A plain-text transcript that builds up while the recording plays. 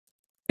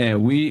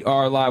And we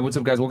are live. What's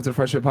up, guys? Welcome to the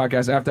Fresh Fit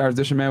Podcast After Hours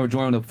Edition, man. We're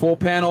joined with a full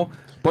panel.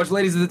 Bunch of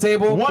ladies at the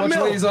table. Bunch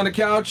of ladies on the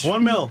couch.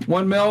 1 mil.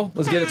 1 mil.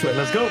 Let's get into it.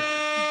 Let's go.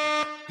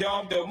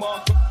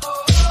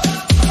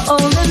 All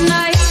the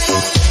night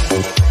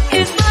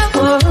is my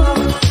world.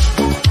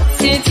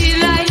 City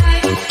light,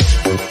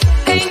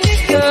 ain't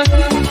it good?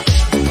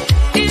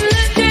 In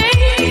the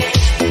day,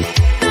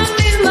 I'm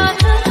with my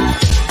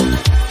love.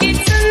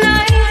 It's a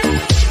night,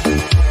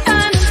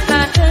 and a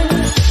pattern.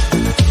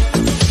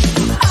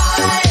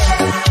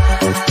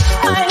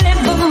 I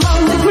live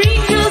among the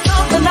creatures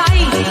of the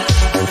night.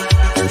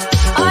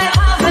 I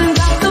haven't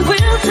got the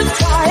will to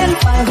try and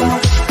find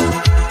out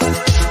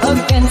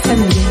against a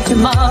new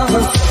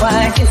tomorrow. So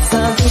I guess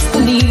I'll just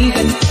believe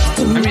it.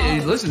 I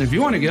mean, listen, if you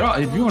want to get off,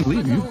 if you want to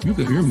leave,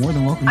 you're more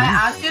than welcome to I leave.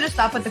 asked you to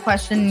stop with the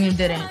question and you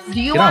didn't.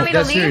 Do you Get want out. me to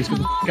That's leave? serious. Get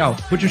the f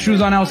out. Put your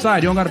shoes on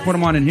outside. You don't got to put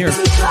them on in here.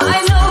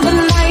 I know the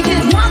night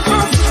is not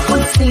as it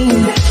would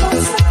seem.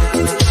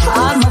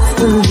 I must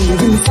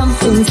believe in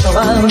something, so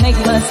I'll make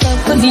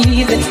myself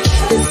believe it.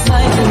 This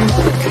night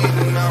is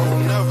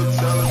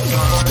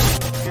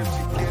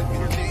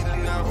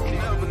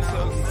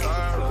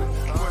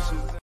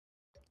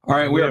All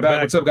right, we are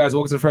back. What's up, guys?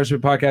 Welcome to the Fresh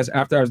Fit Podcast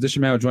After Hours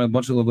Edition, man. We're joined with a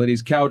bunch of little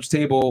ladies. Couch,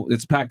 table.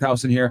 It's packed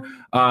house in here.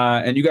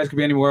 And you guys could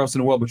be anywhere else in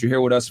the world, but you're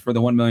here with us for the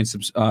 1 million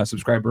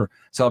subscriber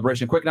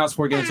celebration. Quick announcement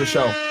before we get into the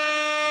show.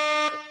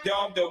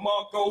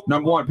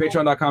 Number one,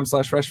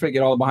 patreon.com/freshfit.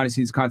 Get all the behind the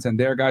scenes content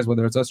there, guys.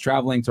 Whether it's us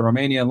traveling to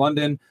Romania and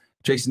London,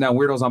 chasing down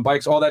weirdos on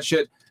bikes, all that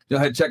shit. Go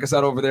ahead, check us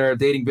out over there.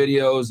 Dating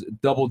videos,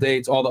 double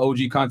dates, all the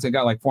OG content.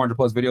 Got like 400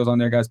 plus videos on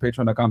there, guys.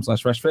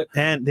 Patreon.com/freshfit.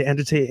 And the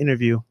entertain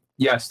interview.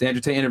 Yes, the Andrew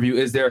Tate interview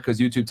is there because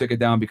YouTube took it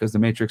down because the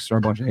Matrix are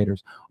a bunch of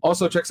haters.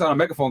 Also, check us out on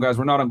Megaphone, guys.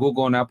 We're not on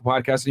Google and Apple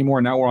Podcasts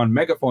anymore. Now we're on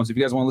Megaphone. So if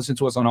you guys want to listen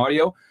to us on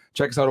audio,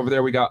 check us out over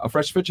there. We got a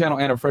Fresh Fit channel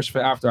and a Fresh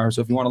Fit After Hours.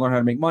 So if you want to learn how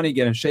to make money,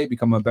 get in shape,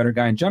 become a better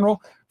guy in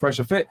general, Fresh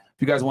Fit.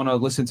 If you guys want to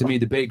listen to me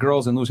debate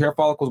girls and lose hair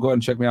follicles, go ahead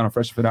and check me out on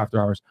Fresh Fit After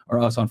Hours or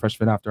us on Fresh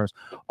Fit After Hours.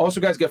 Also,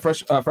 guys, get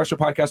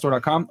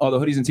freshfitpodcaststore.com. All the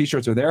hoodies and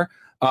t-shirts are there.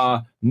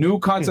 New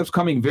concepts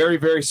coming very,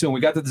 very soon. We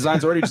got the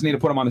designs already. Just need to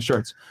put them on the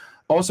shirts.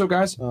 Also,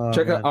 guys,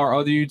 check out our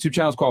other YouTube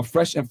channels called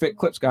Fresh and Fit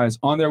Clips, guys.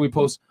 On there, we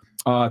post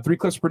 3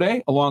 clips per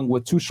day along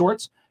with 2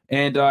 shorts.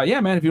 And yeah,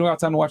 man, if you don't have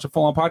time to watch a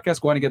full-on podcast,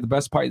 go ahead and get the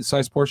best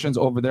size portions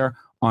over there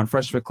on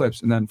Fresh Fit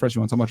Clips. And then, Fresh,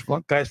 you want so much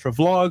vlog? Guys, for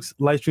vlogs,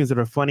 live streams that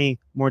are funny,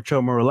 more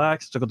chill, more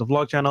relaxed, check out the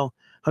vlog channel.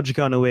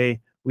 100K on the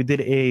way. We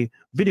did a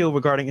video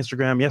regarding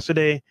Instagram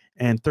yesterday,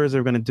 and Thursday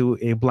we're going to do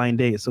a blind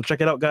date. So check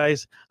it out,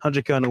 guys.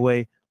 100K on the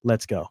way.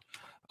 Let's go.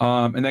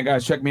 And then,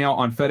 guys, check me out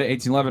on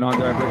Feta1811 on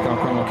there. I break down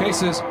criminal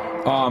cases.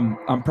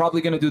 I'm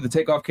probably going to do the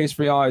takeoff case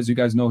for y'all. As you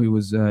guys know, he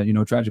was,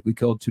 tragically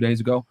killed 2 days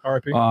ago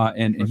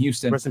in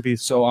Houston. Rest in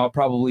peace. So I'll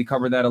probably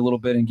cover that a little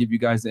bit and give you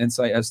guys the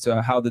insight as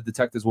to how the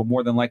detectives will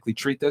more than likely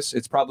treat this.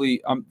 It's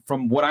probably,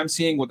 from what I'm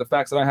seeing, with the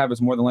facts that I have,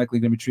 is more than likely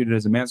going to be treated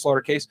as a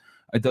manslaughter case.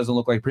 It doesn't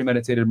look like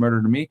premeditated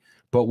murder to me,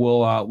 but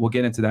we'll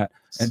get into that.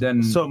 And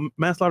then, so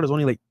manslaughter is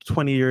only like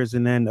 20 years,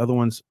 and then the other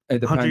ones, it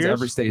depends. years?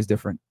 Every state is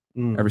different.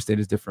 Every state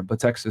is different,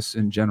 but Texas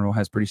in general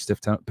has pretty stiff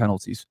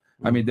penalties.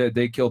 I mean,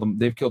 they kill them.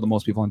 They've killed the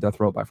most people on death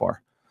row by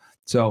far.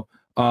 So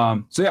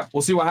yeah,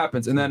 we'll see what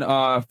happens. And then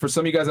for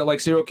some of you guys that like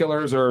serial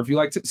killers, or if you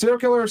like serial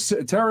killers,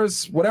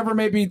 terrorists, whatever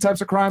may be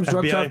types of crimes,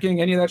 drug trafficking,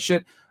 any of that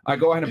shit, I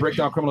go ahead and break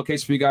down a criminal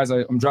case for you guys.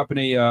 I'm dropping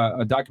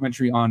a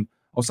documentary on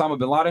Osama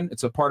bin Laden.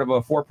 It's a part of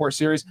a 4-part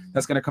series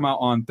that's going to come out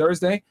on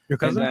Thursday. Your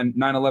cousin? And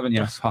then 9/11,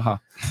 yes, haha.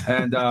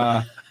 And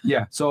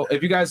yeah, so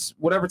if you guys,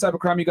 whatever type of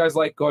crime you guys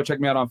like, go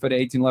check me out on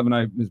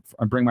Feta1811.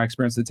 I bring my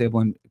experience to the table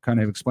and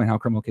kind of explain how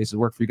criminal cases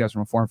work for you guys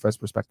from a foreign fest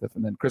perspective.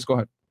 And then Chris, go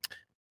ahead.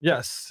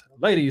 Yes,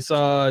 ladies,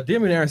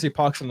 DM me RNC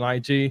Pox on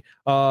IG.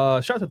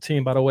 Shout out to the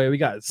team, by the way. We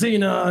got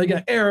Zena, we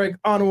got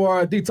Eric,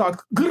 Anwar, Detox.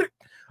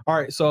 All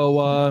right,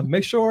 so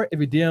make sure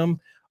if you DM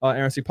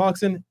RNC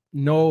Poxon,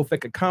 no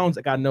fake accounts.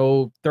 I got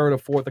no 3rd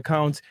or 4th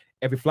accounts.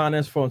 If you're flying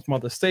this from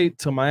other state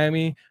to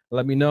Miami,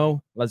 let me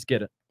know. Let's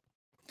get it.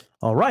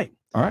 All right.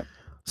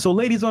 So,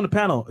 ladies on the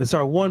panel, it's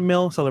our 1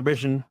 mil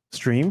celebration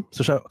stream.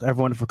 So, shout out to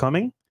everyone for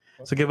coming.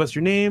 So, give us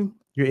your name,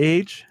 your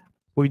age,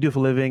 what you do for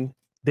a living,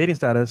 dating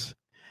status,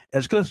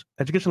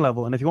 education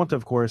level, and if you want to,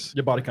 of course,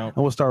 your body count.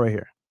 And we'll start right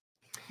here.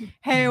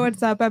 Hey,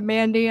 what's up? I'm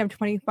Mandy. I'm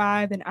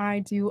 25, and I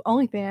do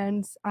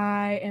OnlyFans.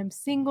 I am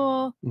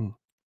single.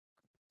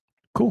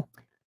 Cool.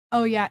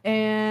 Oh, yeah,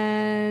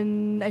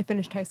 and I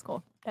finished high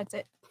school. That's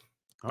it.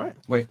 All right.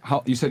 Wait,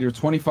 you said you're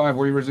 25.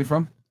 Where are you originally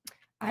from?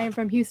 I am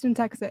from Houston,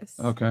 Texas.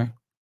 Okay.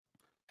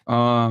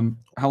 How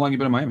long you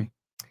been in Miami?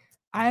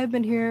 I have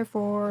been here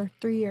for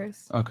 3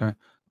 years. Okay.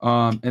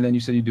 And then you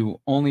said you do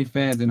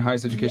OnlyFans and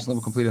highest education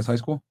level complete as high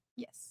school?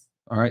 Yes.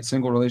 All right.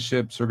 Single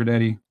relationship, sugar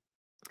daddy?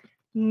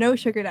 No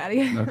sugar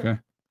daddy. Okay.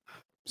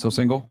 So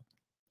single?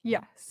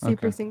 Yeah,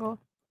 super single.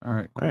 All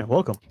right. Cool. All right.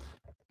 Welcome.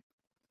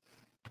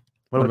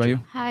 What about you?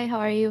 Hi, how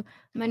are you?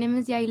 My name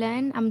is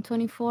Yailen. I'm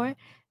 24.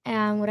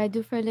 And what I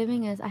do for a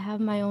living is I have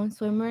my own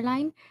swimwear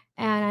line.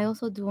 And I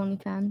also do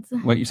OnlyFans.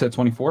 Wait, you said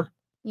 24?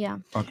 Yeah.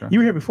 Okay. You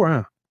were here before,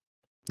 huh?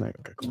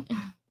 Okay, cool.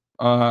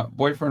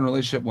 Boyfriend,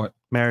 relationship, what?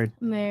 Married.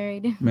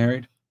 Married.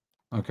 Married.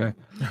 Okay.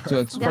 So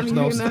it's That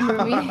means you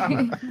remember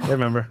me. I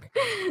remember.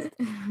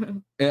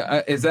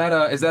 Is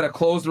that a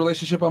closed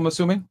relationship? I'm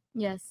assuming.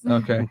 Yes.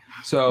 Okay.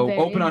 So Very.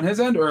 open on his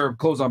end or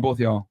closed on both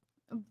y'all?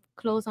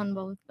 Close on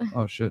both.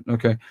 Oh shit.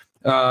 Okay.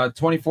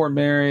 24,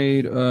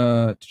 married.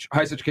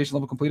 Highest education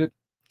level completed.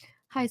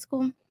 High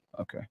school.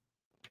 Okay.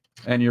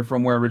 And you're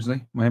from where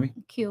originally? Miami.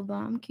 Cuba.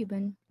 I'm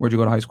Cuban. Where'd you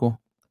go to high school?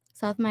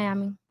 South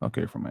Miami.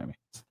 Okay, you're from Miami.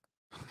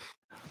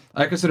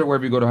 I consider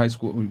wherever you go to high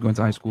school, when you go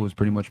into high school, is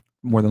pretty much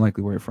more than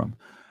likely where you're from.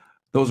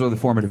 Those are the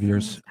formative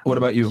years. What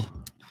about you?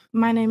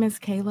 My name is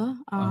Kayla.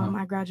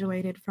 I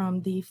graduated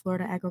from the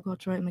Florida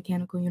Agricultural and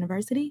Mechanical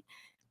University.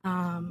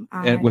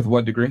 And with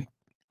what degree?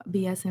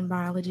 BS in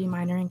biology,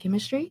 minor in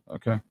chemistry.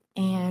 Okay.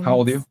 And how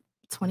old are you?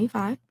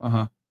 25.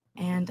 Uh-huh.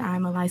 And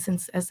I'm a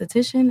licensed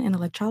esthetician and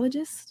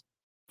electrologist,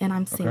 and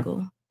I'm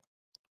single.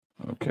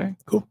 Okay,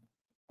 cool.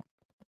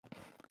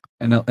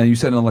 And you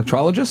said an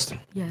electrologist?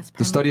 Yes.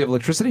 The study of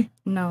electricity?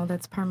 No,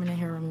 that's permanent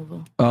hair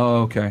removal.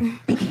 Oh, okay.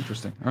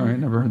 Interesting. All right,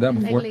 never heard that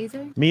before. Like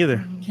laser? Me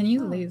either. Can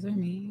you laser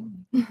me?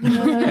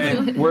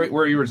 And where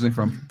are you originally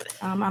from?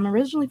 I'm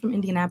originally from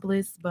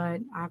Indianapolis,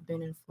 but I've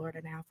been in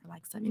Florida now for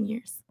like 7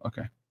 years.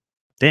 Okay.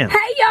 Damn. Hey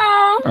y'all.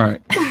 All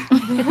right.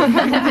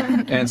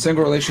 And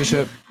single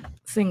relationship?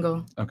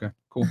 Single. Okay,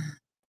 cool.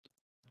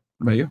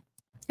 What about you?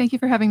 Thank you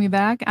for having me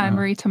back. I'm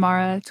Marie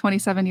Tamara,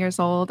 27 years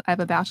old. I have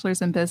a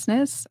bachelor's in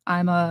business.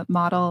 I'm a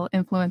model,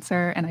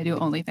 influencer, and I do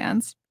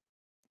OnlyFans.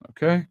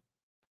 Okay.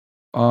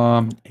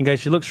 And guys,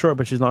 she looks short,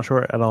 but she's not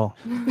short at all.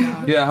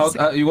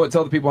 Yeah, you want to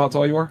tell the people how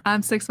tall you are?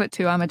 I'm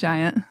 6'2". I'm a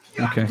giant.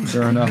 Okay,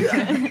 fair enough.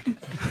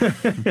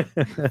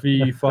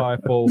 3, 5,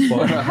 4,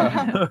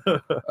 5.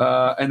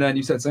 And then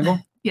you said single?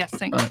 Yes,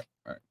 single. All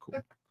right,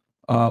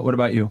 cool. What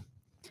about you?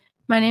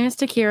 My name is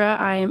Takira.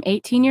 I am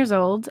 18 years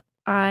old.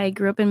 I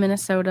grew up in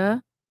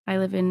Minnesota. I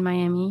live in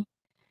Miami.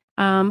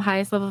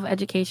 Highest level of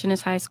education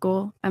is high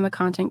school. I'm a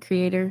content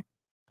creator.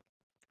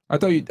 I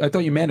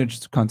thought you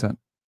managed content.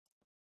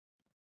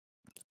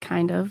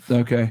 Kind of.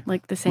 Okay.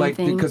 Like the same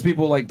thing. Because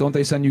people don't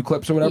they send you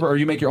clips or whatever, or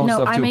you make your own stuff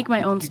too? No, I make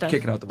my own stuff.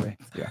 Kick it out the way.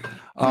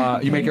 Yeah.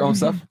 You make your own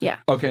stuff? Yeah.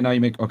 Okay, now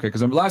you make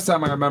because last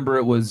time I remember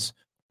it was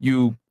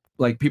you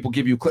people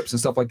give you clips and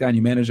stuff like that and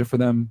you manage it for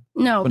them.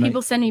 No,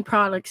 people send me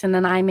products and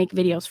then I make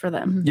videos for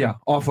them. Yeah,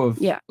 off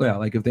of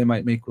like if they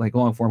might make like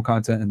long form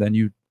content and then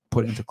you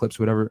put it into clips,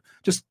 whatever.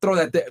 Just throw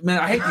that there. Man,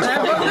 I hate these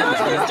fucking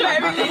balloons,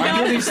 man.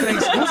 I do these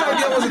things. Whose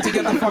idea was it to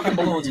get the fucking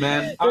balloons,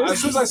 man?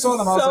 As soon as I saw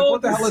them, I was like,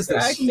 what the hell is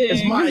this?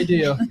 It's my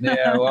idea.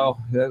 Yeah, well,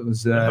 that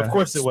was of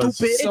course it was.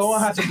 Stupid. So I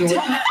have to do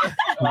it.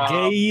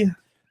 Gay.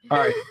 All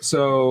right,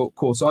 so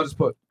cool. So I'll just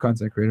put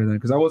content creator then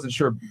because I wasn't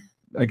sure.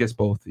 I guess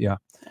both. Yeah.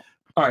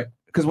 All right.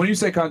 Because when you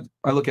say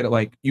I look at it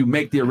like you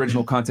make the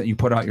original content you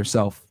put out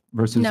yourself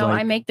versus no,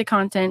 I make the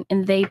content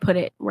and they put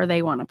it where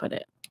they want to put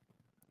it.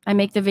 I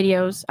make the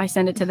videos, I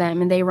send it to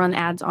them, and they run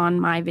ads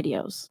on my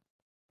videos.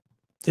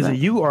 Is it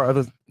you or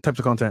other types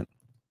of content?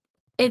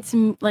 It's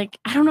like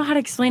I don't know how to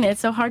explain it.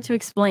 It's so hard to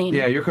explain.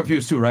 Yeah, you're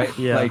confused too, right?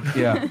 Yeah, like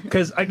yeah.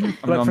 Because for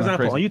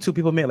example, on YouTube,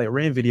 people make like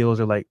rain videos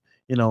or like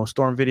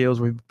storm videos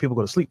where people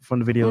go to sleep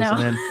from the videos and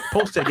then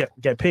post it,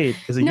 get paid.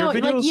 Is it your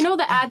videos? Like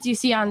the ads you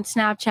see on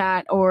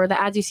Snapchat or the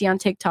ads you see on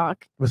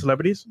TikTok with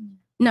celebrities?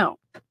 No,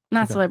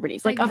 not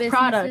celebrities. Like of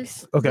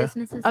products. Okay.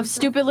 Of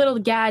stupid little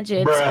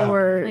gadgets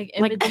or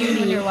like beauty.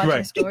 When you're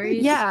watching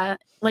stories. Yeah,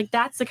 like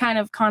that's the kind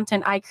of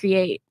content I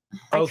create.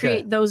 I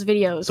create those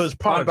videos. So it's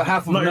on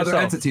behalf of another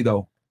entity,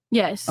 though.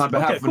 Yes. On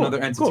behalf of another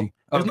entity.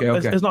 Cool.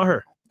 Okay. It's not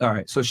her. All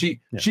right. So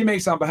she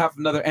makes on behalf of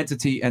another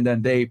entity, and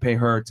then they pay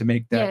her to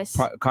make that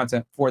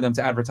content for them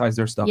to advertise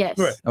their stuff. Yes.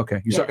 Right.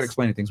 Okay. You suck at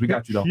explaining things. We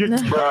got you though. You're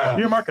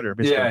a marketer,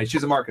 basically. Yeah,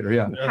 she's a marketer.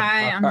 Yeah.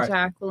 Hi, I'm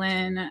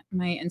Jacqueline.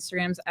 My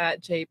Instagram's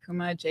at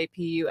jpuma,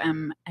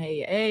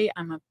 JPUMAA.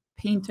 I'm a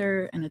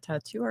painter and a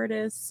tattoo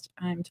artist.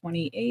 I'm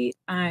 28.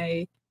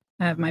 I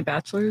have my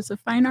bachelor's of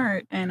fine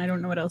art, and I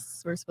don't know what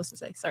else we're supposed to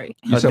say. Sorry.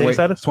 You said wait,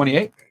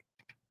 28?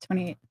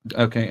 28.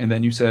 Okay, and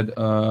then you said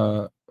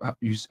a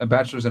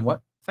bachelor's in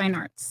what? Fine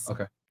arts.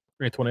 Okay.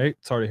 You're 28.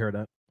 Sorry to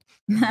hear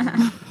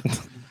that.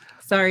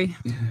 Sorry.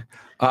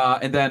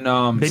 And then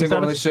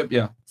single relationship,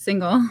 yeah.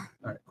 Single. All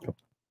right, cool.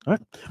 All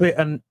right. Wait,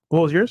 and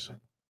what was yours?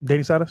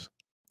 Dating status?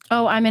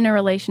 Oh, I'm in a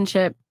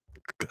relationship.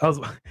 What's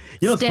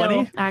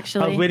funny?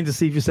 Actually, I was waiting to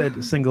see if you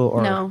said single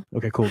or no.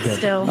 Okay, cool. Good.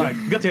 Still. All right,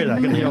 good to hear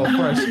that. Good to hear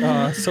that.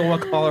 Fresh. Someone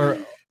call her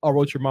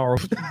Orochimaru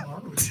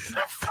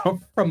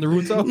from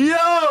Naruto.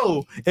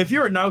 Yo, if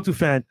you're a Naruto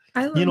fan,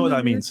 you know what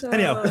that means.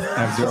 Anyhow,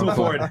 let's move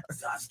forward.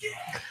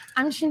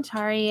 I'm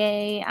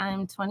Shintarie.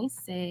 I'm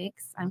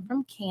 26. I'm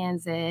from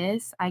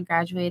Kansas. I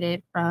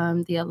graduated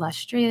from the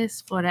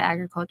illustrious Florida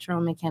Agricultural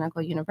and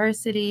Mechanical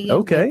University.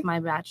 With my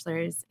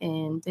bachelor's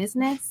in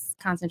business,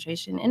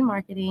 concentration in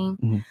marketing.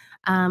 Mm-hmm.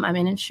 I'm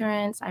in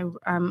insurance.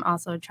 I'm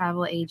also a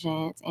travel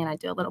agent, and I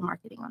do a little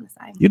marketing on the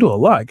side. You do a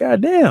lot.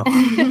 God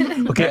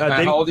damn. Okay.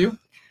 How old are you?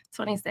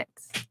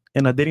 26.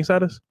 And a dating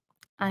status?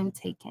 I'm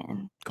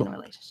taken in a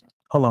relationship.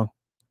 How long?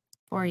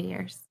 4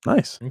 years.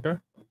 Nice. Okay.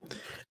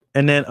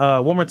 And then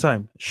one more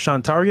time,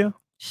 Shantaria.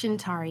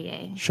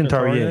 Shintarie.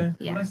 Shintarie.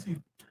 Yeah.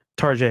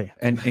 Tarjay.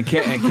 And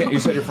you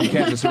said you're from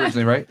Kansas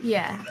originally, right?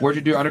 Yeah. Where'd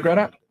you do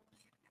undergrad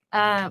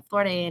at?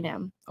 Florida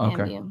A&M.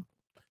 Okay. AMU.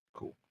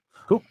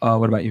 Cool.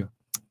 What about you?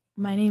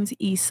 My name's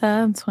Issa.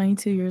 I'm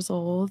 22 years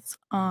old.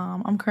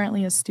 I'm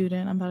currently a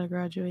student. I'm about to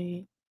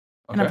graduate.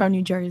 And I'm Okay. from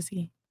New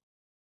Jersey.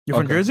 You're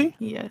from Jersey?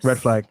 Yes. Red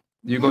flag.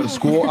 Do you go to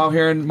school out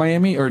here in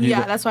Miami, or do you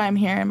Yeah, go- that's why I'm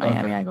here in Miami.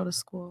 Okay. I go to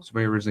school. So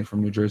you're originally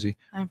from New Jersey.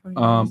 I'm from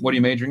New Jersey. What are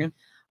you majoring in?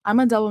 I'm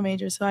a double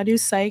major, so I do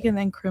psych and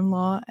then crim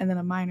law and then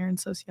a minor in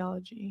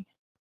sociology.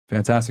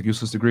 Fantastic,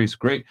 useless degrees.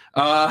 Great.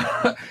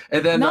 And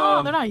then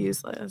No, they're not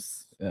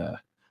useless. Yeah.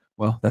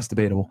 Well, that's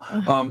debatable.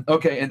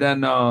 Okay, and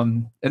then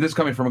and this is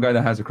coming from a guy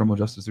that has a criminal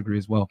justice degree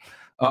as well.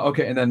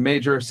 Okay, and then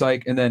major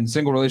psych, and then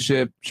single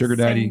relationship, sugar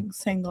daddy.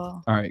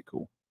 Single. All right,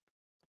 cool.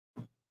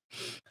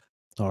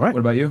 All right. What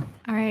about you?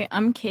 All right,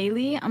 I'm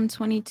Kaylee. I'm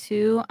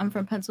 22. I'm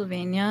from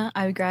Pennsylvania.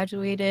 I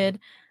graduated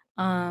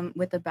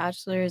with a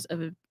bachelor's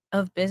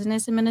of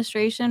business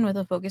administration with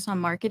a focus on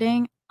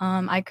marketing.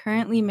 I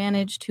currently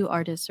manage 2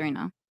 artists right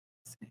now.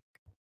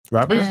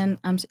 Rappers? And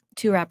I'm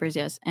 2 rappers,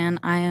 yes. And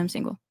I am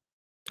single.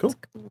 Cool.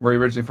 Where are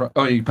you originally from?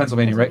 Oh, you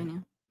Pennsylvania, right?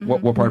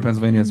 What part of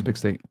Pennsylvania is a big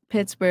state?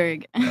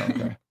 Pittsburgh.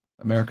 Okay.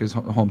 America's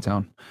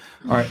hometown.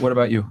 All right, what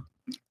about you?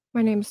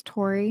 My name's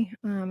Tori.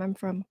 I'm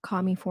from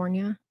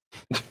California.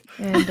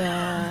 And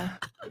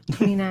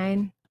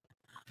 29.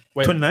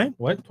 Wait, 29?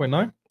 What?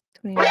 29?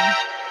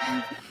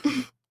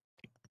 29.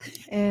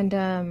 And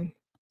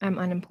I'm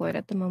unemployed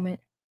at the moment.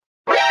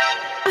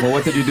 Well,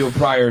 what did you do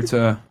prior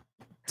to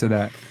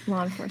that?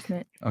 Law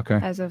enforcement. Okay.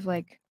 As of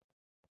like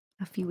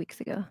a few weeks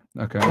ago.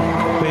 Okay.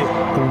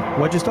 Wait,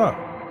 why'd you stop?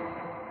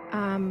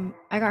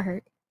 I got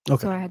hurt.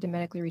 Okay. So I had to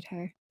medically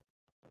retire.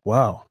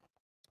 Wow.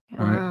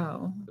 All right.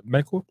 Wow.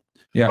 Medical?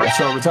 Yeah.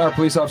 So retired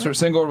police officer,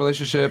 single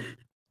relationship.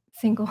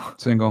 Single.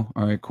 Single.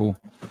 All right. Cool.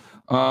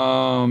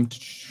 All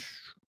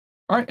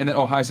right, and then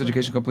highest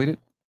education completed.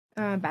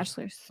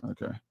 Bachelor's.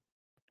 Okay.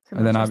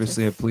 And then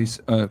obviously a police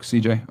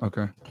CJ.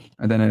 Okay.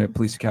 And then at a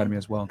police academy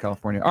as well in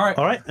California. All right.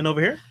 All right. And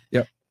over here?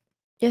 Yep.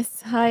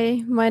 Yes.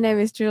 Hi, my name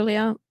is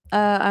Julia.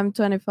 I'm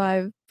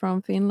 25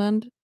 from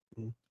Finland.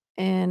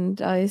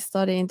 And I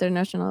study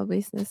international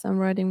business. I'm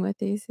writing my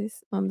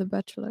thesis on the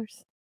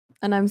bachelor's.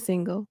 And I'm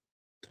single.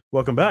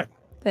 Welcome back.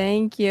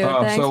 Thank you.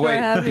 Thanks so for wait,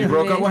 having you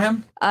broke me. up with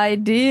him? I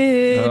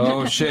did.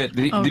 Oh shit!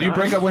 Did you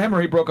break up with him or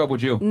he broke up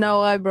with you?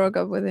 No, I broke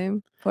up with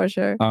him for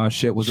sure. Oh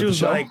shit! Was She it the was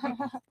show? like,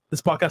 this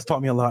podcast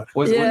taught me a lot.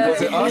 Was it us?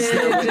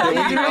 It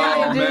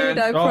really did.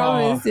 I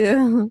promise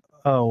you.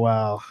 Oh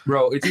wow,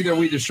 bro! It's either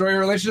we destroy a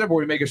relationship or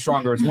we make it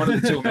stronger. It's one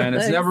of the two, man.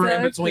 It's never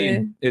in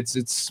between.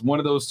 Exactly. It's one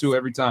of those two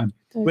every time.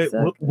 Wait,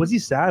 Exactly. was he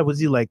sad? Was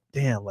he like,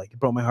 damn, like it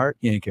broke my heart?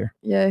 He didn't care.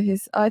 Yeah,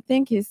 I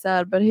think he's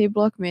sad, but he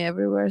blocked me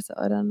everywhere, so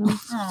I don't know.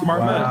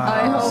 Smart man.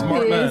 I hope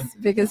Smart he man. is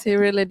because he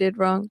really did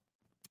wrong.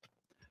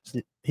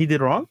 He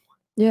did wrong?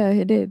 Yeah,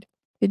 he did.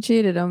 He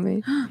cheated on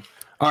me.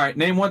 All right,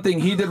 name one thing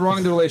he did wrong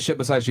in the relationship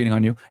besides cheating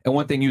on you, and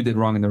one thing you did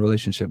wrong in the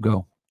relationship.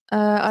 Go.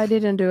 I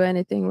didn't do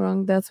anything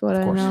wrong. That's what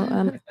I course. know.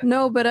 And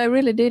no, but I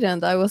really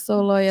didn't. I was so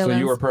loyal. So and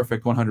you were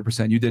perfect,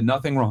 100%. You did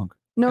nothing wrong.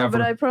 No, ever.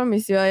 but I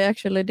promise you, I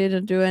actually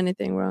didn't do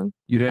anything wrong.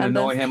 You didn't And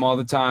annoy that's- him all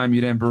the time.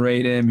 You didn't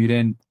berate him. You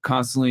didn't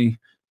constantly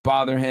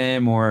bother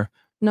him or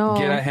No.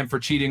 get at him for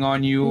cheating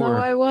on you. No,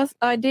 or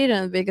I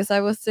didn't because I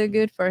was too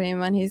good for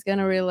him, and he's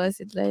gonna realize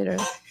it later.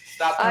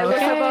 Stop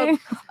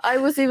I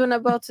was even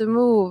about to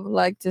move,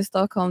 like to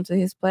Stockholm to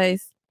his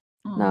place.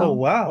 No. Oh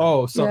wow.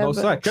 Oh, so Yeah, no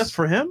but- sex. Just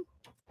for him?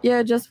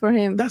 Yeah, just for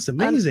him. That's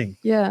And- amazing.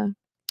 yeah,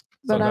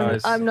 but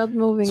guys- I'm not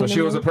moving. So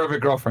she was a anymore.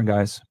 perfect girlfriend,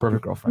 guys.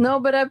 Perfect girlfriend. No,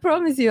 but I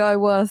promise you, I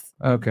was.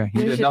 Okay.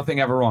 You You did should-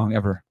 nothing ever wrong,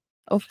 ever.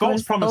 Of False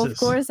course, promises. Of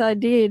course, I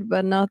did,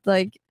 but not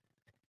like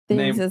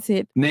things as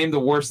it. Name the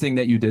worst thing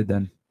that you did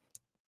then.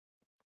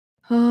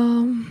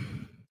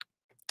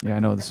 Yeah, I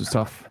know this is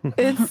tough.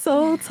 It's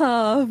so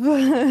tough.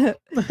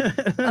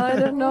 I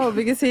don't know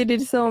because he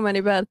did so many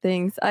bad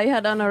things. I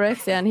had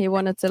anorexia and he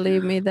wanted to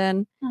leave me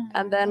then.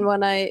 And then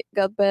when I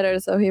got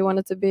better, so he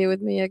wanted to be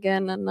with me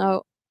again. And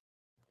now,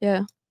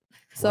 yeah.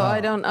 So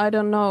I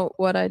don't know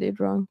what I did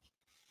wrong,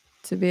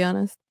 to be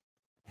honest.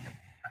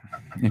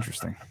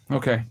 Interesting.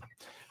 Okay.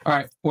 All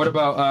right. What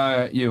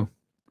about you?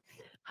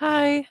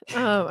 Hi,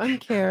 I'm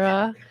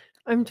Kara.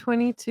 I'm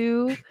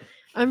 22.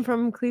 I'm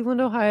from Cleveland,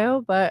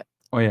 Ohio, but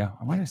Oh yeah.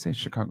 Why did I say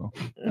Chicago?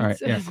 All right.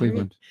 It's Yeah,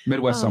 Cleveland,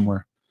 Midwest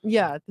somewhere.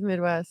 yeah, the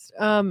Midwest.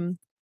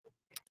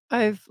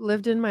 I've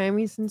lived in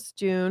Miami since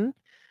June.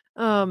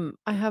 I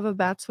have a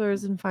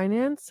bachelor's in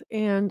finance,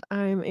 and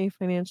I'm a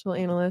financial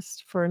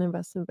analyst for an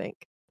investment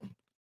bank.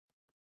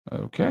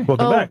 Okay.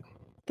 Welcome back.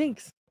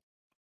 Thanks.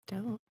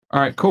 All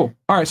right, cool.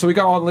 All right, so we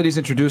got all the ladies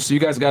introduced. So you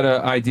guys got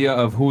an idea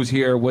of who's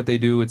here, what they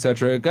do,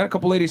 etc. Got a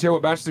couple ladies here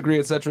with bachelor's degree,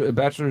 etc.,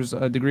 bachelor's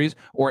degrees,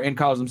 or in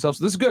college themselves.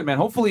 So this is good, man.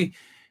 Hopefully,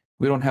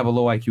 we don't have a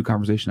low IQ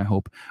conversation. I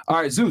hope. All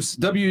right, Zeus,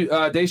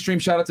 Daystream.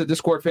 Shout out to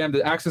Discord fam.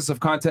 The access of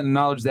content and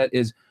knowledge that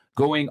is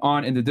going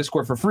on in the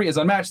Discord for free is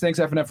unmatched. Thanks,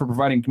 FNF, for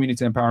providing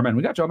community empowerment.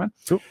 We got y'all, man.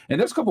 Cool. And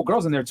there's a couple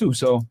girls in there too,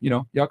 so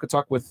y'all could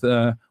talk with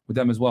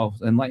them as well.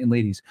 Enlightened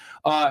ladies.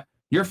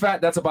 You're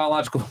fat. That's a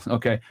biological.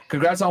 Okay.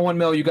 Congrats on 1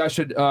 mil. You guys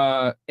should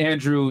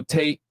Andrew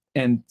Tate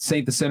and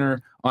Saint the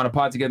Sinner on a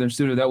pod together in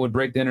studio. That would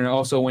break the internet.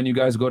 Also, when you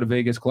guys go to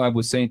Vegas, collab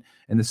with Saint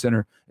and the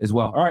Sinner as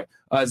well. All right.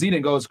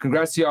 Zedin goes,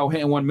 congrats to y'all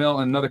hitting 1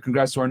 mil, and another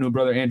congrats to our new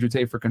brother Andrew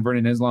Tate for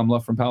converting to Islam.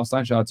 Love from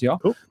Palestine. Shout out to y'all.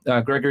 Cool.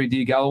 Gregory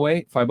D.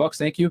 Galloway, $5.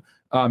 Thank you.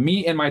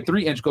 Me and my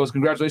 3-inch goes,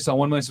 congratulations on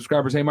 1 million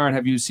subscribers. Hey, Myron,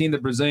 have you seen the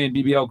Brazilian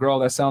BBL girl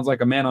that sounds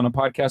like a man on a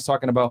podcast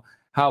talking about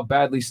how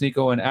badly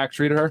Sneeko and Axe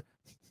treated her?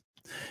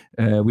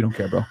 We don't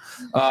care, bro.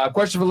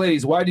 Question for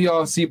ladies. Why do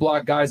y'all see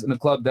block guys in the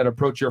club that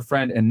approach your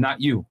friend and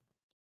not you?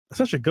 That's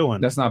such a good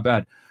one. That's not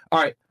bad.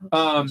 All right.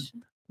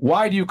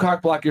 Why do you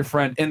cock block your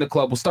friend in the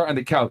club? We'll start on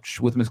the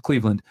couch with Miss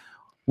Cleveland.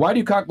 Why do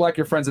you cock block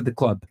your friends at the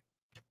club?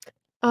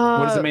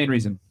 What is the main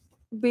reason?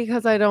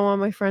 Because I don't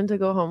want my friend to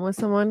go home with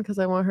someone because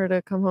I want her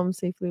to come home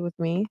safely with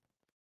me.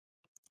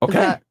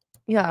 Okay.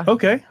 Yeah.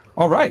 Okay.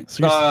 All right.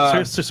 So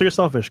you're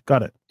selfish.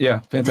 Got it. Yeah.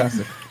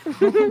 Fantastic.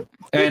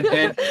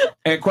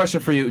 and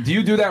question for you. Do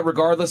you do that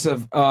regardless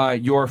of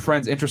your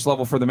friend's interest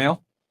level for the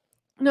male?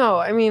 No,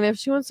 I mean, if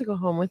she wants to go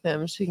home with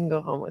him, she can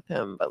go home with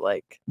him. But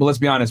like, well, let's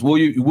be honest. Will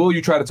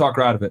you try to talk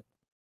her out of it?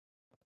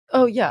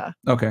 Oh yeah.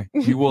 Okay.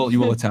 You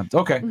will attempt.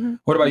 Okay.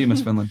 What about you,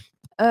 Miss Finland?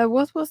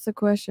 What was the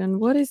question?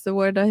 What is the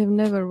word? I have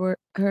never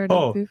heard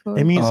it before.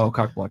 It means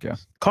cock block. Yeah.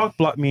 Cock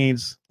block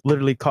means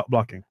literally cock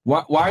blocking.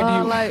 Why do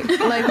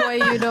you like why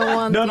you don't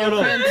want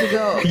your friend to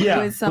go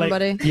with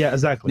somebody? Yeah,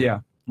 exactly. Yeah.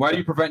 Why do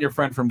you prevent your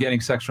friend from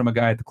getting sex from a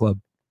guy at the club?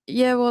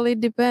 Yeah, well,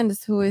 it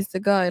depends who is the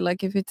guy.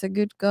 Like, if it's a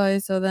good guy,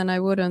 so then I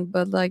wouldn't.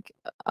 But like,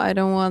 I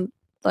don't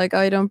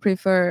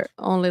prefer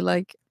only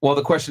like. Well,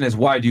 the question is,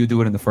 why do you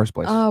do it in the first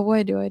place?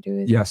 Why do I do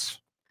it? Yes.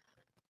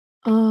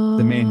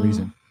 The main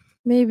reason.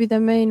 Maybe the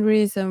main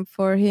reason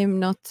for him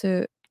not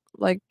to,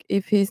 like,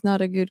 if he's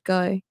not a good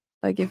guy,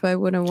 like, if I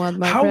wouldn't want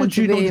my how friend would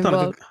you to know be he's not a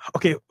involved. good?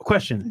 Okay,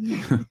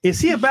 question. Is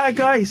he a bad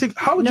guy?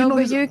 How would you know? No,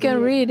 but he's you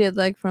can read it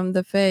like from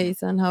the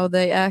face and how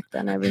they act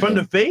and everything. from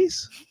the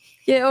face?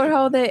 Yeah, or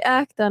how they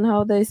act and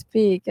how they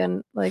speak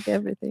and like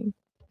everything.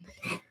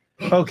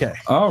 Okay.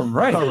 All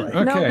right.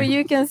 Okay. No, but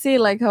you can see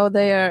like how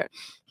they are.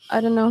 I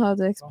don't know how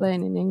to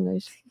explain in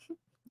English.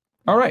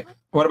 All right.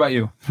 What about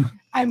you?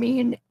 I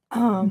mean,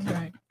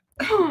 if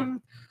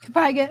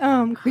I get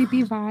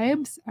creepy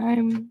vibes,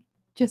 I'm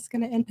just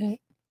gonna end it.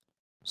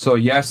 So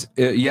yes,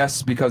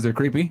 because they're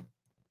creepy.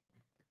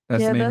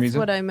 That's the main that's reason.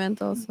 what I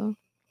meant also.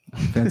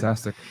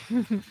 Fantastic.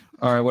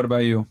 All right. What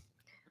about you?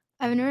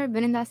 I've never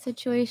been in that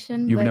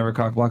situation. You've but never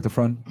cock blocked a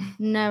friend?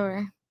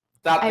 Never.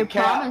 Stop the I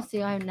cap. promise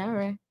you, I've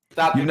never.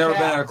 You've never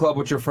been at a club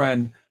with your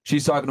friend.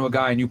 She's talking to a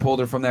guy and you pulled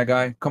her from that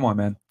guy? Come on,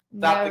 man.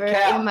 Never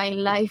in my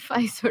life.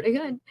 I swear to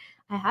God.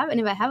 I haven't.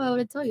 If I have, I would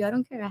have told you. I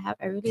don't care.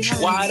 I really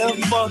haven't. Why the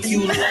fuck you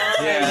lying?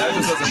 Yeah, that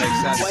just doesn't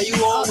make sense. Why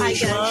you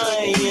always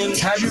lying?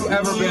 Have you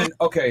ever been,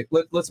 okay,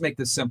 let's make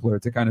this simpler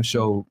to kind of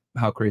show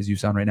how crazy you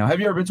sound right now. Have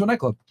you ever been to a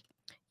nightclub?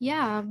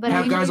 Yeah, but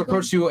Have guys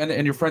approached you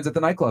and your friends at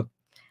the nightclub?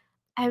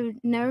 I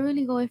would never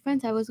really go with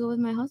friends. I always go with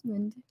my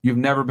husband. You've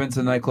never been to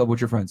the nightclub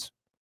with your friends?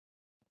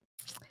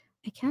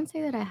 I can't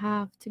say that I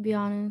have, to be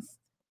honest.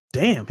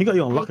 Damn, he got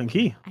you on lock and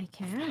key. I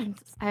can't.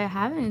 I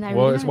haven't. I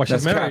Well, really it's why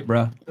she's married,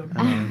 bro.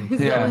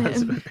 Yeah.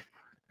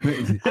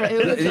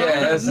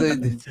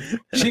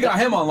 She got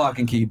him on lock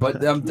and key,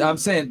 but I'm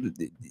saying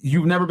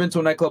you've never been to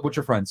a nightclub with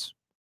your friends.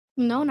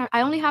 No, no.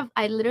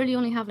 I literally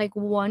only have like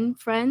one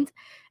friend,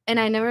 and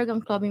I never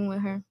gone clubbing with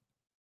her.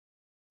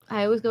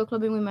 I always go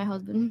clubbing with my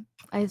husband.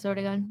 I swear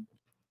to God.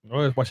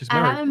 Oh, that's why she's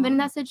I married. haven't been in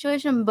that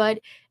situation, but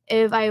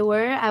if I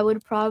were, I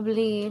would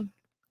probably.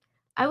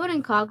 I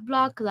wouldn't cock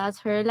block because that's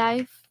her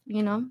life.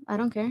 You know, I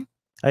don't care.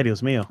 Ay,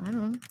 Dios mío. I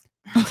don't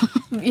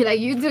know. Like,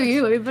 you do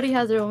you. Everybody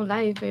has their own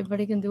life.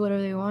 Everybody can do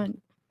whatever they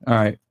want. All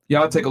right.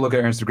 Y'all take a look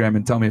at her Instagram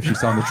and tell me if she's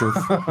telling the truth.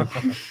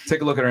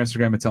 Take a look at her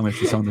Instagram and tell me if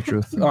she's telling the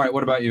truth. All right.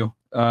 What about you?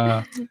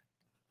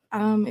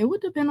 It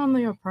would depend on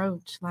the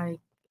approach. Like,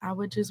 I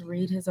would just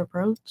read his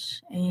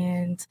approach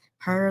and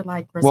her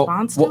like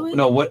response to it.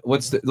 No,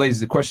 what's the ladies?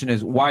 The question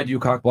is, why do you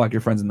cock block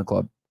your friends in the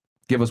club?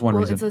 Give us one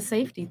reason. It's a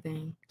safety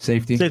thing.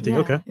 Safety. Safety. Yeah,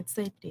 Okay. It's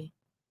safety.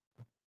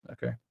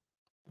 Okay.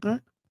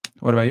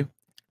 What about you?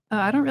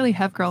 I don't really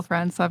have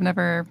girlfriends, so I've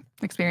never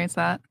experienced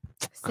that.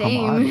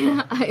 Same.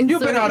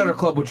 You've been out at a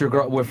club with your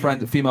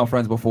female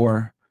friends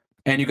before,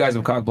 and you guys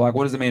have cock blocked.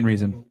 What is the main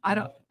reason? I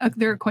don't.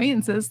 They're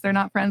acquaintances. They're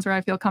not friends where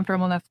I feel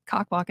comfortable enough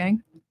cock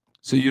blocking.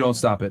 So you don't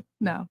stop it.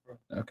 No.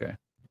 Okay.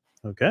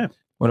 Okay.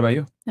 What about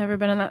you? Never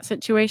been in that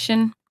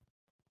situation.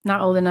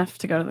 Not old enough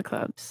to go to the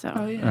club. So.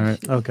 All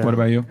right. Okay. What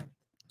about you?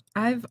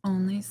 I've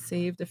only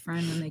saved a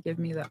friend when they give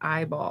me the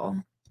eyeball.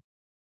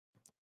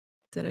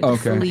 Did I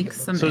just leak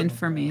some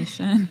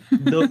information?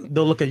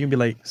 they'll look at you and be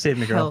like, "Save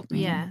me, girl." Help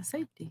me. Yeah,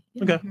 safety.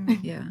 Yeah. Okay.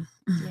 Yeah.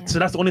 So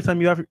that's the only time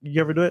you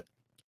ever do it?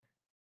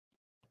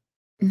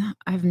 No,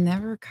 I've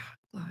never cock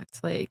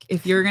blocked. Like,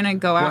 if you're gonna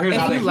go out, Here's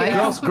the if you thing.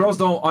 like, girls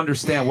don't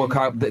understand what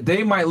cock.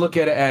 They might look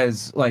at it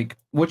as like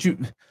what you.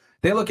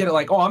 they look at it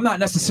like, oh, I'm not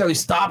necessarily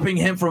stopping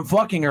him from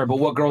fucking her. But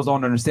what girls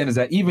don't understand is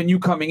that even you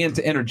coming in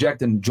to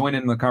interject and join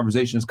in the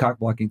conversation is cock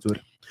blocking to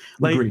it.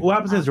 Like what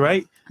happens is,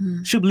 right?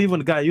 She'll believe when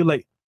the guy, you're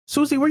like,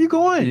 Susie, where you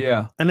going?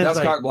 Yeah, and then that's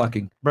like, cock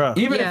blocking, bro.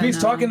 Even if he's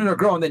talking to a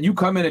girl and then you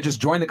come in and just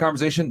join the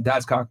conversation,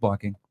 that's cock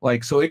blocking.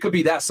 Like, so it could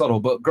be that subtle,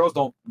 but girls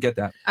don't get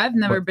that. I've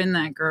never been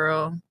that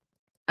girl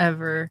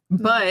ever.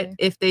 But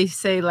if they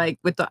say like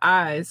with the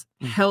eyes,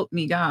 help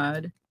me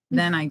God,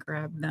 then I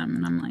grab them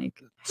and I'm like.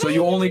 So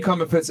you only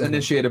come if it's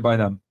initiated by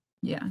them.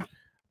 Yeah.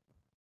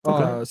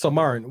 So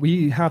Myron,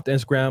 we have the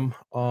Instagram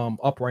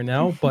up right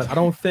now, but I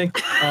don't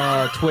think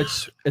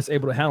Twitch is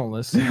able to handle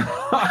this.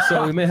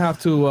 So we may have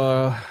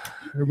to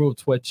remove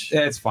Twitch.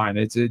 It's fine.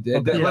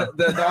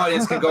 The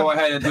audience can go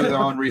ahead and do their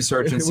own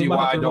research and see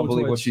why I don't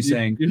believe what she's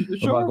saying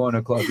about going to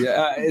a club.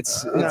 Yeah,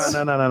 it's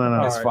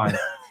no. It's fine.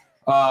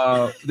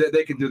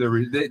 They can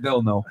do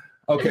they'll know.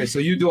 Okay, so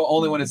you do it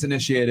only when it's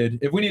initiated.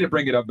 If we need to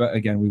bring it up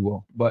again, we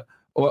will. But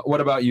what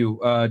about you?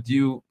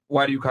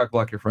 Why do you cock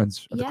block your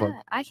friends at the club?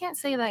 I can't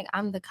say like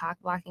I'm the cock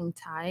blocking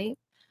type.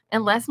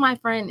 Unless my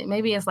friend,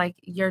 maybe it's like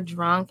you're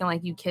drunk and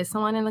like you kiss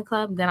someone in the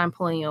club, then I'm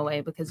pulling you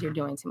away because you're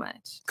doing too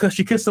much. Because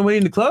you kissed somebody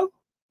in the club?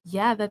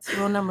 Yeah, that's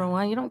rule number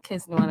one. You don't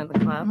kiss anyone in the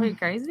club. Are you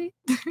crazy?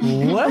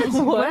 What?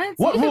 What?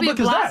 What You rule could be book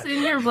is that?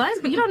 blasting your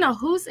blast, but you don't know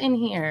who's in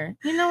here.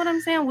 You know what I'm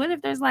saying? What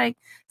if there's like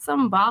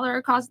some baller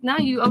across? Now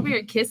you over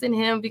here kissing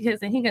him because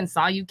then he can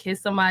saw you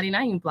kiss somebody.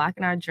 Now you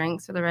blocking our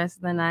drinks for the rest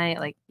of the night.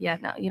 Like, yeah,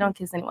 no, you don't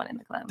kiss anyone in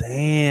the club.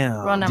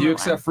 Damn. Do you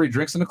accept free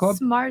drinks in the club?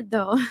 Smart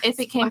though. If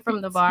it came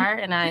from the bar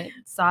and I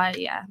saw it,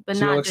 yeah. But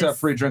So you'll not accept just,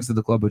 free drinks at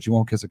the club, but you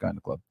won't kiss a guy in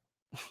the club.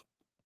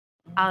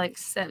 I'll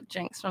accept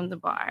drinks from the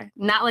bar.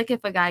 Not like if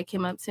a guy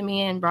came up to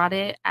me and brought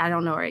it, I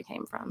don't know where it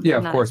came from. Yeah, I'm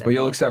of not course, but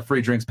you'll accepting accept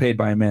free drinks paid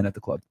by a man at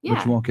the club. But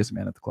Yeah. you won't kiss a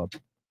man at the club.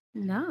 it.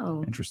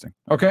 No. Interesting.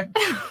 Okay.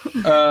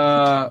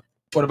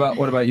 What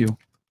about you?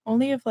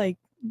 Only if like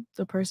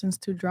the person's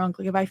too drunk.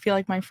 Like if I feel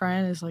like my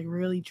friend is like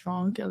really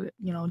drunk,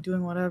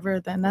 doing whatever,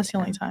 then that's the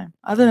only time.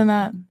 Other than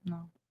that,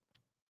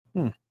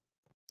 no.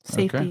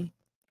 Safety. Okay.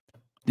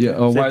 Yeah.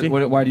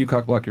 Why do you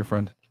cock block your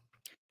friend?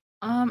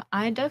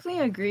 I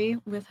definitely agree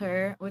with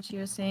her, what she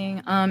was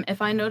saying.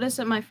 If I notice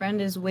that my friend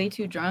is way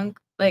too drunk,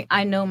 like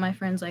I know my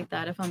friends like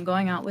that. If I'm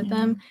going out with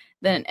them,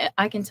 then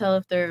I can tell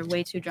if they're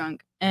way too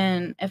drunk.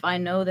 And if I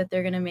know that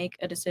they're gonna make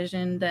a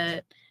decision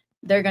that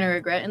they're gonna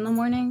regret in the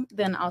morning,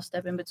 then I'll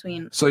step in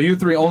between. So you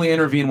three only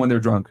intervene when they're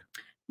drunk.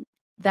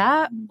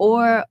 That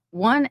or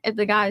one, if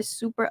the guy is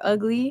super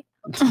ugly,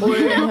 or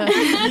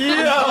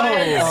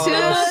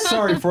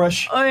Sorry,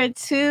 Fresh. or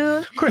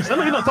two, Chris, I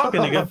know you're not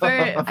talking, nigga. for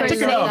Take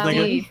it out,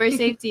 nigga. for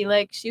safety,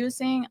 like she was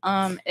saying,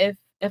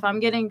 if I'm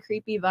getting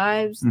creepy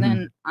vibes,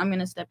 then I'm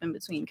gonna step in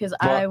between because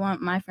I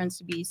want my friends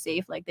to be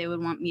safe, like they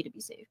would want me to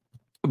be safe.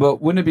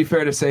 But wouldn't it be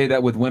fair to say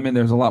that with women,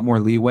 there's a lot more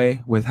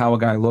leeway with how a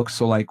guy looks?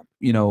 So, like,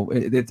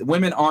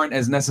 women aren't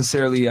as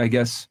necessarily, I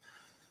guess.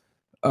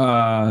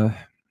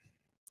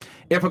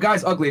 If a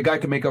guy's ugly, a guy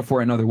can make up for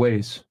it in other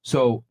ways.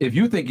 So if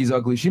you think he's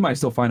ugly, she might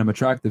still find him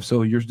attractive.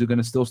 So you're going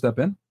to still step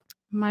in?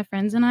 My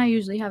friends and I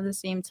usually have the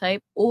same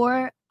type,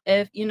 or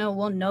if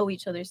we'll know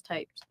each other's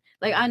types.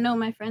 Like I know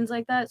my friends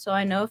like that, so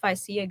I know if I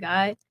see a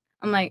guy,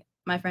 I'm like,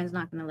 my friend's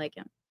not gonna like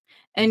him.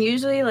 And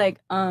usually, like,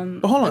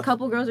 a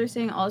couple girls are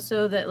saying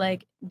also that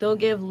like they'll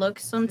give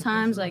looks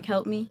sometimes, like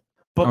help me.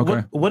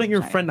 But wouldn't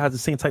your friend that has the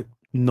same type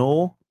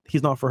know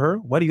he's not for her?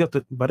 Why do you have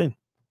to butt in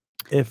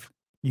if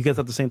you guys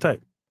have the same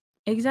type?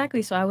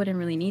 Exactly. So I wouldn't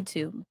really need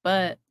to,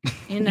 but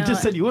You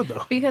just said you would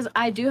though. because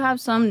I do have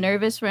some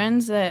nervous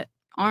friends that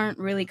aren't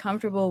really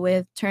comfortable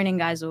with turning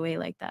guys away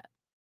like that.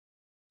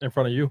 In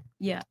front of you?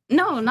 Yeah.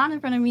 No, not in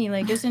front of me.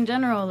 Like just in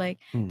general, like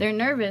they're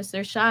nervous,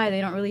 they're shy, they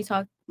don't really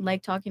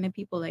talking to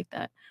people like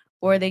that,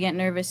 or they get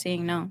nervous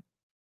saying no.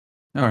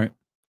 All right.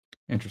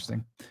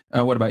 Interesting.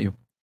 What about you?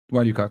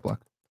 Why do you cock block?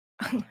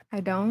 I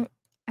don't.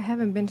 I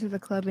haven't been to the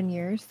club in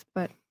years,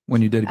 but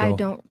When you did go. I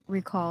don't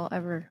recall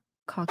ever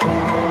cocking.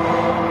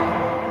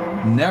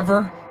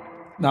 Never?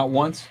 Not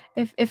once?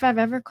 If I've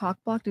ever cock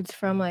blocked, it's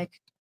from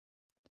like,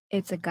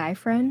 it's a guy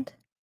friend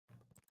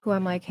who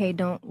I'm like, hey,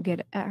 don't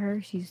get at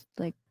her. She's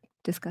like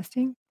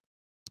disgusting.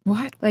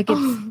 What? Like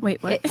it's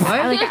Wait, what?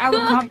 Like I would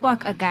cock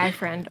block a guy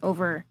friend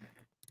over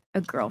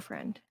a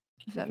girlfriend.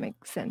 If that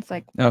makes sense.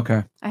 Like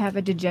Okay. I have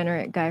a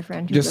degenerate guy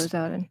friend who Just- goes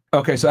out and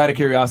Okay, so out of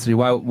curiosity,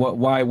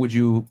 why would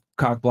you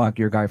cock block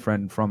your guy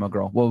friend from a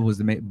girl? What was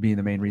being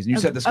the main reason? You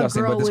said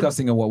disgusting, but girl would,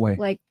 disgusting in what way?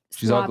 like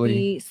She's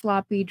ugly.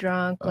 sloppy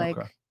drunk, Okay.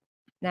 like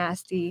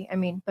nasty. I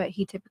mean, but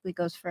he typically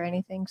goes for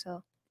anything,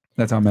 so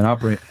That's how men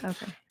operate.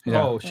 okay.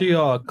 Yeah. Oh, she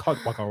cock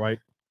block, all right.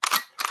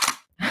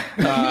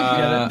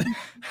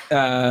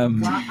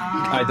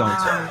 I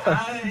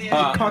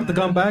don't. Cock the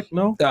gun back?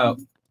 No.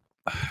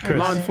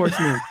 Law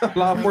enforcement.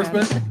 Law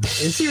enforcement.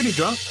 Is he already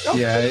drunk?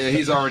 Yeah,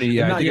 he's already.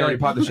 Yeah, I Not think he already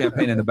yet. popped the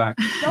champagne in the back.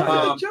 That's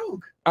a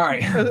joke. All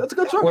right. That's a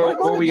good joke.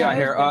 What we got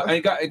here?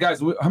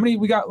 Guys, how many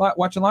we got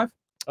watching live?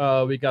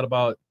 We got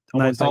about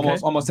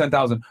Almost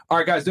 10,000. All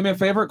right, guys, do me a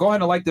favor. Go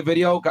ahead and like the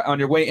video on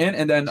your way in,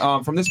 and then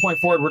from this point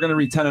forward, we're going to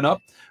read 10 and up.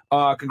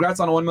 Congrats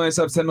on 1 million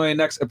subs, 10 million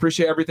next.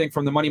 Appreciate everything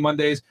from the Money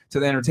Mondays to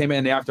the entertainment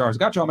and the after hours.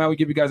 Got y'all, man. We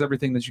give you guys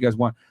everything that you guys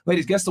want.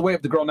 Ladies, guess the weight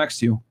of the girl next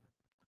to you.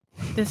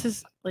 This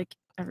is like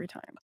every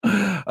time.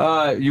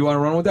 You want to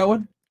run with that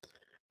one?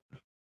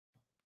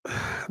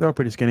 They're all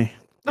pretty skinny.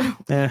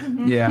 Yeah.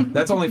 Yeah,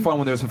 that's only fun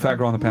when there's a fat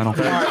girl on the panel.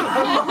 All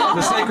right.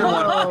 The sacred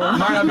one.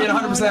 Myron, I'm being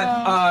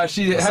 100%.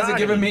 She hasn't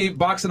given me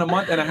box in a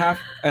month and a half,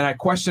 and I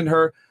questioned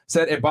her.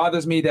 Said it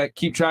bothers me that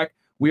keep track.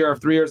 We are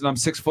 3 years, and I'm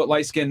 6 foot,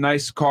 light skin,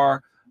 nice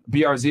car,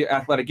 BRZ,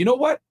 athletic. You know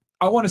what?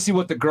 I want to see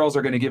what the girls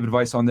are going to give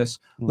advice on this.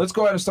 Let's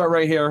go ahead and start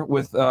right here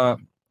with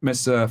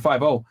Miss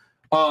 50.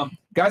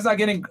 Guy's not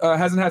getting,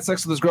 hasn't had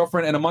sex with his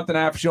girlfriend in a month and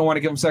a half. She don't want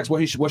to give him sex.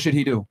 What should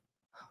he do?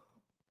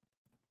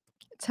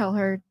 Tell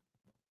her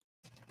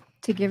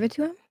to give it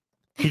to him.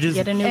 He just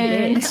get a new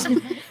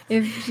bitch.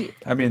 If she,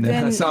 I mean,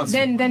 that sounds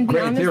then be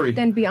great in honest. theory.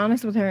 Then be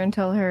honest with her and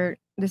tell her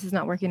this is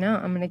not working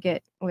out. I'm gonna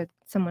get with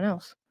someone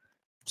else.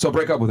 So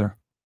break up with her.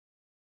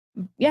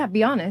 Yeah,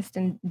 be honest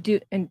and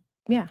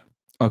yeah.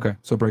 Okay,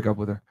 so break up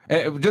with her.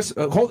 Just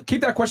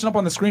keep that question up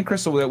on the screen,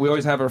 Chris, so that we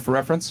always have her for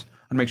reference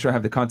and make sure I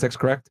have the context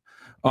correct.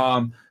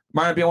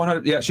 Myron be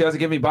 100. Yeah, she hasn't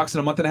given me box in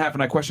a month and a half,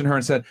 and I questioned her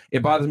and said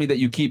it bothers me that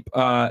you keep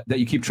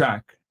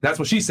track. That's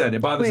what she said.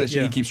 It bothers that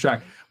she keeps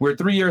track. We're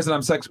 3 years and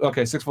I'm 6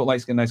 foot, light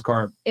skin, nice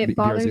car. It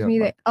bothers me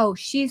that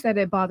she said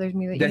it bothers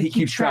me that he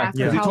keeps track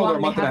because he told her a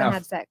month and a half.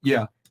 Had sex.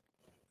 Yeah.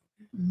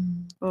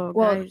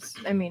 Well,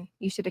 I mean,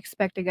 you should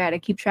expect a guy to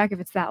keep track if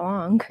it's that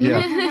long.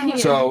 Yeah.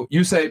 So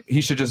you say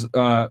he should just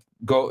go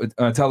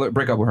tell her,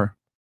 break up with her.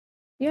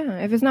 Yeah.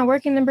 If it's not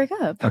working, then break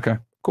up. Okay.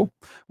 Cool.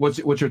 What's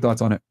your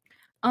thoughts on it?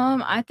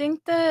 I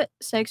think that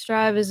sex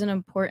drive is an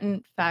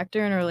important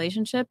factor in a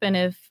relationship, and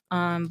if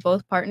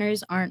both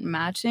partners aren't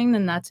matching,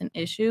 then that's an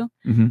issue.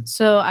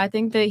 So I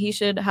think that he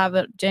should have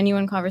a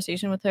genuine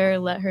conversation with her,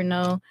 let her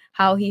know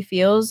how he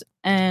feels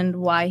and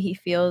why he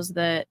feels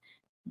that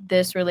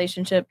this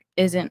relationship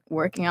isn't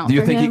working out. Do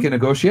you think he can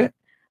negotiate?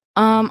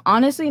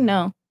 Honestly,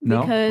 no.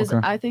 No? Because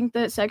Okay. I think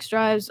that sex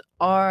drives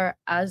are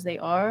as they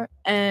are,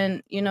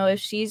 and if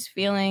she's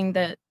feeling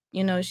that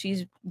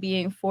she's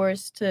being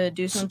forced to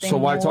do something. So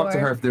why talk to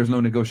her if there's no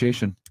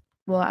negotiation?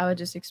 Well, I would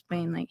just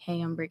explain like, hey,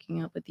 I'm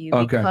breaking up with you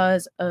Okay.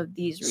 because of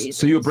these reasons.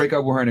 So you would break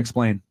up with her and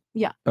explain?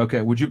 Yeah.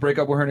 Okay. Would you break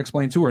up with her and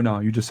explain too, or no?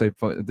 You just say,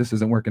 this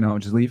isn't working out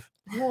and just leave?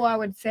 Well, I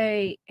would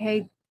say,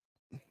 hey,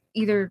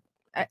 either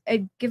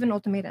I'd give an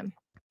ultimatum.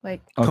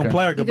 Like,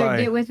 comply or either goodbye.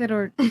 get with it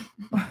or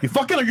You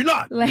fucking or you're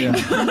not. like,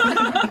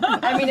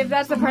 I mean, if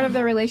that's the part of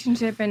the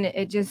relationship and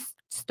it just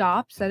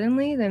stops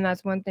suddenly, then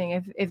that's one thing.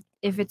 If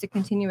it's a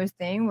continuous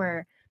thing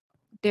where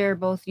they're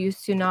both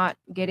used to not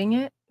getting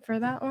it for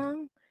that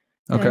long.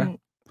 Okay. then-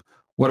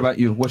 What about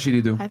you? What should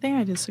he do? I think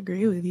I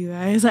disagree with you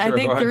guys. I Sure,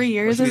 think go ahead. 3 What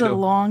years should is he a do?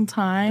 long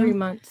time. 3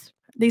 months.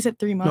 They said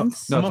 3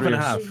 months. No, 3 years.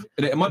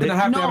 A month and a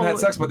half, they haven't had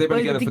sex, but they've been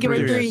together for 3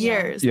 years. 3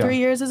 years. Yeah. 3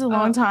 years is a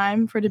long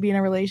time to be in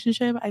a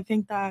relationship. I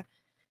think that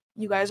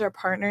you guys are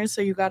partners,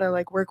 so you gotta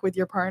like work with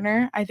your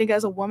partner. I think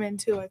as a woman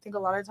too, I think a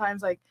lot of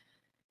times like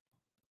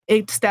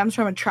it stems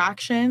from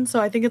attraction.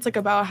 So I think it's like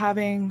about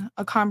having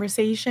a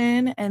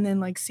conversation and then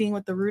like seeing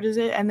what the root is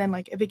it. And then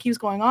like if it keeps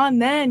going on,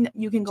 then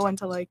you can go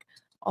into like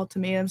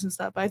ultimatums and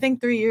stuff. But I think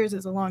 3 years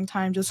is a long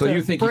time just So to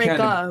you think break he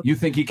can? up. You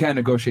think he can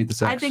negotiate the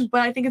sex?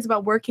 I think it's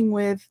about working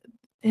with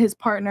his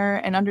partner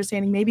and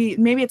understanding maybe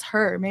it's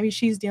her, maybe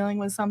she's dealing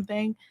with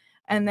something,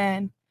 and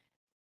then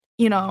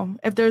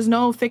if there's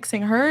no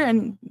fixing her,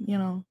 and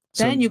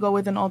then you go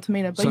with an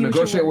ultimatum. But So you should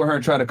negotiate work- with her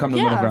and try to come to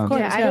the middle of ground. course,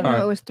 Yeah, I didn't know All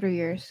right. it was 3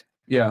 years.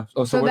 Yeah.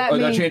 Oh, so So that, that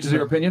that means- changes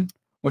your opinion?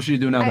 What should you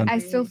do now then? I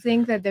still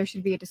think that there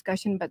should be a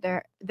discussion, but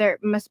there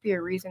must be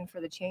a reason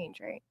for the change,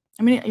 right?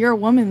 I mean, you're a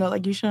woman though,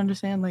 like you should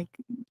understand, like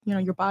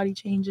your body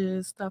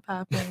changes, stuff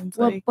happens.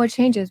 Well, like what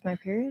changes? My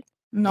period?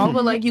 no,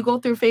 but like you go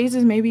through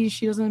phases. Maybe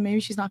she's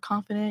not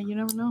confident. You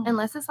never know.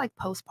 Unless it's like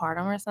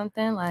postpartum or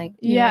something, like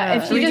Yeah,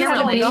 if she Three just year had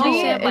a baby,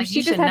 relationship, if like, she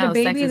you just should had a know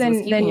sex baby, is then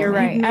what's you're equal.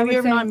 right. I Maybe would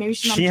you're say, not. Maybe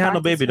she's not She had no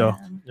attracted baby to though.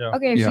 him.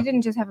 okay, if Yeah. she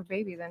didn't just have a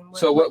baby, then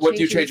So what do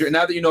you changes? change?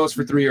 Now that you know it's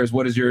for 3 years,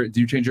 do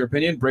you change your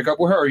opinion? Break up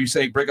with her, or you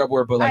say break up with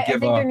her, but like I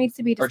think there needs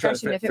to be or try to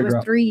discussion. If it figure was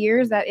out. 3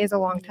 years, that is a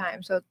long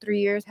time. So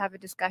 3 years, have a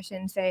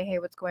discussion, say, hey,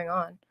 what's going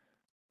on?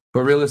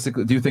 But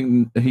realistically, do you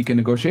think he can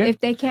negotiate? If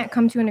they can't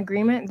come to an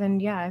agreement, then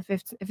yeah. If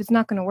it's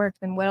not going to work,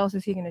 then what else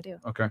is he going to do?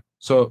 Okay.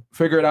 So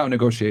figure it out and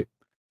negotiate.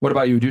 What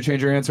about you? Do you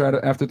change your answer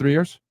after 3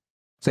 years?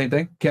 Same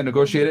thing? Can't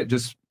negotiate it?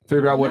 Just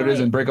figure out what it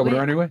is and break up with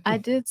her anyway? I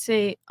did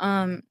say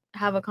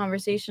have a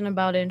conversation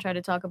about it and try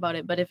to talk about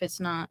it, but if it's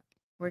not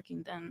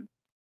working, then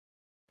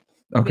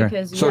Okay.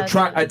 because you So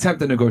have attempt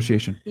the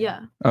negotiation.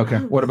 Yeah. Okay.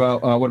 What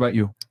about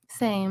you?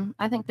 Same.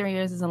 I think 3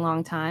 years is a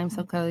long time.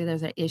 So clearly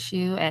there's an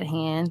issue at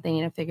hand. They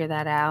need to figure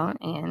that out.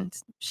 And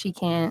she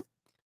can't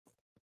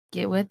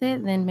get with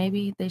it, then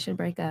maybe they should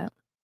break up.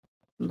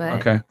 But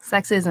Okay.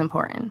 sex is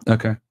important.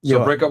 Okay.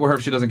 So break up with her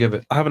if she doesn't give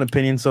it. I have an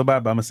opinion so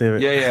bad, but I'm gonna save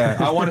it. Yeah.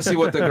 I want to see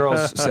what the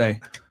girls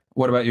say.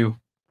 What about you?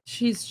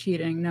 She's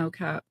cheating, no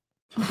cap.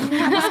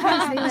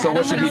 So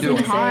what should he do?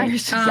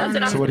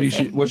 So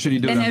what should he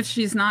do? And then? if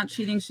she's not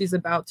cheating, she's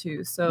about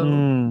to.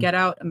 So get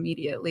out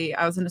immediately.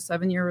 I was in a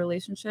 7-year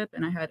relationship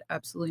and I had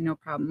absolutely no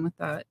problem with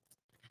that.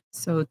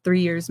 So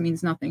 3 years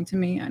means nothing to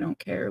me. I don't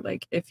care.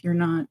 Like if you're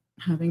not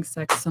having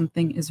sex,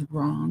 something is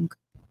wrong.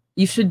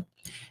 You should,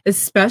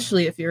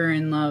 especially if you're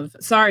in love.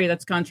 Sorry,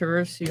 that's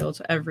controversial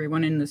to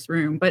everyone in this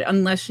room, but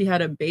unless she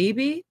had a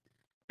baby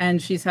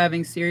and she's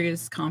having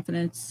serious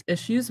confidence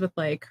issues with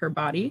like her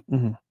body,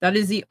 that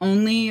is the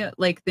only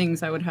like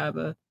things I would have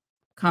a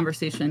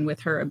conversation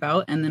with her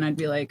about, and then I'd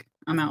be like,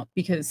 I'm out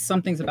because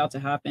something's about to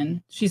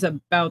happen. She's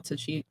about to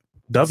cheat.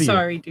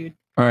 Sorry, dude.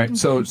 All right,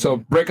 so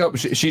break up.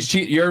 She's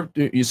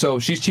cheating. So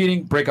she's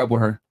cheating. Break up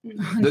with her.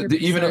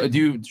 Even are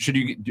you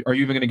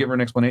even going to give her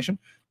an explanation?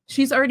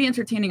 She's already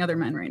entertaining other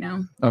men right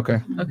now.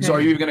 Okay. So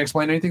are you even going to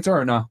explain anything to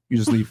her, or no? You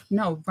just leave.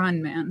 No,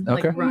 run, man.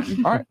 Okay. Like,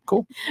 run. All right.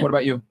 Cool. What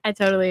about you? I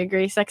totally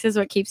agree. Sex is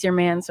what keeps your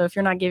man. So if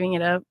you're not giving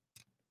it up,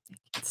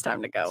 it's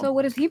time to go. So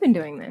what has he been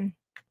doing then?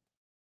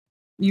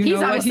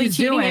 He's obviously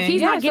cheating. If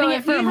he's not getting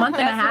it for a month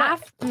and a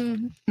half,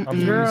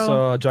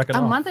 Girl, jacking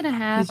a off. month and a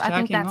half. He's I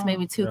think jacking that's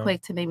maybe too Yeah.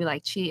 quick to maybe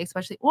like cheat,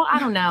 especially. Well, I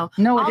don't know.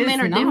 No, all it men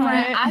is are not.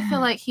 different. I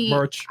feel like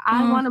Merch.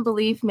 I want to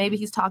believe maybe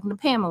he's talking to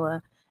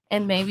Pamela,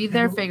 and maybe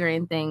they're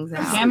figuring things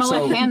out.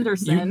 Pamela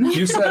Henderson.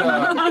 You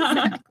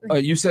said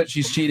you said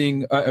she's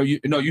cheating.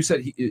 You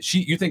said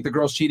you think the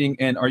girl's cheating,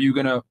 and are you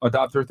gonna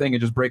adopt her thing and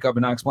just break up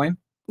and not explain?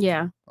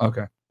 Yeah.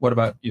 Okay. What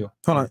about you?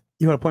 Hold on.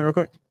 You want a point real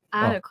quick?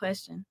 I had a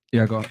question.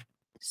 Yeah, go.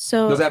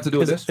 So does it have to do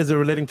with this? Is it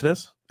relating to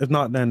this? If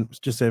not, then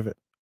just save it.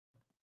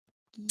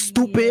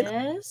 Stupid.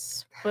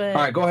 Yes, but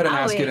All right, go ahead and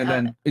I'll ask it, wait, and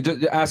then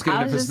ask it.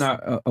 I And if was it's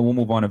just- not, we'll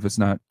move on. If it's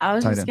not, I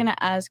was tied just in. gonna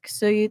ask.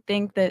 So you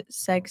think that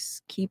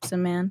sex keeps a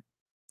man?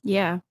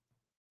 Yeah.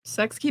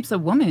 Sex keeps a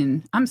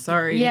woman. I'm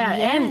sorry. Yeah,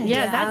 and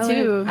that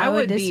too. I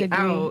would be disagree.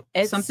 out.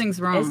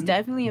 Something's wrong. It's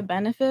definitely a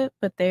benefit,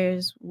 but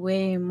there's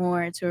way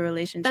more to a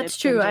relationship. That's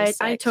than true. I just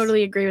sex.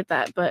 totally agree with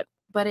that. But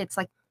it's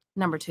like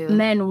number 2.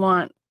 Men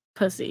want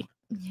pussy.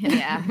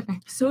 Yeah.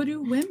 So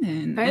do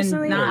women.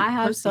 Personally, And not I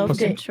have pussy.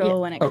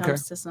 self-control when it Okay.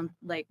 comes to some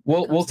like.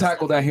 We'll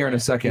tackle that here in a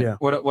second.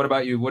 What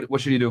about you?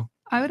 What should you do?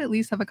 I would at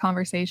least have a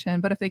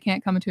conversation, but if they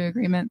can't come to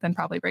agreement, then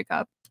probably break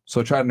up.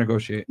 So try to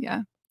negotiate.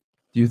 Yeah.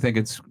 Do you think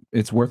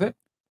it's worth it?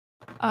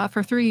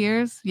 For 3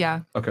 years,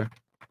 yeah. Okay.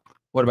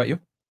 What about you?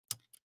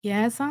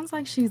 Yeah, it sounds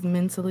like she's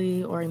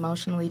mentally or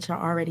emotionally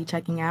already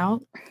checking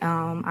out.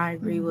 I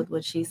agree with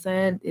what she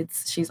said.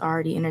 She's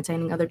already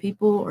entertaining other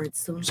people, or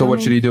it's soon. So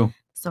what should he do?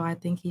 So I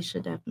think he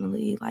should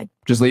definitely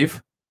Just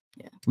leave?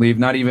 Yeah. Leave?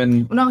 Not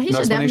even. No, he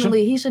should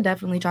explanation?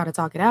 definitely try to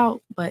talk it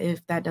out. But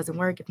if that doesn't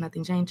work, if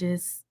nothing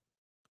changes,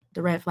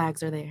 the red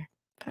flags are there.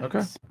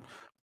 Okay.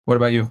 What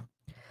about you?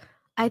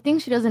 I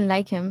think she doesn't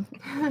like him.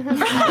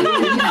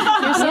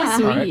 You're so Yeah.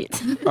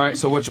 sweet. All right.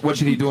 So what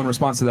should he do in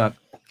response to that?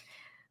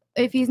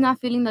 If he's not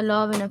feeling the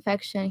love and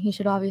affection, he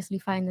should obviously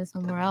find it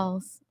somewhere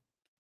else.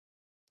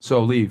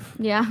 So leave.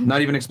 Yeah.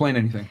 Not even explain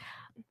anything.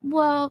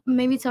 Well,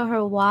 maybe tell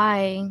her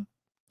why,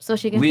 so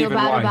she can Leave feel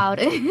and bad why. about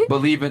it.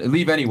 But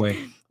leave anyway.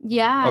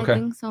 Yeah, Okay. I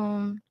think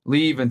so.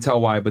 Leave and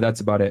tell why, but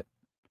that's about it.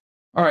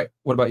 All right.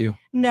 What about you?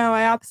 No,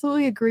 I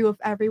absolutely agree with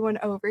everyone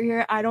over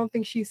here. I don't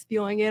think she's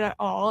feeling it at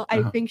all.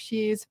 I think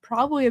she's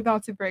probably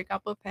about to break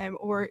up with him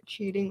or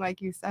cheating,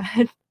 like you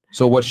said.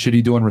 So what should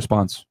he do in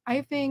response?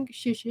 I think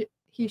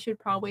he should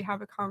probably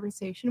have a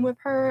conversation with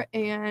her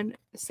and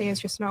say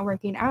it's just not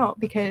working out,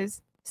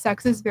 because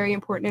sex is very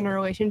important in a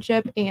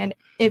relationship, and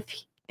if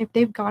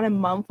they've gone a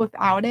month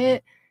without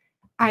it,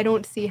 I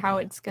don't see how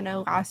it's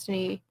gonna last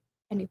any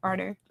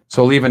farther.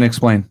 So leave and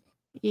explain.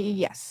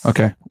 Yes.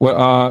 Okay.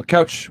 Well,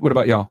 Couch, what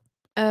about y'all?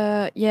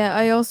 Yeah,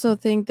 I also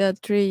think that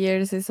 3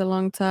 years is a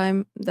long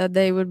time that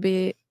they would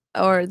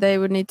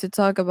need to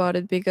talk about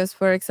it, because,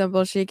 for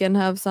example, she can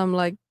have some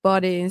like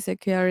body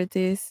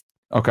insecurities.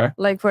 Okay.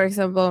 Like, for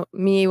example,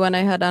 me, when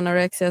I had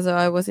anorexia, so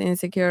I was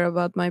insecure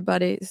about my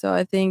body. So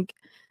I think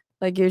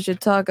like you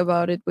should talk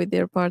about it with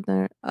your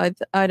partner.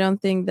 I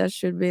don't think that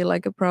should be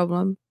like a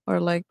problem or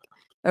like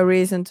a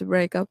reason to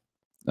break up.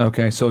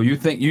 Okay. So do you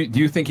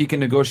think he can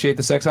negotiate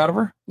the sex out of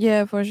her?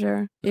 Yeah, for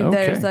sure. If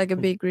Okay. there's like a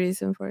big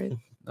reason for it.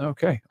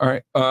 Okay. All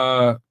right.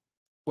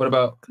 What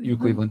about you,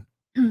 Cleveland?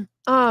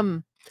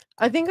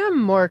 I think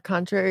I'm more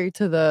contrary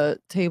to the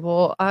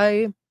table.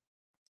 I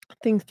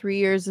think 3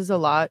 years is a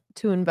lot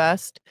to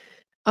invest.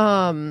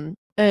 And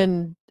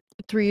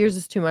 3 years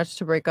is too much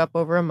to break up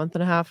over a month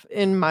and a half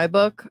in my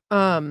book.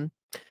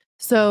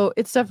 So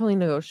it's definitely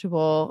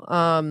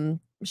negotiable.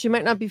 She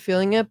might not be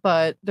feeling it,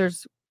 but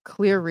there's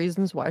clear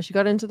reasons why she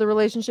got into the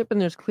relationship, and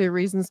there's clear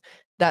reasons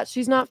that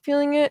she's not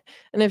feeling it.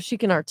 And if she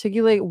can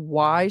articulate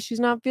why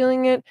she's not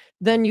feeling it,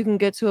 then you can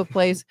get to a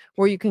place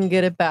where you can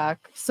get it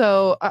back.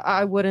 So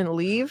I wouldn't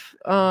leave.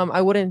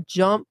 I wouldn't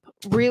jump,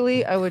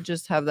 really. I would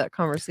just have that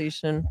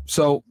conversation.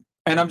 So,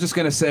 and I'm just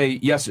gonna say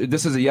yes.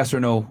 This is a yes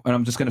or no, and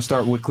I'm just gonna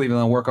start with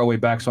Cleveland and work our way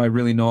back, so I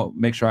really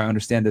make sure I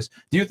understand this.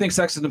 Do you think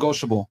sex is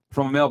negotiable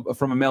from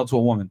a male to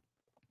a woman?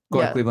 Go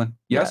ahead, Yeah. Cleveland.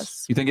 Yes?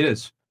 Yes. You think it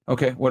is?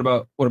 Okay. What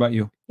about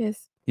you?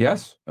 Yes.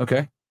 Yes.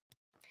 Okay.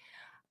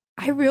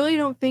 I really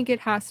don't think it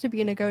has to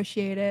be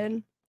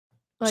negotiated.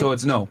 So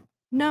it's no.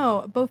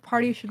 No, both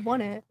parties should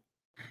want it.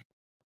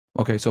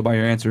 Okay, so by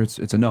your answer, it's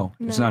a no.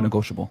 It's not No.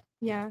 negotiable.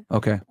 Yeah.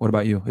 Okay, what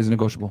about you? Is it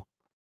negotiable?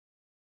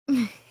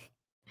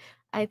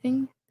 I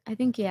think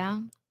yeah.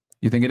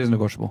 You think it is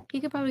negotiable? He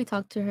could probably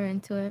talk to her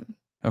into it.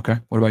 Okay,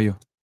 what about you?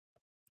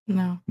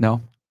 No.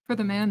 No? For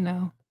the man,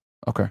 no.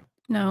 Okay.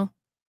 No.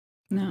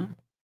 No.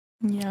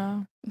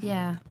 Yeah.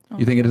 Yeah.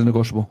 You think it is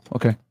negotiable?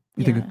 Okay.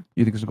 You think Yeah.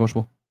 you think it's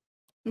negotiable?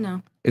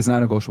 No. It's not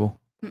negotiable.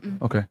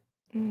 Mm-mm. Okay.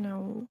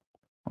 No.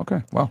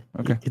 Okay. Wow.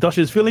 Okay. You thought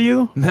she was feeling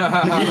you?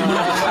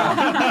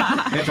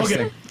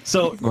 Interesting. Okay,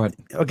 so go ahead.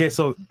 Okay,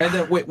 so and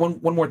then wait, one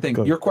more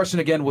thing. Your question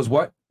again was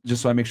what?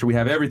 Just so I make sure we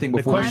have everything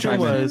before we question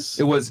chime in. was-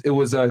 It was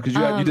because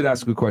you did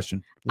ask a good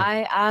question.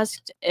 I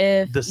asked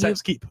if Does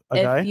sex keep a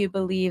if guy? you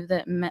believe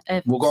that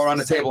if We'll go around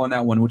the table on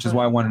that one, which is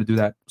why I wanted to do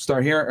that.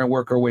 Start here and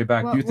work our way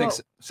back. Well, Do you think well-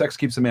 sex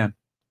keeps a man?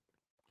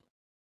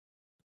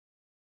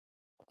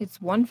 It's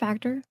one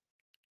factor.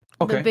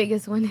 Okay. The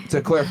biggest one.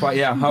 To clarify,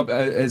 yeah, how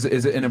is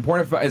it an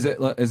important is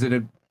it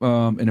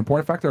an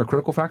important factor or a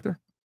critical factor?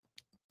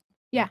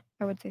 Yeah,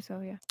 I would say so.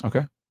 Yeah.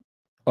 Okay.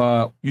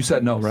 You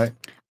said no, right?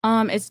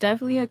 It's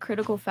definitely a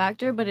critical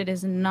factor, but it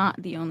is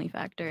not the only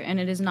factor, and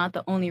it is not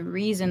the only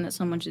reason that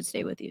someone should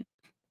stay with you,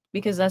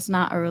 because that's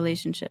not a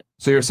relationship.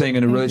 So you're saying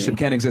a I relationship agree.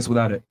 can't exist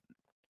without it.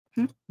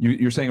 Hmm?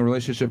 You're saying a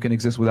relationship can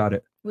exist without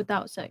it.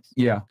 Without sex.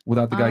 Yeah,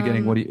 without the guy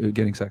getting Um,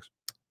 getting sex.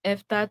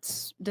 If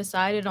that's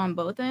decided on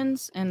both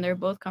ends and they're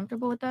both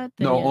comfortable with that,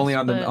 then No, yes, only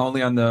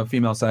but- on the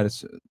female side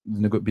it's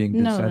being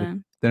No,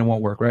 decided. then. It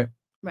won't work, right?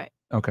 Right.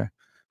 Okay.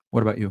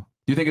 What about you?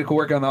 Do you think it could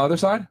work on the other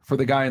side for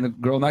the guy and the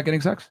girl not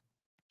getting sex?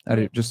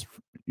 Just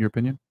your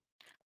opinion.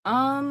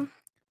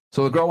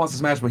 So the girl wants to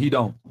smash, but he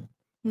don't.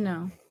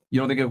 No. You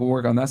don't think it will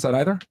work on that side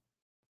either?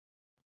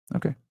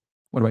 Okay.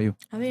 What about you?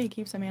 I think it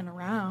keeps a man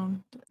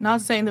around.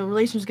 Not saying the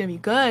relationship's gonna be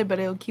good, but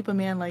it'll keep a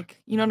man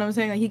like, you know what I'm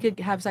saying? Like he could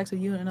have sex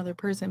with you and another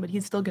person, but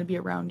he's still gonna be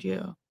around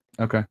you.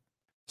 Okay.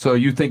 So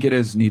you think it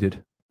is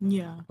needed?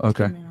 Yeah.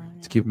 Okay.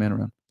 To keep a man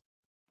around.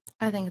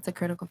 I think it's a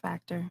critical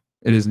factor.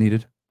 It is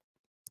needed.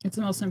 It's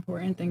the most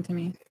important thing to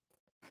me.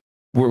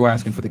 We're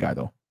asking for the guy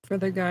though. For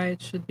the guy,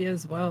 it should be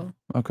as well.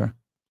 Okay.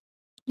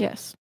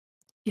 Yes.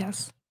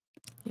 Yes.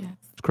 Yes.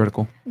 It's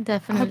critical.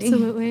 Definitely.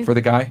 Absolutely. For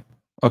the guy?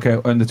 Okay.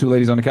 And the two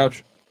ladies on the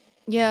couch?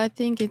 Yeah, I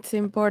think it's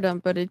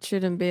important, but it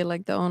shouldn't be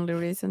like the only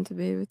reason to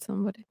be with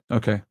somebody.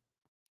 Okay.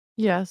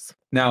 Yes.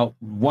 Now,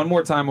 one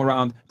more time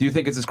around. Do you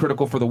think it's as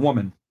critical for the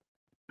woman?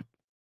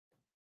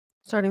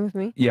 Starting with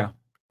me. Yeah.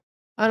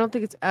 I don't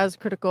think it's as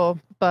critical,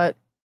 but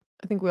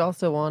I think we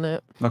also want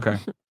it. Okay.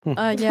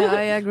 Yeah,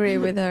 I agree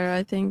with her.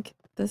 I think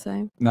the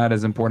same. Not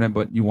as important,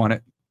 but you want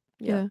it.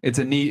 Yeah. It's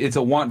a need. It's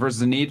a want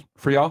versus a need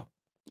for y'all.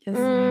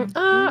 Yes.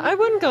 I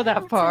wouldn't go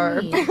that far.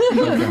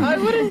 I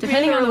wouldn't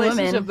Depending be in a on the woman.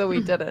 relationship that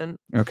we didn't.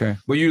 Okay.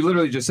 Well, you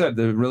literally just said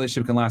the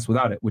relationship can last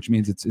without it, which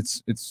means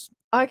it's.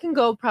 I can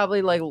go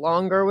probably like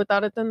longer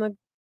without it than the.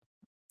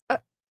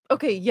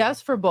 Okay,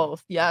 yes for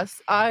both.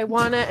 Yes, I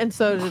want it, and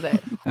so do they.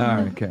 All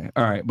right. Okay.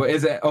 All right. But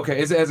is it okay?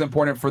 Is it as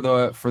important for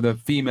the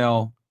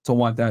female to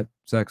want that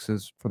sex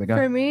as for the guy?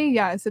 For me,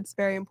 yes, it's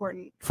very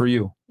important. For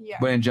you. Yeah.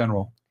 But in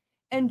general.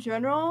 In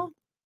general,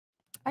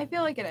 I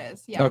feel like it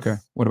is. Yes. Okay.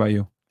 What about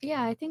you?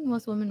 Yeah, I think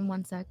most women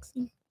want sex.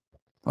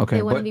 Okay.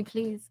 They want to but be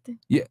pleased.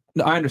 yeah,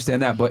 no, I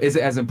understand that, but is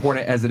it as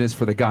important as it is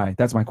for the guy?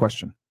 That's my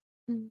question.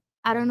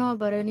 I don't know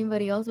about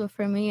anybody else, but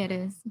for me, it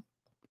is.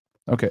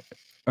 Okay.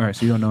 All right.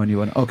 So you don't know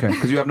anyone. Okay.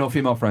 Because you have no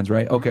female friends,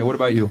 right? Okay. What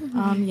about you?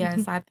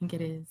 Yes, I think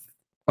it is.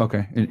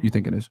 Okay. You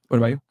think it is. What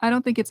about you? I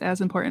don't think it's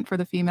as important for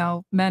the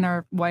female. Men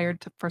are wired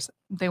to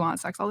they want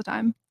sex all the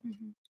time.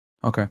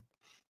 Okay.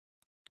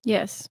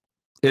 Yes.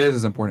 It is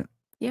as important.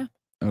 Yeah.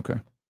 Okay.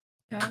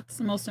 Yeah, it's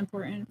the most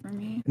important for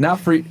me.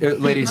 Not for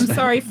ladies. I'm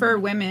sorry for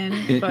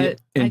women, but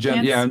I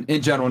can't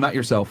in general, not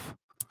yourself.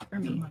 for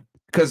me.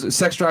 Because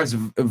sex drives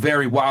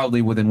vary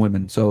wildly within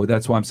women, so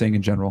that's why I'm saying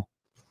in general.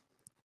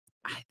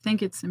 I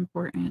think it's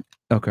important.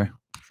 Okay.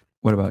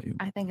 What about you?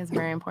 I think it's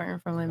very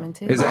important for women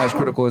too. Is it as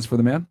critical as for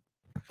the man?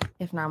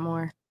 If not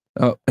more.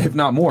 If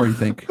not more, you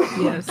think?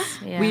 Yes,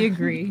 we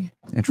agree.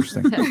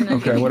 Interesting. Definitely.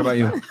 Okay. What about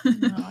you?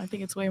 No, I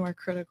think it's way more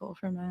critical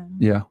for men.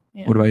 Yeah.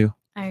 What about you?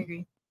 I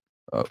agree.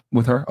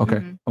 With her? Okay.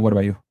 Mhm. What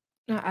about you?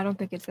 No, I don't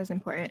think it's as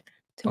important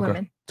to Okay.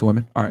 women. To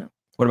women? All right.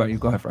 What about you?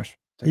 Go ahead, Fresh.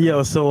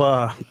 Yo,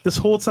 so this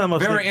whole time I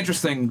was Very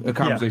interesting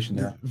conversation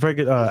there. Very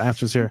good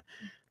answers here.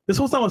 This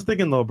whole time I was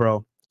thinking though,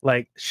 bro,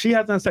 like she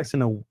hasn't had sex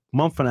in a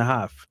month and a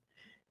half,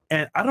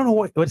 and I don't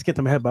know what's getting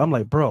to my head, but I'm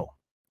like, bro,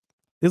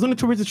 there's only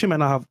two reasons she might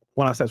not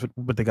want to have sex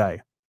with the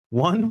guy.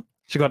 One,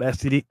 she got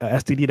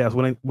STD that's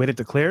waiting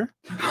to clear,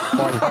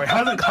 or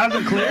hasn't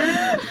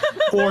cleared,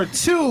 or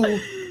two,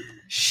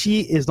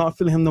 she is not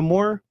feeling him no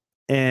more,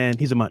 and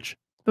he's a munch.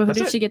 But who That's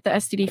did it. she get the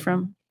STD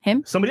from?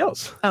 Him? Somebody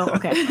else. Oh,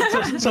 okay.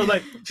 so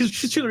like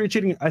she's really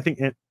cheating, I think,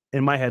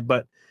 in my head.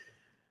 But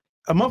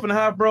a month and a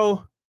half,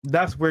 bro,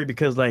 that's weird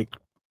because like,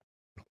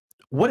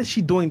 what is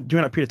she doing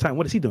during that period of time?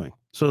 What is he doing?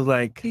 So it's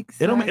like it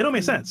don't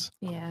make sense.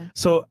 Yeah.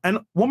 So and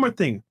one more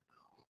thing,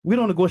 we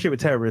don't negotiate with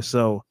terrorists,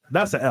 so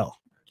that's an L.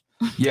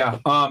 Yeah.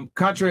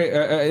 Contrary,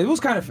 it was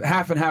kind of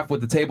half and half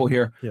with the table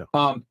here.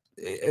 Yeah.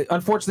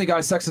 Unfortunately,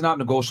 guys, sex is not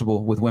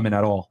negotiable with women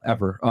at all,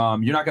 ever.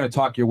 You're not going to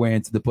talk your way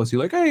into the pussy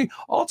like, hey,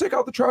 I'll take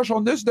out the trash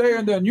on this day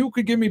and then you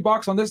could give me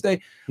box on this day.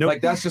 Nope.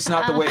 Like, that's just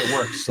not the way it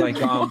works. Like,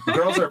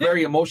 girls are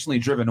very emotionally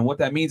driven. And what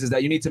that means is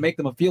that you need to make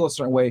them feel a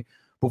certain way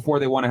before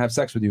they want to have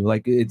sex with you.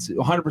 Like, it's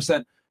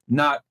 100%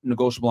 not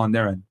negotiable on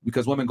their end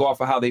because women go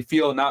off of how they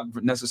feel, not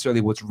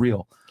necessarily what's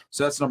real.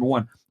 So that's number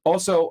one.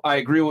 Also, I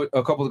agree with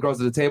a couple of girls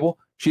at the table.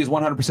 She is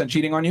 100%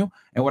 cheating on you.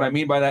 And what I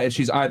mean by that is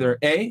she's either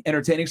A,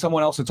 entertaining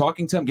someone else and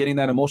talking to him, getting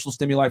that emotional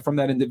stimuli from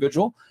that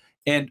individual,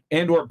 and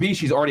or B,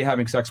 she's already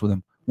having sex with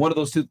him. One of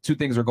those two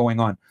things are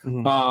going on.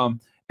 Mm-hmm.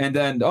 And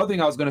then the other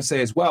thing I was going to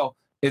say as well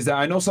is that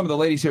I know some of the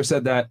ladies here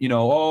said that,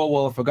 oh,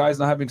 well, if a guy's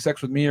not having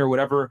sex with me or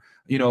whatever,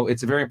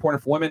 it's very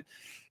important for women.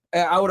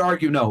 I would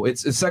argue no.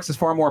 Sex is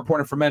far more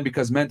important for men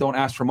because men don't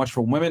ask for much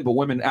from women, but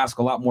women ask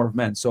a lot more of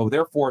men. So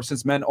therefore,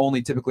 since men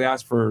only typically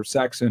ask for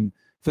sex and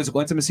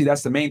physical intimacy,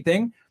 that's the main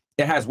thing.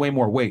 It has way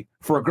more weight.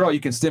 For a girl, you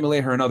can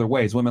stimulate her in other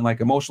ways. Women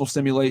like emotional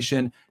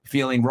stimulation,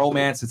 feeling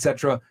romance,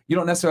 etc. You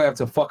don't necessarily have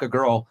to fuck a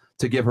girl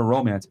to give her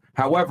romance.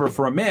 However,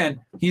 for a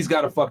man, he's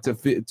got to fuck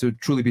to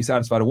truly be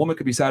satisfied. A woman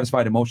could be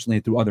satisfied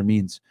emotionally through other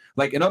means.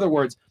 Like, in other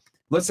words,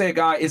 let's say a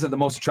guy isn't the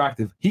most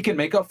attractive. He can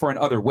make up for it in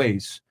other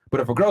ways. But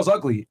if a girl's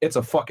ugly, it's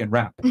a fucking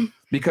wrap.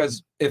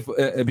 Because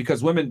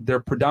because women, their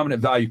predominant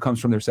value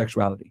comes from their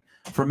sexuality.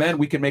 For men,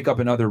 we can make up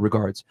in other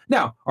regards.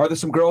 Now, are there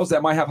some girls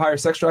that might have higher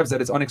sex drives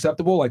that it's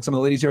unacceptable, like some of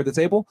the ladies here at the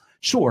table?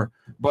 Sure.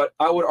 But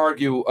I would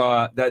argue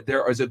that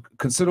there is a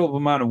considerable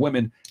amount of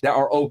women that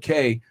are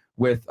okay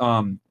with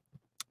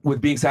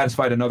being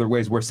satisfied in other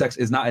ways where sex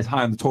is not as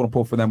high on the totem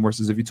pole for them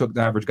versus if you took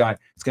the average guy,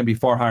 it's going to be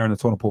far higher on the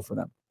totem pole for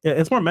them. Yeah,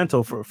 it's more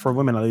mental for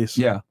women at least.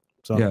 Yeah.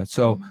 So. Yeah.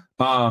 So,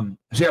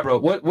 yeah, bro,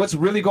 what's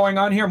really going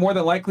on here more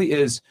than likely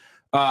is,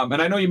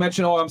 and I know you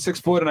mentioned, oh, I'm 6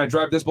 foot and I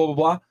drive this, blah, blah,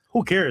 blah.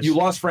 Who cares? You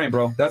lost frame,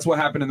 bro. That's what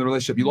happened in the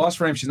relationship. You lost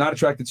frame. She's not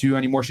attracted to you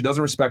anymore. She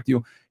doesn't respect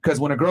you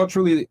because when a girl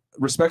truly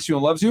respects you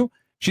and loves you,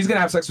 she's going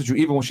to have sex with you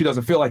even when she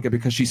doesn't feel like it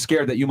because she's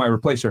scared that you might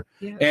replace her.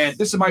 Yes. And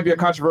this might be a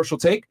controversial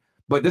take,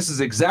 but this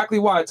is exactly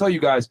why I tell you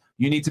guys,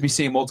 you need to be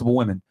seeing multiple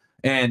women.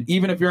 And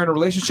even if you're in a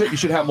relationship, you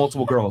should have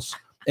multiple girls.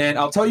 And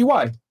I'll tell you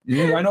why.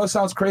 I know it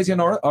sounds crazy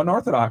and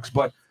unorthodox,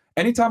 but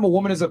anytime a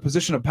woman is in a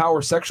position of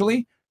power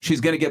sexually,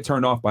 she's going to get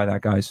turned off by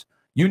that, guys.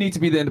 You need to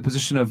be in the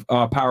position of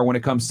power when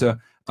it comes to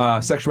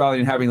sexuality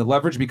and having the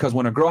leverage, because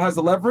when a girl has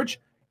the leverage,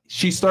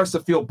 she starts to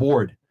feel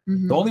bored.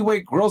 Mm-hmm. The only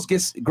way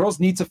girls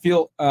need to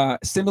feel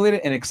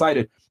stimulated and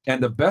excited.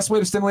 And the best way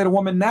to stimulate a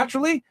woman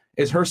naturally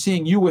is her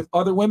seeing you with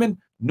other women,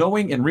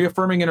 knowing and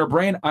reaffirming in her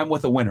brain, I'm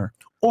with a winner.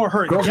 Or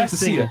her girls need to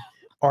see it.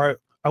 Or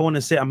I want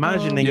to say,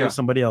 imagining you're with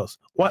somebody else.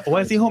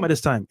 Why is he home at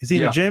this time? Is he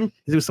in the gym?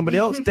 Is he with somebody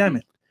else? Damn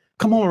it.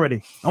 Come home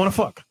already. I want to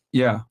fuck.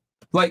 Yeah.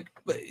 Like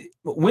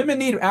women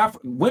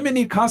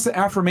need constant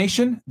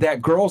affirmation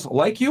that girls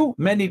like you.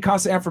 Men need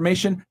constant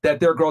affirmation that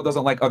their girl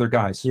doesn't like other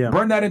guys. Yeah.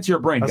 Burn that into your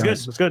brain, That's guys.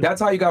 good. That's good.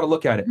 That's how you got to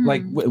look at it.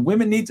 Like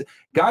women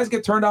guys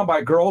get turned on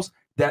by girls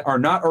that are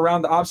not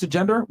around the opposite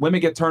gender. Women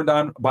get turned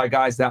on by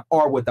guys that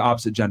are with the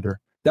opposite gender.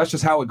 That's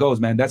just how it goes,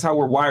 man. That's how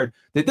we're wired.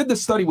 They did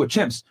this study with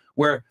chimps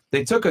where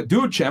they took a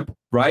dude chimp,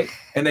 right?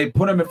 And they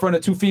put him in front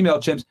of 2 female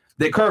chimps.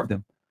 They curved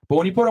him. But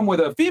when you put him with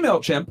a female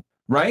chimp,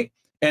 right?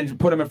 And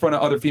put them in front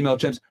of other female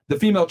chimps, the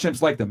female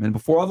chimps like them. And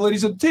before all the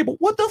ladies at the table,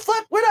 what the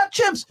fuck? We're not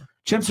chimps.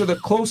 Chimps are the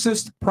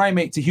closest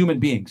primate to human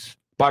beings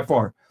by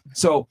far.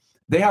 So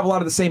they have a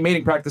lot of the same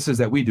mating practices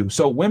that we do.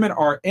 So women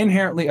are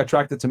inherently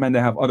attracted to men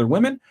that have other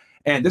women.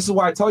 And this is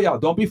why I tell y'all,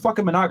 don't be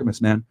fucking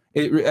monogamous, man.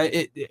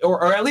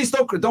 Or at least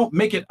don't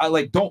make it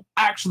don't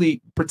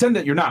actually pretend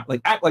that you're not.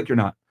 Like act like you're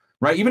not.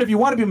 Right? Even if you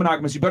want to be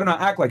monogamous, you better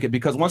not act like it,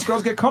 because once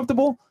girls get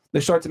comfortable,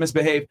 they start to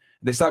misbehave.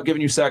 They stop giving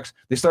you sex.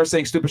 They start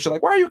saying stupid shit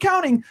like, why are you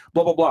counting?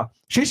 Blah, blah, blah.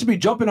 She should be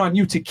jumping on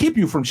you to keep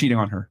you from cheating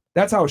on her.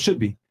 That's how it should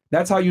be.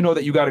 That's how you know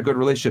that you got a good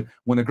relationship,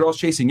 when the girl's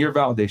chasing your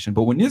validation.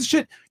 But when this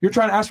shit, you're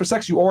trying to ask for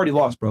sex, you already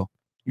lost, bro.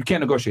 You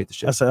can't negotiate the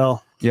shit. That's a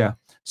L. Yeah.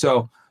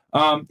 So,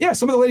 yeah,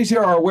 some of the ladies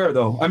here are aware,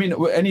 though. I mean,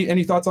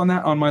 any thoughts on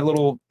that, on my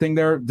little thing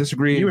there?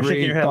 Disagree, you were agree,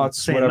 shaking your head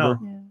thoughts, saying whatever.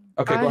 no.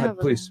 Okay, go ahead,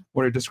 please.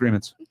 What are your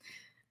disagreements?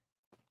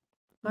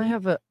 I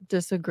have a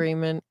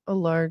disagreement, a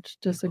large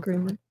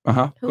disagreement. Go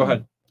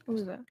ahead. What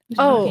was that?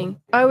 Oh,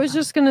 I was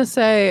just gonna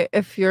say,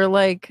 if you're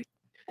like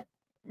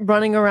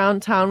running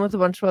around town with a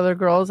bunch of other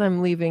girls,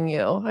 I'm leaving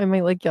you. I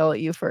might yell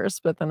at you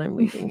first, but then I'm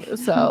leaving you.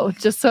 So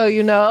just so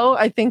you know,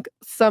 I think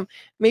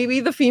maybe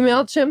the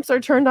female chimps are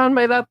turned on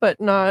by that,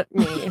 but not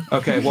me.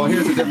 Okay, well,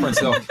 here's the difference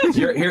though.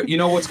 Here, you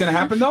know what's gonna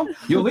happen though?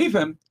 You'll leave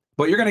him,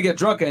 but you're gonna get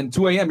drunk, and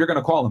 2 a.m. you're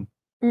gonna call him.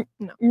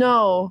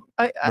 No,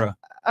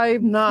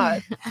 I'm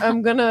not.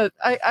 I'm gonna.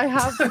 I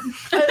like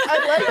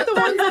the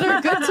ones that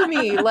are good to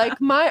me. Like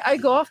I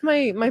go off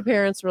my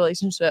parents'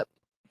 relationship.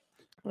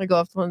 I go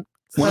off the ones.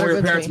 When were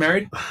your parents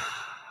married?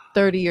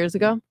 30 years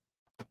ago.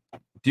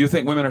 Do you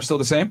think women are still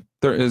the same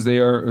as they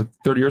are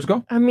 30 years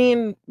ago? I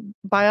mean,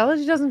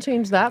 biology doesn't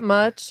change that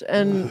much,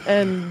 and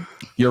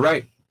You're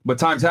right, but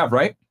times have,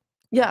 right?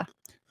 Yeah.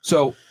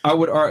 So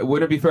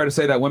would it be fair to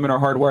say that women are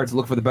hardwired to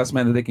look for the best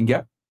man that they can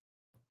get?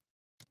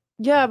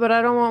 Yeah, but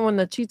I don't want one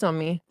that cheats on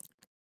me.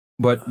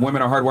 But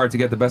women are hardwired to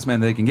get the best man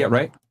that they can get,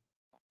 right?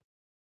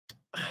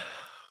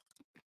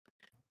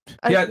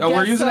 Yeah,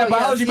 we're using that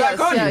biology back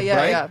on you,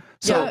 right?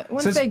 So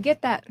once they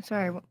get that,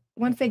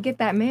 once they get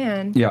that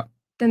man,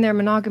 then they're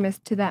monogamous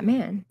to that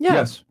man. Yeah.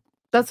 Yes.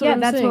 That's what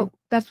I'm saying.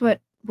 That's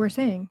what we're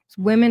saying.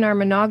 Women are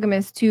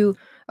monogamous to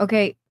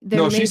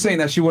No, she's saying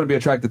that she wouldn't be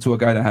attracted to a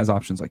guy that has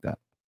options like that.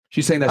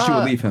 She's saying that she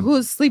would leave him.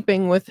 Who's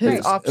sleeping with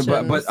his options?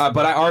 But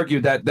I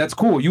argued that that's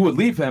cool. You would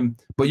leave him,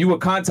 but you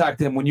would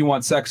contact him when you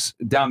want sex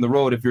down the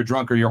road. If you're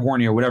drunk or you're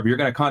horny or whatever, you're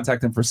going to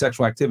contact him for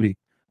sexual activity,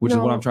 which is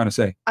what I'm trying to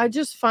say. I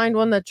just find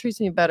one that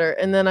treats me better,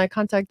 and then I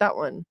contact that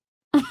one.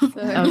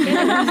 Yeah,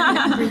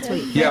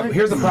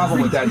 here's the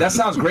problem with that. That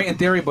sounds great in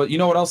theory, but you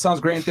know what else sounds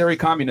great in theory?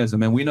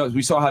 Communism. And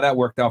we saw how that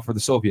worked out for the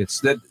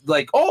Soviets. That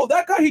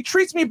that guy, he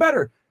treats me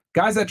better.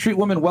 Guys that treat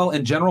women well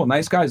in general,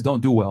 nice guys,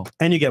 don't do well.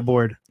 And you get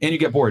bored.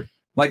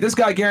 Like this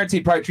guy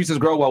guaranteed probably treats his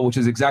girl well, which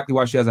is exactly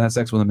why she hasn't had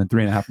sex with him in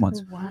 3.5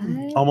 months.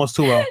 What? Almost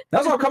too well.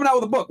 That's why I'm coming out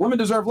with a book. Women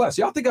deserve less.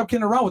 Y'all think I'm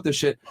kidding around with this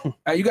shit?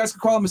 You guys can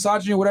call it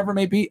misogyny or whatever it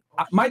may be.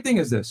 My thing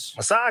is this.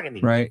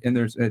 Misogyny. Right? And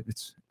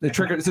it's a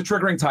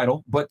triggering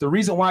title. But the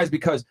reason why is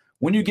because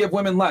when you give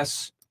women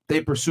less, they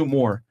pursue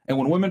more. And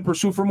when women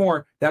pursue for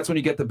more, that's when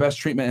you get the best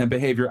treatment and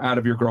behavior out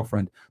of your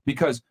girlfriend.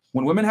 Because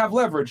when women have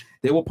leverage,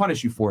 they will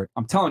punish you for it.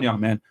 I'm telling y'all,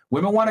 man.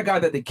 Women want a guy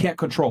that they can't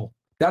control.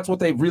 That's what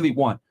they really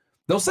want.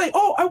 They'll say,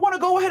 oh, I want to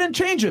go ahead and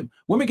change him.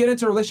 Women get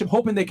into a relationship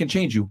hoping they can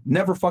change you.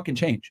 Never fucking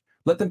change.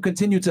 Let them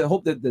continue to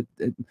hope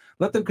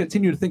let them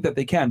continue to think that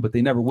they can, but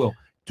they never will.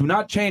 Do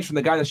not change from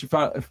the guy that she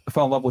fell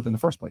in love with in the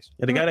first place.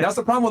 That's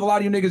the problem with a lot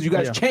of you niggas. You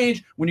guys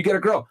change when you get a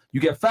girl. You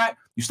get fat.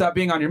 You stop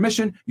being on your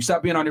mission. You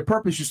stop being on your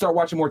purpose. You start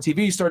watching more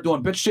TV. You start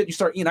doing bitch shit. You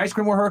start eating ice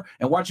cream with her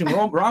and watching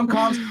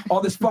rom-coms,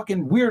 all this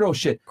fucking weirdo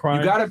shit.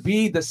 You got to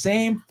be the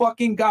same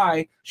fucking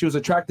guy she was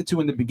attracted to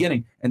in the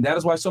beginning. And that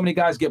is why so many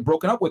guys get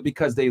broken up with,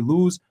 because they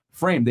lose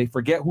frame. They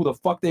forget who the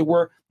fuck they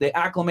were. They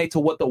acclimate to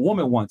what the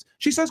woman wants.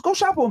 She says, go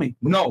shop with me.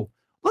 No.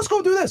 Let's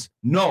go do this.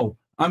 No.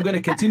 I'm going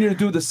to continue to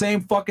do the same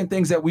fucking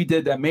things that we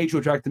did that made you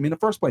attracted to me in the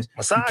first place.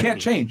 You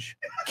can't change.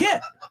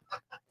 Can't.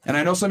 And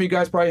I know some of you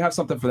guys probably have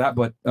something for that,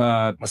 but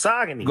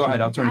misogyny. Go ahead.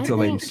 I'll turn it to the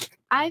ladies.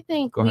 I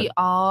think Go we ahead.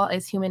 all,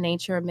 as human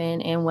nature,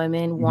 men and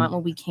women, want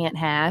what we can't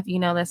have. You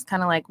know, that's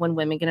kind of like when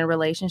women get in a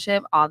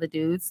relationship, all the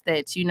dudes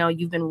that, you know,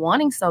 you've been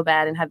wanting so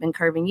bad and have been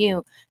curving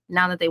you,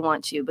 now that they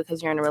want you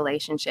because you're in a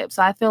relationship.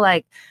 So I feel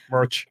like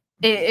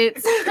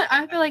it's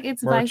I feel like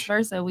it's vice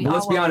versa. Well,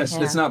 let's be honest.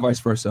 It's not vice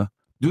versa.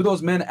 Do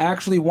those men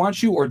actually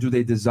want you, or do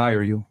they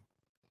desire you?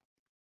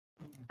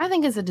 I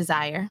think it's a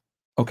desire.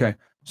 Okay.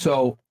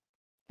 So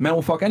men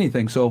will fuck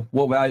anything. So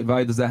what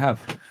value does that have?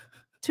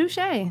 Touche.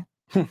 Yeah.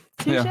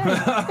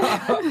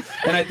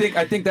 And I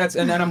think that's,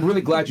 and I'm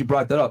really glad you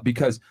brought that up,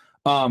 because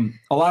a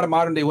lot of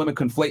modern day women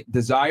conflate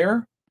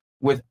desire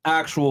with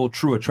actual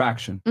true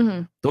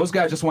attraction. Those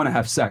guys just want to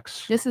have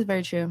sex. This is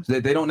very true.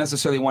 They don't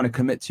necessarily want to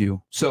commit to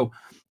you. So,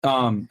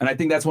 and I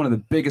think that's one of the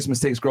biggest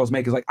mistakes girls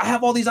make, is like, I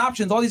have all these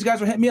options. All these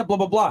guys are hitting me up, blah,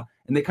 blah, blah.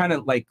 And they kind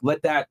of like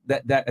let that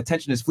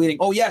attention is fleeting.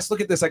 Oh yes, look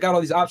at this. I got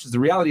all these options. The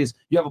reality is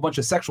you have a bunch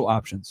of sexual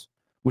options,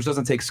 which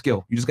doesn't take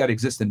skill. You just got to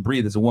exist and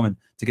breathe as a woman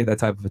to get that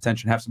type of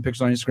attention. Have some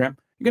pictures on Instagram.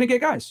 You're going to get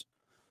guys.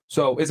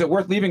 So is it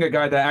worth leaving a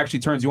guy that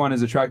actually turns you on,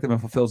 is attractive, and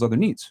fulfills other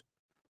needs?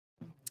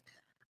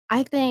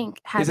 I think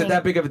Is it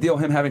that big of a deal,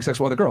 him having sex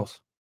with other girls?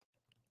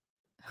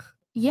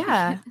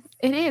 Yeah,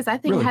 it is. I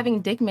think Really?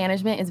 having dick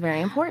management is very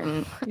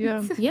important.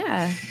 Yeah.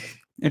 Yeah.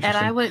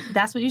 And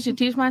that's what you should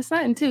teach my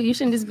son too. You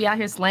shouldn't just be out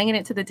here slanging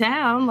it to the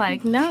town.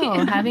 Like,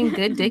 no, having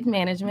good dick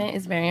management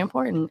is very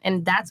important.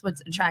 And that's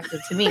what's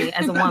attractive to me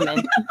as a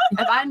woman.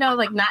 If I know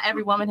like not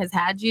every woman has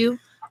had you,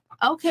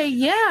 okay,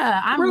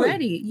 yeah, I'm Really?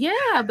 ready.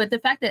 Yeah. But the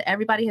fact that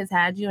everybody has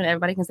had you and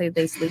everybody can say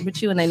they sleep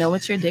with you and they know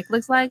what your dick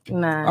looks like,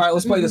 nah. All right,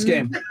 let's play this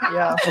game.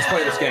 Yeah. Let's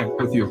play this game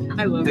with you.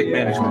 I love dick it.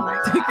 management.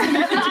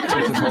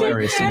 Which is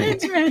hilarious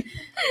to me.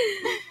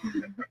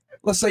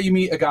 Let's say you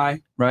meet a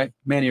guy, right?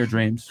 Man of your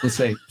dreams. Let's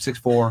say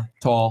 6'4",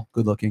 tall,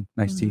 good looking,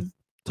 nice teeth,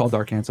 tall,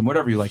 dark, handsome,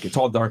 whatever you like it.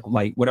 Tall, dark,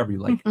 light, whatever you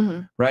like,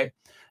 right?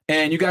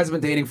 And you guys have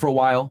been dating for a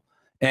while,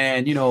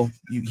 and you know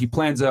he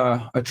plans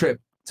a trip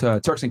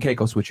to Turks and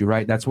Caicos with you,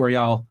 right? That's where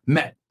y'all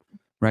met,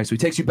 right? So he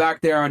takes you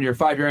back there on your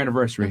 5-year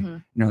anniversary,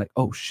 and you're like,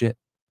 oh shit,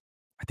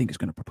 I think he's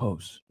gonna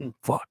propose.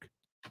 Fuck.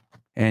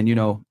 And you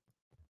know,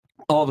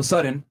 all of a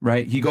sudden,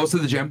 right? He goes to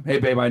the gym. Hey,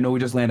 babe, I know we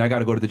just landed. I got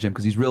to go to the gym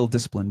because he's real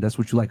disciplined. That's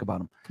what you like about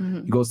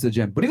him. He goes to the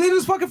gym, but he leaves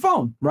his fucking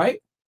phone, right?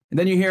 And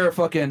then you hear a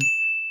fucking,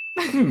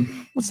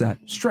 what's that?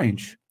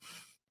 Strange.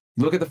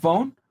 You look at the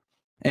phone,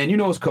 and you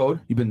know his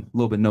code. You've been a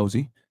little bit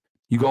nosy.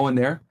 You go in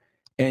there,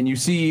 and you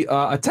see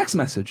a text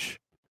message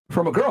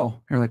from a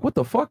girl. You're like, what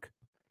the fuck?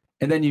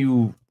 And then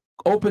you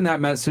open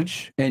that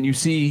message, and you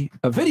see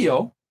a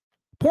video,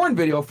 porn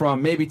video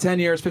from maybe 10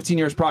 years, 15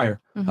 years prior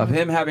of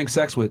him having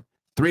sex with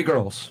 3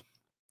 girls.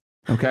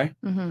 Okay.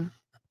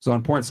 So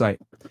on porn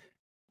site.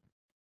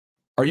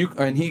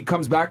 And he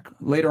comes back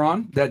later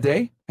on that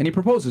day and he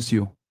proposes to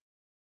you.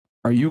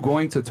 Are you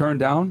going to turn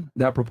down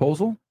that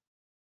proposal?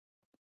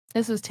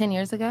 This was 10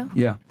 years ago?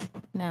 Yeah.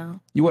 No.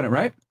 You wouldn't,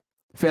 right?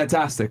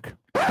 Fantastic.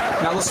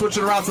 Now let's switch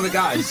it around to the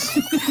guys.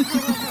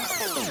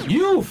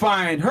 You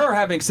find her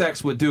having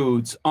sex with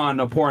dudes on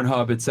a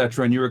Pornhub,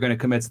 etc., and you were going to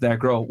commit to that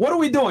girl. What are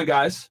we doing,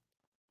 guys?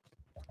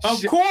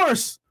 Of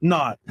course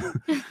not.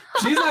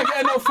 She's not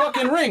getting no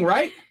fucking ring,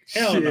 right?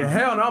 Hell no.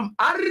 Hell no. I'm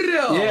out of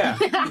there.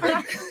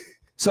 Yeah.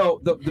 So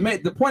the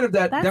point of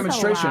that That's a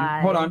demonstration,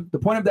 lie. hold on. The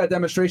point of that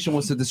demonstration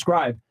was to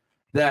describe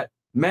that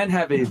men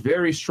have a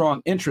very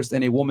strong interest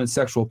in a woman's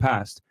sexual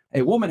past.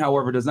 A woman,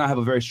 however, does not have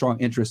a very strong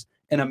interest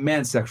in a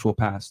man's sexual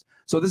past.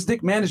 So this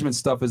dick management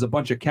stuff is a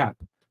bunch of cap,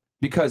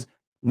 because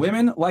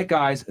women like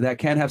guys that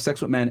can have sex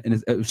with men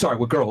and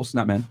with girls,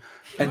 not men,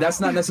 and that's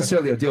not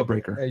necessarily a deal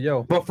breaker. Hey,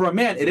 yo. But for a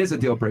man, it is a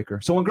deal breaker.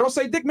 So when girls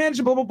say dick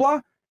management, blah blah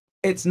blah,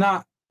 it's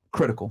not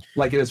critical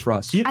like it is for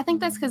us. I think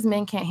that's because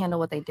men can't handle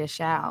what they dish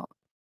out.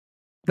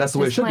 That's the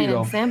way it Just should be, plain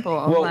though. and simple.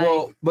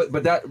 Well,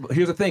 but that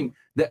here's the thing,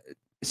 that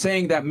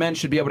saying that men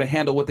should be able to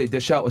handle what they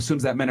dish out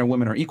assumes that men and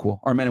women are equal.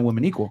 Are men and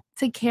women equal?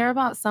 To care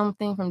about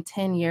something from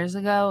 10 years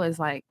ago is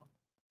like,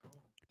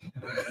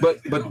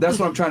 But that's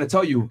what I'm trying to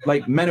tell you.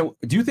 Like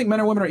do you think men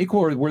and women are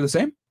equal, or we're the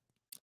same?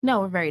 no,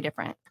 we're very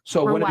different.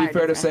 So We're would it be wired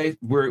fair to different.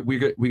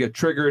 say we get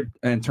triggered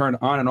and turned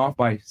on and off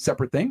by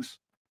separate things?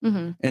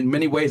 Mm-hmm. In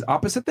many ways,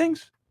 opposite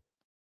things?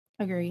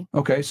 Agree.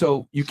 Okay,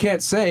 so you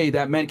can't say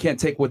that men can't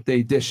take what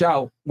they dish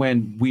out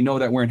when we know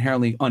that we're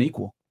inherently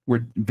unequal.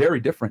 We're very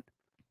different.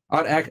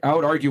 I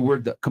would argue we're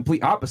the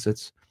complete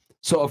opposites.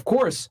 So of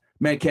course,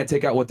 men can't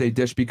take out what they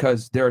dish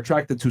because they're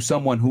attracted to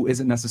someone who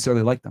isn't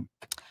necessarily like them.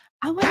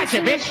 I wouldn't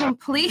say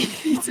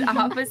complete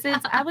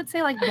opposites. I would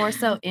say like more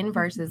so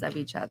inverses of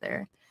each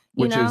other.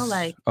 You Which know, is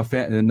like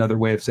another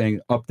way of saying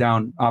up,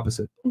 down,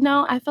 opposite.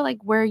 no, I feel like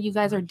where you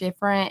guys are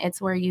different,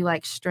 it's where you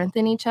like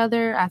strengthen each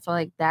other. I feel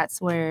like that's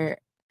where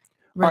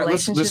All right,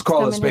 let's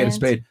call a spade a in.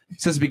 spade.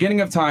 Since the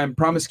beginning of time,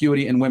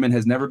 promiscuity in women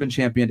has never been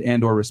championed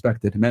and or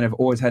respected. Men have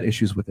always had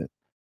issues with it.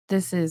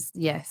 This is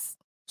yes.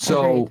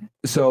 So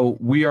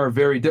we are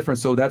very different.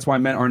 So that's why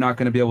men are not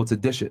going to be able to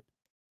dish it.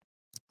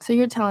 So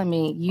you're telling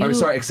me you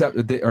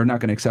They are not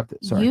going to accept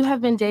it. Sorry. you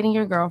have been dating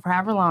your girl for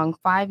however long,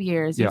 5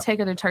 years. You Yeah. take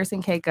her to Turks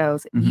and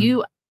Caicos. Mhm.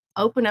 You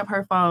open up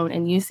her phone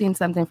and you've seen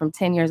something from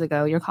 10 years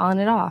ago. You're calling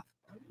it off.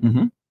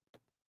 Mm-hmm.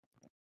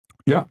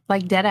 Yeah.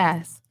 Like dead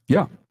ass.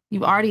 Yeah.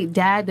 You've already,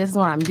 Dad, this is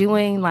what I'm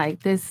doing.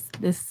 Like this,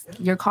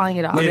 you're calling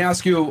it off. Let me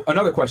ask you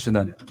another question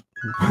then.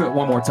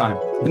 One more time.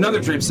 Another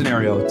dream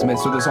scenario to make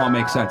so this all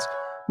makes sense.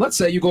 Let's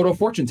say you go to a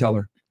fortune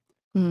teller.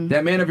 Mm.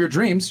 That man of your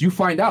dreams, you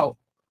find out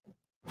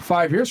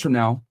 5 years from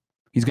now,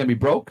 he's going to be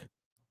broke.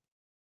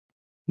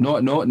 No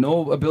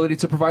ability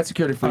to provide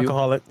security for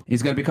Alcoholic. you.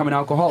 He's going to become an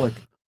alcoholic.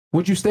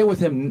 Would you stay with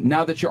him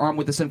now that you're armed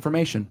with this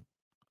information?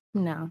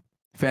 No.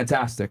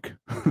 Fantastic.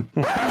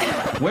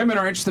 Women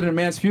are interested in a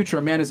man's future.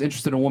 A man is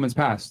interested in a woman's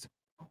past.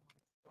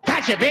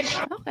 Gotcha,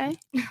 bitch. Okay.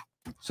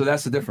 So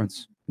that's the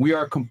difference. We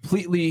are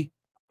completely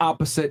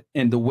opposite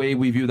in the way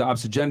we view the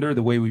opposite gender,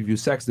 the way we view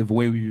sex, the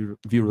way we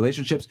view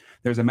relationships.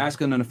 There's a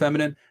masculine and a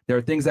feminine. There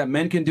are things that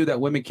men can do that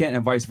women can't,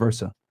 and vice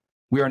versa.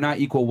 We are not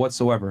equal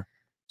whatsoever.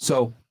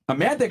 So a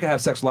man that can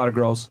have sex with a lot of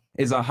girls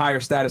is a higher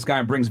status guy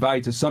and brings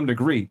value to some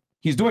degree.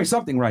 He's doing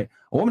something right.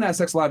 A woman that has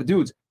sex with a lot of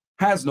dudes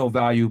has no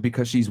value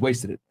because she's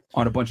wasted it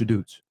on a bunch of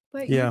dudes.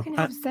 But Yeah. you can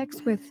have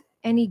sex with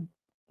any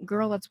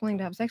girl that's willing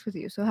to have sex with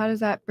you. So how does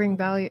that bring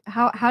value?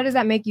 How does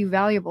that make you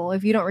valuable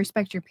if you don't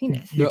respect your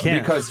penis? You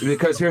can't.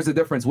 Because here's the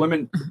difference.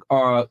 Women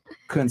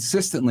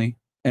consistently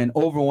and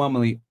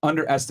overwhelmingly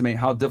underestimate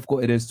how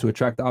difficult it is to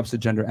attract the opposite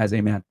gender as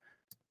a man.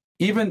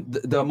 Even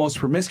the most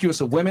promiscuous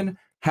of women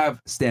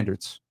have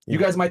standards. You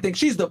guys might think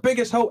she's the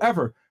biggest hoe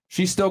ever.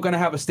 She's still going to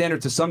have a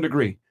standard to some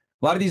degree.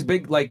 A lot of these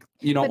big, like,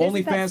 you know, But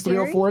isn't that OnlyFans scary?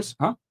 304s,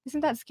 huh?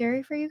 Isn't that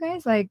scary for you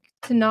guys? Like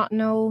to not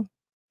know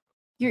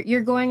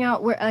you're going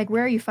out where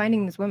are you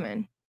finding these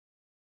women?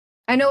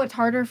 I know it's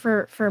harder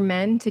for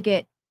men to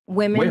get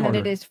Way women than harder.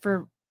 it is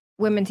for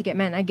women to get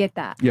men. I get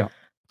that. Yeah.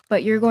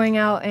 But you're going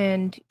out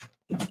and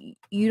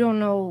you don't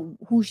know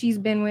who she's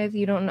been with.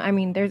 You don't know. I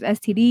mean, there's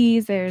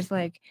STDs,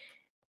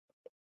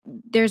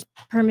 there's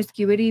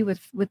promiscuity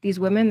with these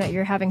women that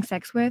you're having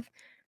sex with.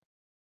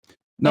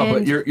 No, but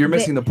And you're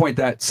missing the point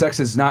that sex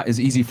is not as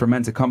easy for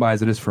men to come by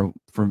as it is for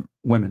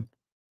women.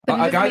 But it A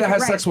doesn't guy make that it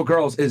has right. sex with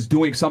girls is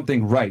doing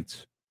something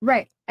right.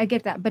 Right. I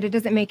get that, but it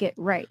doesn't make it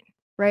right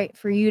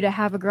for you to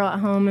have a girl at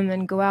home and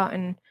then go out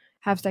and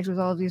have sex with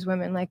all of these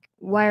women. Like,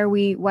 why are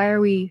we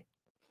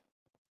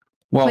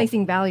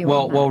placing value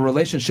on that? Well,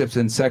 relationships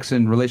and sex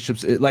and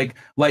relationships, like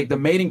the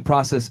mating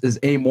process is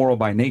amoral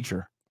by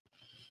nature.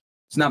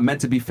 It's not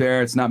meant to be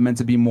fair. It's not meant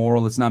to be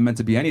moral. It's not meant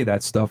to be any of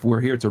that stuff. We're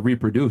here to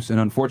reproduce, and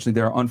unfortunately,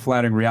 there are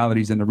unflattering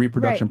realities in the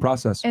reproduction Right.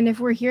 process. And if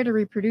we're here to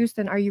reproduce,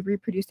 then are you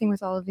reproducing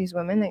with all of these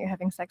women that you're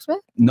having sex with?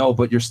 No,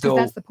 but you're still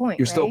that's the point,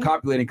 You're still right?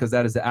 copulating because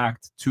that is the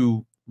act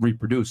to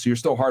reproduce. So you're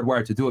still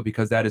hardwired to do it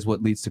because that is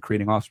what leads to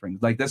creating offspring.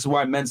 Like this is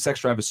why men's sex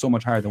drive is so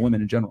much higher than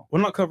women in general.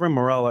 We're not covering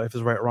morale if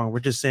it's right or wrong.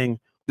 We're just saying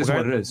This is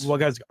what it is. What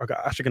guys are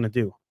actually going to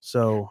do.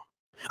 So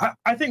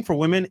I think for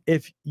women,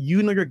 if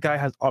you know your guy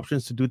has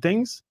options to do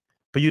things,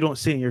 but you don't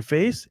see it in your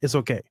face, it's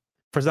okay.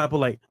 For example,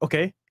 like,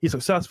 okay, he's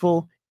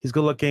successful, he's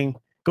good looking,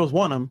 girls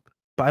want him,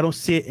 but I don't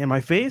see it in my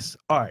face.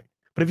 All right.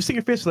 But if you see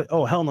your face, like,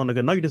 oh hell no,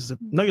 nigga,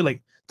 now you're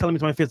like telling me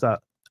to my face that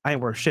I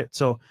ain't worth shit.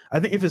 So I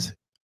think if it's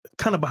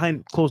kind of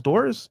behind closed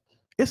doors,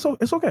 it's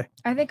okay.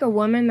 I think a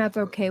woman that's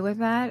okay with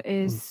that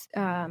is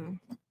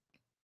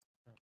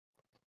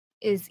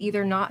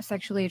either not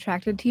sexually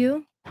attracted to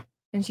you,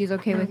 and she's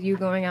okay with you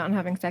going out and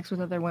having sex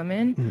with other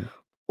women,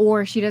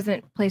 or she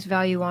doesn't place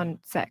value on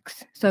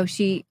sex, so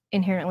she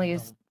inherently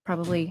is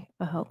probably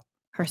a hoe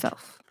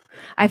herself.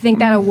 I think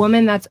that a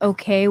woman that's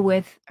okay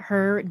with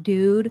her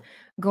dude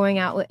going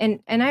out with,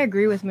 and I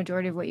agree with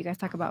majority of what you guys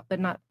talk about, but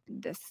not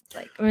this,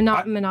 like, I mean,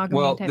 not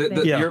monogamy type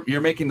thing.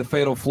 You're making the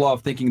fatal flaw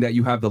of thinking that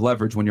you have the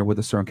leverage when you're with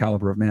a certain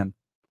caliber of man.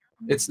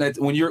 It's not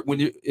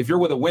if you're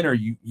with a winner,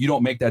 you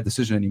don't make that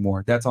decision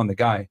anymore. That's on the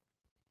guy.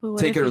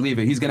 Take it or leave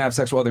it. He's gonna have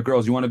sex with other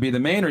girls. You want to be the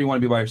main, or you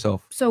want to be by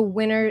yourself? So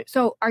winner.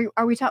 So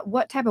are we talking?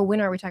 What type of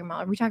winner are we talking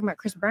about? Are we talking about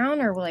Chris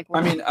Brown or like? I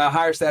mean, a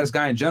higher status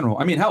guy in general.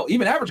 I mean, hell,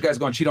 even average guys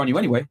going to cheat on you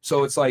anyway.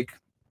 So it's like,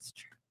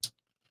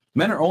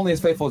 men are only as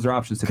faithful as their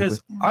options.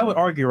 Because I would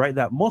argue, right,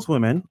 that most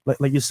women,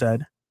 like you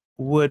said,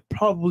 would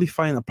probably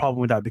find a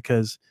problem with that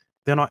because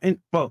they're not in.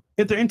 Well,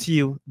 if they're into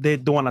you, they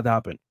don't want that to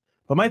happen.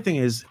 But my thing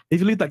is, if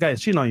you leave that guy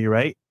cheating on you,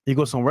 right, you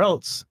go somewhere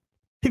else,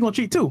 he gonna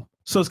cheat too.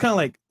 So it's kind of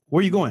like,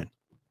 where are you going?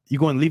 You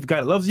going to leave a guy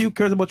that loves you,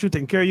 cares about you,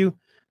 taking care of you,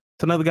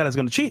 to another guy that's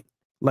going to cheat?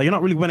 Like, you're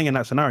not really winning in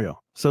that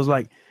scenario. So it's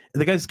like, if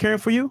the guy's caring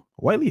for you,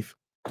 why leave?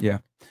 Yeah.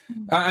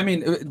 I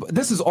mean,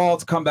 this is all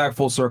to come back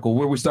full circle.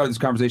 Where we started this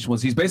conversation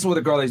was he's basically with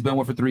a girl that he's been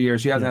with for 3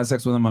 years. She hasn't had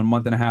sex with him in a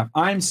month and a half.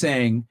 I'm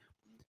saying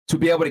to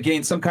be able to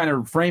gain some kind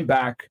of frame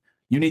back,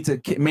 you need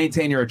to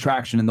maintain your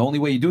attraction. And the only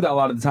way you do that a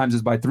lot of the times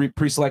is by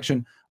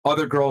pre-selection,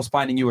 other girls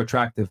finding you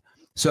attractive.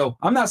 So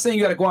I'm not saying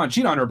you got to go out and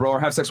cheat on her, bro, or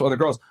have sex with other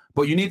girls,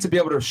 but you need to be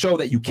able to show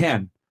that you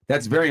can.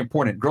 That's very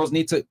important. Girls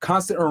need to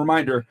constant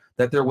reminder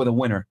that they're with a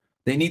winner.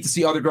 They need to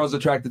see other girls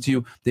attracted to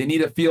you. They need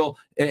to feel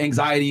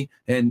anxiety,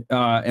 and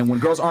when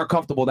girls aren't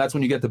comfortable, that's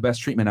when you get the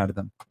best treatment out of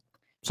them.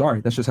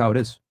 Sorry, that's just how it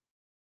is.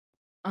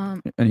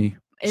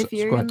 If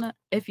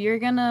you're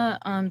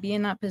gonna be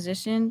in that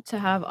position to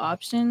have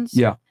options,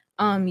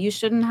 you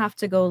shouldn't have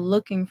to go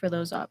looking for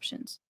those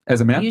options.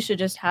 As a man, you should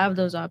just have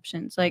those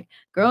options. Like,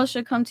 girls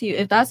should come to you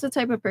if that's the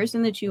type of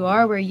person that you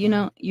are, where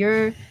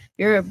you're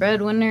a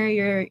breadwinner,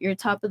 you're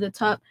top of the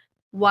top.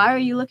 Why are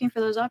you looking for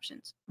those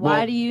options?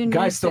 Why do you need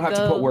guys still have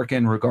to put work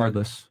in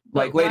regardless?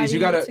 Like, ladies, you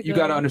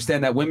gotta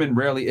understand that women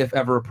rarely, if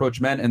ever, approach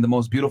men, and the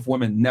most beautiful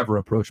women never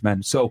approach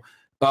men. So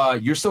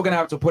you're still gonna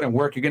have to put in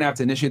work. You're gonna have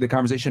to initiate the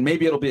conversation.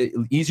 Maybe it'll be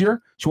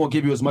easier. She won't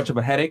give you as much of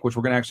a headache, which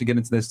we're gonna actually get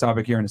into this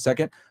topic here in a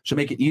second. She'll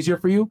make it easier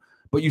for you,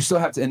 but you still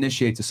have to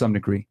initiate to some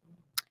degree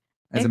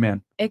as a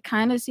man. It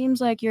kind of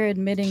seems like you're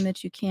admitting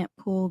that you can't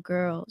pull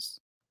girls.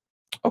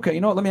 Okay,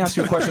 you know what? Let me ask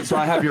you a question so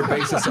I have your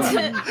basis.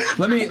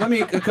 Let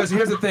me, because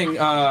here's the thing.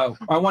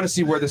 I want to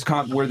see where this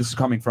is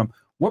coming from.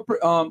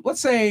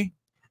 Let's say,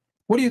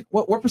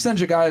 what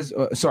percentage of guys?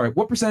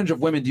 What percentage of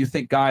women do you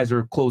think guys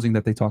are closing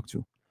that they talk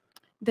to?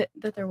 That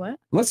they're what?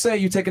 Let's say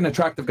you take an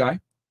attractive guy.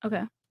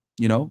 Okay.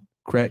 You know,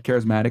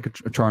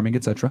 charismatic, charming,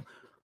 etc.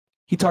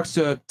 He talks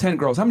to 10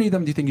 girls. How many of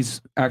them do you think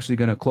he's actually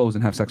going to close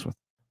and have sex with?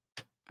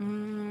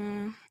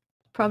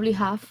 Probably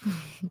half.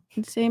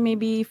 I'd say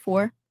maybe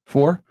 4.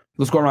 4?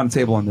 Let's go around the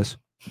table on this.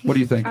 What do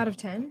you think? Out of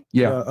 10?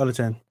 Yeah. Out of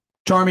 10.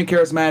 Charming,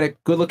 charismatic,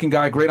 good-looking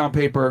guy, great on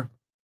paper.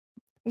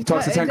 He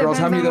talks to 10 girls.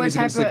 How many of them is he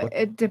going to sleep with?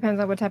 It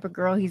depends on what type of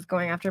girl he's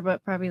going after,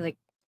 but probably like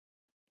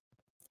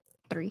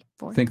 3,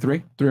 4. Think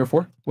 3 or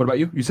 4. What about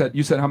you? You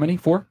said how many?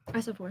 4? I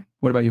said 4.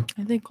 What about you?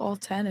 I think all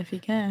 10 if he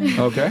can.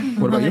 Okay.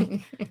 What about you?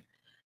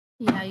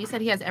 Yeah, you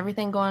said he has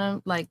everything going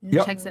on, like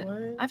checks it.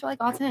 I feel like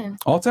all 10.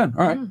 All 10.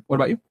 All right. What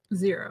about you?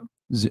 0.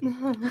 He's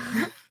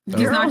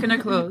not gonna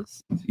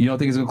close. You don't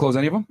think he's gonna close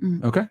any of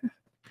them? Okay.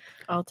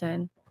 All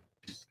 10.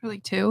 Or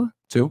like 2.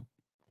 2.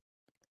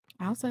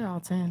 I'll say all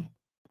 10.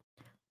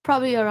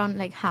 Probably around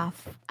like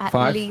half. At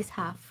 5? least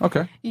half.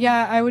 Okay.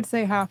 Yeah, I would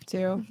say half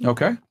too.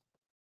 Okay.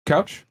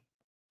 Couch?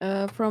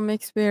 From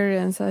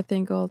experience, I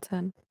think all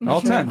 10.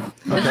 All 10.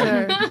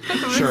 Okay.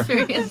 Sure.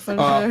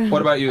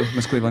 What about you,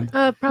 Miss Cleveland?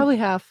 Probably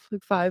half,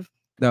 like 5.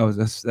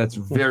 That's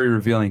very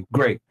revealing.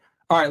 Great.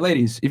 All right,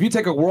 ladies, if you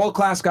take a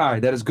world-class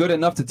guy that is good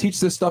enough to teach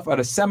this stuff at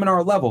a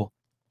seminar level,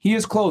 he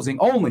is closing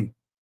only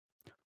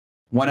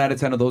 1 out of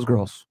 10 of those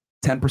girls.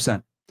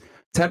 10%.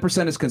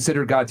 10% is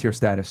considered God tier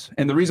status.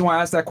 And the reason why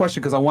I asked that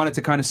question, because I wanted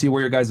to kind of see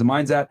where your guys'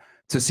 mind's at,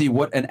 to see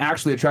what an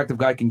actually attractive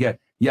guy can get.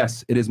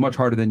 Yes, it is much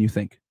harder than you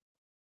think.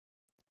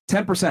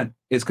 10%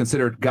 is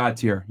considered God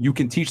tier. You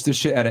can teach this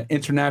shit at an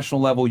international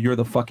level. You're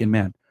the fucking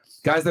man.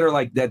 Guys that are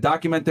like, that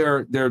document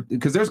their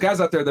because there's guys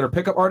out there that are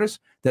pickup artists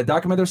that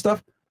document their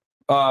stuff.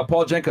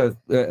 Paul Jenka,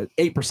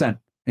 8%,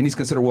 and he's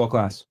considered world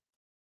class.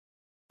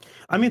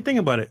 I mean, think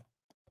about it.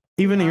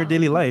 Even in your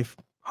daily life,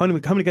 how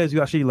many guys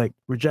you actually like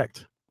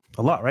reject?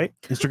 A lot, right?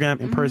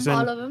 Instagram, in person.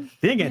 All of them.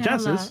 They ain't getting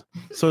chances.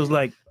 So it's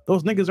like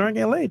those niggas aren't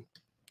getting laid.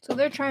 So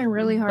they're trying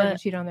really hard to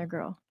cheat on their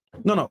girl.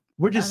 No.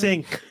 We're just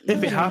saying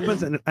if it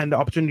happens and the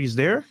opportunity is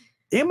there,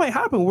 it might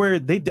happen where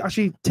they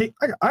actually take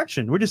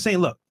action. We're just saying,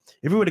 look,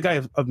 if you're with a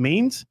guy of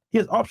means, he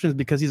has options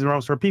because he's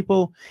around certain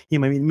people. He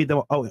might meet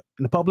them out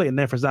in the public, and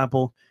then, for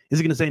example, is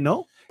he going to say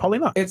no? Probably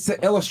not. It's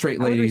to illustrate,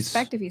 I would ladies.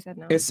 respect if he said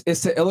no. It's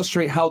to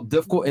illustrate how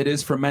difficult it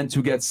is for men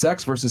to get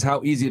sex versus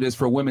how easy it is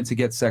for women to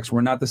get sex.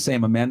 We're not the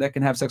same. A man that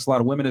can have sex with a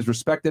lot of women is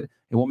respected.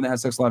 A woman that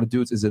has sex with a lot of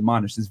dudes is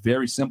admonished. It's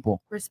very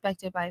simple.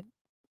 Respected by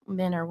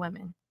men or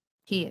women.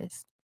 He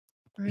is.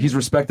 He's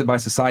respected by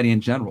society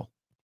in general.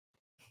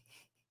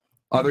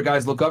 Other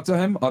guys look up to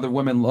him. Other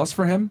women lust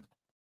for him.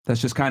 That's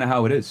just kind of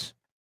how it is.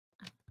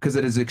 Because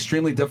it is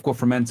extremely difficult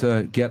for men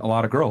to get a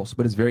lot of girls,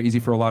 but it's very easy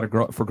for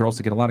for girls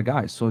to get a lot of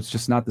guys. So it's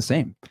just not the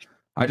same.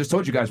 I just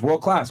told you guys,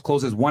 world class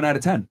closes 1 out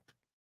of 10.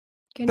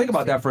 Think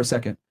about that for a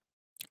second.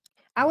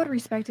 I would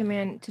respect a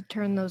man to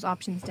turn those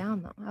options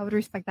down, though. I would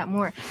respect that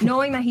more,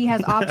 knowing that he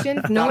has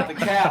options. No,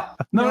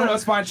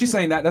 it's fine. She's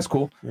saying that. That's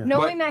cool.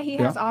 Knowing that he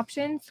has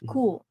options,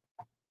 cool.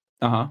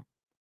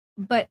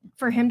 But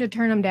for him to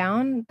turn them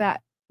down,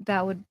 that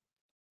would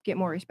get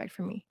more respect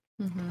from me,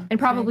 and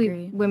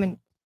probably women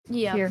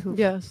here who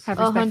have respect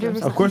for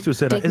themselves. Of course, we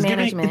said that. It's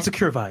giving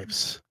insecure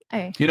vibes.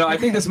 Hey. You know, I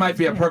think this might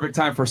be a perfect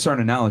time for a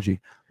certain analogy.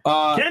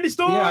 Candy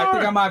store. Yeah, I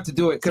think I might have to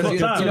do it because you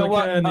know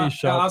what? Candy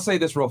I'll say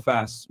this real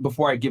fast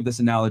before I give this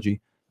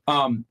analogy.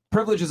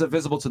 Privilege is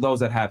invisible to those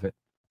that have it,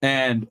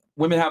 and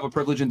women have a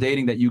privilege in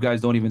dating that you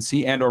guys don't even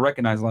see and or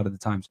recognize a lot of the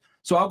times.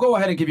 So I'll go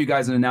ahead and give you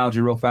guys an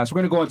analogy real fast.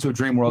 We're going to go into a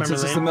dream world.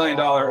 Since it's $1 million,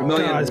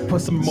 Guys, put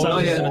some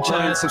emojis in the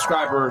chat.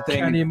 Subscriber thing.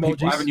 Candy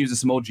emojis. I haven't used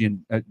this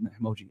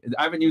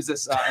I haven't used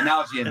this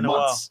analogy in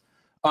months.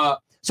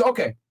 So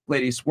okay,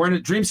 ladies, we're in a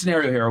dream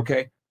scenario here.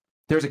 Okay,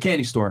 there's a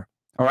candy store.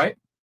 All right.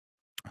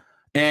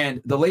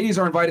 And the ladies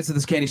are invited to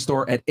this candy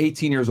store at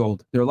 18 years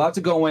old. They're allowed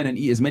to go in and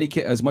eat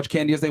as much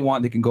candy as they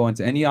want. They can go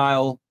into any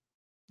aisle,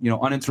 you know,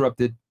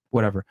 uninterrupted,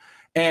 whatever.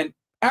 And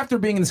after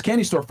being in this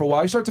candy store for a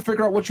while, you start to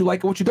figure out what you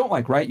like and what you don't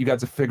like, right? You got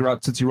to figure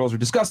out Tootsie Rolls are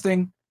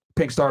disgusting.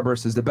 Pink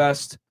Starburst is the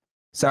best.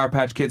 Sour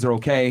Patch Kids are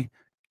okay.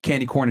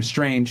 Candy corn is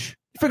strange.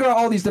 You figure out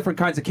all these different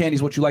kinds of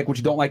candies, what you like, what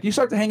you don't like. You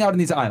start to hang out in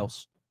these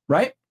aisles,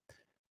 right?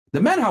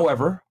 The men,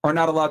 however, are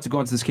not allowed to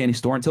go into this candy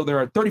store until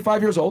they're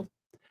 35 years old,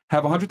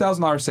 have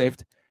 $100,000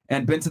 saved,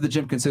 and been to the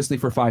gym consistently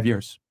for 5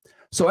 years.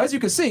 So as you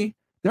can see,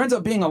 there ends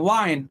up being a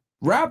line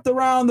wrapped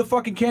around the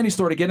fucking candy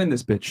store to get in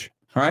this bitch,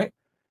 all right?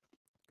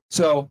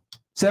 So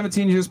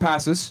 17 years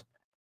passes.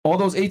 All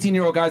those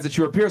 18-year-old guys that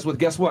you were peers with,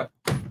 guess what?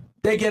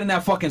 They get in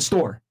that fucking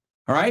store,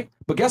 all right?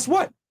 But guess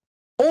what?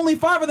 Only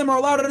 5 of them are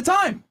allowed at a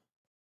time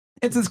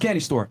into this candy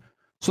store.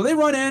 So they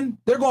run in.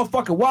 They're going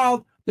fucking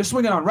wild. They're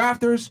swinging on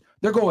rafters.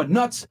 They're going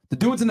nuts. The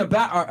dudes in the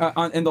back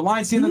are in the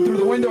line, seeing them through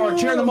the window, are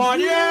cheering them on.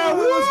 Yeah,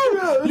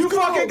 woo! You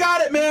fucking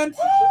got it, man.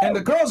 And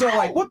the girls are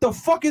like, "What the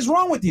fuck is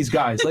wrong with these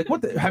guys? Like,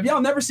 what? Have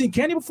y'all never seen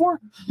candy before?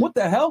 What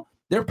the hell?"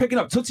 They're picking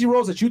up Tootsie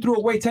Rolls that you threw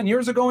away 10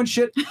 years ago and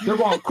shit. They're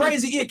going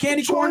crazy, eating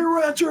candy corn.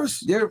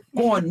 Ranchers. They're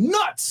going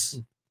nuts.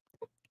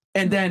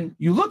 And then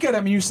you look at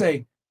him and you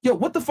say, "Yo,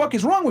 what the fuck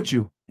is wrong with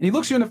you?" And he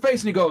looks you in the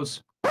face and he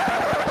goes,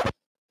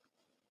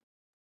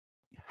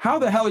 "How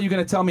the hell are you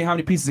going to tell me how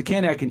many pieces of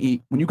candy I can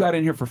eat when you got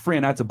in here for free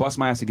and I had to bust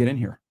my ass to get in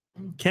here?"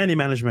 Candy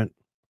management.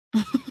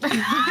 You need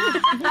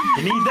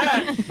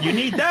that. You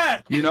need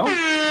that. You know?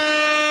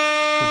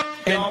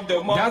 And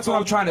that's what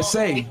I'm trying to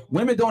say.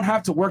 Women don't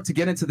have to work to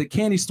get into the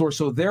candy store,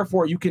 so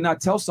therefore you cannot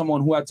tell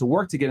someone who had to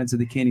work to get into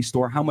the candy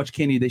store how much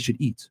candy they should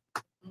eat.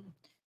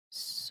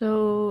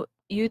 So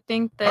you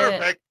think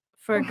that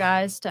for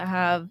guys to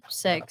have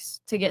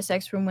sex, to get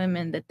sex from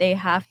women, that they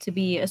have to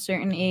be a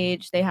certain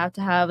age, they have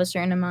to have a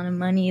certain amount of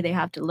money, they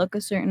have to look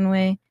a certain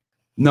way?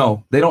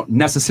 No, they don't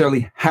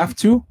necessarily have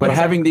to, but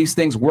having these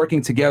things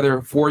working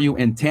together for you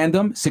in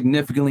tandem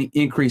significantly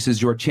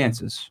increases your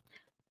chances.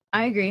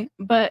 I agree.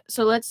 But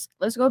so let's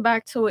go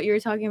back to what you were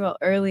talking about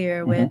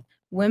earlier with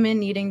women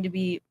needing to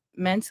be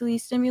mentally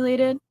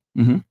stimulated.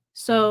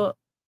 So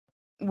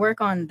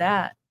work on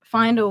that.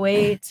 Find a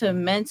way to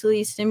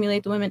mentally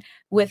stimulate the women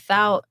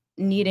without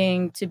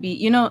needing to be,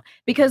 you know,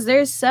 because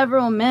there's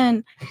several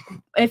men.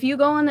 If you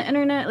go on the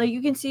internet, like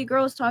you can see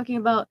girls talking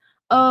about,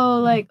 oh,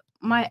 like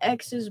my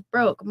ex is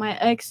broke. My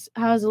ex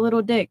has a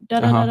little dick. Da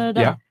da da da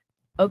da. Yeah.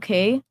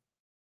 Okay.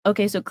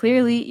 So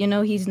clearly, you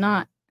know, he's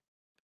not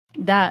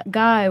that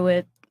guy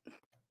with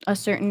a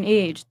certain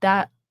age,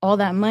 that all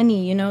that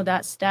money, you know,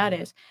 that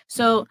status.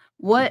 So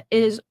what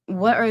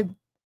are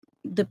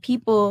the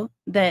people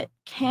that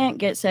can't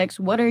get sex?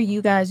 What are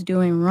you guys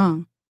doing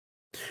wrong?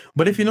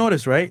 But if you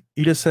notice, right,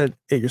 you just said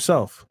it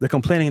yourself. They're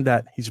complaining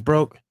that he's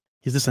broke,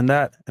 he's this and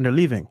that, and they're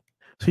leaving.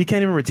 So he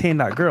can't even retain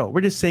that girl.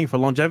 We're just saying for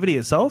longevity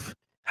itself,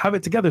 have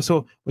it together.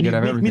 So when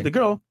you meet the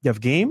girl, you have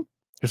game,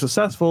 you're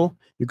successful,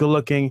 you're good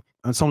looking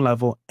on some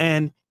level,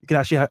 and you can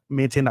actually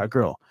maintain that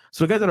girl.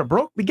 So the guys that are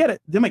broke, we get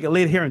it. They might get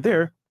laid here and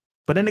there,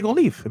 but then they're gonna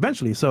leave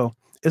eventually. So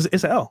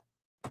it's an L.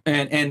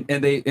 And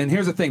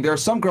here's the thing: there are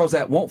some girls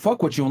that won't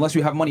fuck with you unless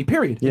you have money.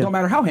 Period. It don't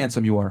matter how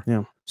handsome you are.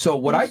 Yeah. So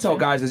what I tell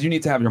guys is you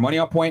need to have your money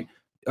on point.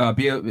 have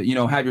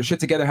your shit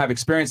together, have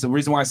experience. The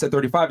reason why I said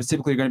 35 is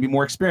typically you're going to be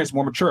more experienced,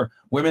 more mature.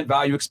 Women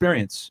value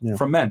experience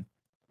from men,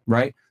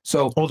 right?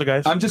 So older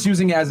guys. I'm just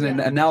using it as an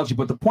analogy,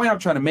 but the point I'm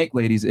trying to make,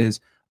 ladies, is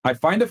I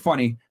find it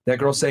funny that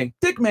girls say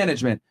dick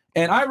management,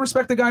 and I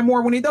respect the guy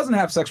more when he doesn't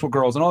have sex with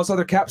girls and all this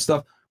other cap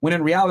stuff. When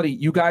in reality,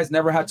 you guys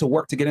never had to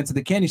work to get into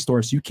the candy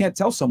store. So you can't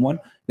tell someone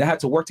that had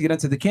to work to get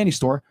into the candy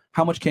store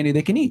how much candy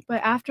they can eat.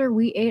 But after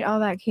we ate all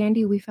that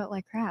candy, we felt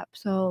like crap.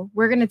 So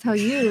we're gonna tell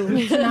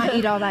you to not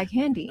eat all that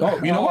candy. Oh,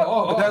 you know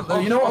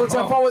what? You know what? Let's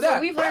have fun with that.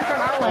 So we've learned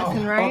from our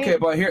lesson, right? Okay,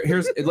 but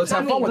let's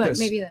have fun with this.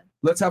 Maybe then.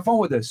 Let's have fun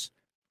with this.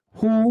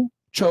 Who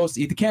chose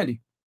to eat the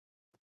candy?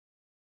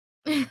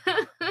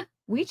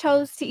 We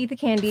chose to eat the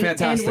candy.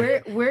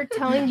 Fantastic. And we're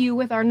telling you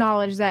with our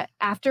knowledge that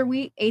after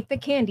we ate the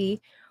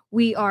candy,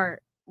 we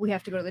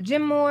have to go to the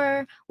gym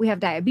more. We have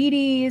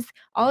diabetes,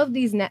 all of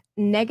these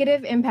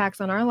negative impacts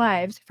on our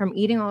lives from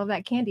eating all of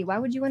that candy. Why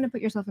would you want to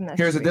put yourself in that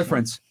Here's the situation?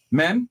 difference.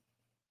 Men,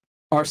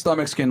 our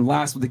stomachs can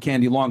last with the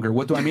candy longer.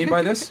 What do I mean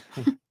by this?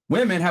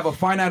 Women have a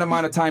finite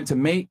amount of time to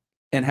mate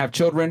and have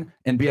children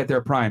and be at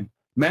their prime.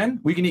 Men,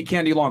 we can eat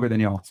candy longer than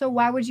y'all So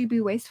why would you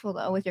be wasteful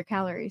though with your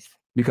calories?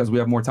 because we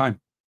have more time.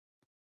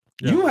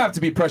 You have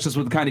to be precious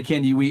with the kind of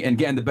candy you eat and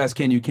getting the best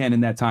candy you can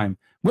in that time.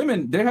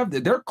 Women,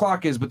 their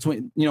clock is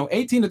between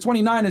 18 to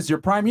 29 is your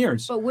prime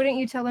years. But wouldn't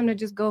you tell them to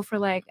just go for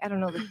like, I don't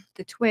know,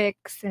 the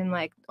Twix and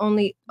like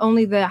only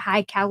the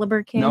high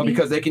caliber candy? No,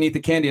 because they can eat the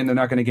candy and they're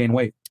not going to gain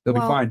weight. They'll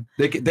be fine.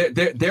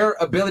 Their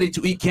ability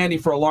to eat candy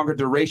for a longer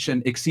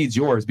duration exceeds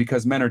yours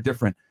because men are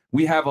different.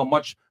 We have a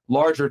much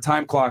larger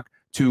time clock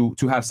to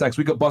have sex.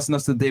 We could bust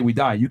nuts to the day we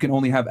die. You can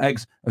only have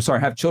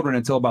have children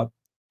until about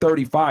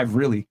 35,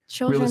 really.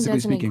 Children realistically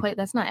doesn't speaking. equate.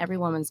 That's not every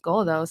woman's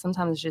goal, though.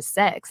 Sometimes it's just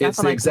sex.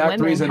 It's the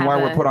exact reason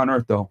why we're put on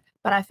Earth, though.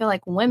 But I feel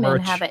like women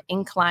Merch. have an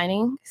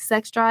inclining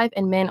sex drive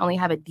and men only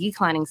have a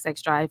declining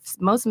sex drive.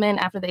 Most men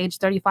after the age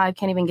 35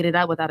 can't even get it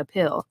up without a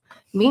pill.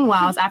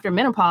 Meanwhile, after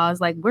menopause,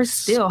 like we're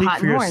still Speak hot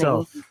for and horny.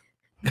 yourself.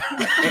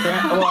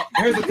 Well,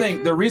 here's the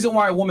thing. The reason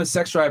why a woman's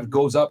sex drive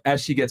goes up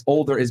as she gets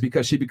older is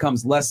because she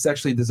becomes less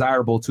sexually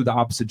desirable to the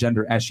opposite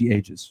gender as she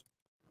ages.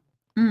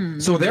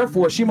 So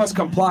therefore, she must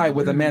comply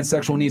with a man's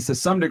sexual needs to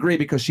some degree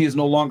because she is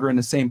no longer in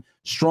the same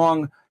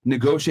strong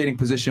negotiating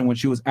position when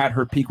she was at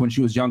her peak when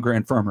she was younger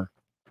and firmer.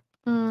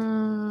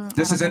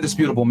 This is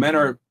indisputable. Men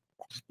are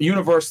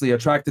universally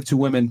attracted to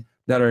women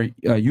that are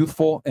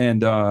youthful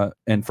and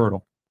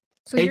fertile.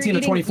 So you're 18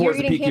 to 24 is the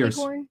eating peak candy years.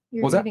 corn?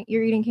 You're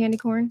You're eating candy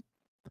corn?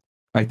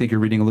 I think you're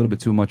reading a little bit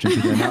too much into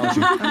the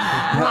analogy.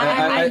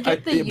 I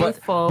get the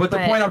youthful, but the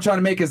point I'm trying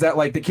to make is that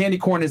like the candy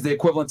corn is the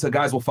equivalent to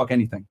guys will fuck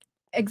anything,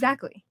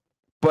 Exactly.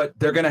 but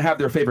they're gonna have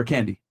their favorite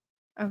candy.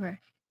 Okay.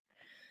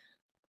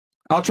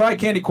 I'll try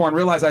candy corn,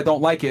 realize I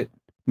don't like it,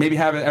 maybe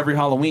have it every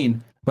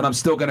Halloween, but I'm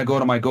still gonna go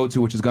to my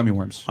go-to, which is gummy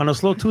worms. On a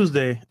slow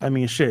Tuesday, I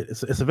mean, shit,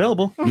 it's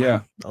available.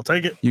 Yeah, I'll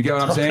take it. you get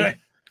what I'm saying? Okay.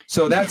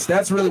 So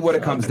that's really what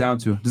it comes down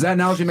to. Does that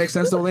analogy make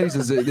sense, though,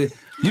 ladies?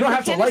 You don't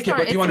have to like it,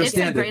 but you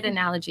understand It's a great it.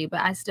 analogy, but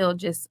I still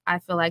I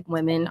feel like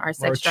women, our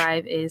sex Merch.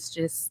 drive is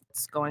just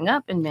going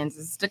up and men's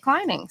is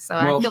declining. So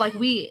Well- I feel like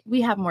we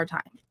have more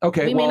time.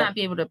 Okay, we may well, not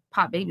be able to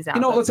pop babies out.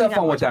 You know, but let's we have got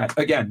fun more with time. that.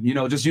 Again,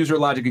 just use your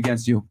logic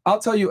against you. I'll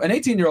tell you, an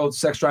 18-year-old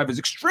sex drive is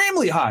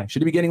extremely high.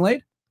 Should he be getting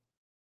laid?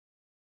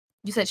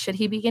 You said, should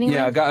he be getting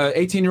Yeah, I laid? got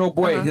an 18-year-old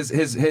boy.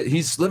 Uh-huh.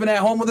 He's living at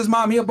home with his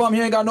mom. He a bum.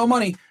 He ain't got no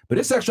money, but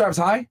his sex drive's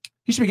high.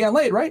 He should be getting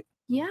laid, right?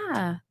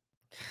 Yeah,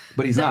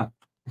 But he's not.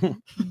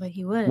 but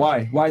he would.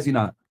 Why? Why is he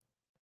not?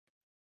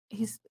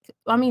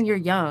 I mean, you're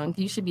young.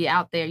 You should be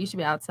out there. You should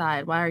be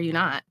outside. Why are you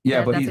not?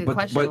 Yeah, That's a good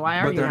question. Why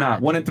are you they're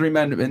not. 1 in 3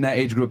 men in that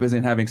age group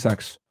isn't having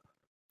sex.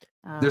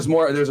 There's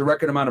a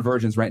record amount of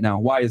virgins right now.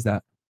 Why is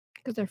that?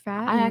 Because they're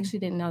fat. I actually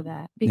didn't know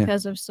that.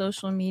 Because of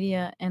social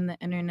media and the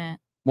internet.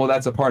 Well,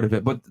 that's a part of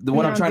it. But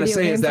what I'm trying to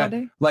say is that,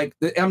 like,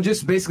 I'm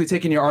just basically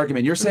taking your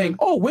argument. You're saying,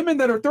 oh, women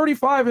that are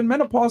 35 and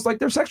menopause, like,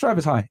 their sex drive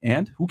is high.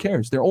 And who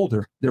cares? They're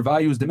older. Their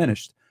value is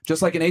diminished.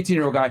 Just like an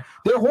 18-year-old guy.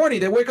 They're horny.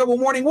 They wake up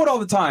with morning wood all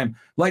the time.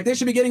 Like, they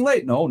should be getting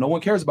laid. No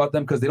one cares about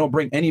them because they don't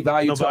bring any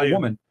value to a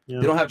woman. Yeah.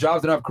 They don't have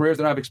jobs. They don't have careers.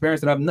 They don't have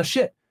experience. They don't have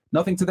shit.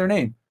 Nothing to their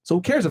name. So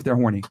who cares if they're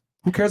horny?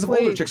 Who cares if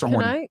older chicks are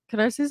horny? Can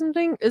I say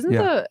something? Isn't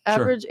Yeah, the sure.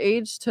 average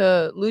age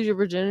to lose your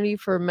virginity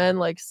for men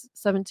like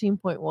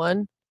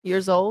 17.1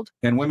 years old?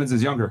 And women's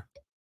is younger.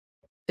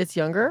 It's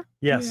younger?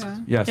 Yes.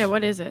 Yes. Yeah,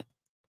 what is it?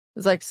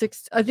 It's like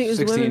six. I think it was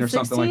 16 women or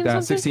something like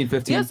that. 16,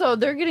 15. Yeah, so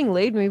they're getting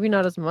laid, maybe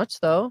not as much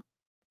though,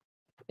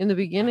 in the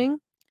beginning.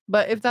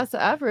 But if that's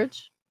the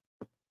average,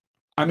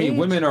 I mean,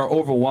 women are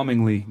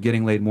overwhelmingly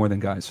getting laid more than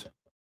guys.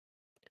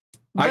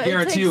 I but it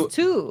guarantee you. takes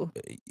two.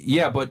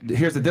 Yeah, but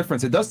here's the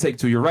difference. It does take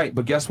two. You're right.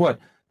 But guess what?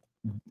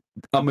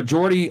 A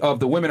majority of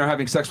the women are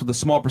having sex with a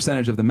small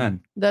percentage of the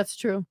men. That's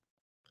true.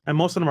 And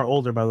most of them are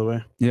older, by the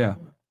way. Yeah.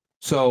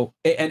 So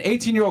an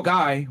 18-year-old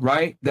guy,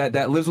 right,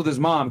 that lives with his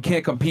mom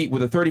can't compete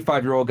with a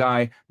 35-year-old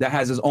guy that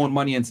has his own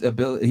money and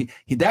ability.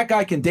 That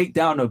guy can date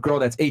down a girl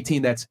that's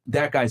 18. That's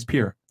that guy's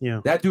peer.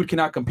 Yeah. That dude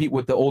cannot compete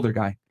with the older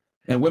guy.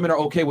 And women are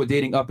okay with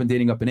dating up in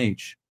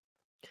age.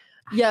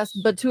 Yes,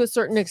 but to a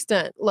certain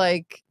extent,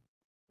 like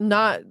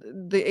not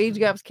the age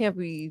gaps can't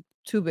be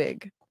too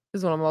big.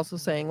 Is what I'm also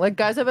saying. Like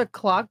guys have a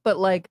clock, but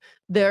like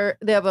guys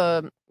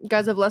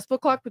have less of a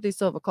clock, but they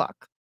still have a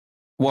clock.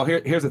 Well,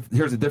 here's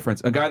the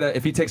difference. A guy that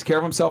if he takes care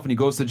of himself and he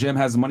goes to the gym,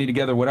 has the money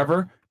together,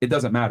 whatever, it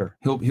doesn't matter.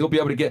 He'll be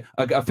able to get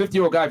a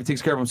 50-year-old guy if he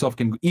takes care of himself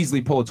can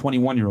easily pull a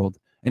 21-year-old,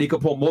 and he could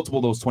pull multiple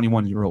of those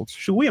 21-year-olds.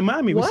 Should we in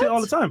Miami? We see it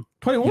all the time.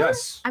 21.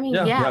 Yes. I mean,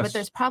 Yeah. yeah, Yes. but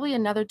there's probably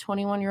another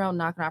 21-year-old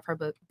knocking off her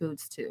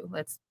boots too.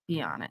 Let's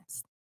be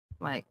honest.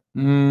 Like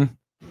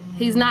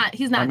he's not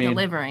I mean-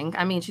 delivering.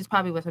 I mean, she's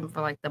probably with him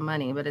for like the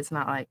money, but it's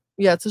not like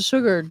Yeah, it's a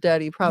sugar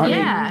daddy probably.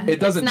 Yeah,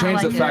 It doesn't it's not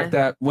change the like fact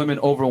that women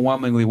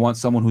overwhelmingly want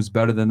someone who's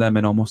better than them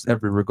in almost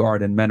every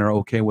regard, and men are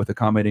okay with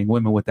accommodating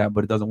women with that,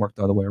 but it doesn't work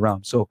the other way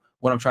around. So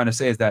what I'm trying to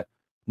say is that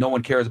no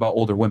one cares about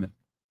older women.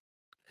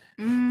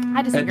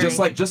 I disagree.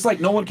 And just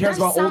like no one cares There's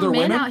about some older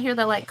men women. out here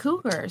that like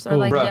cougars or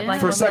like, Bruh, like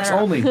for women sex that are-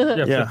 only.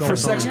 For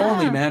sex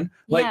only, man.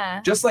 Like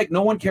Yeah. just like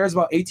no one cares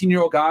about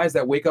 18-year-old guys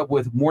that wake up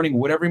with morning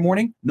wood every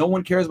morning. No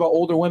one cares about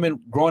older women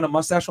growing a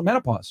mustache from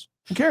menopause.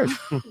 Who cares?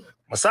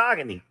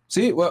 Misogyny.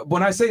 See,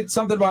 when I say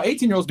something about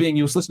 18-year-olds being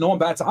useless, no one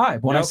bats an eye.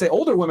 But when I say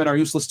older women are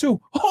useless too,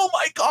 oh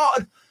my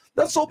God,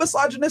 that's so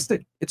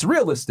misogynistic. It's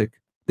realistic.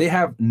 They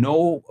have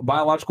no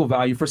biological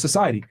value for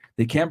society.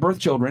 They can't birth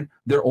children.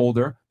 They're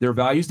older. Their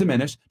values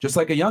diminish. Just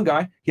like a young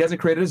guy, he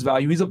hasn't created his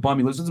value. He's a bum.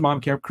 He lives with his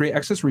mom. Can't create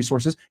excess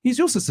resources. He's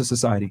useless to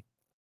society,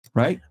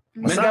 right?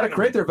 Men got to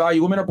create their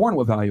value. Women are born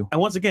with value. And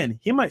once again,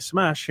 he might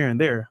smash here and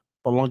there,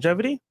 but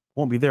longevity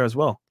won't be there as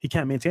well. He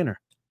can't maintain her.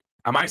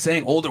 Am I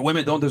saying older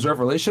women don't deserve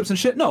relationships and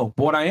shit? No.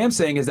 But what I am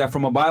saying is that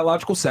from a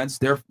biological sense,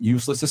 they're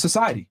useless to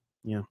society.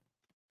 Yeah.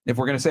 If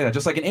we're going to say that,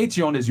 just like an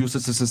 8-year-old is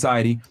useless to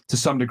society to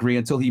some degree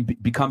until he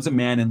becomes a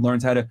man and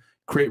learns how to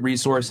create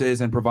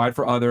resources and provide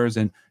for others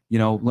and, you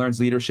know, learns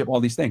leadership,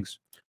 all these things.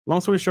 Long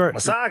story short,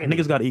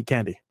 niggas got to eat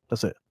candy.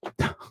 That's it.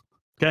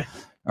 Okay.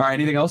 All right.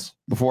 Anything else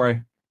before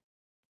I?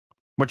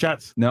 More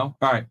chats? No?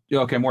 All right. Yeah,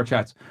 okay. More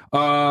chats.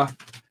 And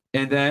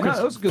then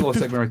that was a good little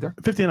segment right there.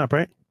 15 up,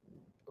 right?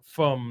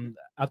 From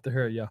after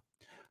her, yeah.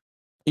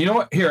 You know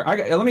what? Here,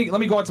 let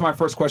me go into my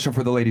first question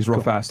for the ladies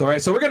real fast. All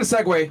right. So we're going to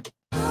segue.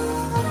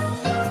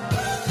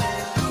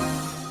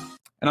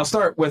 And I'll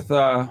start with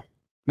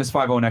Miss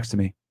 50 next to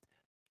me.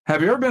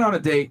 Have you ever been on a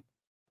date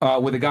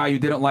with a guy you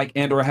didn't like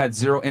and or had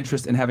zero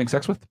interest in having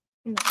sex with?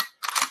 No.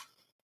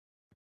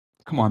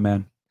 Come on,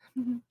 man.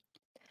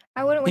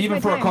 I wouldn't waste Even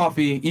my for time. a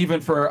coffee,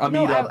 even for a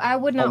No, meetup, I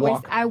would a not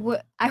waste. walk? I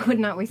would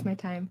not waste my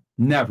time.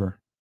 Never.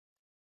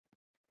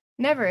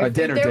 Never. A If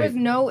dinner there date.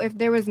 if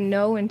there was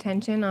no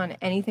intention on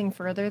anything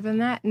further than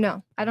that,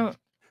 no, I don't.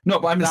 No,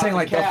 but I'm just Not saying the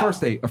like a cat.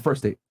 first date. A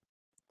first date.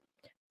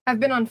 I've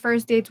been on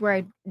first dates where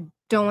I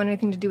don't want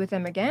anything to do with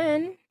them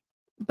again,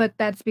 but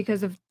that's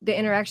because of the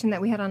interaction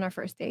that we had on our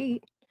first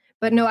date.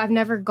 But no, I've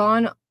never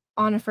gone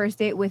on a first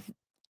date with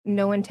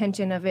no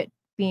intention of it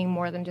being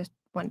more than just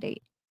one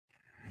date.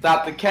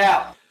 Stop the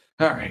cap.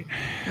 All right.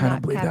 I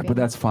don't believe that, capping. but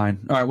that's fine.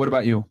 All right. What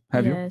about you?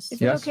 Have you? Is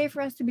it okay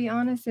for us to be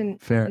honest and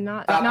Fair.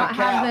 not Stop not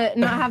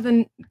the have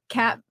the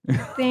cap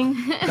thing?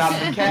 Stop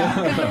the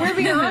cap. We're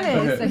being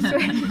honest. I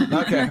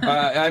swear. Okay.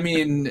 I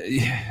mean,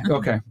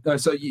 okay.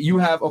 So you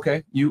have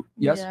okay. You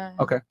yes. Yeah.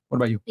 Okay. What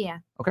about you? Yeah.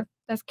 Okay.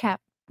 That's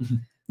cap.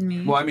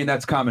 Well, I mean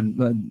that's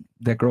common.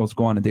 That girls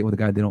go on a date with a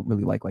guy they don't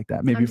really like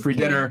that. Maybe I'm a just free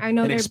kidding. dinner, I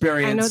know an they're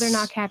experience. I know they're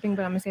not capping,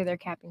 but I'm gonna say they're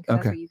capping. 'Cause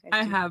that's Okay. what you guys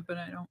I do. have, but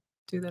I don't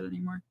do that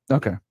anymore.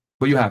 Okay,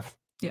 but you have.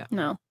 Yeah.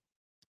 No.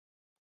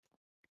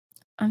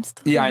 I'm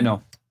still. Yeah, I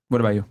know.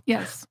 What about you?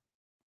 Yes.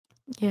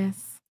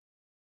 Yes.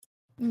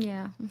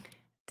 Yeah,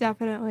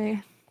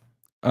 definitely.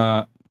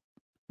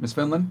 Miss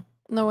Finland.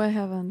 No, I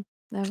haven't.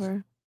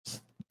 Never.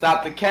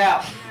 Stop the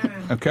cap.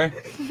 Okay.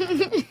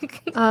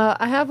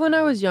 I have when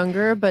I was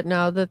younger, but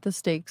now that the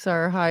stakes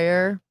are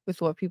higher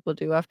with what people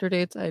do after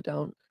dates, I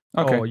don't.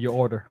 Okay. Oh, your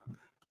order.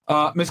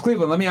 Miss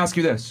Cleveland, let me ask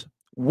you this: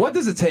 what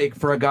does it take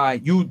for a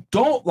guy you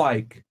don't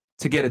like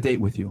to get a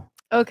date with you?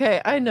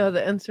 Okay, I know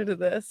the answer to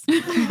this. There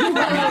is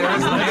no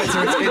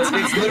answer.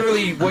 It's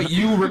literally what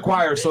you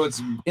require, so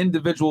it's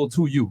individual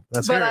to you.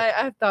 That's But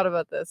I've thought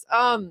about this.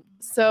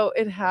 So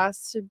it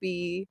has to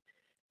be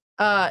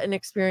an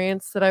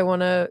experience that I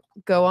want to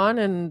go on,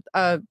 and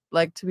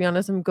like to be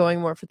honest, I'm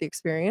going more for the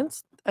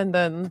experience, and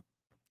then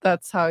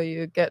that's how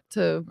you get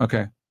to.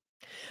 Okay.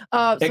 So it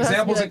has to be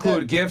Examples like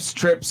include gifts,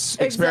 trips,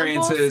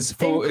 experiences,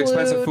 food,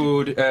 expensive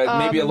food, include,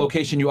 maybe a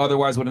location you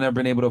otherwise would have never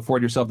been able to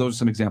afford yourself. Those are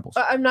some examples.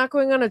 I'm not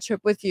going on a trip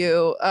with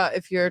you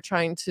if you're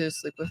trying to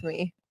sleep with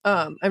me.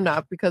 I'm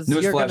not because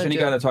you're Newsflash: gonna any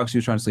do guy it. that talks to you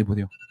is trying to sleep with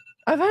you.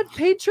 I've had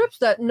paid trips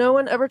that no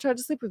one ever tried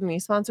to sleep with me.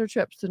 Sponsored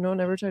trips that no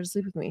one ever tried to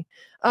sleep with me.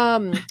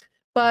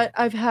 But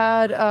I've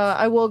had.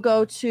 I will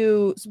go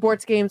to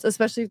sports games,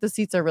 especially if the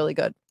seats are really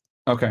good.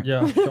 Okay. Yeah,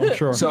 I'm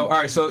sure. So, all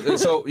right.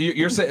 So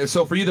you're saying,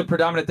 so for you, the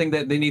predominant thing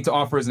that they need to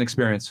offer is an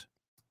experience.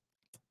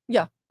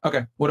 Yeah.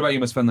 Okay. What about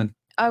you, Miss Finland?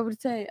 I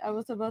would say I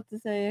was about to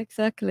say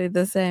exactly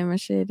the same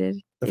as she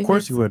did. Of If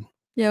course it's- you would.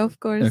 Yeah, of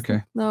course.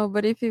 Okay. No,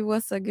 but if it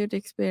was a good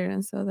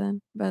experience, so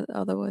then, but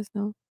otherwise,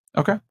 no.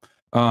 Okay.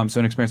 So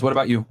an experience. What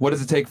about you? What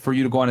does it take for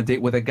you to go on a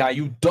date with a guy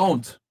you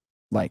don't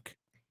like?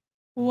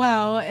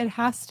 Well, it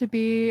has to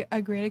be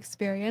a great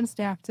experience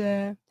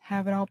to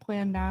have it all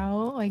planned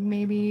out. Like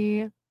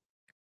maybe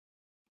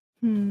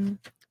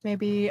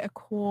a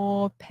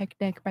cool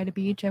picnic by the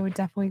beach. I would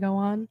definitely go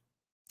on.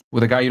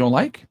 With a guy you don't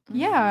like?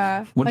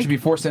 Yeah. Wouldn't you be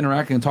forced to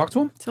interact and talk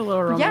to him? It's a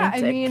little Yeah,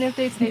 I mean, if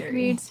they take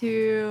me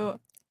to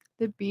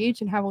the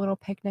beach and have a little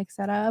picnic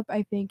set up,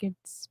 I think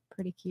it's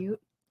pretty cute.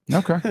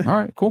 Okay. All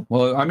right. Cool.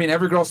 Well, I mean,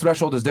 every girl's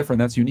threshold is different.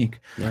 That's unique.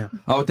 Yeah.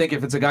 I would think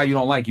if it's a guy you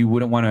don't like, you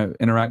wouldn't want to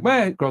interact.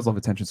 Well, girls love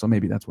attention, so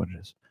maybe that's what it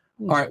is.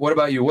 All right. What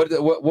about you? What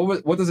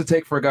does it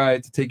take for a guy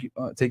to take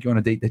you on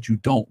a date that you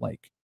don't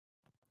like?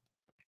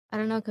 I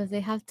don't know, because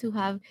they have to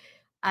have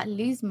at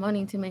least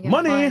money to make it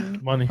Money.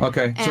 fun.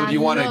 Okay. So do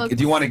you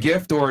And want a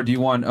gift or do you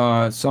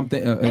want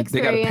something?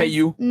 They got to pay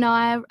you. No,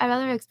 I'd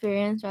rather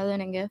experience rather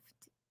than a gift.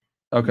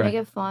 Okay. Make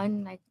it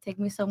fun. Like take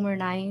me somewhere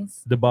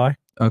nice. Dubai.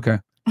 Okay.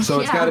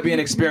 So it's Yeah. got to be an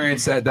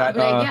experience that I'd be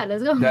like, yeah,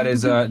 let's go.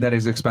 that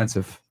is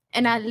expensive.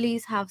 And at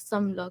least have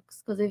some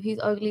looks. Because if he's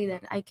ugly,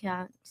 then I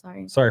can't.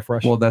 Sorry. Sorry,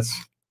 Fresh. Well, that's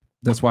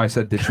why I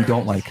said that you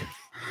don't like.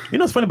 You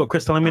know what's funny about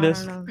Chris telling me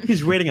this?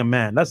 He's rating a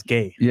man. That's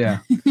gay. Yeah.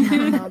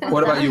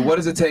 What about you? What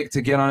does it take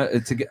to get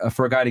on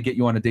for a guy to get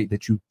you on a date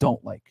that you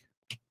don't like?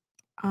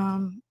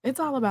 It's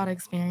all about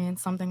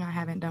experience, something I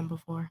haven't done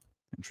before.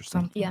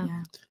 Interesting. Yeah.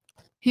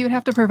 He would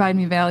have to provide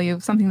me value,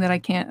 something that I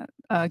can't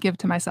give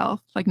to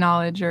myself, like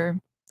knowledge or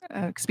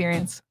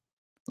experience.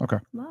 Okay.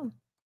 Wow.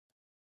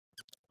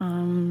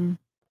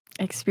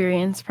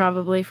 Experience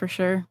probably for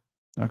sure.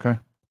 Okay.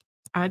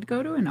 I'd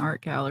go to an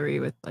art gallery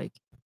with like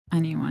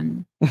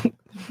anyone.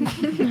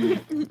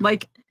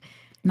 Like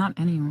not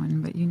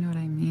anyone, but you know what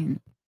I mean.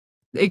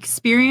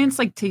 Experience,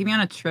 like taking me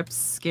on a trip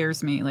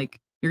scares me. Like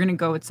you're gonna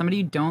go with somebody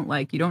you don't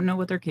like, you don't know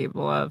what they're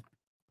capable of.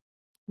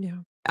 Yeah.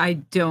 I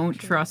don't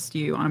trust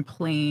you on a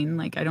plane.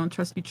 Like I don't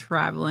trust you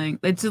traveling.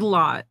 It's a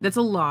lot. That's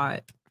a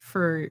lot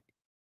for.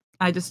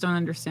 I just don't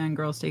understand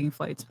girls taking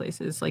flights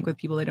places like with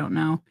people they don't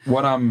know.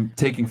 What I'm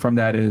taking from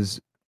that is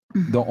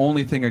the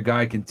only thing a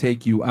guy can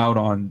take you out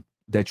on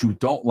that you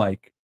don't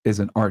like is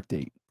an art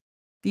date.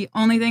 The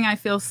only thing I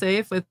feel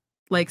safe with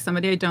like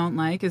somebody I don't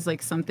like is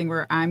like something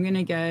where I'm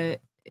gonna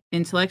get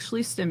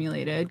intellectually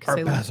stimulated.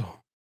 Art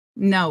Basel.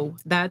 No,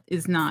 that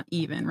is not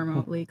even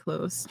remotely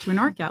close to an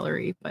art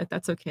gallery, but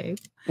that's okay.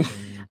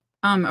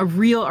 A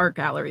real art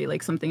gallery,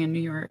 like something in New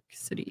York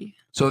City.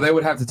 So they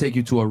would have to take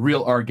you to a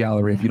real art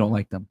gallery if you don't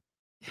like them.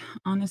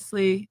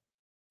 Honestly,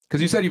 Because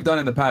you said you've done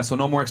it in the past, so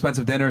no more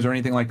expensive dinners or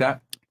anything like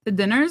that? the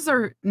dinners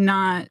are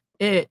not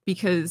it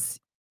because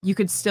you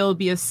could still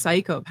be a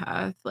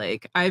psychopath.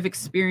 Like I've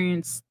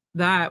experienced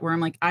that where I'm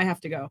like, I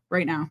have to go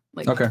right now.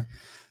 Like, Okay.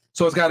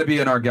 So it's got to be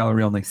an art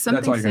gallery only. That's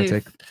Something all you're going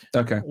to safe. take.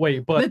 Okay.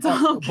 Wait, but That's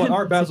all but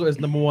Art Basel is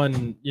number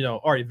one,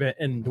 art event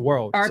in the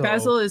world. Art so-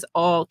 Basel is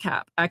all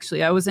cap.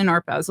 Actually, I was in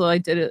Art Basel. I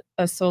did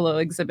a solo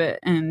exhibit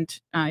and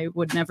I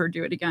would never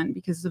do it again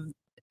because of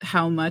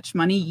how much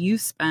money you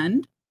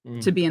spend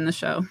to be in the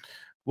show.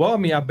 Well, I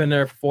mean, I've been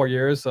there for 4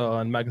 years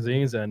in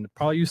magazines, and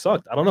probably you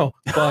sucked. I don't know,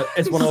 but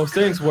it's one of those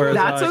things where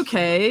That's like,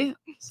 okay.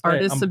 Art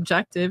Hey, is I'm-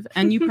 subjective,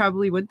 and you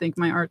probably would think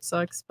my art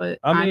sucks, but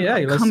I mean, I'm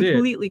hey, let's see it.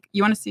 completely.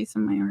 You want to see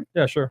some of my art?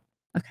 Yeah, sure.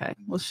 Okay,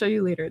 we'll show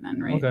you later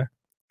then, right? Okay.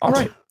 All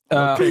right.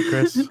 Okay,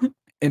 Chris.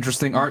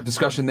 Interesting art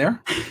discussion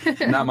there.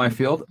 Not my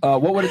field.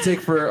 What would it take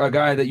for a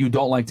guy that you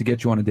don't like to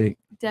get you on a date?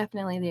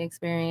 Definitely the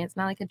experience,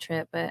 not like a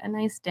trip, but a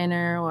nice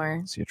dinner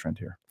or See a trend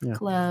here.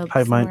 club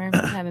Hive mind.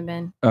 somewhere I haven't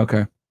been.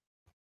 Okay.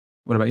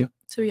 What about you?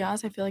 To be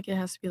honest, I feel like it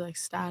has to be like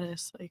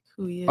status, like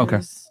who he is. Okay.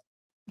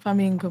 If I'm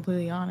being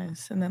completely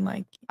honest, and then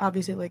like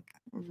obviously like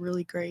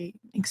really great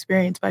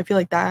experience, but I feel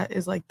like that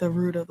is like the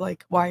root of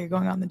like why you're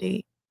going on the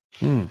date.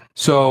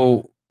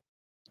 So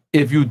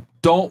if you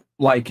don't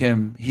like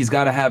him, he's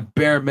got to have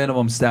bare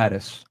minimum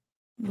status.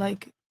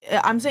 Like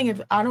I'm saying,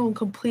 if I don't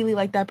completely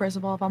like that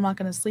person, well, if I'm not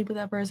gonna sleep with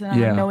that person, I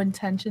Yeah. have no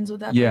intentions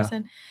with that Yeah.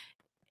 person,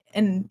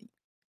 and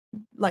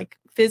like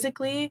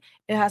physically,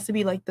 it has to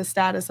be like the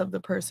status of the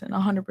person,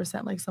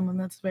 100%, like someone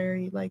that's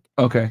very like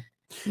Okay.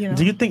 you know.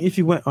 Do you think if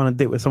you went on a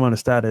date with someone of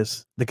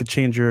status, they could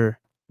change your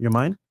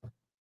mind?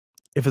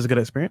 If it's a good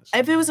experience?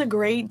 If it was a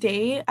great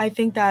date, I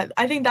think that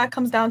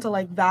comes down to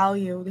like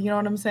value. You know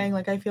what I'm saying?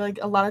 Like I feel like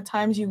a lot of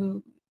times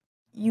you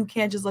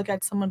can't just look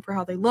at someone for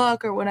how they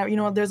look or whatever. You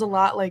know, there's a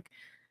lot like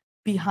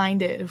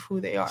behind it of who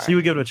they are. So you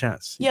would give it a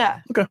chance.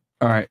 Yeah. Okay.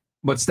 All right.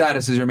 But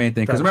status is your main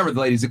thing. Because Status. remember,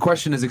 ladies, the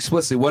question is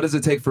explicit. What does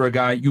it take for a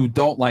guy you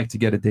don't like to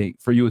get a date?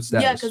 For you, it's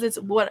status. Yeah, because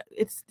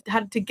it's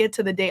how to get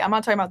to the date. I'm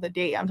not talking about the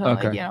date. I'm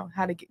talking Okay. like,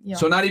 how to get,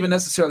 So not even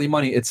necessarily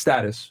money, it's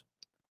status.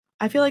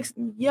 I feel like,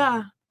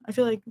 yeah,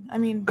 I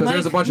mean, Because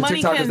there's a bunch of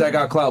money TikTokers can- that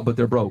got clout, but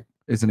they're broke,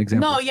 is an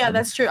example. No, yeah,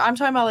 that's true. I'm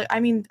talking about like, I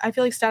mean, I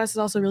feel like status is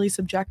also really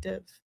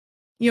subjective.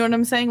 You know what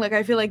I'm saying? Like,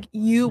 I feel like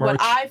what Merch.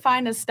 I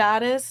find as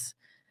status,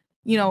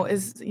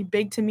 is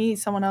big to me.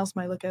 Someone else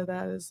might look at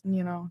that as,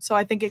 So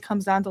I think it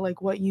comes down to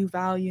like what you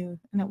value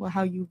and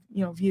how you,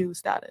 view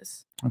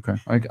status. Okay.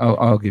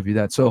 I'll give you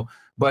that. So,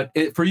 but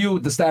for you,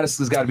 the status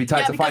has got to be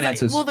tied to because,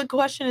 finances. well, the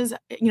question is,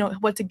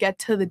 what to get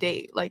to the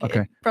date. Like,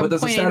 Okay. from But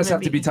does the point A to status the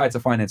have to B. be tied to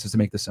finances to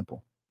make this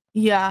simple?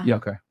 Yeah. Yeah.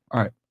 Okay.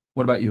 All right.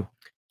 What about you?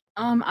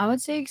 I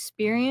would say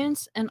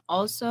experience, and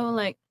also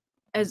like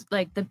as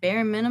like the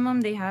bare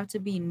minimum, they have to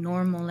be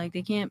normal. Like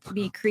they can't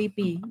be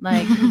creepy.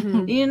 Like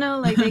you know,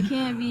 like they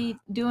can't be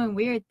doing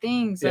weird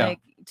things Yeah. like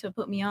to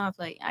put me off.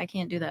 Like I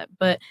can't do that.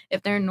 But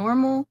if they're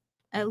normal,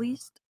 at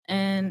least,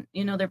 and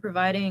you know they're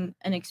providing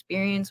an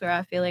experience where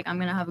I feel like I'm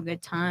gonna have a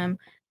good time,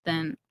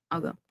 then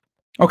I'll go.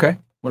 Okay.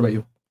 What about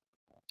you?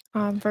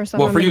 First off,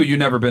 Well, for you, you've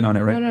never been on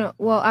it, right? No.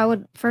 Well, I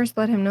would first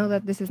let him know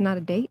that this is not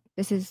a date.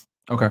 This is.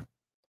 Okay.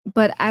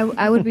 But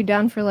I would be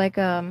down for like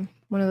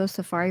one of those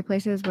safari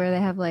places where they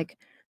have like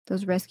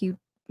those rescue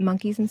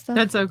monkeys and stuff.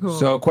 That's so cool.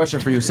 So,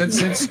 question for you: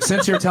 since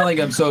you're telling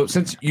him, so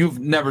since you've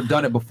never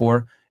done it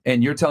before,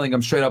 and you're telling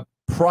him straight up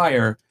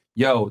prior,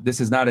 yo, this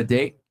is not a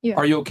date. Yeah.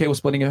 Are you okay with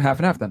splitting it half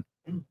and half then?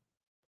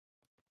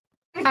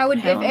 I would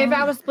if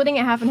I was splitting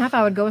it half and half,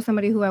 I would go with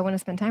somebody who I want to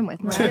spend time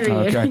with.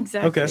 Okay.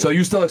 Exactly. Okay. So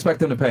you still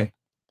expect him to pay?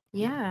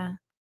 Yeah.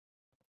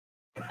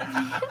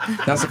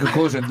 That's the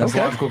conclusion. That's the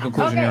Okay. logical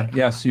conclusion Okay. here.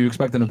 Yes, you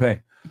expect him to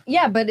pay.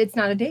 Yeah, but it's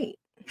not a date.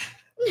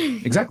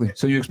 Exactly.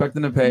 So you expect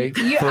them to pay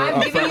for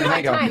I'm a giving friendly you my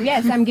hangout. time.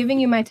 Yes, I'm giving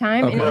you my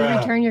time, and in Okay.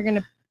 return, you're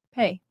gonna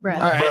pay, bruh.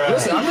 All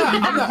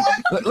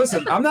right.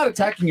 Listen, I'm not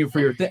attacking you for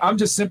your thing. I'm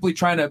just simply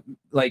trying to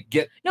like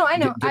get. No, I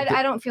know. get-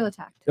 I don't feel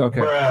attacked. Okay.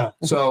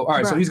 So all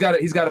right. So Bruh.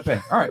 he's got to pay.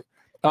 All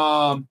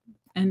right.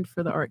 And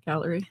for the art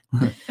gallery.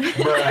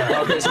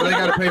 Okay. So they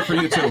got to pay for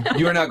you too.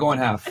 You are not going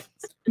half.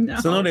 No.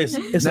 So notice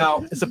it's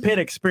a paid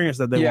experience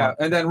that they Yeah. want.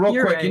 And then real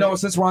You're quick, right. you know,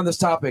 since we're on this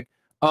topic,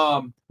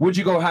 would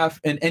you go half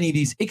in any of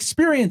these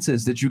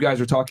experiences that you guys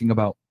are talking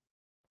about?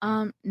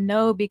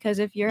 No, because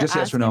if you're Just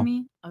yes or asking no.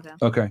 me, okay.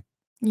 Okay.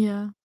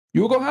 Yeah.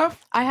 You will go half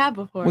I have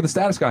before. with the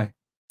status guy.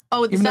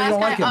 Oh, with the Even though you status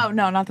don't guy? like him. Oh,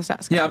 no, not the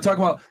status guy. Yeah, I'm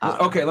talking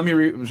about. Okay, let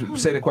me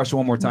say the question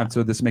one more time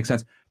so this makes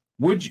sense.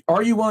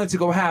 Are you willing to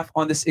go half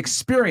on this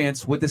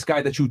experience with this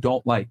guy that you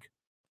don't like?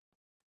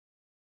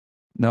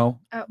 No.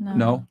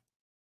 Oh,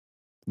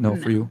 No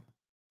for you.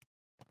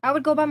 I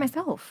would go by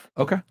myself.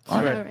 Okay.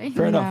 All right. Alright.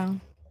 Fair enough.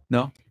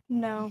 No.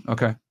 No.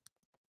 Okay.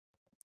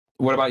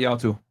 What about y'all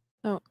two?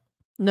 No.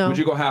 Would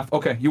you go half?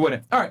 Okay, you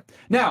wouldn't. All right.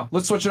 Now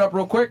let's switch it up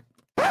real quick.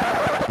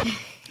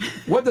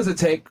 What does it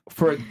take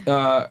for you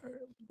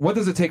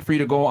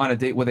to go on a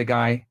date with a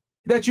guy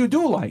that you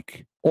do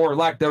like, or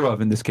lack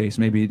thereof in this case?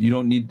 Maybe you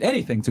don't need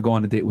anything to go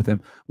on a date with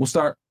him. We'll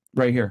start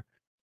right here.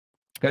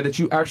 Guy that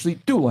you actually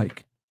do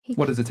like.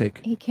 What does it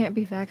take? He can't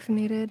be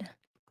vaccinated.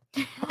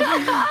 Okay.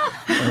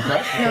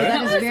 No,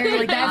 that is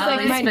very. That's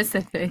like my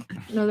specific.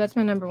 No, that's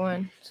my number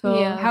one. So,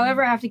 Yeah.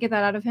 however, I have to get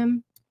that out of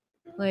him.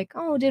 Like,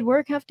 oh, did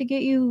work have to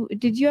get you?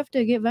 Did you have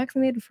to get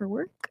vaccinated for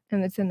work?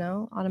 And it's a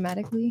no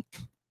automatically.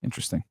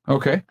 Interesting.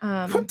 Okay.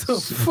 What the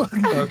fuck?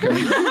 Okay.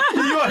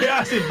 You are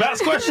asking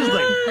vast questions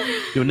like,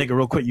 yo, nigga,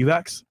 real quick, you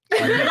vax?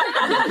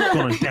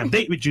 Going on a damn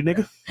date with you,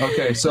 nigga.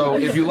 Okay, so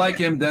if you like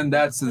him, then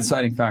that's the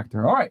deciding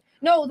factor. All right.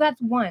 No,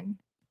 that's one.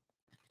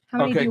 How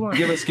many do Okay, you want?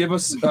 give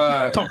us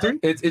top three.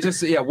 It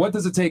just what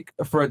does it take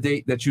for a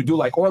date that you do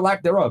like or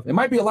lack thereof? It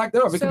might be a lack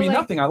thereof. It So, could be like,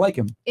 nothing. I like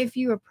him. If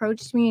you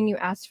approached me and you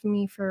asked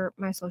me for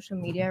my social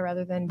media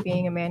rather than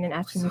being a man and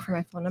asking me for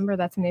my phone number,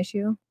 that's an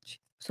issue.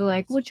 So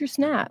like, what's your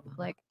snap?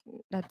 Like,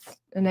 that's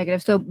a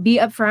negative. So be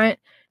upfront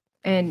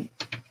and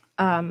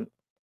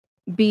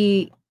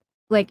be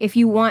like, if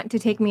you want to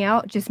take me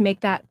out, just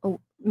make that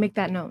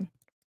known.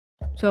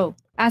 So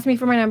ask me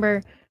for my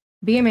number,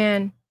 be a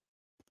man,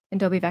 and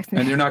don't be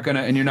vaccinated. And you're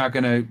not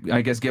gonna,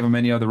 I guess, give him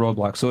any other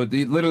roadblocks. So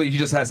literally, he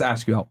just has to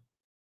ask you out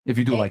if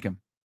you do like him.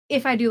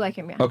 If I do like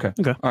him, yeah. Okay.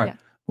 All right. Yeah.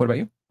 What about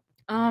you?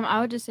 I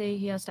would just say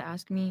he has to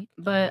ask me,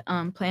 but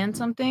plan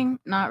something,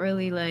 not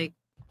really like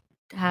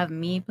have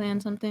me plan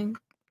something.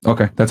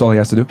 Okay, that's all he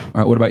has to do. All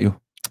right. What about you?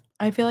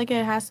 I feel like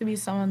it has to be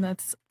someone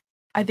that's,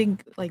 I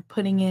think, like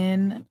putting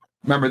in,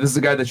 Remember, this is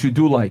a guy that you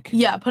do like.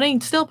 yeah,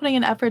 still putting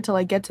an effort to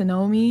like get to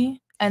know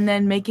me and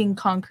then making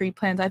concrete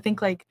plans. I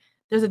think like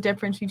there's a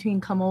difference between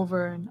come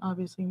over and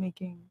obviously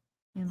making,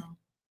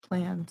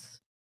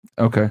 plans.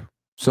 Okay.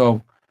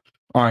 So,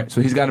 all right.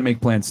 So he's got to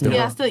make plans still. He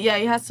has to, he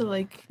has to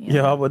like,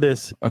 Yeah, how about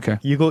this? Okay.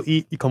 You go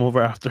eat, you come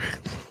over after.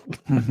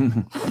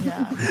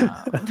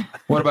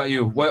 What about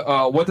you?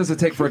 What does it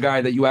take for a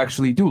guy that you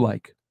actually do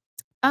like?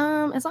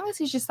 As long as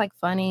he's just like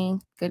funny,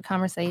 good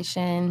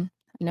conversation,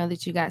 you know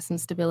that you got some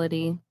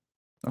stability.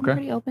 I'm Okay.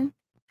 pretty open.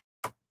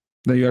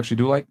 That you actually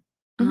do like?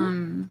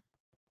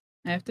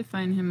 I have to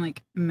find him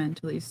like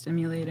mentally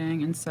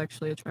stimulating and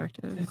sexually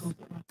attractive.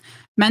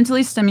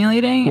 Mentally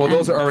stimulating. Well,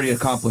 those and are already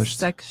accomplished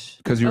sex-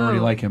 because you already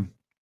Oh. like him.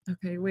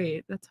 Okay,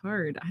 wait, that's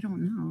hard. I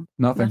don't know.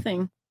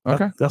 Nothing.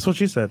 Okay. That's what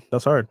she said.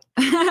 That's hard.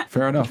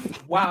 Fair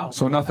enough. Wow.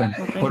 So nothing.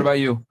 Nothing. What about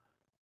you?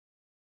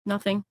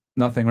 Nothing.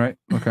 Nothing, right?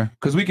 Okay.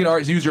 Because we can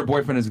always use your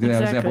boyfriend as an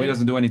example. He Exactly.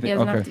 doesn't do anything. He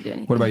doesn't okay. have to do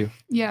anything. What about you?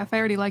 Yeah, if I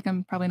already like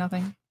him, probably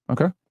nothing.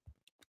 Okay.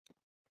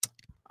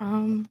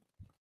 Damn,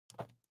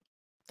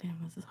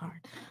 this is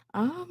hard.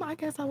 I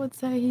guess I would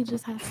say he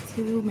just has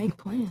to make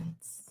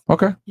plans.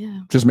 Okay. Yeah.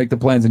 Just make the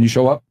plans and you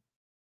show up.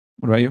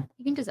 What about you?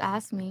 You can just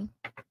ask me.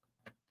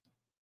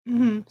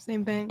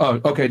 Same thing.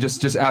 Oh, okay.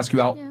 Just ask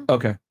you out.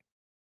 Okay.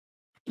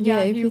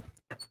 Yeah, if you,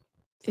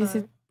 is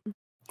it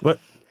What?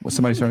 Was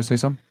somebody trying to say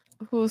something?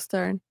 Whose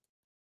turn?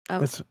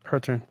 It's her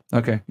turn.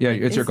 Okay. Yeah,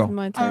 it's your go.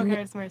 My turn.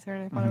 Okay, it's my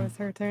turn. I thought it was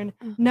her turn.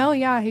 No,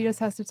 yeah, he just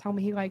has to tell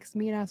me he likes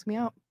me and ask me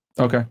out.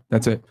 Okay,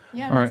 that's it.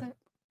 Yeah, All right. that's it.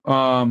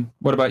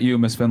 What about you,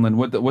 Miss Finland?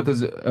 What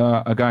does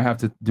a guy have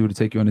to do to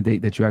take you on a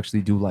date that you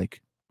actually do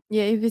like?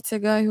 Yeah, if it's a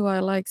guy who I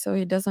like, so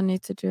he doesn't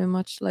need to do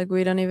much. Like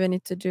we don't even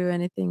need to do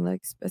anything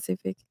like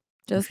specific.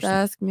 Just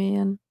ask me,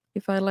 and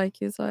if I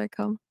like you, so I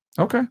come.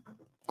 Okay.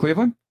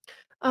 Cleveland?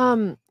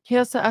 He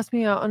has to ask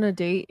me out on a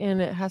date,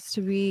 and it has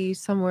to be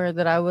somewhere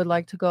that I would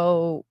like to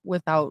go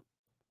without,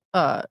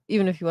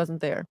 even if he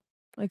wasn't there.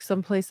 Like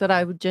some place that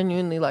I would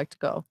genuinely like to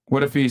go.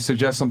 What if he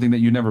suggests something that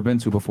you've never been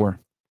to before?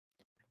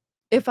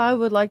 If I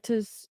would like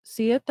to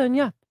see it, then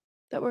yeah,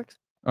 that works.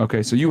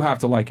 Okay, so you have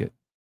to like it.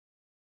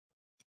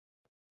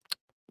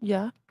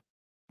 Yeah.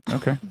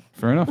 Okay,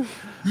 fair enough.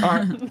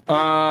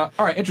 All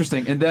right,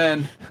 interesting. And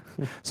then,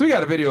 so we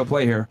got a video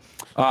play here,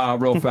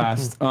 real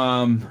fast.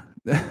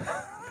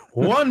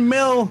 1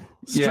 mil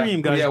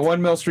stream, guys. Yeah,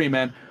 1 mil stream,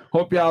 man.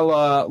 Hope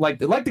y'all like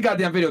the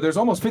goddamn video. There's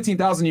almost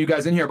 15,000 of you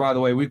guys in here, by the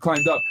way. We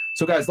climbed up.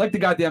 So guys, like the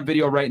goddamn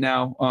video right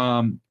now.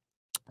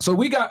 So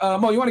we got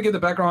Mo. You want to give the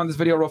background on this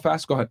video real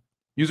fast? Go ahead.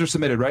 User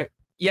submitted, right?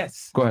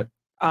 Yes. Go ahead.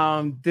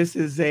 This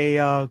is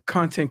a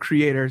content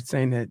creator,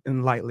 saying it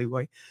in a lightly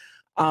way,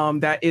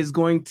 that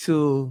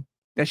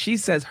she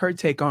says her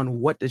take on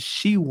what does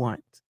she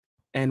want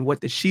and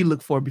what does she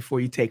look for before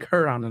you take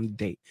her out on a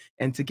date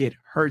and to get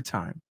her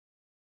time.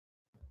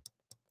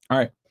 All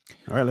right.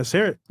 All right, let's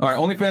hear it. All right,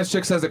 OnlyFans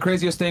chick says the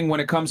craziest thing when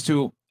it comes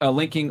to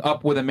linking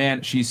up with a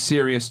man she's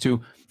serious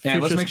to.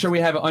 And let's make sure we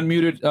have it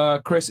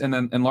unmuted, Chris, and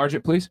then enlarge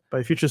it, please.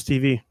 By Futures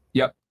TV.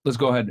 Yep. Let's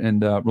go ahead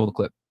and roll the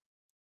clip.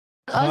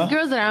 Us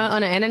girls that are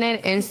on the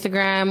internet,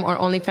 Instagram or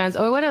OnlyFans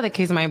or whatever the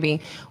case might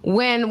be,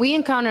 when we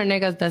encounter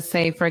niggas that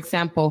say, for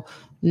example,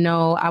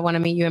 no, I want to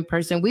meet you in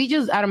person, we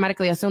just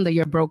automatically assume that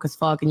you're broke as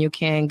fuck and you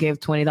can't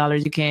give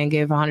 $20, you can't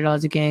give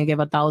 $100, you can't give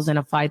 $1,000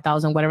 or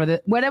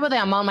 $5,000, whatever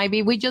the amount might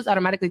be. We just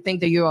automatically think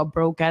that you're a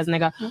broke ass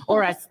nigga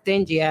or a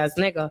stingy ass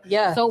nigga.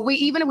 Yeah. So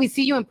even if we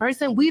see you in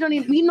person, we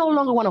no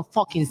longer want to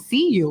fucking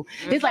see you.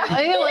 It's like,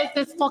 oh, it's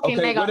this fucking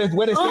nigga.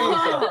 Where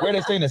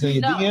they saying this? In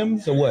your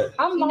DMs or what?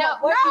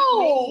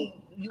 No.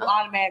 You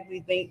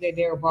automatically think that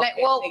they're broke. Like,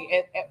 well,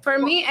 for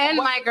me and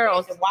my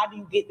girls. Why do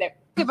you get that?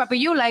 Okay, Papa,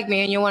 you like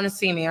me and you want to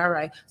see me. All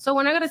right. So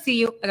when I gotta see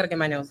you, I gotta get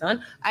my nails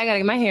done. I gotta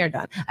get my hair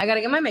done. I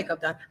gotta get my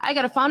makeup done. I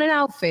gotta find an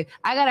outfit.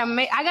 I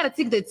gotta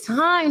take the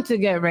time to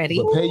get ready.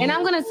 And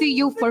I'm gonna see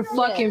you for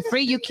fucking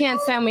free. You can't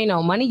send me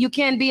no money. You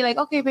can't be like,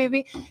 okay,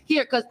 baby,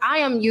 here, because I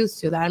am used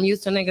to that. I'm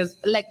used to niggas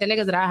like the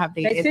niggas that I have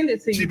dated. They send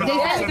it to you. They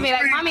send it to me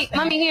like,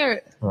 mommy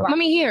here,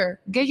 mommy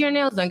here, get your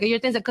nails done, get your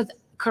things done. Because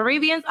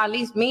Caribbeans, at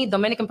least me,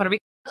 Dominican, Puerto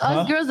Rico,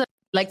 us girls that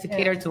like to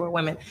cater to our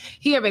women.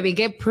 Here, baby,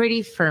 get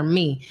pretty for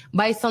me.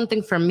 Buy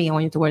something for me. I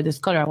want you to wear this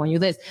color. I want you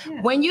this.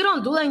 Yeah. When you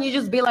don't do that, and you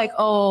just be like,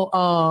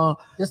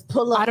 just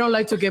pull up. I don't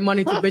like to give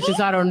money to bitches.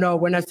 I don't know.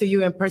 When I see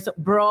you in person,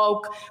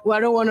 broke. Well, I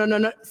don't want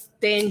no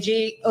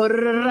stingy.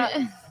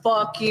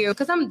 Fuck you.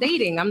 Because I'm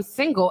dating. I'm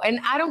single. And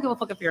I don't give a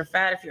fuck if you're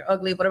fat, if you're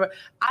ugly, whatever.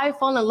 I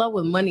fall in love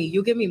with money.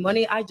 You give me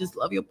money, I just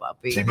love you,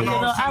 puppy. You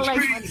know, I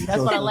like money.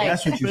 That's what I like.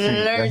 That's what you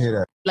think. I hear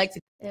that. Like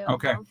to.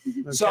 Okay.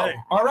 So,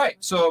 all right.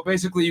 So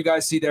basically, you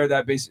guys see there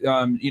that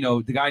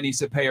the guy needs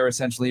to pay her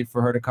essentially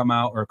for her to come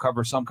out or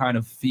cover some kind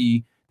of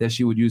fee that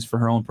she would use for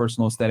her own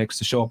personal aesthetics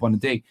to show up on the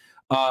date.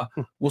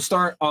 We'll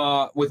start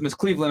with Miss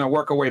Cleveland and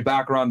work our way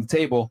back around the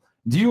table.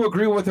 Do you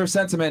agree with her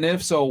sentiment?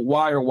 If so,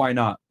 why or why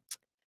not?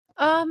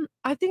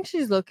 I think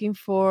she's looking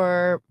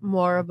for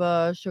more of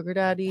a sugar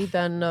daddy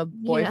than a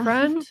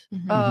boyfriend.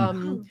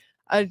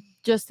 I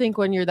just think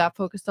when you're that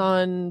focused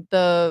on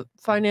the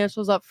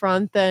financials up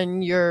front,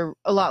 then you're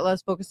a lot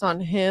less focused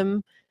on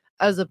him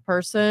as a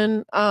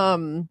person.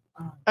 I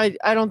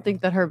don't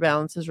think that her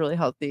balance is really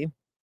healthy.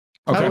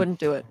 Okay. I wouldn't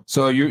do it.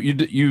 So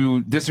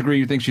you disagree?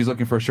 You think she's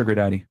looking for a sugar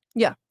daddy?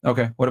 Yeah.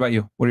 Okay. What about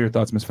you? What are your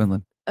thoughts, Miss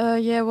Finland?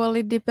 Yeah, well,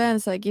 it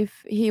depends. Like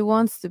if he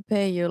wants to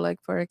pay you, like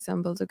for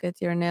example, to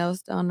get your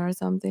nails done or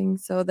something,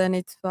 so then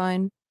it's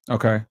fine.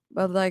 Okay.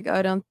 But like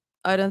I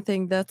don't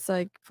think that's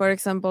like, for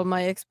example,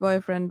 my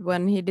ex-boyfriend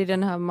when he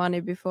didn't have money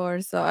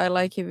before, so I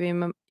like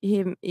him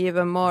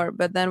even more.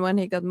 But then when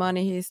he got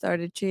money, he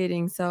started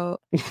cheating. So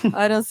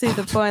I don't see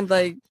the point,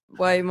 like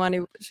why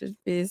money should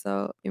be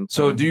so important.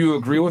 So do you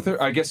agree with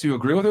her? I guess you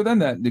agree with her then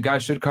that the guy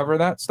should cover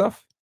that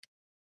stuff?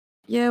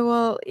 Yeah,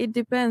 well, it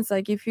depends.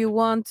 Like if you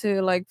want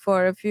to, like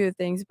for a few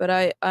things,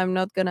 but I'm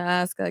not gonna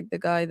ask like the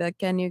guy that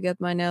can you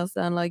get my nails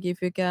done? Like if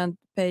you can't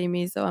pay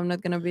me, so I'm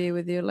not gonna be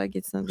with you. Like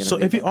it's not gonna. So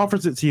be if he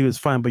offers it to you, it's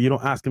fine, but you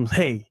don't ask him,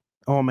 hey,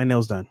 I want my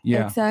nails done.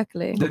 Yeah,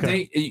 exactly. The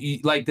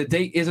date, like the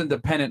date, isn't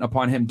dependent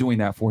upon him doing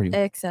that for you.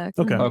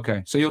 Exactly. Okay.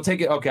 Okay. So you'll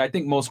take it. Okay. I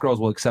think most girls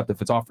will accept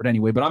if it's offered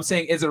anyway. But I'm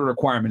saying, is it a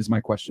requirement? Is my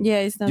question. Yeah,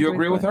 it's not. Do you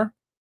agree with her,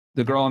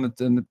 the girl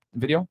in the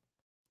video?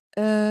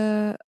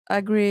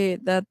 Agree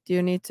that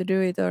you need to do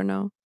it or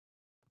no?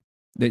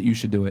 That you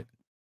should do it.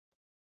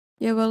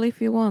 Yeah, well,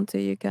 if you want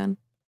to, you can.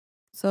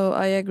 So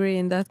I agree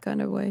in that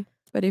kind of way.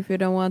 But if you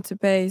don't want to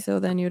pay, so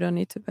then you don't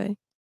need to pay.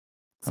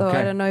 So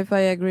I don't know if I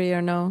agree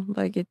or no.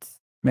 Like it's.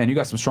 Man, you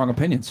got some strong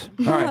opinions.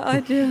 All right. I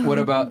do. What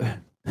about?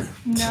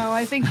 No,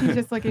 I think she's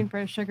just looking for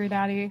a sugar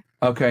daddy.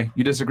 Okay,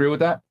 you disagree with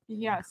that?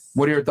 Yes.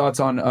 What are your thoughts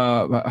on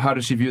how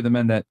does she view the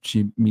men that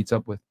she meets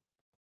up with?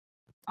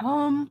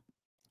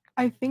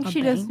 I think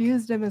she just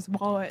used them as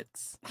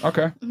wallets.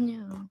 Okay. Yeah.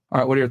 All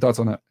right. What are your thoughts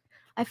on that?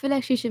 I feel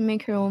like she should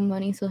make her own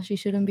money, so she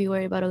shouldn't be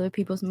worried about other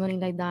people's money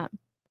like that.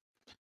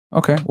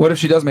 Okay. What if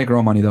she does make her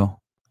own money though?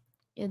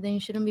 Yeah, then you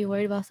shouldn't be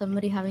worried about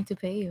somebody having to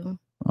pay you.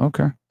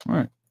 Okay. All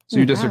right. So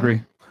you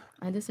disagree?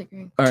 I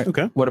disagree. All right.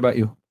 Okay. What about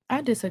you?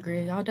 I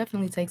disagree. I'll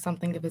definitely take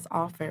something if it's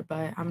offered,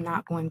 but I'm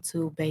not going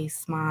to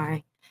base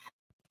my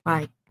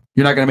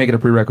You're not going to make it a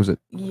prerequisite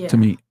to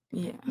meet.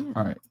 Yeah.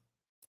 All right.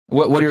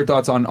 What are your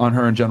thoughts on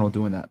her in general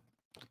doing that?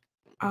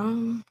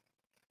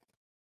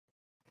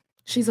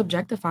 She's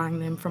objectifying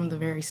them from the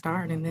very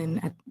start, and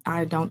then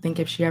I don't think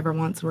if she ever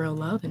wants real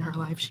love in her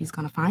life, she's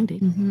gonna find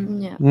it.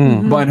 Yeah.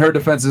 But in her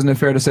defense, isn't it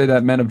fair to say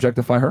that men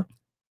objectify her?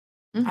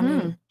 I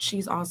mean,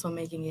 she's also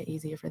making it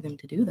easier for them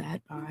to do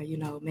that by,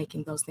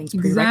 making those things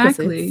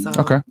Exactly. prerequisites.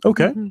 So. Okay.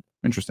 Okay.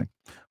 Interesting.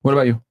 What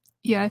about you?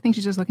 Yeah, I think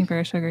she's just looking for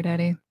a sugar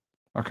daddy.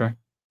 Okay.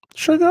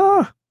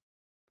 Sugar.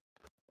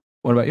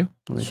 What about you?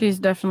 She's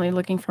definitely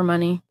looking for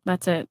money.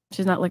 That's it.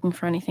 She's not looking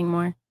for anything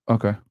more.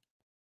 Okay.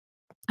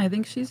 I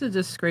think she's a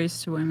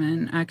disgrace to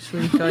women,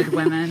 actually good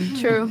women.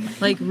 True.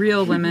 Like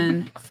real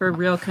women for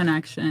real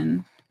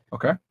connection.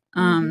 Okay.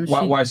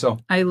 Why so?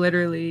 I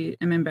literally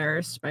am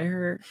embarrassed by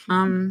her.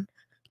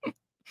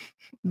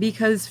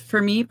 Because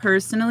for me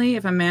personally,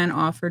 if a man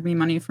offered me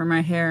money for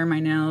my hair, my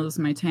nails,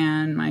 my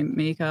tan, my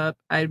makeup,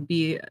 I'd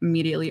be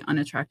immediately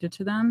unattracted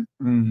to them.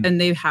 Mhm.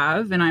 And they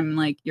have, and I'm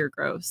like, you're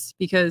gross.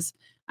 Because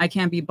I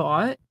can't be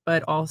bought,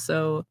 but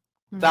also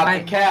Stop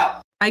the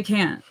cap. I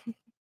can't.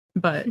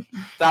 But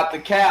Stop the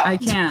cap. I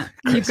can't.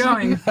 Keep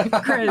going.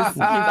 Chris, keep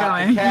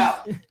going.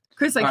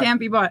 Chris, I can't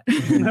be bought.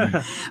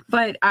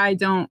 But I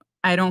don't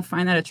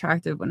find that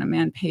attractive when a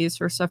man pays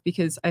for stuff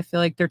because I feel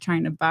like they're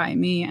trying to buy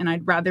me, and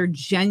I'd rather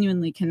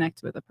genuinely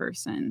connect with a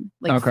person,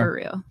 like for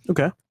real.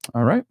 Okay.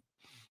 All right.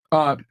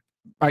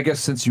 I guess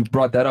since you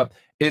brought that up,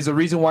 is the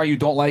reason why you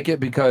don't like it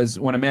because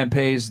when a man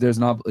pays,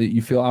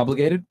 you feel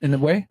obligated in a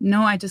way?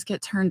 No, I just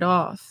get turned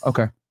off.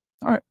 Okay.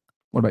 All right.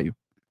 What about you?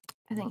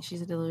 I think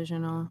she's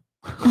delusional.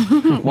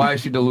 Why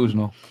is she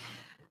delusional?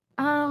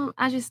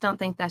 I just don't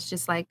think that's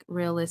just like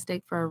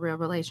realistic for a real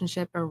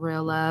relationship or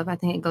real love. I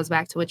think it goes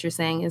back to what you're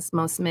saying is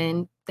most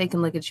men, they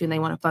can look at you and they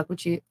want to fuck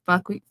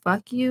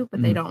you,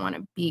 but they don't want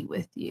to be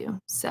with you.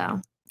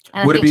 So and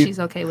I think she's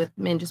okay with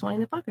men just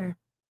wanting to fuck her.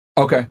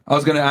 Okay. I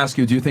was going to ask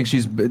you, do you think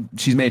she's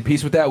made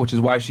peace with that, which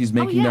is why she's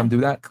making them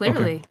do that?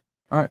 Clearly. Okay.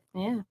 All right.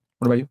 Yeah.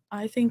 What about you?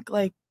 I think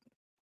like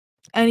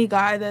any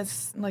guy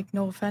that's like,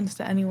 no offense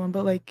to anyone,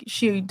 but like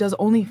she does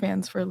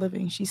OnlyFans for a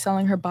living. She's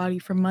selling her body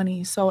for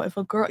money. So if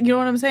a girl, you know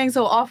what I'm saying?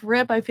 So off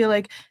rip, I feel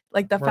like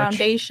the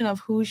foundation of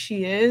who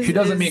she is. She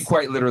doesn't mean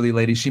quite literally,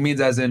 ladies. She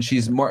means as in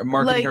she's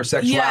marketing her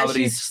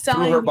sexuality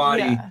through her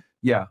body.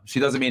 Yeah. She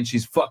doesn't mean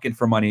she's fucking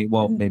for money.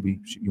 Well, maybe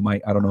you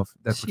might. I don't know if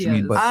that's what you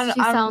mean, but She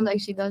sounds like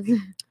she does.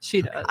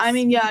 She does. I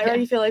mean, yeah, I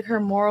already feel like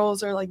her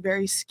morals are like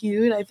very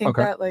skewed. I think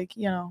that like,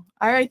 I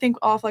already think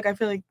off like I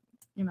feel like,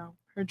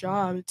 her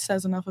job, it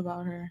says enough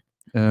about her.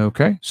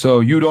 Okay. So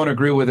you don't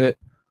agree with it.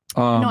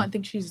 No, I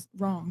think she's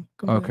wrong.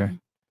 Completely. Okay.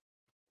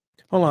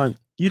 Hold on.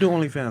 You do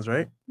OnlyFans,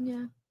 right?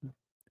 Yeah.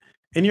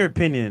 In your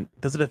opinion,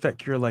 does it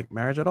affect your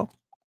marriage at all?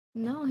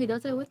 No, he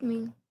does it with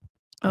me.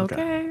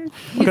 Okay.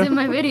 He's in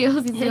my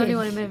videos. He's the only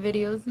one in my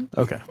videos.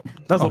 Okay.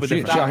 That's a little bit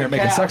she different. out here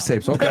making sex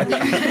tapes. Okay.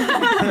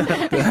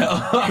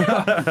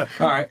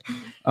 All right.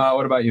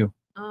 What about you?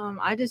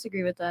 I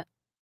disagree with that.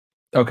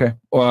 Okay.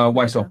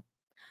 Why so?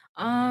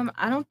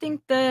 I don't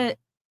think that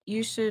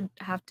you should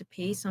have to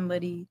pay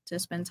somebody to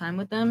spend time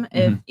with them.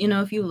 If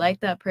if you like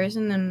that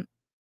person, then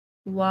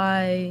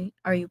why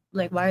are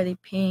they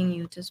paying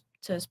you to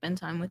spend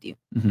time with you?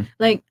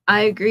 Like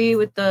I agree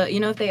with the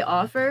if they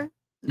offer,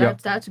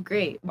 that's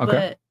great.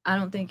 But I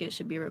don't think it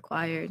should be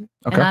required.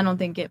 And I don't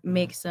think it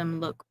makes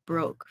them look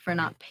broke for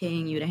not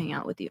paying you to hang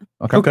out with you.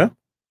 Okay.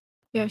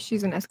 Yeah,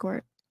 she's an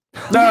escort.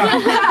 True.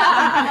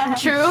 I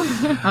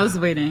was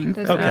waiting.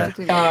 Okay.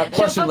 She'll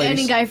Question, fuck any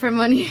ladies. guy for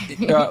money.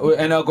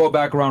 And I'll go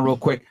back around real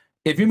quick.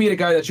 If you meet a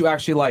guy that you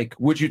actually like,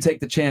 would you take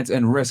the chance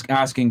and risk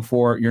asking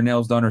for your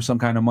nails done or some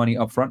kind of money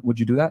up front?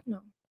 Would you do that? No.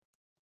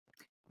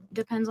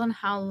 Depends on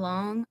how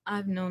long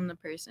I've known the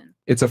person.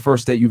 It's a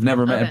first date. You've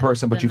never met in Okay,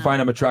 person, but then you no.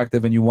 find him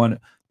attractive and you want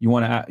to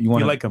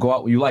like him. go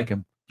out. You like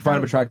him. You find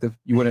him attractive.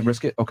 You wouldn't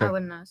risk it. Okay. I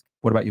wouldn't ask.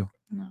 What about you?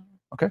 No.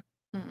 Okay.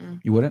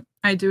 You wouldn't?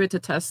 I do it to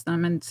test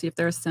them and see if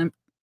they're a simp.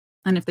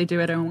 And if they do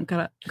it, I won't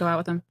go out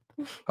with them.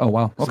 Oh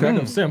wow.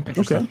 Okay. Simp.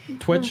 Okay.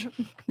 Twitch.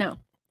 No.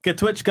 Get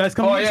Twitch, guys.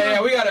 Come Oh on.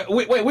 yeah. We got it.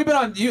 Wait. We've been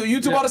on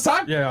YouTube all this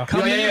time. Yeah.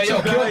 Kill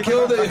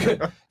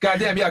the.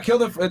 Goddamn. Yeah. Kill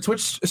the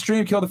Twitch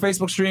stream. Kill the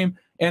Facebook stream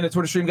and the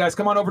Twitter stream, guys.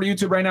 Come on over to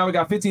YouTube right now. We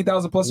got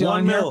 15,000 plus you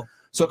on here.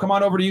 So come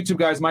on over to YouTube,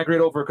 guys. Migrate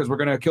over because we're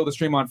gonna kill the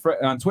stream on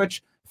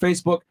Twitch,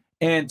 Facebook,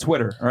 and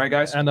Twitter. All right,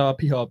 guys. And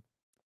P-Hub.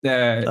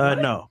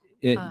 No.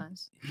 it.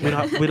 We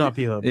don't have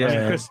people.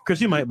 Yeah.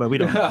 Chris, you might, but we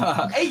don't.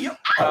 Hey, you.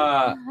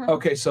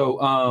 Okay, so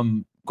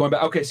going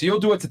back. Okay, so you'll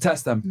do it to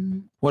test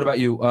them. What about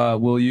you?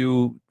 Will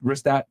you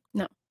risk that?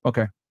 No.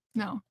 Okay.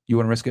 No. You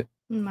wouldn't risk it?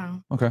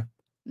 No. Okay.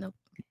 Nope.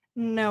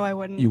 No, I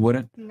wouldn't. You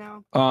wouldn't?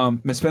 No.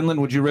 Miss Finland,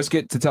 would you risk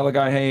it to tell a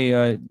guy,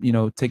 hey,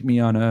 take me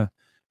on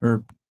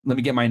or let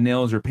me get my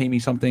nails or pay me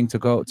something to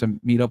go to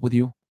meet up with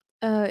you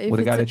If with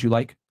a guy it's that you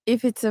like?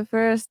 If it's a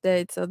first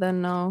date, so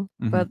then no.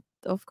 Mhm. But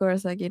of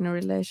course, like in a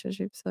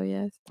relationship, so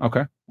yes.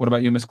 Okay. What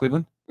about you, Miss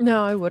Cleveland?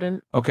 No, I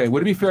wouldn't. Okay.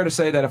 Would it be fair to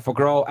say that if a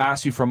girl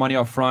asks you for money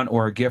up front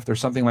or a gift or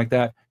something like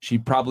that, she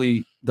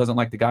probably doesn't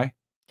like the guy?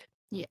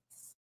 Yes.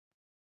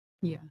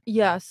 Yeah.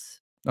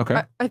 Yes.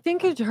 Okay. I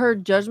think her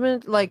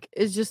judgment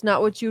is just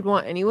not what you'd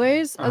want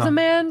anyways as Uh-huh. a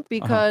man,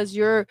 because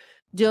you're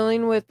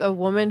dealing with a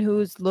woman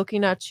who's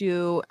looking at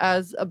you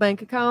as a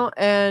bank account,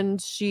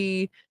 and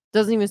she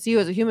doesn't even see you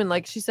as a human.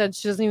 Like she said,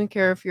 she doesn't even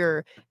care if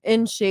you're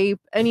in shape,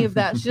 any of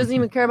that. She doesn't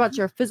even care about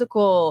your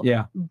physical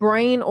Yeah.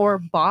 brain or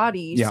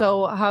body. Yeah.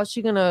 So how's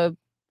she gonna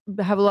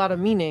have a lot of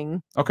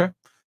meaning? Okay.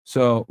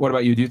 So what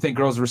about you? Do you think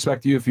girls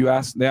respect you if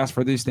they ask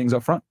for these things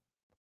up front?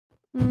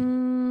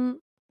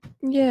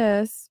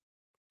 Yes.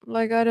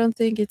 Like I don't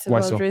think it's Why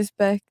about so?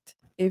 respect.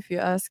 If you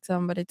ask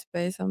somebody to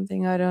pay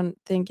something, I don't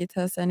think it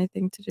has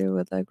anything to do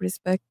with like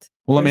respect.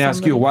 Well, let for me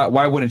ask you, somebody.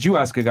 why wouldn't you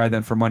ask a guy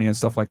then for money and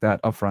stuff like that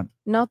up front?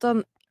 Not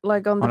on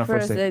on the a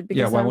first date. Yeah,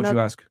 Because why I'm won't you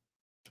not- ask?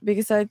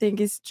 Because I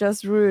think it's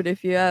just rude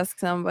if you ask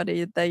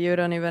somebody that you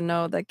don't even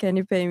know that can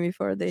you pay me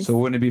for this? So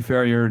wouldn't it be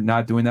fair you're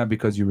not doing that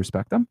because you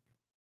respect them?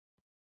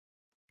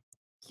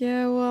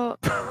 Yeah, well,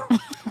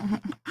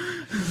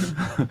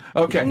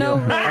 Okay. no,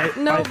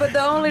 but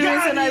the only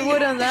reason I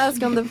wouldn't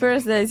ask on the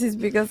first date is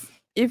because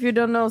if you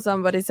don't know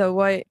somebody, so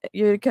why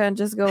you can't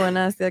just go and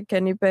ask that,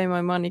 can you pay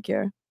my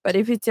manicure? But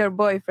if it's your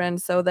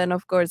boyfriend, so then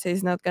of course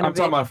he's not gonna I'm be.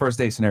 talking about a first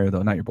date scenario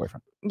though, not your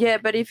boyfriend. Yeah,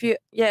 but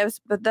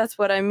but that's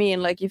what I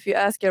mean. Like if you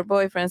ask your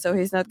boyfriend, so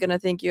he's not gonna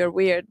think you're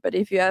weird. But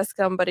if you ask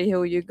somebody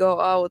who you go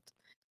out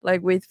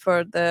like with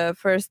for the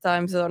first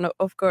time, so no,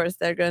 of course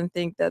they're gonna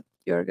think that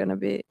you're gonna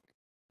be,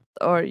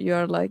 or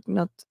you're like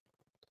not.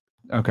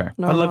 Okay.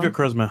 I love your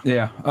charisma.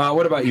 Yeah.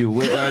 What about you?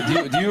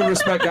 Do you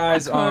respect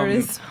guys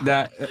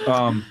that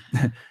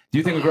do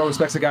you think a girl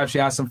respects a guy if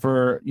she asks him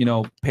for,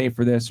 pay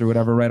for this or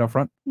whatever right up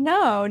front?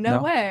 No,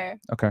 No? way.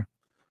 Okay.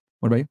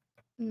 What about you?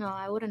 No,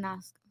 I wouldn't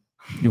ask.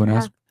 You wouldn't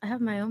ask? I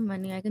have my own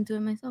money. I can do it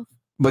myself.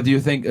 But do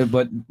you think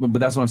but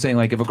that's what I'm saying.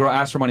 Like if a girl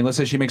asks for money, let's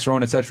say she makes her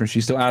own, etc., and she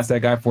still asks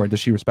that guy for it, does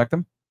she respect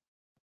him?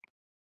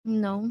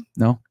 No.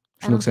 No? I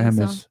She don't looks at him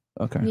think as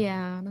so. okay.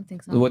 Yeah, I don't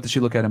think so. What does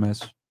she look at him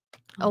as?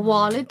 A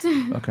wallet.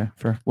 Okay,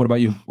 fair. What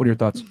about you? What are your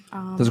thoughts?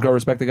 Does a girl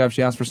respect the guy if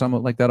she asks for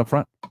something like that up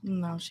front?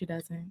 No, she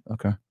doesn't.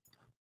 Okay.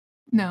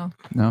 No.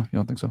 No, you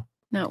don't think so?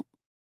 No.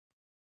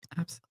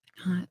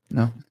 Absolutely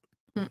not.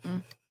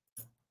 No.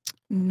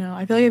 No,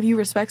 I feel like if you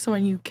respect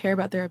someone, you care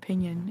about their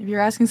opinion. If you're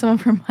asking someone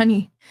for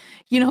money,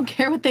 you don't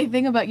care what they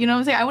think about. You know what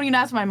I'm saying? I wouldn't even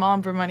ask my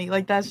mom for money.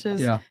 Like that's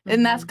just, Yeah.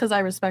 and that's because I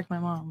respect my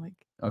mom. Like,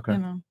 Okay. you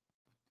know.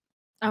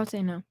 I would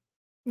say no.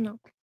 No.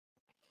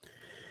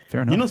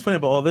 Fair enough. You know what's funny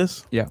about all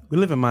this? Yeah. We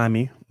live in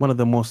Miami, one of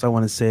the most, I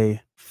want to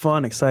say,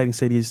 fun, exciting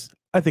cities,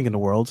 I think, in the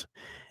world.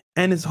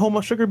 And it's home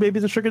of sugar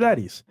babies and sugar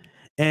daddies.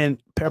 And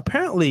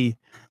apparently,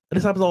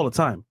 this happens all the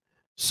time.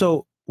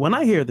 So when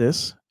I hear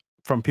this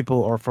from people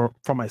or from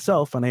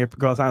myself, and I hear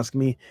girls ask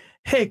me,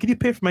 hey, could you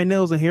pay for my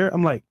nails in here?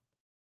 I'm like,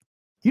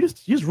 you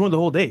just ruined the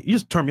whole day. You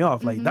just turn me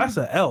off. Like, that's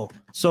a L.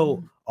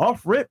 So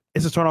off rip,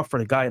 it's a turn off for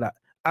the guy that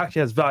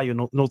actually has value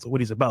and knows what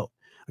he's about.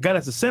 A guy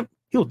that's a simp,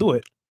 he'll do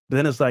it. But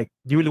then it's like,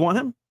 do you really want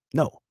him?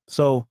 No.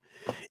 So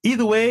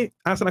either way,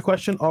 answering that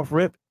question off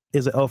rip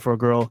is an L for a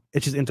girl.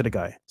 It's just into the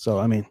guy. So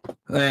I mean,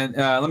 And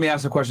let me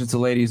ask a question to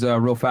ladies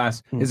real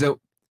fast. Is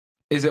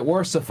it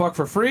worse to fuck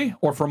for free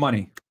or for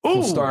money? We'll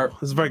Ooh, start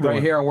this is a very good right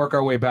one. here and work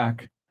our way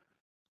back.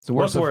 So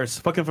what's worse,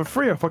 fucking for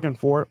free or fucking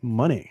for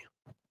money?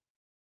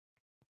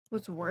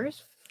 What's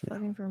worse?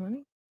 Fucking for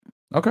money?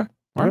 Okay.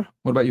 All right.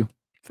 What about you?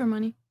 For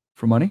money.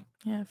 For money?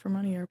 Yeah, for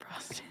money you're a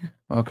prostitute.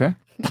 Okay.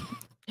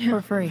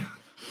 For free.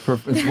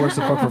 It's worse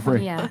to fuck for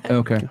free. Yeah.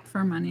 Okay.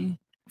 For money.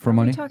 For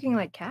money? Talking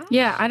like cash?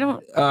 Yeah, I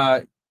don't.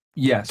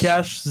 Yes.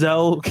 Cash,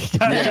 Zelle,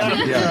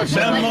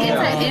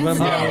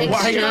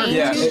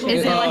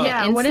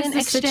 Yeah. What is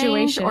the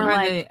situation? Or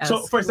like,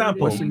 So, for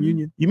example,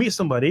 you meet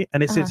somebody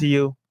and they say to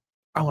you,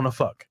 "I want to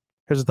fuck.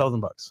 Here's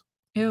 $1,000."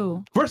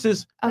 Ew.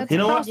 Versus, That's you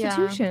know what?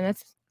 prostitution.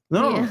 That's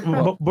No,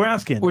 but we're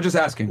asking. We're just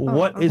asking.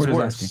 What is We're just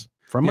worse? asking.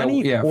 For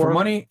money? Yeah, for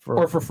money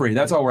or for free.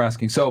 That's all we're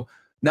asking. So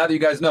now that you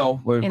guys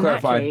know, we've In that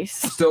clarified. case,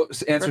 Still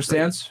answer for free.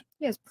 stands?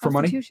 Yes, For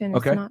money? prostitution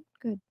Okay. is not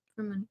good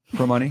for money.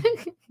 For money?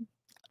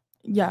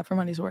 Yeah, for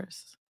money's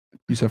worse.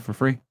 You said for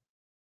free?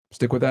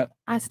 Stick with that?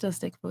 I still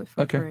stick with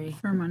for Okay. free.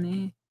 For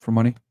money. For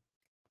money?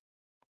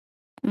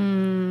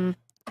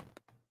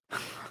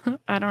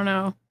 I don't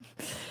know.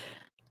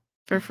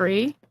 For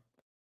free?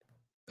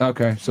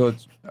 Okay, so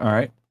it's all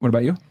right. What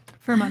about you?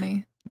 For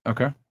money.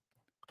 Okay.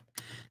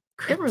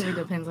 It really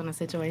depends on the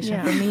situation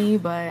Yeah. for me,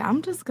 but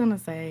I'm just gonna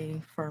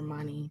say for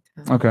money.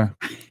 'cause Okay.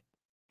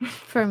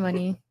 For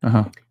money.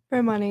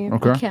 For money.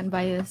 Okay. I can't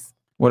buy this.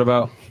 What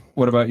about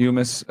you,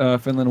 Miss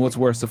Finland? What's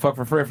worse, to fuck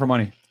for free or for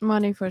money?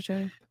 Money for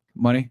sure.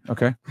 Money.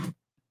 Okay.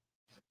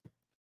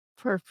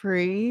 For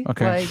free.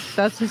 Okay. Like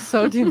that's just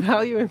so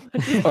devaluing.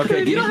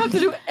 Okay, You don't have to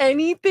do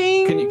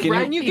anything. Can you-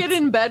 When you get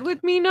in bed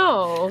with me, no.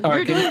 All right,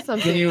 You're doing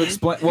something. can you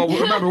explain? Well,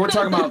 remember, we're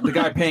talking about the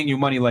guy paying you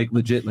money, like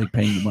legit, like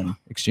paying you money,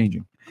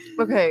 exchanging.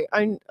 Okay,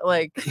 I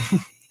like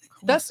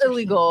that's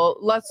illegal.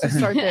 Let's just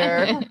start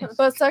there.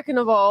 But second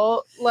of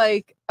all,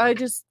 like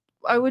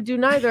I would do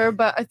neither,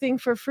 but I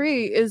think for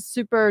free is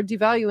super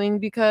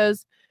devaluing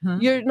because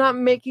you're not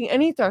making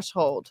any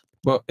threshold.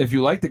 Well, if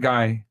you like the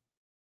guy,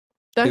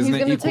 That isn't he's it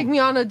gonna equal- take me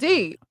on a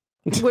date,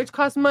 which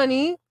costs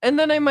money, and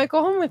then I might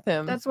go home with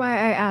him. That's why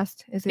I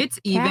asked. Is it It's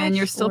even. cash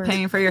You're still or-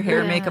 paying for your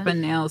hair, Yeah. makeup,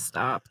 and nails.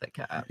 Stop the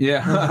cap.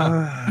 Yeah.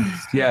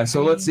 Yeah.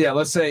 So let's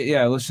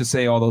just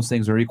say all those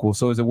things are equal.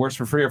 So is it worse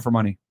for free or for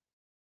money?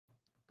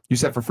 You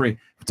said for free.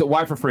 So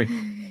why for free,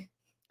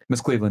 Miss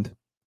Cleveland?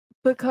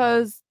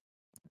 Because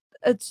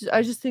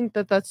I just think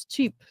that that's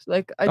cheap.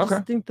 Like I Okay.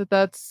 just think that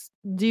that's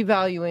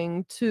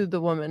devaluing to the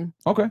woman.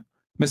 Okay.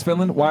 Miss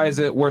Finland, why is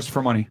it worse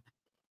for money?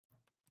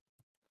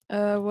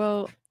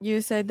 Well,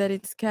 you said that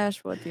it's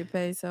cash what you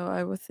pay, so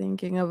I was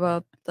thinking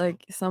about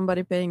like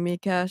somebody paying me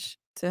cash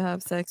to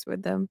have sex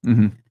with them.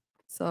 Mhm.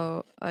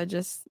 So I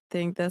just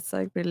think that's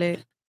like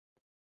really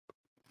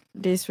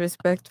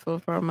disrespectful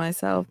for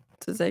myself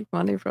to take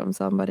money from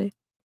somebody.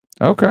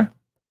 Okay.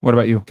 What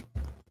about you?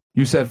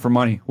 You said for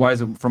money. Why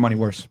is it for money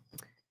worse?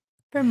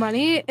 For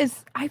money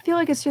is I feel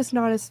like it's just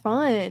not as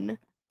fun.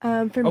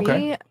 For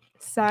Okay. me,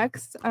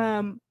 sex,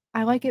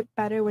 I like it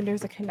better when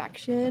there's a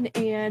connection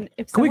and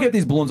if Can we someone- get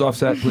these balloons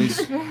offset, please?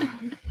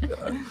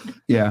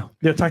 Yeah.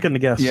 They're attacking the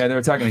guests. Yeah, they're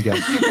attacking the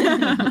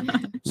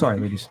guests. Sorry,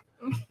 ladies.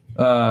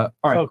 All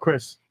right. Oh,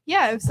 Chris.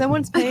 Yeah, if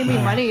someone's paying me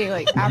money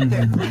like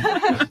after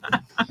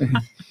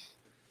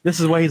This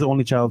is why he's the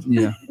only child.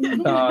 Yeah.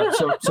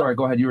 So sorry,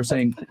 go ahead. You were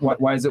saying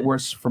why is it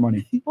worse for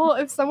money? well,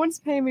 if someone's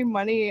paying me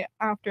money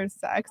after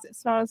sex,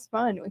 it's not as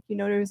fun. Like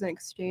there's an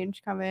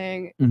exchange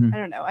coming. Mhm. I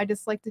don't know. I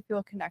just like to feel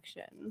a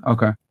connection.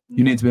 Okay.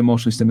 You need to be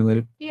emotionally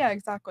stimulated. Yeah,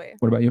 exactly.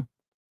 What about you?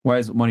 Why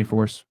is money for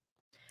worse?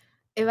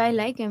 If I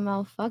like him,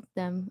 I'll fuck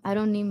them. I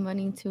don't need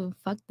money to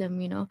fuck them,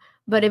 you know.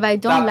 But if I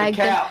don't like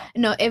them,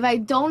 no, if I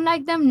don't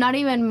like them, not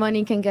even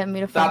money can get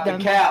me to fuck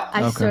them.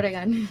 I swear to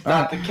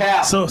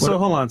God. So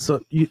hold on. So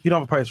you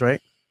don't have a price,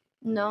 right?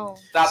 No.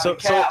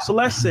 So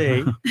let's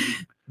say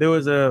there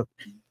was a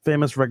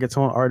famous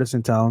reggaeton artist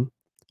in town,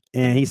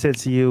 and he said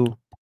to you,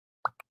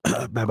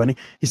 Bad Bunny.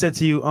 He said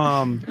to you,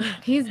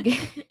 He's gay.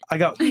 I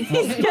got.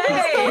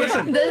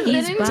 Listen,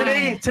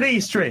 today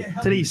he's straight.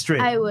 Today he's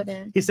straight. I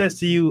wouldn't. He says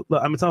to you,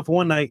 look, I'm in town for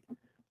one night.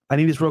 I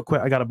need this real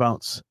quick. I gotta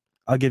bounce.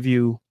 I'll give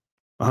you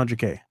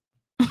 100K.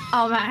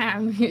 Oh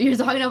man, you're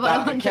talking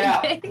about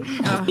 100K.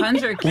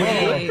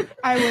 100K.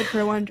 I would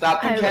for one.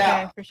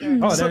 I would, for sure.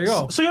 Oh, there you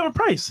go. So you have a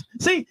price.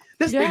 See,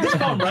 this is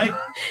fun, right?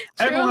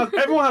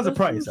 Everyone has a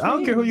price. I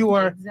don't care who you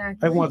are.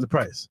 Exactly. Everyone has a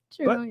price.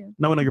 True, But yeah.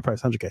 now we know your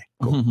price. 100K.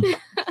 Cool.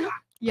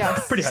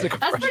 Yes. Pretty high.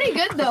 That's pretty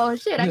good though.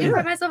 Shit, I can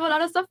buy myself a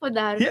lot of stuff with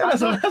that. Yeah,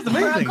 that's For a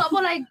amazing.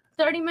 couple like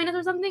 30 minutes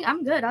or something,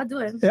 I'm good. I'll do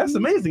it. That's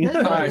amazing.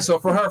 All right. So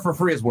for her, for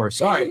free is worse.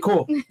 All right.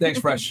 Cool. Thanks,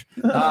 Fresh.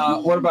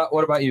 What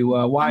about you?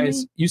 Why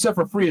is you said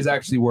for free is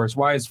actually worse?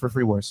 Why is for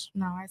free worse?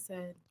 No, I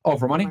said. Oh,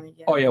 for money?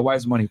 yeah. Oh yeah. Why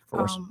is money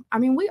for worse? I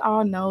mean, we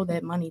all know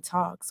that money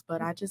talks,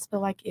 but I just feel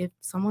like if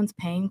someone's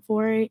paying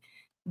for it,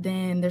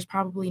 then there's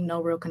probably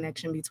no real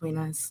connection between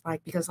us.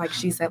 Like because, like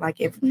she said, like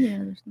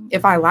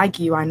if I like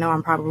you, I know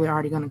I'm probably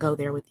already gonna go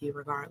there with you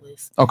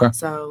regardless. Okay.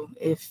 So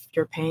if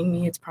you're paying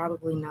me, it's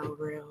probably no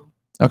real.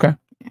 Okay.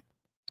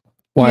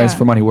 Why is Yeah.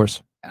 for money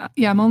worse?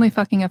 Yeah, I'm only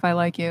fucking if I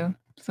like you,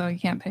 so you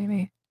can't pay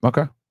me.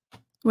 Okay.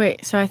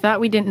 Wait, so I thought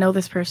we didn't know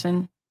this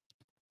person,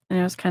 and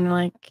it was kind of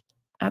like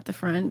at the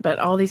front, but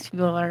all these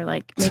people are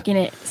like making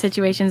it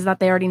situations that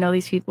they already know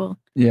these people.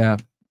 Yeah.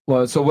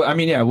 Well, so I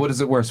mean, yeah. What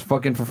is it worse?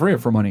 Fucking for free or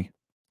for money?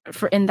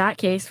 For in that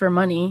case, for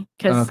money,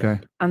 because Okay.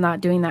 I'm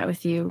not doing that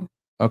with you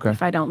Okay.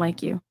 if I don't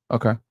like you.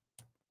 Okay.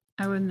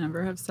 I would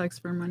never have sex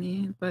for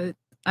money, but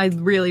I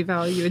really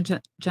value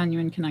a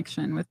genuine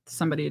connection with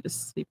somebody to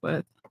sleep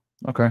with.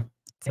 Okay.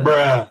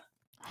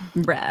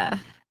 Bruh.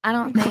 I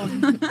don't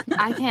think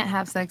I can't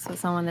have sex with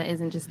someone that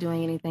isn't just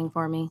doing anything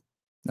for me.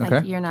 Like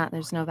Okay.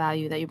 there's no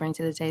value that you bring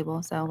to the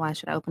table. So why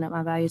should I open up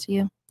my value to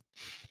you?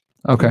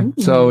 Okay. I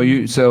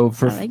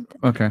like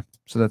okay.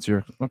 So that's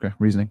your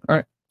reasoning. All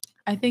right.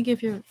 I think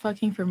if you're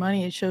fucking for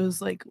money, it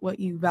shows like what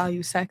you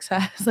value sex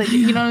as. Like,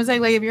 you know what I'm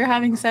saying? Like, if you're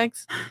having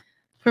sex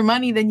for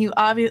money, then you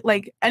obviously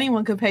like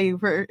anyone could pay you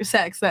for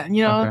sex. Then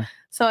you know. Okay.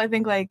 So I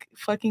think like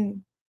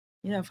fucking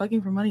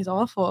for money is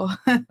awful.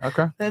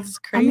 Okay. That's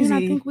I mean, crazy.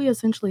 I think we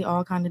essentially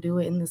all kind of do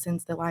it in the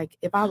sense that like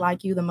if I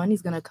like you, the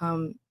money's gonna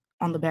come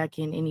on the back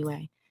end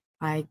anyway.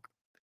 Like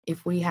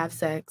if we have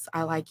sex,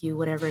 I like you,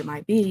 whatever it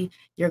might be,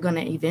 you're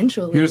gonna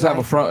eventually. You just have a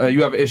like- front.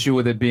 You have an issue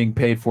with it being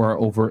paid for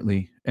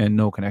overtly and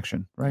no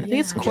connection, right? I think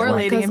it's Yeah.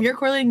 correlating. If Because- you're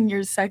correlating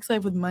your sex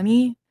life with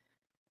money,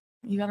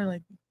 you gotta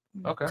like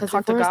Okay. Because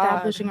Talk if to we're God.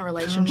 establishing a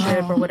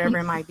relationship or whatever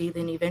it might be,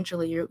 then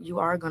eventually you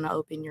are gonna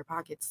open your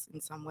pockets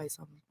in some way,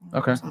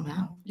 Okay.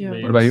 somehow. Yeah.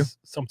 What about you?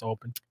 Something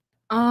open.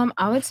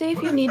 I would say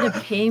if you need to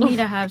pay me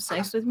to have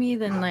sex with me,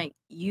 then like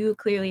you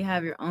clearly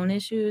have your own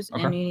issues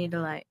and Okay. you need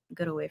to like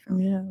get away from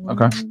me.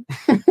 Okay.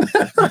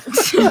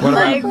 What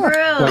Like, about,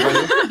 bro.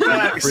 what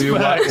about you? For you,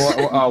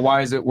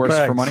 why is it worse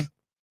for money?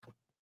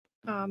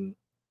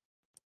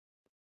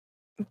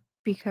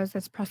 Because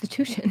that's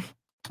prostitution.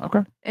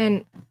 Okay.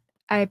 And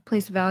I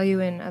place value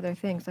in other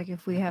things. Like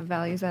if we have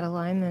values that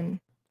align, then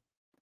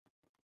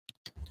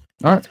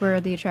All right. that's where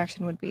the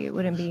attraction would be. It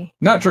wouldn't be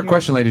Not a trick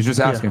question, ladies. Just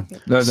asking.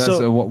 That's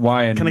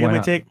why and can I why give my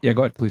not. take? Yeah,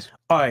 go ahead, please.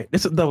 All right,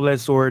 this is a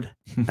double-edged sword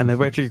and a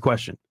very tricky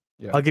question.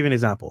 Yeah. I'll give you an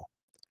example.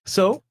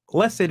 So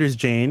let's say there's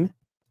Jane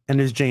and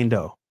there's Jane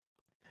Doe.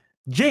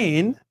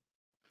 Jane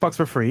fucks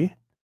for free.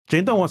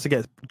 Jane Doe wants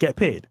to get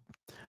paid.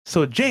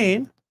 So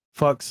Jane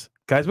fucks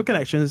guys with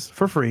connections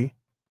for free,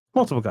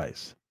 multiple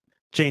guys.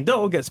 Jane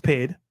Doe gets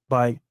paid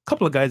by a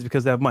couple of guys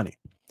because they have money.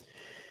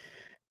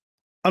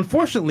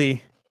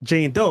 Unfortunately,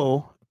 Jane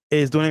Doe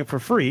is doing it for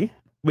free,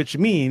 which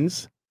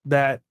means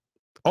that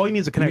all you need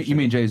is a connection. You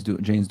mean Jane's doing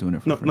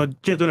it for free? No,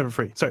 Jane's doing it for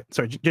free. Sorry,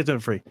 Jane's doing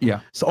it for free.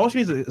 Yeah. So all she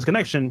needs is a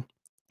connection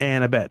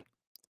and a bed.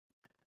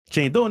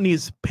 Jane Doe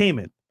needs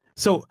payment.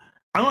 So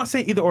I'm not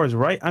saying either or is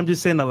right. I'm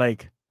just saying that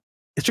like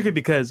it's tricky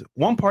because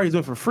one party is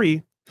doing it for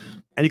free,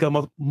 and you got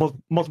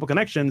multiple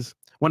connections.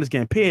 One is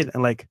getting paid,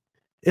 and like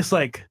it's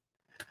like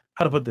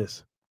how to put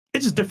this.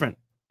 It's just different.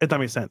 If that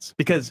makes sense.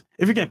 Because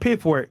if you're getting paid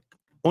for it,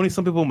 only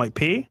some people might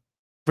pay,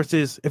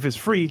 versus if it's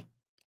free,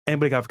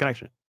 anybody can have a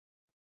connection.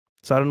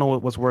 So I don't know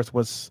what's worse,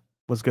 what's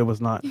good,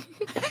 what's not.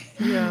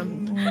 Yeah.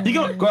 You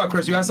go ahead,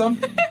 Chris. You have some?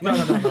 No.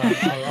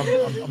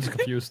 I'm just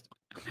confused.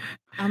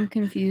 I'm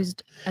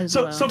confused as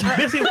So well. so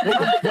basically,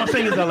 what I'm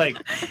saying is that like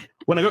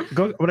when a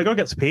girl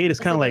gets paid, it's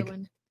kind of like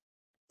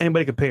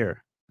anybody could pay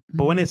her.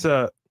 But when it's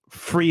a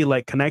free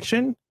like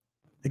connection,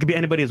 it could be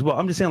anybody as well.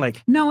 I'm just saying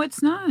like No,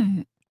 it's not.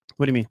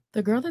 what do you mean?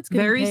 The girl that's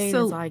getting Very paid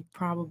so- is like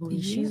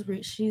probably she's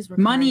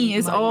Money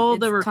is requiring all money.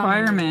 the It's coming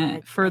in, requirement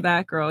like, for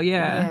that girl.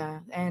 Yeah. yeah,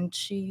 and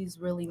she's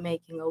really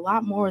making a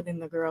lot more than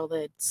the girl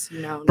that's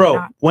Bro,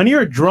 not. when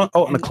you're drunk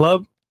out in the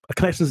club, a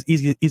connection is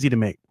easy to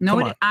make. No,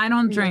 Come on. I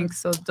don't drink,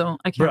 so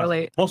I can't Bruh,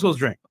 relate. Most girls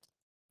drink.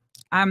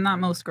 I'm not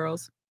most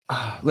girls.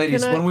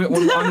 Ladies, when we're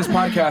on this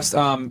podcast,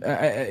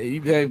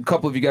 a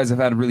couple of you guys have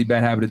had a really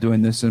bad habit of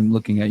doing this and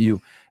looking at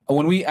you.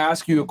 When we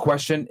ask you a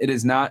question, it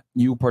is not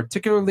you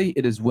particularly,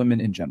 it is women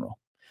in general.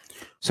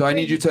 So I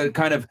need you to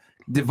kind of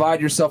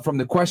divide yourself from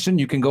the question.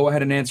 You can go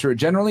ahead and answer it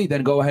generally,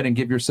 then go ahead and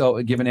give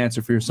an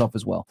answer for yourself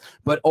as well.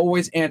 But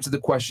always answer the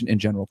question in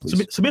general, please.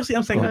 So basically,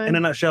 I'm saying in a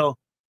nutshell,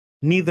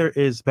 neither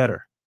is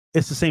better.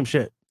 It's the same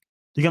shit.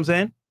 You get what I'm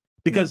saying?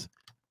 Because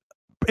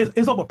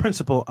it's all about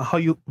principle, how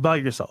you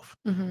value yourself.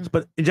 Mhm.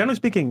 But generally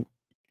speaking,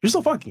 you're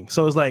still fucking.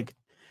 So it's like,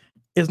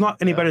 it's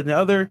not any better than the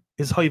other.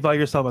 It's how you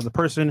value yourself as a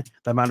person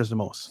that matters the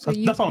most. So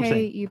That's all I'm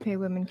saying. you pay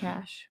women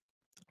cash.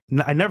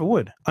 I never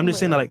would. I'm just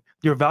saying that like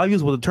your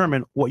values will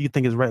determine what you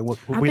think is right, what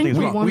you think is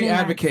wrong. We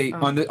advocate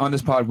on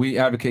this pod. We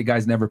advocate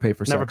guys never pay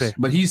for Never sex. pay.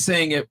 But he's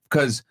saying it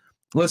because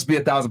let's be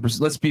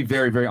 1,000%. Let's be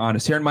very, very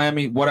honest. Here in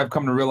Miami, what I've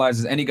come to realize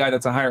is any guy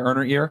that's a higher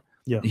earner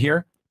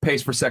here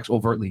pays for sex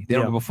overtly. They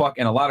don't give a fuck,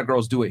 and a lot of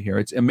girls do it here.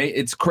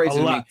 It's crazy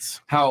to me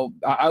how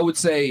I would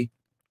say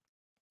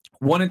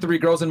 1 in 3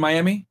 girls in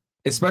Miami,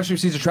 especially if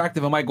she's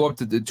attractive, it might go up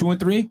to 2 in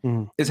 3,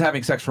 is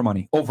having sex for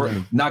money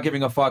overtly, not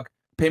giving a fuck.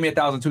 Pay me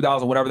 $1,000,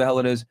 $2,000, whatever the hell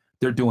it is.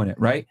 They're doing it,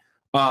 right?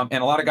 And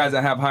a lot of guys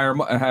that have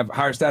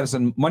higher status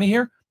and money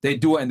here, they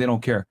do it and they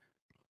don't care.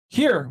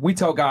 Here, we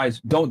tell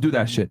guys don't do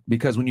that shit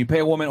because when you pay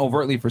a woman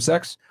overtly for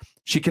sex,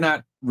 she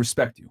cannot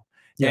respect you.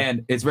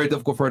 And it's very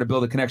difficult for her to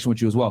build a connection with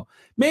you as well.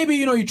 Maybe,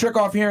 you trick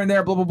off here and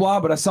there, blah, blah,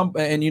 blah.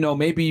 But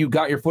maybe you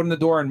got your foot in the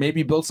door and maybe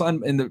you built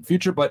something in the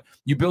future, but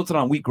you built it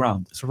on weak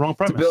ground. It's the wrong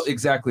premise.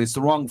 Exactly. It's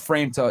the wrong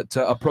frame to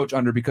approach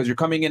under because you're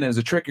coming in as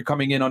a trick. You're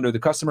coming in under the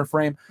customer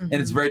frame and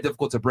it's very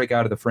difficult to break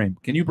out of the frame.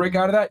 Can you break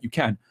out of that? You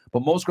can.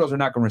 But most girls are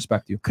not going to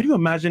respect you. Could you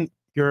imagine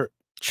your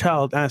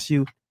child asks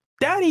you,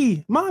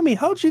 Daddy, Mommy,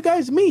 how'd you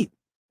guys meet?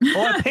 Oh,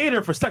 I paid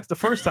her for sex the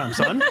first time,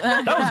 son.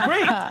 That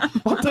was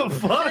great. What the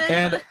fuck?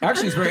 And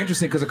actually, it's very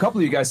interesting because a couple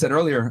of you guys said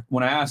earlier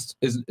when I asked,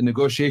 is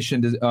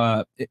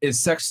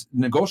sex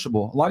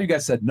negotiable? A lot of you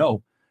guys said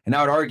no. And I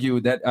would argue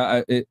that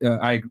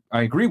I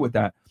agree with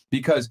that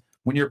because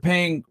when you're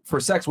paying for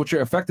sex, what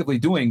you're effectively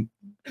doing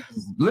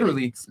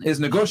literally is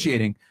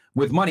negotiating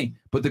with money.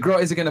 But the girl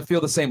isn't going to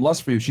feel the same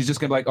lust for you. She's just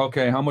going to be like,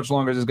 okay, how much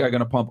longer is this guy going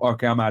to pump?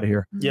 Okay, I'm out of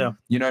here. Yeah.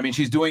 You know what I mean?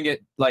 She's doing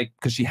it like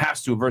because she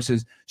has to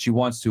versus she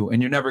wants to.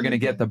 And you're never going to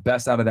get the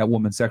best out of that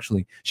woman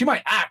sexually. She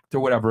might act or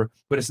whatever,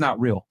 but it's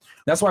not real.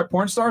 That's why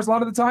porn stars, a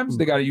lot of the times,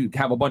 they got to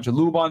have a bunch of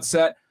lube on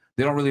set.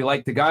 They don't really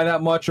like the guy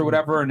that much or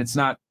whatever. And it's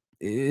not,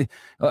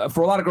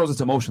 for a lot of girls,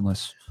 it's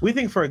emotionless. We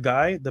think for a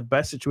guy, the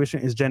best situation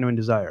is genuine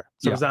desire.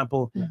 So, for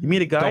example, you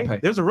meet a guy,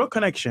 there's a real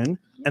connection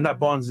and that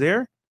bond's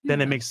there,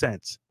 then it makes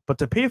sense. But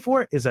to pay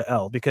for it is an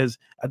L because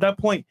at that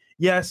point,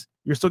 yes,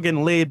 you're still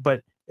getting laid,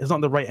 but it's not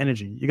the right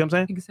energy. You get what I'm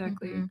saying?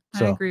 Exactly.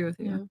 So- I agree with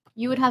you.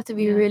 You would have to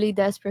be really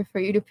desperate for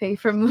you to pay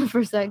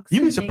for sex.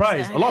 You'd be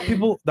surprised. A lot of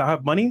people that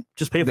have money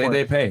just pay for it.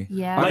 They pay.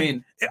 Yeah. I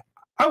mean,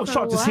 I was For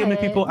shocked to see how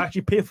many people what?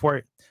 actually pay for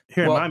it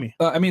here in Miami.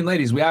 I mean,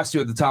 ladies, we asked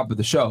you at the top of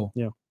the show,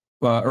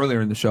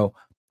 earlier in the show,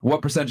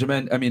 what percentage of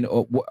men? I mean,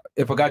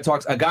 if a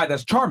guy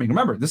that's charming,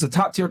 remember, this is a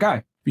top tier guy.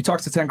 If he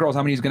talks to 10 girls,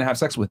 how many he's going to have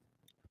sex with?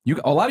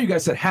 A lot of you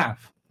guys said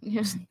half.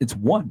 Yeah. It's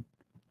one.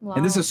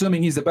 And this is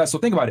assuming he's the best. So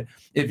think about it.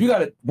 If you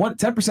got a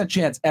 10%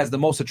 chance as the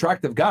most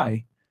attractive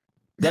guy,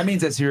 that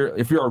means if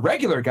you're a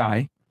regular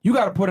guy, you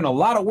got to put in a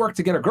lot of work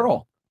to get a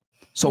girl.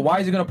 So why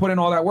is he going to put in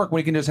all that work when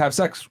he can just have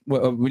sex,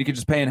 when he can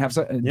just pay and have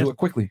sex and do it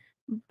quickly?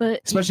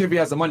 But especially if he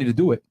has the money to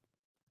do it.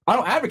 I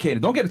don't advocate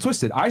it. Don't get it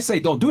twisted. I say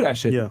don't do that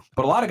shit. Yeah.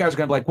 But a lot of guys are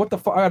going to be like, what the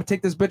fuck? I got to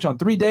take this bitch on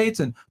 3 dates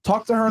and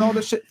talk to her and all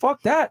this shit.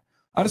 Fuck that.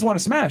 I just want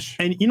to smash.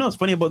 And you know what's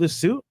funny about this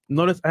suit?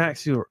 Notice I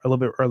asked you a little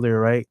bit earlier,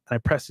 right? I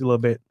pressed you a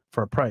little bit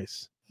for a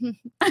price.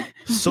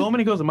 So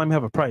many girls in Miami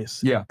have a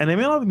price. Yeah. And they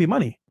may not even be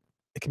money.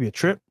 It could be a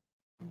trip.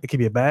 It could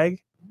be a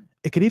bag.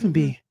 It could even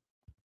be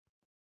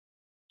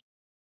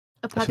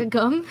a pack of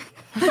gum.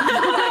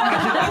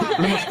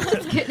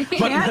 Just kidding.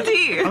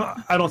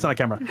 I don't sound like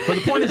camera. But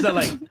the point is that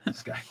like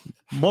this guy,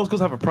 most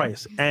girls have a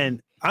price.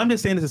 And I'm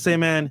just saying this to say,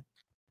 man,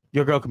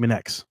 your girl can be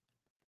next.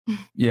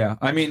 Yeah.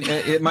 I mean,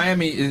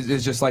 Miami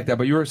is just like that.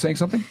 But you were saying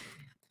something?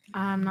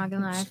 I'm not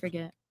gonna lie, I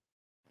forget.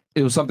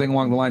 It was something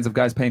along the lines of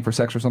guys paying for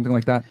sex or something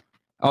like that.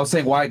 I was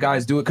saying why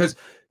guys do it.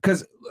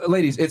 Because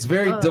ladies, it's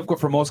very difficult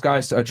for most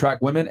guys to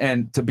attract women.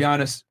 And to be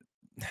honest,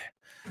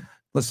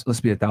 let's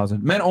be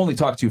 1,000. Men only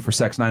talk to you for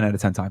sex 9 out of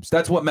 10 times.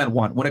 That's what men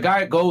want. When a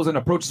guy goes and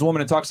approaches a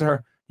woman and talks to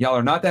her, y'all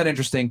are not that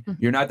interesting.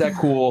 You're not that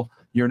cool.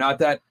 You're not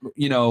that,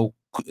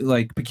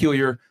 like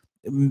peculiar.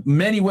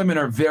 Many women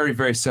are very,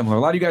 very similar. A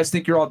lot of you guys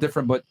think you're all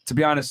different, but to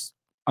be honest,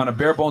 on a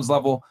bare bones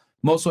level,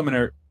 most women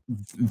are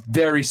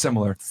very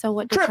similar. So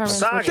what Trips,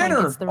 determines which one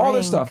dinner, gets the all ring?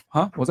 this stuff.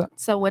 Huh? What's that?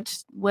 So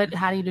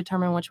how do you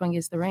determine which one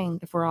gets the ring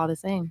if we're all the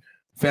same?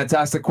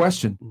 Fantastic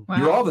question. Wow.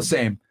 You're all the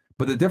same,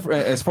 but the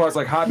different as far as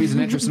like hobbies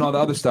and interests and all the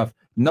other stuff,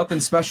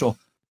 nothing special.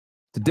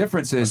 The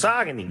difference is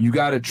you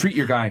got to treat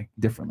your guy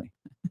differently.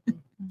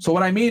 So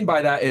what I mean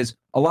by that is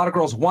a lot of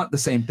girls want the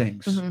same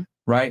things,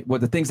 right?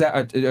 With the things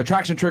that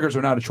attraction triggers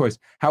are not a choice.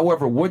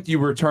 However, what do you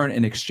return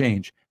in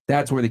exchange?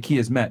 That's where the key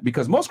is met,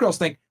 because most girls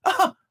think,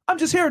 I'm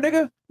just here,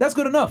 nigga. That's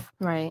good enough.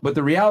 Right. But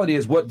the reality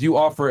is, what do you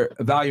offer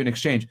value in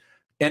exchange?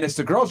 And it's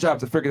the girl's job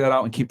to figure that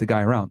out and keep the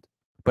guy around.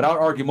 But I would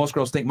argue most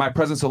girls think my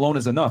presence alone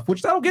is enough,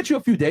 which that'll get you a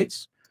few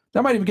dates.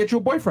 That might even get you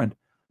a boyfriend.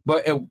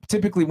 But it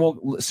typically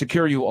won't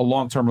secure you a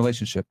long-term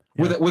relationship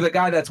with a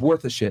guy that's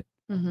worth a shit.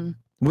 Mm-hmm.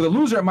 With a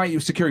loser, it might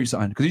secure you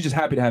something because he's just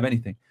happy to have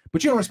anything.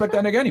 But you don't respect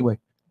that nigga anyway.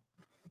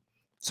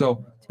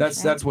 So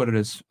that's what it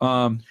is.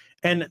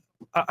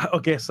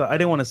 Okay, so I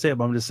didn't want to say it,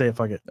 but I'm just saying,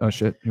 fuck it. Oh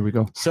shit, here we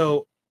go.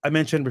 So I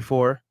mentioned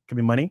before, could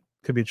be money,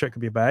 could be a trick,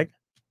 could be a bag.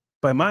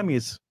 But in Miami,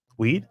 it's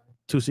weed,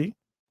 2C,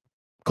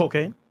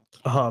 cocaine,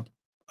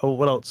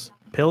 what else?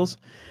 Pills.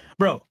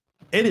 Bro,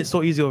 it is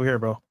so easy over here,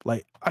 bro.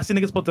 Like, I see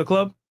niggas pull to the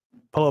club,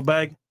 pull a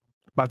bag,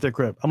 back to their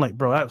crib. I'm like,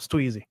 bro, that was too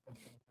easy.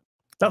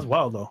 That's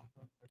wild, though.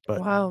 But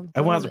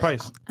everyone has a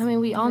price. I mean,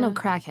 we all know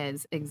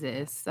crackheads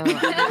exist. So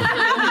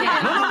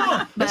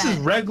No. This is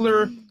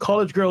regular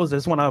college girls that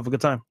just want to have a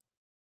good time.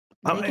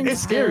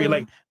 It's scary.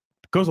 Like,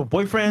 girls with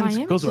boyfriends,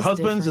 Miami's girls with just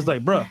husbands. It's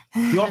like, bro,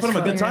 you offer them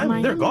a good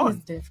time, they're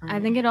gone. I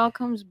think it all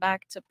comes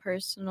back to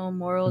personal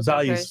morals and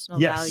Values.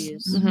 personal Yes.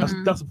 values.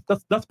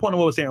 That's the point of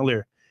what I was saying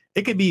earlier.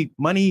 It could be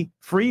money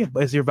free,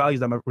 but it's your values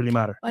that really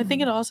matter. I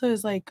think it also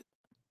is like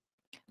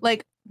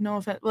no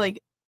offense,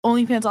 like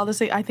OnlyFans, all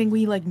this. I think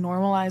we like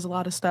normalize a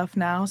lot of stuff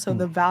now, so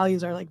the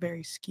values are like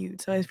very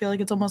skewed. So I feel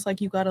like it's almost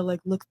like you gotta like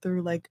look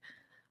through like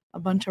a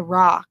bunch of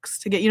rocks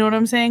to get, you know what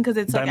I'm saying? Because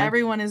it's like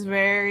everyone is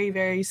very,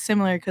 very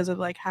similar because of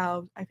like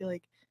how I feel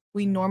like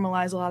we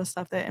normalize a lot of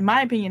stuff that, in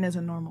my opinion,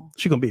 isn't normal.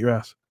 She gonna beat your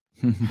ass.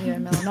 Yeah,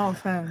 no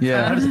offense.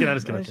 Yeah, I'm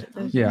just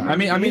kidding. Yeah, I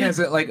mean, as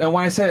it, like when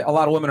I say a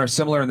lot of women are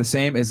similar and the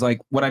same, is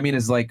like what I mean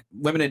is like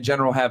women in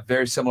general have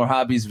very similar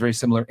hobbies, very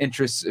similar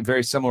interests,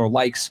 very similar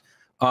likes.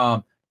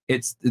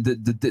 It's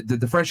the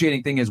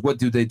differentiating thing is what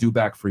do they do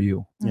back for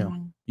you? Yeah,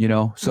 you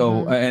know.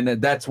 So and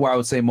that's why I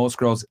would say most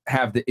girls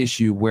have the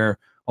issue where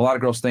a lot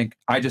of girls think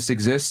I just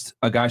exist.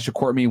 A guy should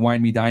court me,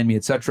 wine me, dine me,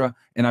 etc.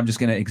 And I'm just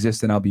gonna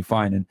exist and I'll be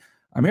fine. And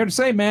I'm here to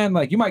say, man,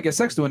 like you might get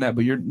sex doing that,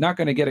 but you're not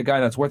gonna get a guy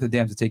that's worth a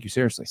damn to take you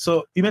seriously.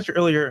 So you mentioned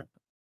earlier,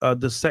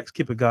 does sex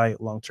keep a guy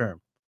long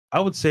term? I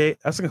would say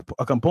that's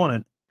a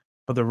component,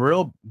 but the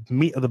real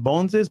meat of the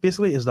bones is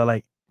that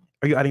like,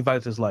 are you adding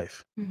value to his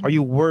life? Are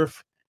you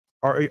worth?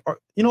 Are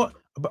you know what?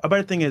 A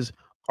better thing is,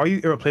 are you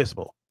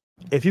irreplaceable?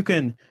 If you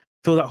can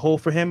fill that hole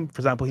for him, for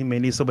example, he may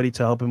need somebody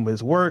to help him with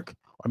his work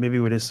or maybe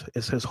with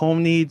his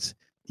home needs.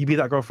 You be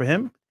that girl for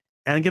him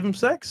and give him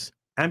sex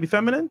and be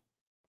feminine.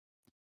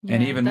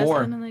 and even that's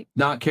more, kinda like-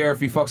 not care if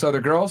he fucks other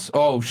girls.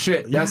 Oh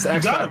shit, that's the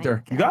X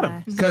factor. You got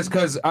him.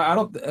 Because I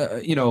don't,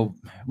 you know,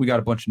 we got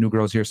a bunch of new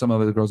girls here. Some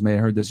of the girls may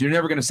have heard this. You're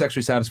never going to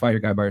sexually satisfy your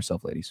guy by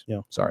yourself, ladies. Yeah,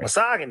 sorry.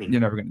 Misogyny. You're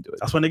never going to do it.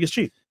 That's why niggas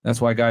cheat. That's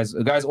why guys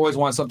always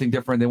want something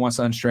different. They want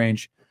something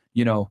strange.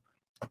 You know,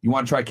 you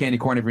want to try candy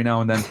corn every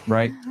now and then,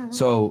 right?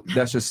 So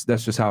that's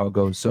just how it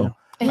goes. So.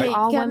 If I-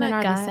 all can women a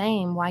are the guy-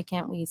 same, why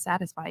can't we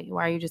satisfy you?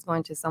 Why are you just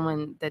going to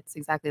someone that's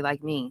exactly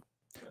like me?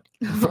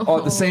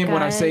 the same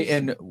when I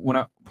say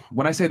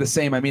when I say the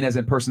same, I mean as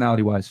in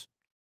personality wise.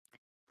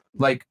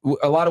 Like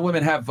a lot of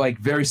women have like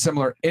very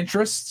similar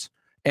interests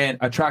and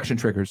attraction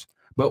triggers,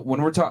 but when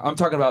I'm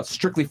talking about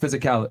strictly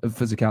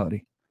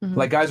physicality. Mhm.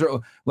 Like guys are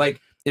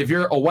like, if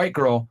you're a white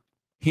girl,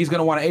 he's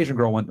gonna want an Asian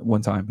girl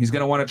one time. He's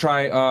gonna want to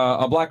try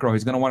a black girl.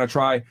 He's gonna want to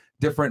try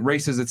different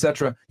races,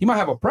 etc. He might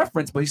have a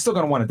preference, but he's still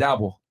gonna want to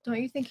dabble. Don't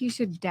you think you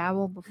should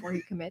dabble before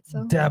you commit?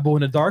 So Dabble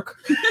in the dark.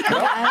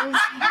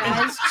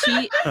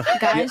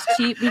 guys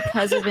cheat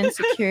because of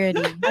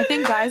insecurity. I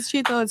think guys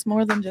cheat though. It's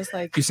more than just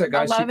like You said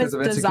guys a lot cheat of because it's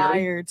of insecurity?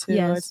 desire too.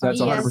 Yes. It's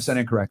That's 100%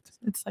 incorrect.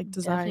 It's like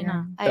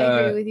desire. I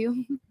agree Uh, with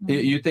you.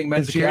 You think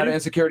men cheat out of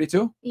insecurity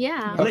too?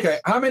 Yeah. Okay.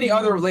 How many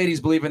other ladies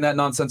believe in that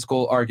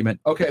nonsensical argument?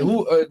 Okay.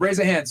 Who? Raise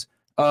your hands.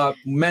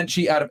 Men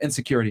cheat out of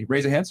insecurity.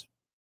 Raise your hands.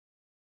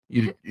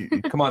 You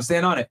come on,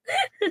 stand on it.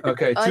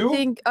 Okay. I Two.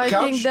 think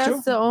Couch, that's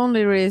two? the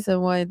only reason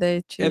why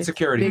they cheat.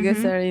 Insecurity.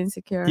 Because they're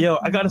insecure. Yo,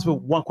 I got us with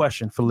one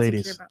question for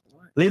ladies.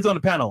 Ladies on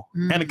the panel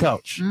and the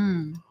couch.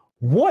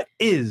 What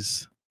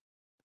is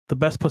the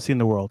best pussy in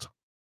the world?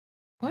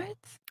 What?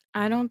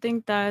 I don't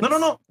think that.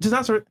 No. Just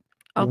answer it.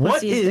 Oh, What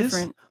pussy is is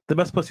different. the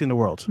best pussy in the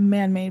world?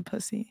 Man-made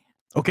pussy.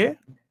 Okay.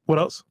 What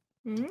else?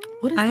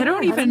 I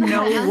don't even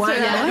know what.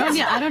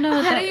 I don't know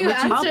what How that. do you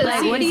what you- answer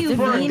like, that? what do you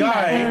For a mean?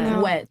 guy,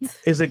 Wet.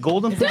 Is it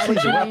golden pussy?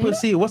 Is it wet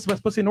pussy? What's the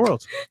best pussy in the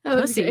world?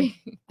 Pussy.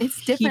 It's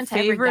He different to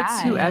every favorites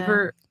guy.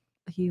 whoever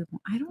he.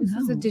 I don't This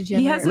is a know. He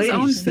degenerate. has his own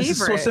Ladies, this is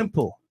so favorite.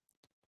 simple.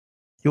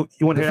 You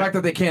want The to fact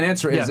that they can't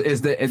answer is Yeah.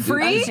 is the is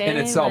Free? in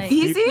itself.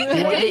 Easy.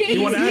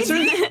 You want to answer?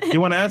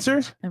 You want to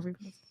answer?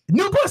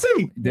 New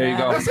pussy. There you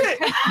go. That's it.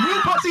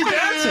 New pussy's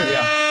the answer.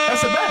 Yeah.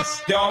 That's the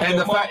best. And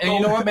the fact, and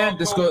you know what, man?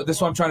 This is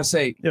what I'm trying to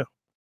say. Yeah.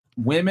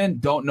 Women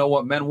don't know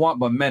what men want,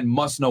 but men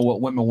must know what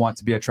women want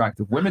to be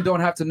attractive. Women don't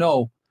have to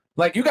know.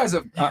 Like you guys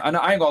have, and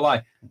I ain't gonna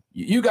lie,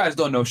 you guys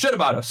don't know shit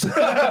about us.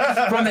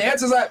 From the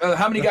answers,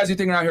 how many guys you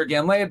think are out here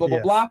getting laid, blah blah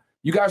Yes. blah.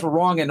 You guys were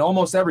wrong in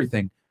almost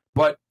everything.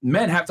 But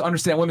men have to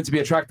understand women to be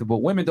attractive, but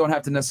women don't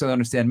have to necessarily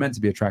understand men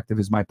to be attractive.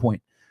 Is my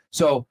point.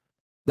 So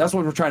that's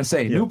what we're trying to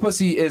say. Yeah. New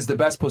pussy is the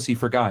best pussy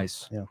for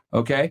guys. Yeah.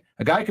 Okay.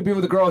 A guy could be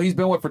with a girl he's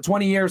been with for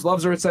 20 years,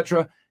 loves her,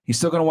 etc. He's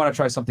still gonna want to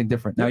try something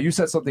different. Now you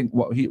said something.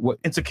 What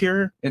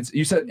Insecure.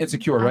 you said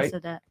insecure, I right?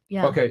 said that.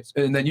 Yeah. Okay.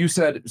 And then you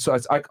said so.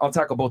 I'll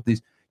tackle both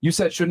these. You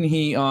said shouldn't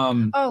he?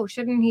 Oh,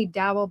 shouldn't he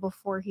dabble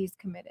before he's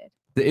committed?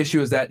 The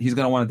issue is that he's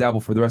gonna want to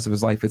dabble for the rest of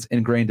his life. It's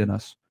ingrained in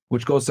us,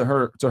 which goes to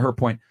her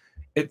point.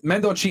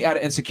 Men don't cheat out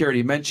of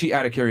insecurity. Men cheat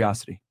out of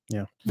curiosity.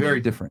 Yeah. Very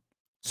different.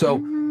 So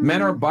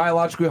men are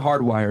biologically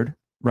hardwired,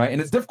 right? And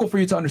it's difficult for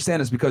you to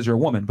understand this because you're a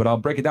woman, but I'll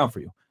break it down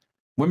for you.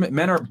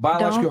 Men are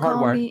biologically Don't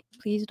call hardwired. me,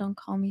 please don't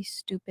call me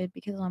stupid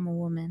because I'm a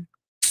woman.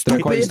 Did I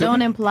call you Don't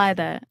stupid? imply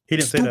that. He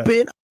didn't say that.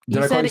 Did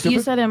I call you You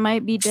stupid? said it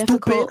might be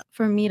difficult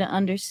for me to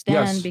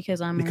understand Yes. because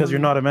I'm a Because you're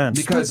woman. not a man.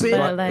 Because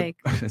But like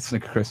it's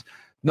like Chris.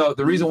 No,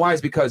 the reason why is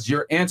because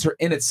your answer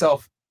in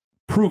itself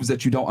proves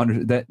that you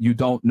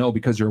don't know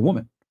because you're a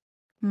woman.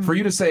 For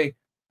you to say,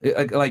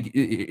 I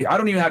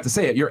don't even have to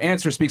say it. Your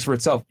answer speaks for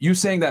itself. You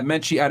saying that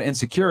men cheat out of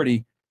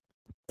insecurity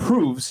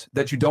proves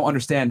that you don't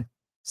understand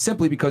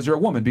simply because you're a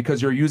woman,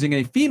 because you're using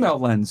a female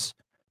lens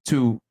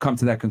to come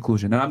to that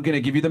conclusion. And I'm going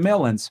to give you the male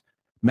lens.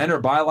 Men are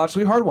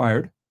biologically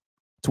hardwired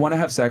to want to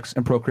have sex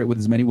and procreate with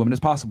as many women as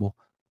possible.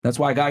 That's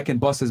why a guy can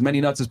bust as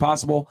many nuts as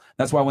possible.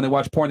 That's why when they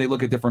watch porn, they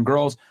look at different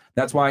girls.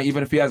 That's why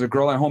even if he has a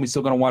girl at home, he's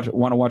still going to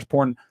want to watch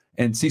porn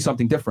and see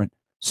something different.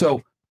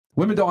 So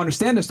women don't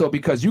understand this though,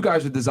 because you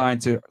guys are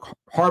designed to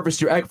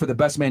harvest your egg for the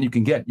best man you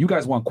can get. You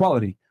guys want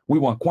quality. We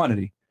want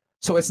quantity.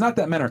 So it's not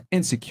that men are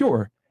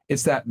insecure.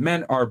 It's that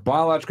men are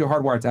biologically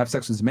hardwired to have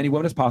sex with as many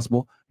women as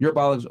possible. You're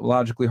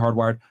biologically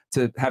hardwired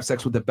to have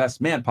sex with the best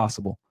man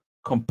possible.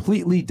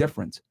 Completely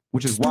different,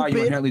 which is why you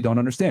inherently don't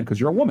understand because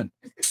you're a woman.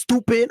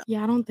 Stupid.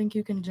 Yeah, I don't think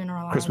you can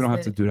generalize Chris, we don't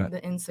have to do that.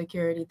 The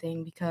insecurity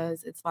thing,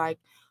 because it's like,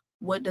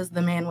 what does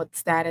the man with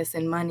status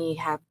and money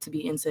have to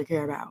be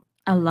insecure about?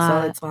 A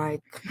lot. So it's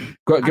like,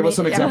 Go ahead, give us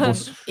some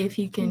examples. If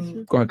he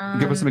can, Go ahead,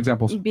 give us some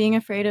examples. Being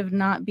afraid of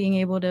not being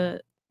able to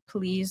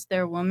please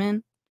their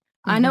woman.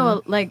 I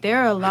know, like, there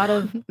are a lot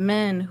of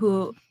men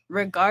who,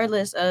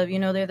 regardless of,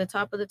 they're the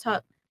top of the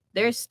top,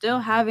 they're still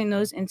having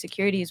those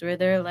insecurities where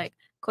they're like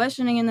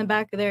questioning in the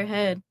back of their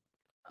head,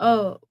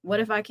 oh, what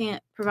if I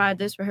can't provide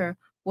this for her?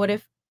 What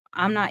if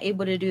I'm not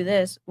able to do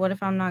this? What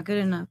if I'm not good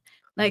enough?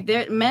 Like,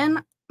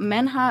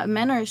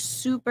 men are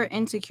super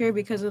insecure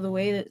because of the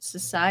way that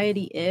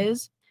society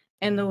is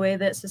and the way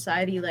that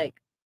society like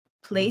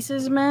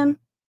places men.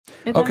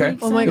 if that Okay.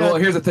 makes sense. Well,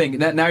 here's the thing.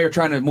 Now you're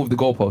trying to move the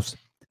goalpost.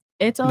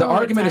 It's all the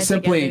argument tied is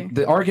simply together.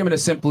 the argument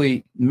is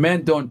simply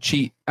men don't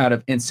cheat out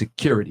of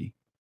insecurity.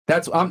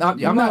 That's I'm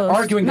not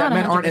arguing that not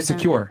men aren't 100%.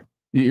 insecure.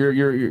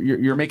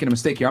 You're making a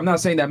mistake here. I'm not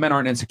saying that men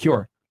aren't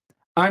insecure.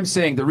 I'm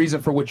saying the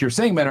reason for which you're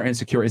saying men are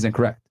insecure is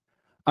incorrect.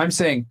 I'm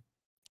saying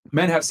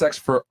men have sex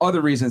for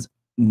other reasons,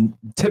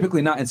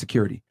 typically not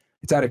insecurity.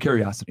 It's out of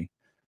curiosity.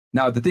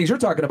 Now, the things you're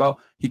talking about,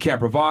 he can't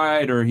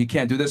provide or he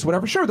can't do this,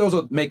 whatever. Sure, those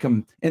will make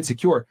him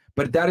insecure,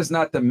 but that is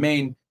not the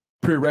main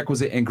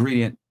prerequisite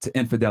ingredient to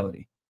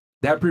infidelity.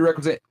 That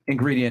prerequisite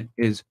ingredient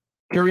is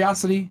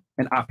curiosity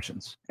and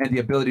options and the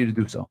ability to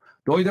do so.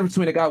 The only difference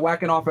between a guy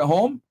whacking off at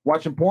home,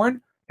 watching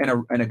porn,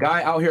 and a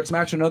guy out here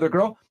smashing another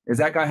girl is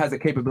that guy has the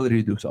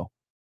capability to do so.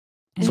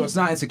 So it's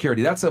not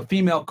insecurity. That's a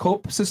female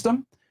cope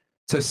system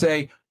to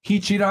say he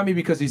cheated on me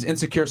because he's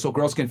insecure so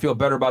girls can feel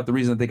better about the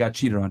reason that they got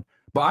cheated on.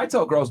 But I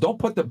tell girls, don't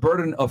put the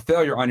burden of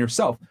failure on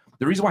yourself.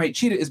 The reason why he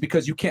cheated is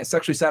because you can't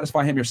sexually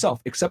satisfy him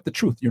yourself. Accept the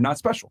truth. You're not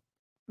special.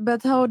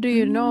 But how do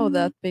you know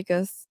that?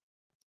 Because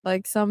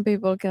like some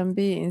people can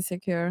be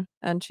insecure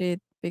and cheat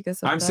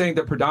because of I'm that. saying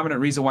the predominant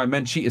reason why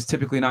men cheat is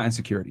typically not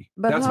insecurity.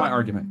 That's my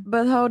argument.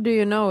 But how do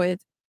you know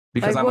it?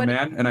 Because Like, I'm a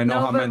man and I know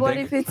how men what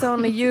think. if it's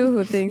only you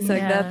who thinks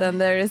like that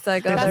and there is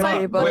like other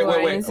people Wait, who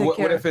are wait.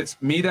 insecure? What if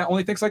it's me that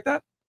only thinks like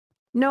that?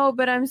 No,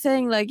 but I'm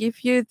saying like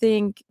if you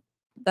think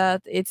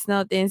that it's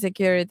not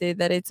insecurity,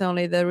 that it's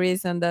only the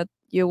reason that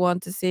you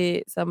want to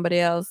see somebody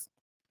else.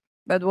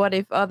 But what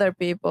if other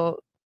people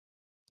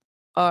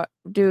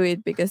do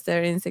it because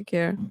they're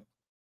insecure?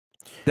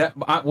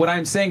 What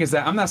I'm saying is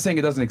that I'm not saying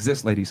it doesn't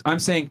exist, ladies. I'm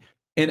saying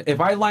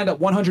if I lined up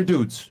 100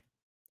 dudes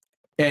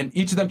and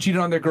each of them cheated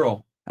on their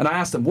girl, and I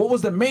asked them, what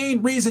was the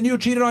main reason you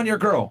cheated on your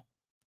girl?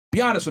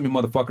 Be honest with me,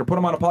 motherfucker. Put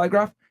them on a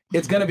polygraph.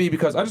 It's going to be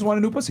because I just want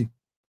a new pussy.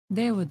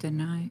 They would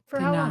deny.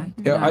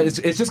 Yeah, it's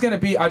just going to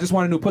be, I just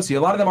want a new pussy.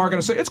 A lot of them are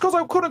going to say, it's because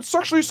I couldn't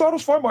sexually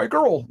satisfy my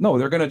girl. No,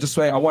 they're going to just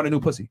say, I want a new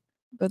pussy.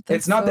 But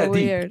it's not so that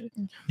weird.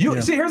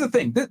 deep. See, here's the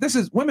thing. This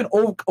is women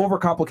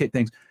overcomplicate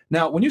things.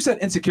 Now, when you said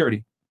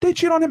insecurity, they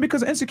cheat on him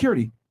because of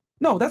insecurity.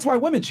 No, that's why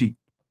women cheat.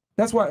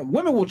 That's why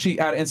women will cheat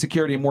out of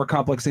insecurity and more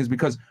complex things,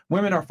 because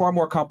women are far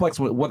more complex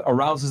with what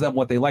arouses them,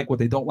 what they like, what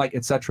they don't like,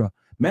 etc.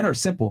 Men are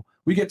simple.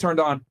 We get turned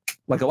on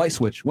like a light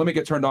switch. Women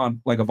get turned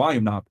on like a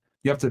volume knob.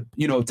 You have to,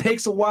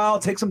 takes a while,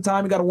 take some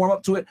time. You got to warm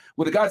up to it.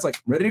 With a guy, it's like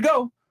ready to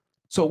go.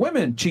 So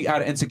women cheat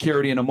out of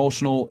insecurity and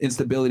emotional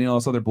instability and all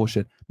this other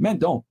bullshit. Men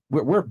don't.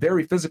 We're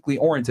very physically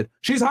oriented.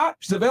 She's hot.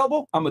 She's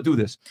available. I'm going to do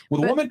this.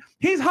 With a woman,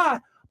 he's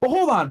hot. But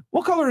hold on.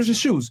 What color is his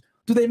shoes?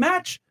 Do they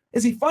match?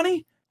 Is he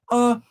funny?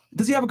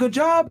 Does he have a good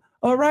job?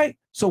 All right.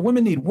 So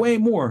women need way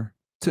more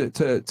to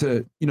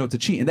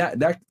cheat. And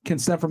that can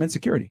stem from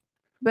insecurity.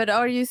 But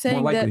are you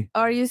saying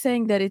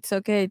that it's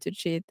okay to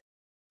cheat?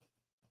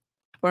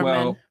 For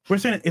men? We're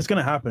saying it's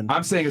gonna happen.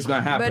 I'm saying it's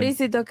gonna happen. But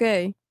is it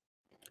okay?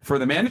 For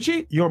the man to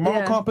cheat? Your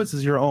moral compass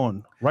is your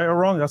own. Right or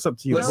wrong, that's up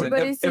to you. Listen,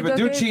 But is if it a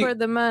dude okay cheat, for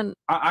the man?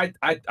 I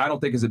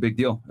don't think it's a big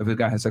deal if a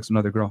guy has sex with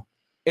another girl.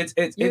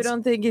 You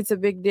don't think it's a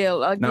big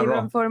deal? Not Even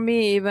wrong. for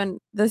me, even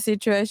the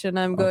situation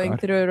I'm going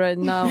God. through right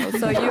now.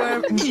 So you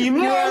are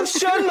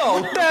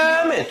Emotional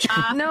damage.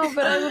 No,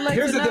 but I would like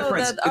Here's to the know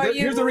difference. that.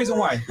 Here's the reason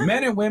why.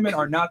 Men and women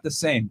are not the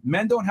same.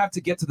 Men don't have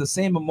to get to the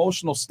same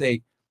emotional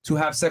state to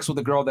have sex with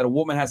a girl that a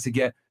woman has to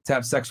get to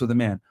have sex with a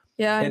man.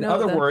 Yeah, I In know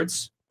other that.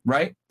 words,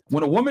 right?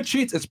 When a woman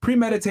cheats, it's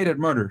premeditated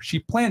murder. She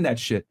planned that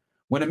shit.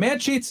 When a man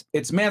cheats,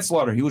 it's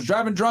manslaughter. He was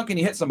driving drunk and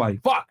he hit somebody.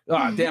 Fuck.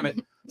 Ah, damn it.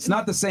 It's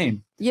not the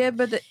same. Yeah,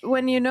 but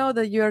when you know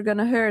that you're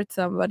gonna hurt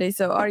somebody,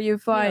 so are you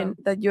fine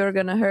that you're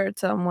gonna hurt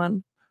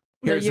someone?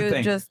 Here's that the you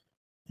thing. just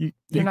You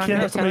can't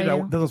have somebody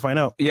that doesn't find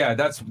out. Yeah,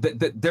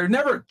 they're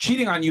never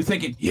cheating on you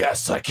thinking,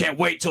 yes, I can't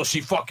wait till she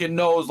fucking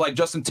knows, like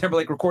Justin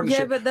Timberlake recording Yeah,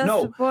 shit. but that's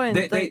no, the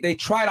point, they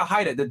try to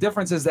hide it. The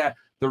difference is that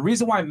the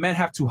reason why men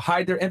have to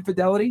hide their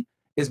infidelity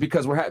is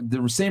because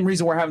the same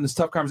reason we're having this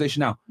tough conversation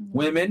now.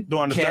 Women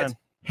can't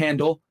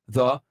handle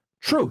the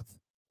truth.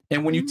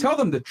 And when you tell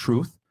them the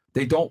truth,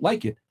 they don't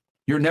like it.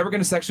 You're never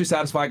going to sexually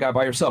satisfy a guy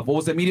by yourself. What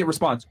was the immediate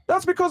response?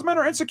 That's because men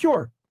are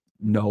insecure.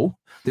 No,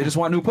 they just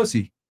want new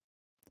pussy.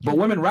 But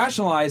women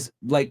rationalize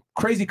like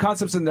crazy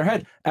concepts in their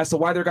head as to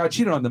why their guy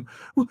cheated on them.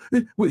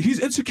 Well, he's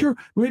insecure.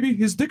 Maybe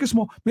his dick is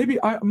small. Maybe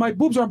my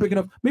boobs aren't big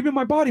enough. Maybe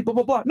my body, blah,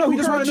 blah, blah. No, he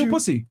just wanted a new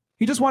pussy.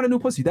 He just wanted a new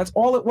pussy. That's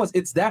all it was.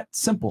 It's that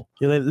simple.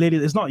 Yeah,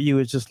 ladies, it's not you.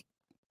 It's just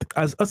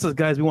us as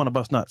guys, we want to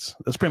bust nuts.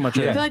 That's pretty much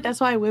I it. feel like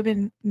that's why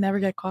women never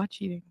get caught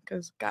cheating.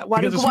 Because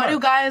why Because do it's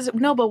guys?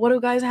 No, but what do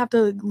guys have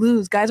to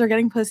lose? Guys are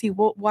getting pussy.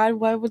 Why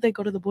would they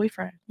go to the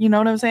boyfriend? You know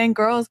what I'm saying?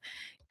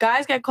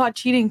 Guys get caught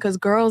cheating because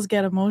girls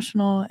get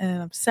emotional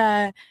and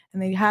upset,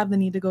 and they have the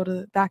need to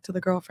go back to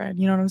the girlfriend.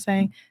 You know what I'm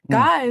saying?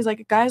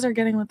 Guys are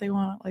getting what they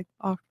want. Like,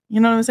 you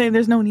know what I'm saying?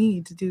 There's no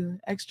need to do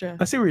extra.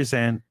 I see what you're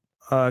saying.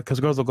 Because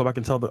girls will go back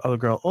and tell the other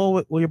girl,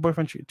 "Oh, well, your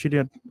boyfriend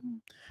cheated,"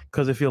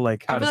 because they feel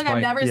like I feel like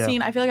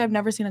I've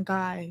never seen a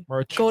guy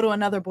go to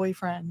another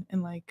boyfriend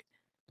and like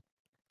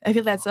I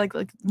feel that's like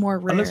more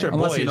rare.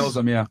 Unless he knows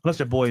them, yeah. Unless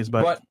they're boys,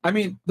 but I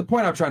mean, the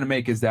point I'm trying to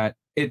make is that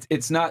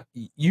it's not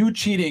you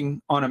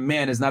cheating on a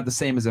man is not the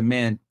same as a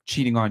man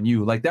cheating on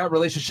you. Like that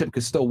relationship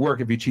could still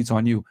work if he cheats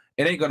on you.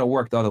 It ain't gonna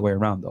work the other way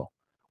around though.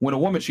 When a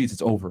woman cheats,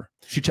 it's over.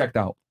 She checked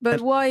out.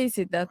 But why is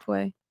it that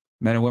way?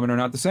 Men and women are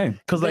not the same.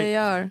 Because like They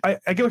are.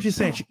 I get what she's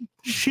saying.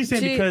 She's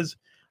saying because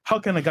how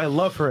can a guy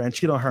love her and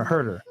cheat on her,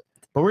 hurt her?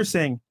 But we're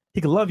saying he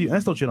can love you and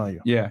still cheat on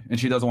you. Yeah, and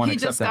she doesn't want to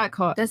accept that.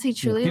 caught. Does he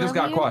truly? He just love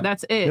got you? caught.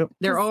 That's it. Yep.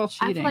 They're all I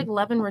cheating. feel like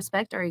love and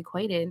respect are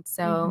equated.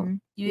 So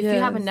if you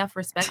have enough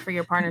respect for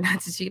your partner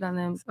not to cheat on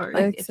them,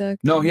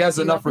 No, he has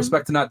enough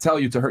respect to not tell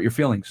you to hurt your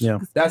feelings. Yeah,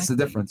 that's the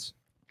difference.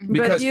 But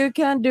Because you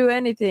can't do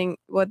anything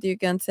what you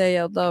can say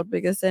out loud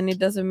because then it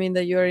doesn't mean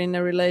that you're in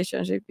a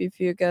relationship if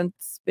you can't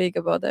speak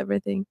about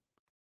everything.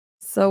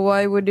 So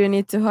why would you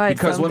need to hide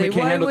Because something? women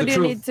can't Why handle would the you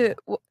truth. need to?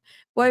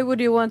 Why would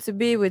you want to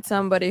be with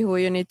somebody who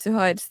you need to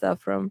hide stuff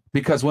from?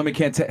 because women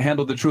can't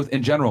handle the truth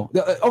in general.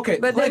 Okay,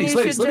 But then ladies, you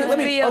ladies, should let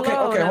me. just be Okay,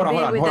 alone hold and on, be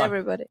hold on, with hold on.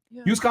 everybody.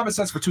 Use common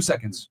sense for 2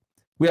 seconds.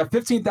 We have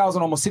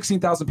 15,000, almost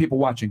 16,000 people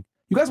watching.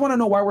 You guys want to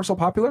know why we're so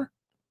popular?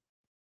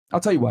 I'll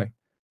tell you why.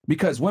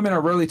 Because women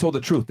are rarely told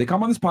the truth. They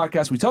come on this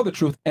podcast, we tell the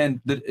truth, and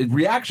the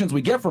reactions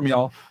we get from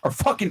y'all are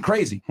fucking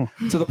crazy.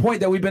 To the point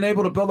that we've been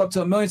able to build up to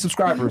 1 million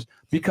subscribers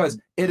because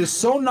it is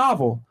so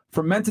novel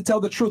for men to tell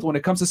the truth when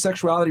it comes to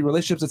sexuality,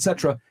 relationships,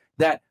 etc.,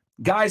 that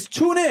guys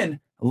tune in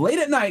late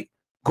at night,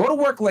 go to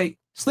work late,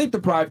 sleep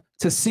deprived,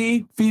 to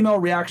see female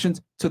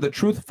reactions to the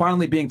truth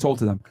finally being told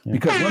to them.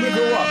 Because women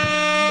grow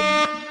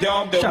up.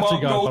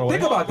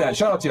 Think about that.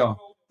 Shout out to y'all.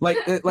 Like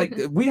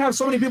we have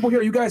so many people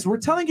here. You guys, we're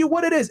telling you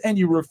what it is, and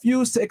you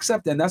refuse to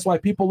accept it. And that's why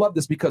people love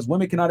this, because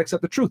women cannot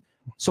accept the truth.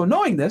 So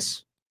knowing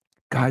this,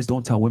 guys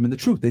don't tell women the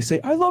truth. They say,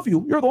 I love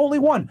you. You're the only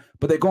one.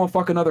 But they go and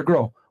fuck another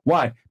girl.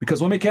 Why?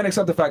 Because women can't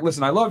accept the fact,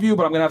 listen, I love you,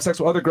 but I'm going to have sex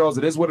with other girls.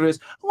 It is what it is.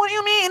 What do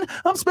you mean?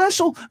 I'm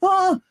special.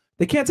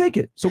 They can't take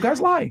it. So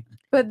guys lie.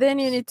 But then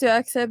you need to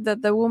accept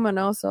that the woman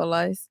also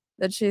lies,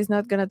 that she's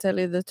not going to tell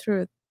you the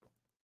truth.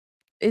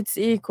 It's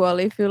equal.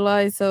 If you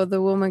lie, so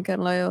the woman can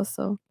lie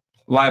also.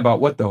 Lie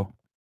about what, though?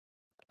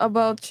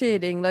 About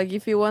cheating. Like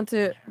if you want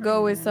to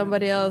go with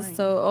somebody else,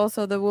 so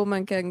also the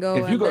woman can go.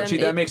 If you go cheat,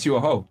 that makes you a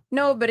hoe.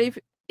 No, but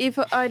if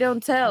I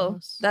don't tell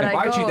that If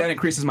I cheat, that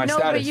increases my no,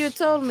 status. but you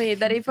told me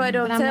that if I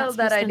don't But I'm tell not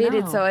that I supposed to did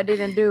it, know. so I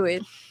didn't do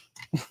it.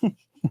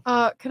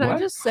 Can I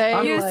just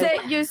say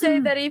You say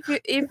that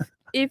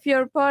if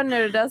your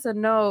partner doesn't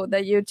know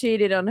that you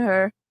cheated on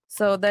her,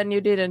 so then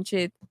you didn't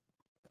cheat.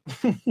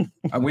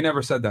 We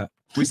never said that.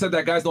 We said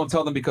that guys don't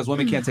tell them because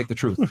women can't take the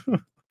truth.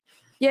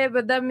 Yeah,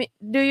 but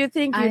do you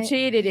think you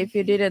cheated if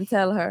you didn't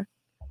tell her?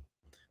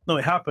 No,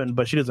 it happened,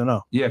 but she doesn't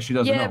know. Yeah, she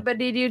doesn't Yeah, know. but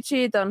did you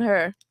cheat on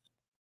her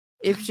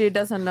if she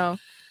doesn't know?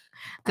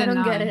 I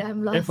don't get it.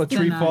 I'm lost. If a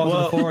tree falls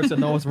in the forest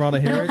and no one's around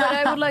to hear No, it, but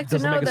I would like to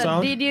doesn't know make a that.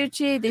 sound? Did you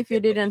cheat if you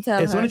didn't tell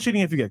It's her? only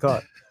cheating if you get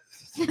caught.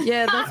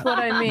 Yeah, that's what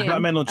I mean.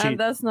 Black men don't cheat. And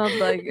that's not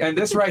like. And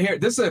this right here,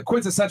 this is a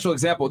quintessential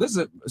example. This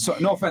is so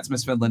no offense,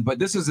 Miss Finland, but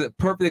this is a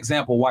perfect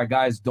example why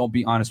guys don't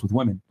be honest with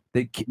women.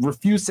 They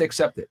refuse to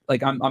accept it.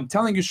 Like I'm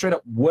telling you straight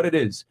up what it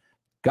is.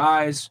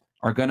 Guys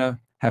are gonna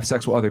have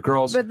sex with other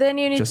girls. But then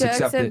you need Just to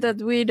accept accept it.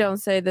 that we don't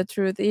say the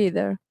truth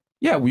either.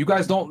 Yeah, well, you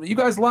guys don't. You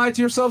guys lie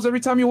to yourselves every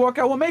time you walk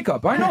out with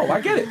makeup. I know,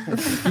 I get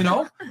it. You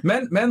know,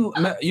 men,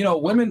 you know,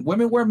 women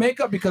wear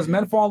makeup because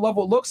men fall in love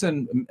with looks,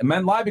 and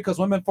men lie because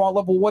women fall in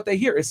love with what they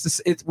hear.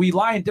 We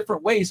lie in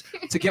different ways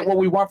to get what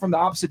we want from the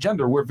opposite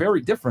gender. We're very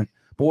different.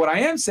 But what I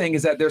am saying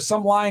is that there's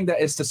some lying that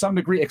is to some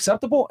degree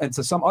acceptable, and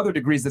to some other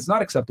degrees that's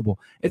not acceptable.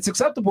 It's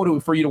acceptable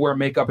for you to wear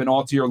makeup and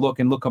alter your look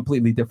and look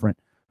completely different,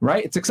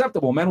 right? It's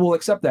acceptable. Men will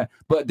accept that,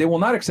 but they will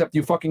not accept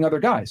you fucking other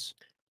guys.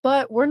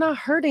 But we're not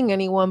hurting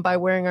anyone by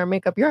wearing our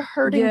makeup. You're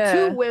hurting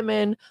two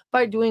women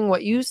by doing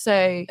what you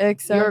say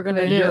you're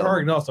gonna do. You're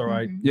hurting us, all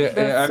right.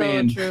 Yeah, I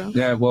mean,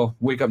 yeah. Well,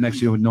 wake up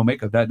next year with no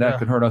makeup. That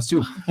could hurt us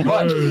too.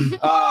 But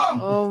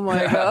oh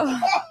my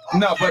god.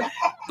 No, but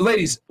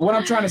ladies, what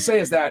I'm trying to say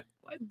is that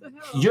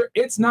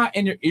it's not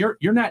in you're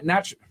not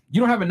natural. You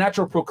don't have a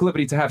natural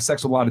proclivity to have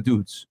sex with a lot of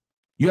dudes.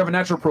 You have a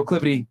natural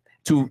proclivity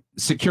to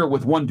secure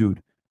with one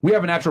dude. We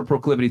have a natural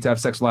proclivity to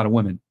have sex with a lot of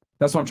women.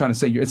 That's what I'm trying to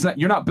say.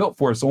 You're not built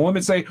for it. So when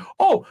women say,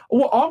 "Oh,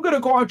 well, I'm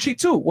gonna go out and cheat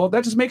too," well,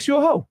 that just makes you a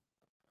hoe,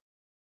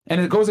 and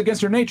it goes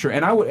against your nature.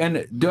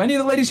 And do any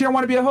of the ladies here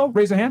want to be a hoe?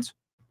 Raise their hands.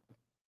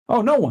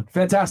 Oh, no one.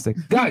 Fantastic,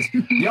 guys.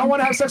 Y'all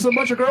want to have sex with a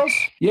bunch of girls?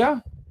 Yeah.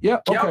 Yeah.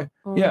 Okay.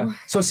 Yeah.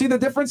 So see the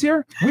difference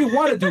here? We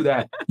want to do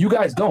that. You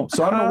guys don't.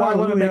 So I don't know why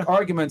women make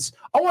arguments.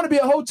 I want to be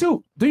a hoe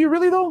too. Do you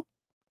really though?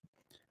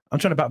 I'm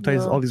trying to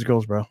baptize all these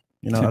girls, bro.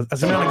 You know,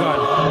 as a man of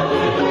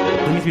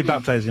God, they need to be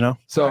baptized. You know.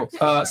 So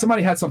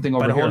somebody had something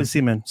over by the here. Holy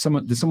Seaman.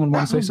 Did someone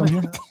want to say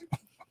something here?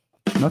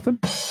 Nothing.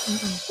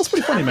 That's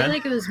pretty funny, I man. feel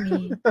like it was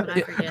me, but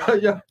I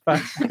forget.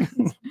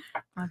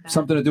 Yeah.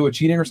 Something to do with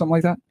cheating or something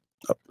like that.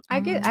 I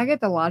get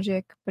the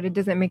logic, but it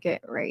doesn't make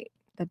it right.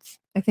 That's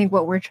I think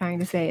what we're trying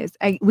to say is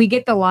we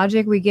get the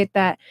logic, we get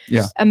that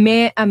a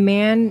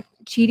man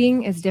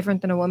cheating is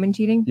different than a woman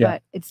cheating,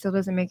 but it still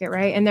doesn't make it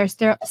right. And there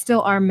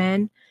still are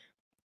men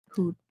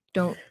who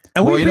don't.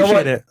 And we you know appreciate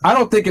what? it. I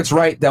don't think it's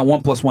right that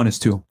 1 + 1 is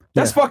 2.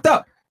 That's fucked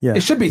up. Yeah.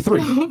 It should be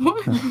 3.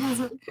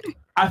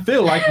 I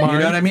feel like Myron. You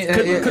know what I mean? I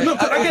get it.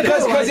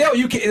 Because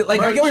you can,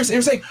 like, I get what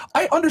you're saying.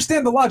 I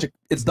understand the logic.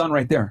 It's done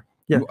right there.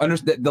 Yeah. You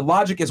understand, the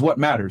logic is what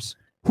matters.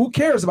 Who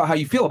cares about how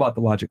you feel about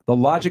the logic? The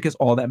logic is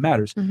all that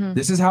matters.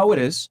 This is how it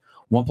is.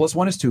 1 +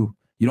 1 is 2.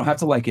 You don't have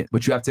to like it,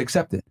 but you have to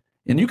accept it.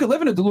 And you can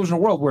live in a delusional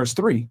world where it's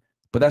 3,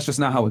 but that's just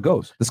not how it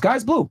goes. The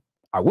sky's blue.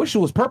 I wish it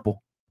was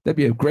purple. That'd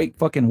be a great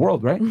fucking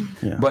world, right?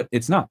 Yeah. But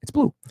it's not. It's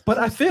blue. But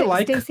I feel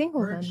like stay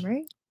single then,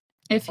 right?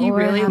 If you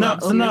really No,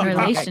 want so to no, be in a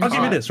I'll relationship.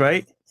 give you this,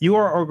 right? You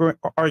are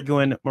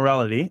arguing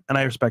morality, and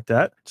I respect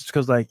that, just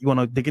because like you want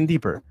to dig in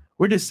deeper.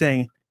 We're just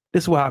saying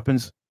this is what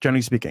happens,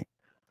 generally speaking.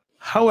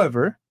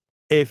 However,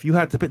 if you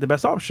had to pick the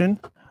best option,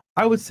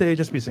 I would say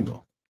just be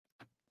single.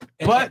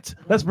 But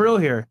let's be real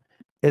here.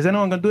 Is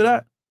anyone gonna do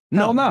that?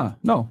 No,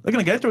 no. They're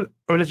gonna get into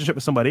a relationship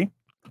with somebody,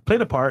 play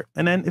the part,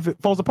 and then if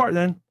it falls apart,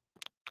 then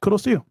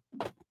kudos to you.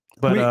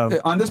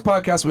 But on this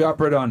podcast, we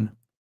operate on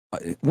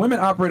women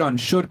operate on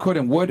should, could,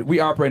 and would. We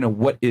operate on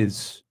what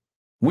is.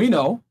 We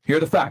know. Here are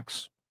the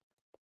facts.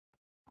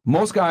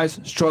 Most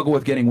guys struggle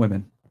with getting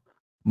women.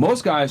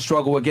 Most guys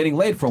struggle with getting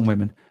laid from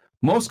women.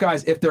 Most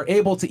guys, if they're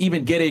able to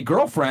even get a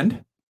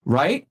girlfriend,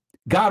 right,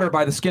 got her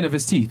by the skin of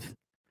his teeth.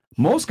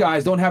 Most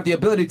guys don't have the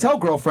ability to tell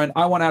girlfriend,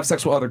 I want to have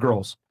sex with other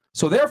girls.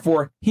 So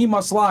therefore, he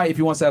must lie if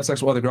he wants to have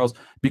sex with other girls,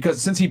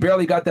 because since he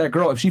barely got that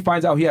girl, if she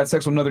finds out he had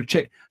sex with another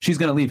chick, she's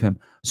going to leave him.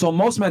 So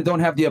most men don't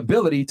have the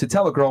ability to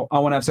tell a girl, I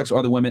want to have sex with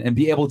other women, and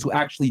be able to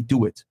actually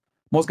do it.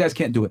 Most guys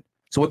can't do it.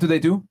 So what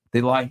do?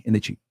 They lie and they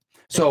cheat.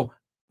 So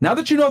now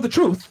that you know the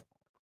truth,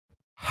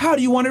 how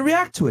do you want to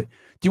react to it?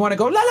 Do you want to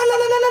go, la, la, la,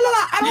 la, la, la,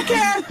 la, I don't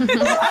care.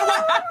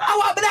 I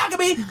want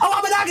monogamy. I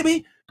want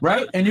monogamy.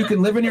 Right? And you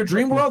can live in your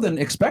dream world and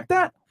expect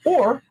that?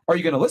 Or are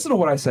you going to listen to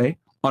what I say,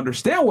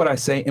 understand what I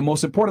say, and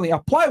most importantly,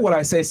 apply what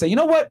I say? Say, you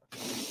know what?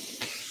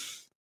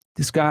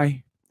 This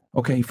guy,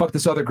 okay, he fucked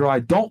this other girl. I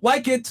don't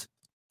like it.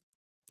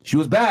 She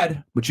was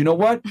bad, but you know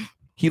what?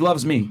 He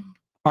loves me.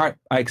 All right,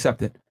 I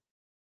accept it.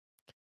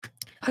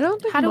 I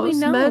don't think How do we most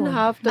know? men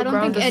have the I don't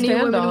ground think to any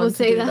stand women on will to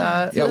say do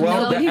that. Yeah,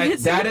 well, No.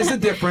 that is the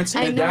difference,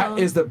 I and that know.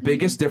 is the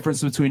biggest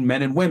difference between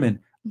men and women.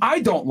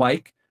 I don't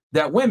like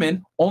that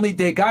women only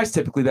date guys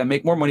typically that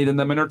make more money than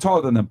them and are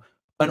taller than them.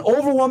 An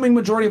overwhelming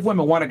majority of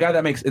women want a guy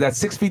that's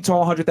 6 feet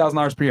tall,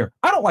 $100,000 per year.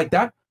 I don't like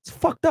that. It's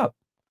fucked up.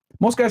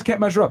 Most guys can't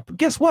measure up. But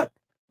guess what?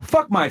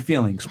 Fuck my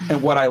feelings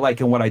and what I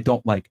like and what I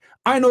don't like.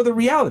 I know the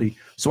reality.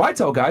 So I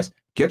tell guys,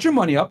 get your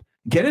money up,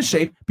 get in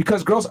shape,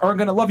 because girls aren't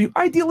going to love you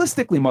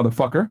idealistically,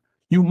 motherfucker.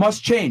 You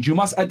must change. You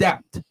must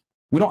adapt.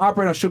 We don't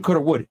operate on should, could,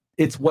 or would.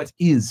 It's what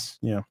is.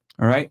 Yeah.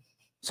 All right.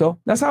 So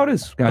that's how it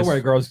is, guys. Don't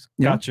worry, girls.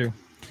 Yeah. Got you.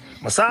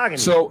 Misogyny.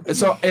 So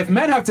if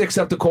men have to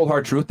accept the cold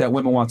hard truth that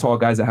women want tall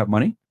guys that have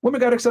money, women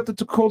got to accept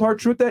the cold hard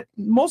truth that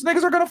most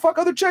niggas are gonna fuck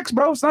other chicks,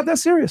 bro. It's not that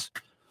serious.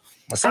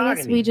 I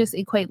guess we just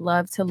equate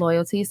love to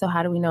loyalty. So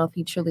how do we know if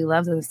he truly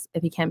loves us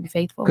if he can't be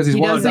faithful? Because he's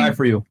willing to die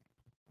for you.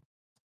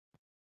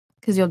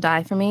 Because you'll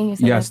die for me. You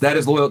said Yes, that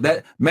is loyal.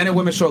 That men and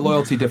women show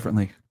loyalty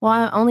differently. Well,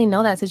 I only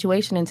know that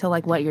situation until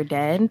like what you're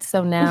dead.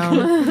 So now,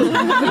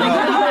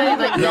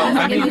 like, No,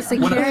 I give mean, you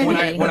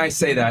security. when I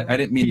say that, I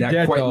didn't mean that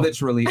dead, quite though.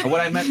 literally. What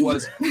I meant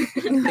was,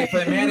 if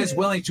a man is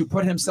willing to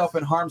put himself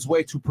in harm's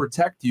way to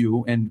protect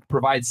you and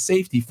provide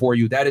safety for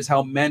you, that is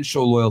how men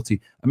show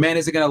loyalty. A man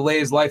isn't going to lay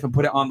his life and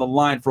put it on the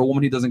line for a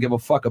woman he doesn't give a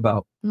fuck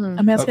about. A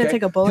man's gonna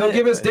take a bullet. He'll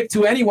give his dick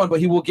to anyone, but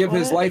he will give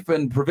his life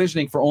and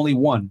provisioning for only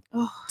one,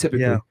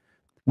 typically. Yeah.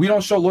 We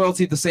don't show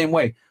loyalty the same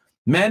way.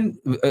 Men,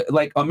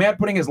 like a man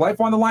putting his life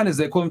on the line is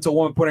the equivalent to a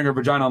woman putting her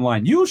vagina on the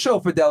line. You show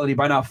fidelity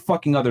by not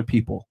fucking other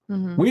people.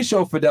 We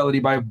show fidelity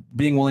by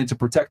being willing to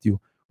protect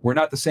you. We're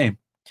not the same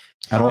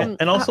at all.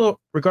 And also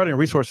regarding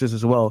resources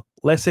as well.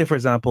 Let's say, for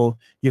example,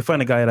 you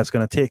find a guy that's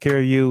going to take care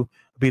of you,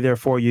 be there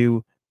for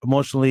you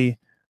emotionally,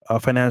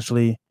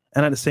 financially,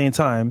 and at the same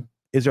time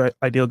is your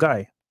ideal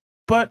guy.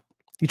 But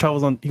he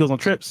goes on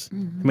trips, he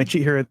may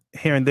cheat here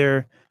and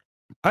there.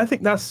 I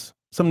think that's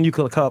something you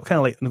could kind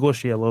of like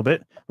negotiate a little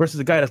bit versus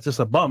a guy that's just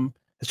a bum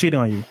that's cheating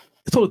on you.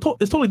 It's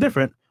totally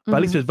different, but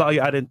at least there's value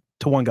added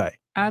to one guy.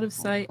 Out of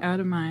sight, out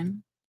of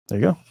mind. There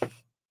you go.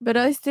 But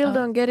I still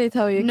don't get it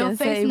how you no can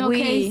face, say no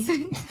we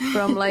case.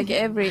 from like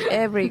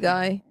every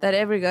guy, that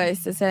every guy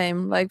is the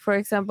same. Like for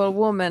example,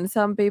 women,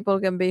 some people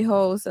can be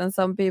hoes and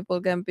some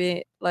people can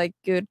be like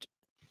good.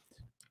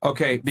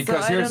 Okay,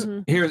 because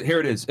So here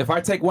it is. If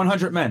I take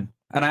 100 men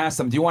and I ask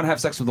them, do you want to have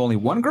sex with only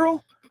one girl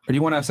or do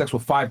you want to have sex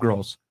with 5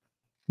 girls?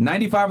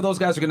 95 of those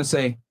guys are going to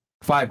say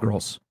 5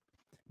 girls.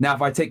 Now,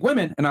 if I take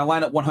women and I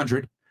line up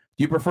 100, do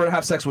you prefer to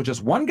have sex with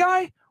just one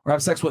guy or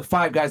have sex with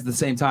 5 guys at the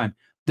same time?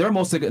 They're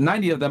mostly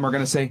 90 of them are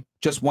going to say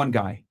just one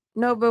guy.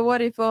 No, but what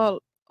if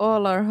all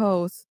are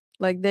hoes?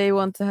 Like they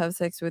want to have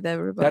sex with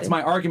everybody. That's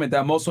my argument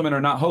that most women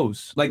are not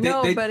hoes. Like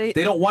No, they but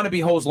don't want to be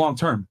hoes long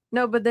term.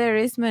 No, but there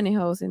is many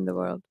hoes in the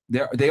world.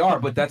 They are,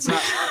 but that's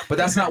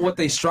not what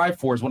they strive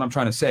for is what I'm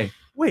trying to say.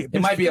 Wait,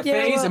 it might be a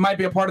phase, it might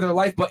be a part of their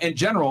life, but in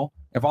general,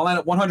 if I line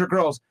up 100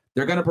 girls,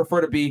 They're going to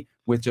prefer to be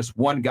with just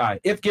one guy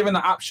if given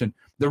the option.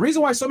 The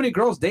reason why so many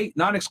girls date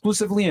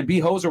non-exclusively and be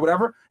hoes or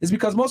whatever is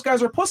because most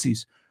guys are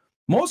pussies.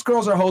 Most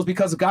girls are hoes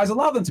because guys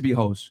allow them to be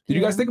hoes. Did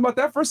you guys think about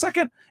that for a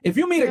second? If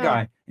you meet a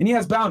guy and he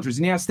has boundaries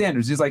and he has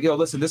standards, he's like, yo,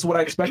 listen, this is what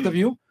I expect of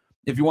you.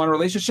 If you want a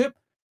relationship,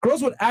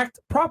 girls would act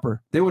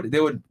proper. They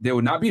would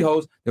not be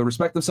hoes. They would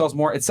respect themselves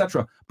more,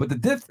 etc. But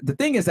the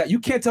thing is that you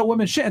can't tell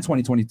women shit in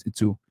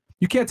 2022.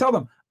 You can't tell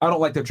them, I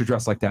don't like that you're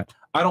dressed like that.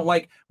 I don't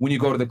like when you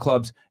go to the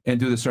clubs and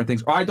do the certain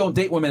things. Or I don't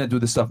date women that do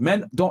this stuff.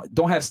 Men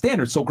don't have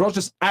standards. So girls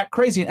just act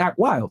crazy and act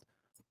wild.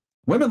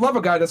 Women love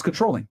a guy that's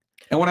controlling.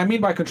 And what I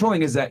mean by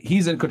controlling is that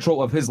he's in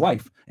control of his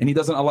life and he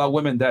doesn't allow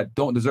women that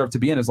don't deserve to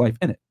be in his life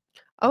in it.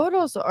 I would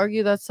also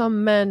argue that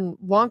some men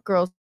want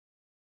girls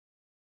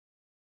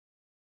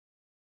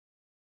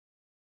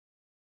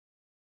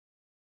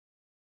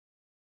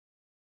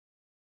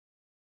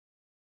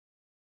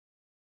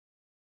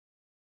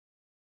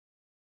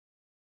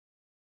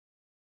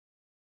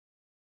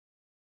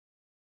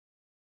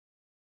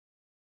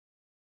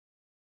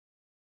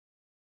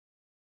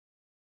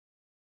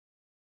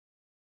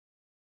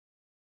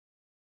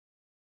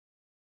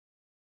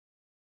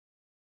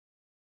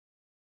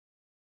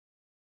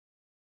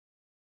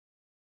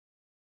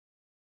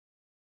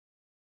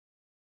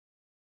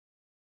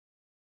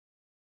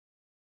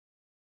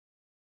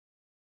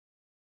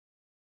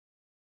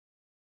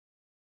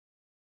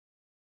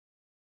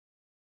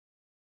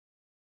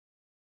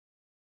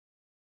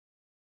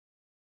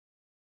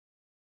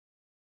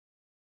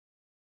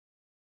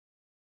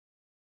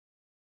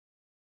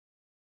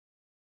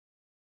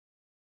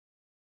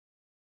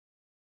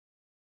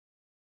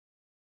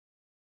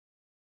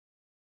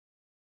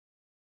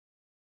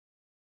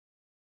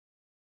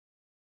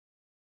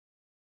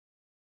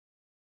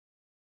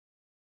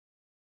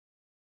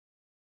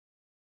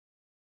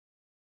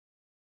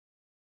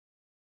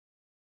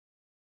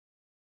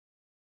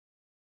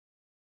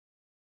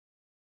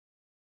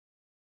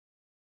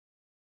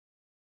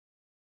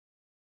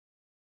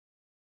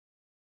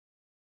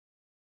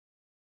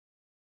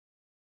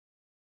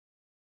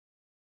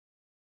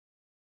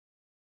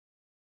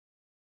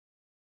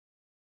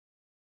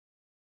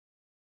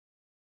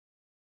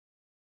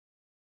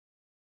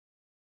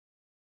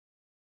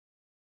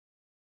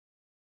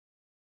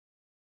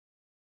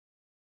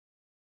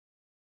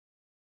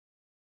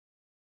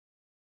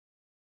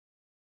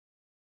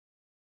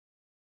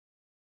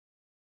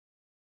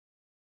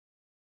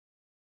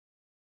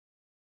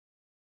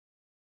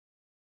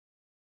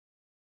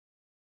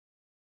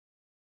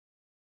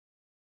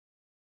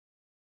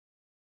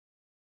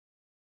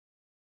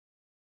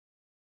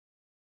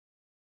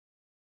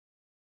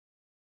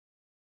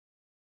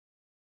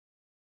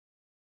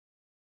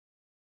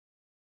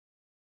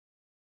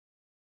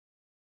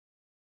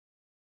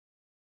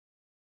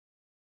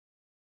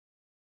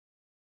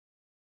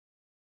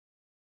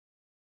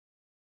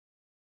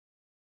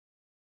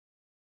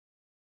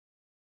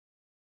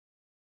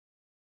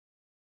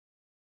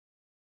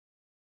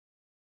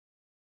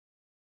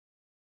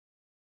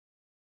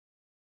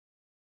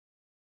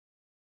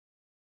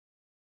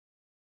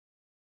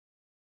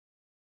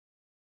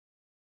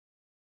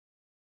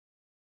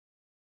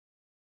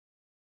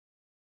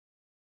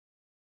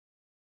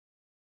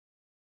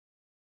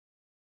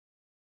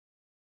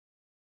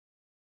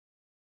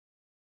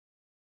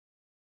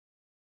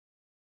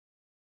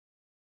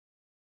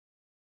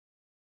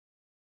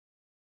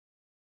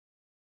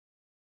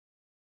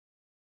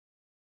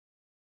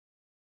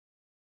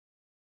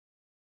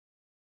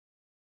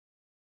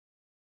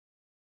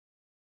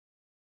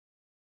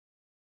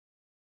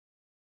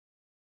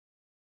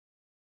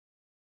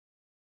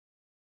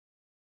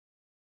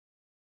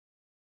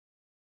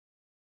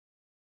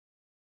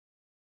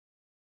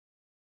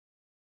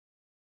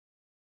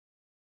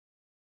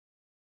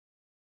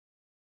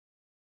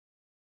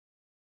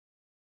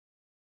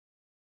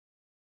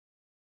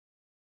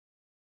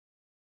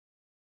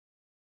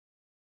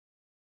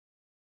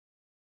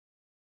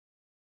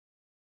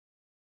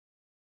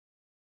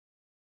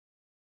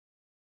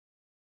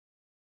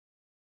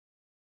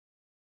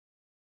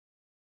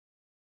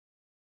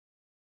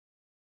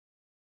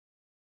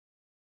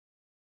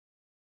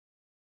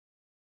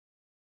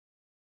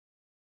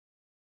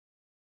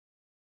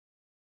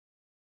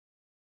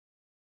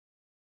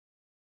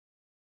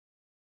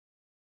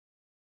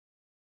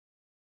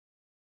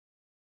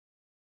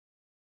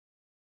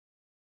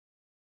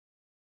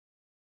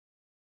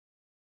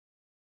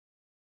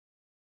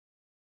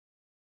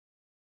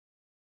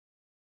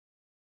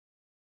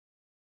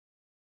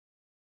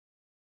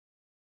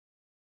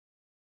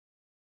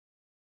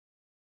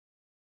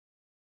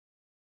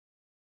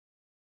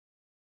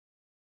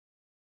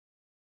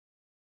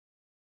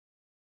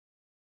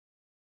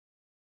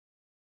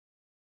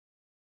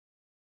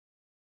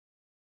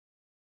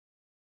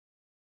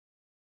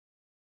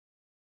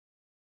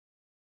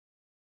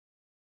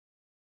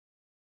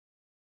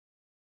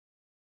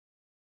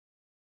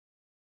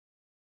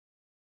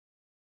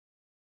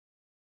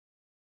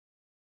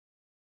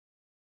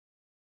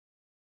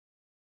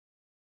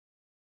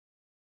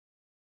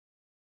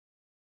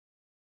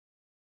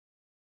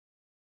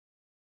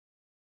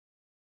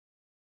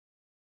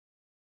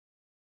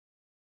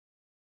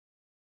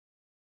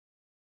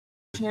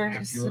here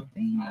is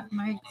sipping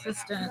my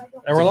existence.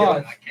 And we're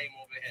live.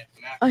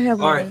 I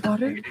have All right.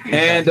 water.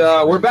 And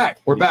we're back.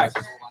 We're back.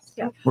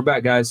 We're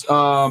back, guys.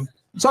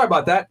 Sorry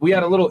about that. We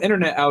had a little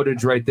internet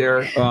outage right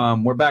there.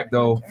 We're back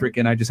though.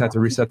 Freaking, I just had to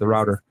reset the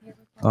router.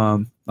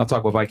 I'll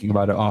talk with Viking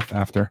about it off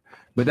after.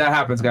 But that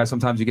happens, guys.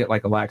 Sometimes you get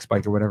like a lag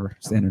spike or whatever.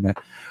 It's the internet.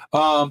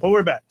 But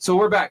we're back. So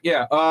we're back.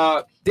 Yeah.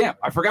 Damn,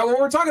 I forgot what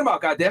we were talking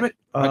about. God damn it.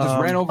 I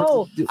just ran over.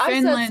 Oh, to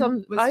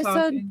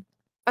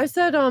I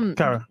said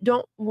Kara.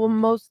 don't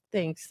most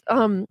things.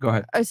 Go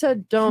ahead. I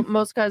said don't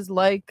most guys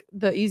like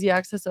the easy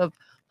access of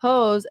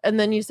hoes, and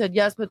then you said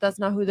yes, but that's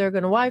not who they're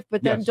gonna wife.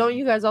 But then Yes. don't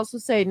you guys also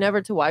say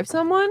never to wife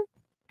someone?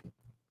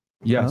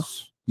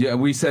 Yes. Yeah,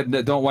 we said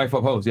that don't wife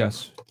up hoes.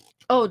 Yes.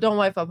 Oh, don't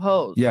wife up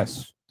hoes.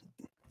 Yes.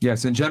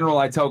 Yes. In general,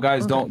 I tell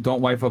guys don't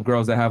wife up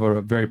girls that have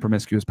a very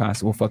promiscuous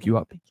past. It will fuck you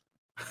up.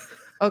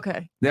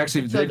 Okay. They've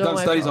So done don't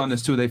wife studies up. on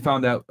this too. They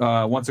found that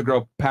once a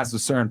girl passes a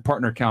certain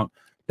partner count,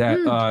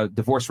 that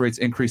divorce rates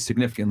increase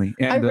significantly.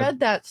 And I read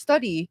that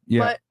study, Yeah.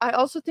 but I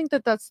also think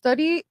that that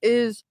study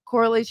is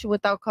correlation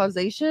without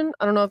causation.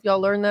 I don't know if y'all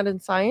learned that in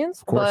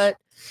science, course. but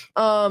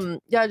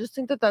yeah, I just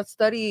think that that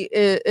study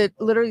it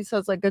literally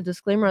says like a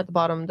disclaimer at the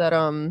bottom that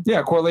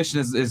yeah, correlation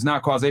is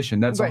not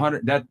causation. That's Right.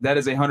 100. That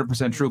is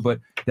 100% true.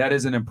 But that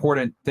is an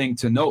important thing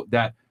to note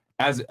that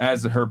as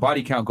her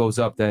body count goes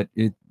up, that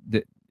it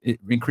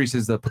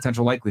increases the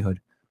potential likelihood.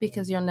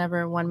 Because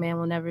one man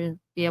will never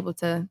be able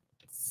to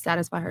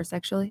satisfy her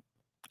sexually.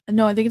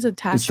 No, I think it's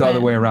attachment. It's the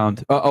other way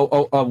around.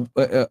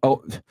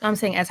 I'm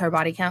saying as her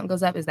body count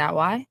goes up, is that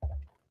why?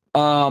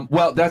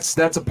 Well, that's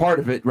a part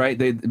of it, right?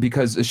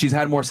 Because she's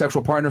had more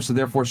sexual partners, so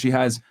therefore she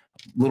has a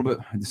little bit.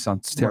 This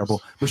sounds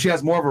terrible, but she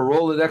has more of a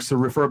Rolodex to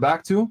refer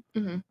back to,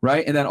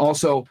 right? And then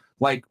also,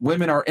 like,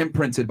 women are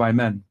imprinted by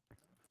men.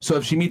 So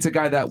if she meets a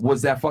guy that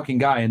was that fucking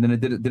guy and then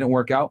it didn't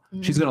work out,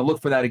 she's gonna look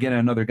for that again in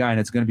another guy, and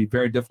it's gonna be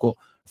very difficult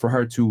for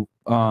her to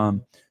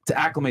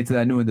acclimate to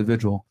that new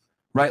individual,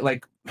 right?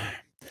 Like,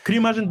 could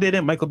you imagine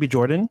dating Michael B.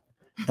 Jordan,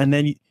 and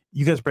then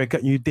you guys break up,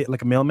 and you date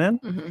like a mailman?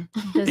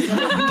 Does You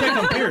can't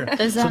compare.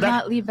 Does So that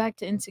not lead back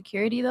to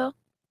insecurity though?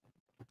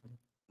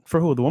 For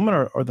who? The woman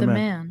or the The man?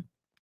 man.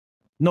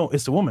 No,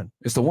 it's the woman.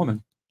 It's the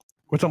woman.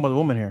 We're talking about the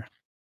woman here.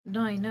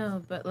 No, I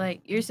know, but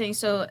like you're saying,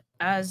 so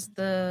as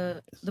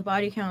the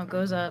body count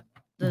goes up,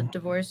 the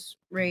divorce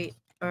rate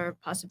or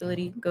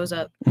possibility goes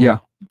up. Yeah.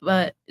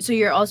 But so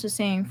you're also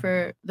saying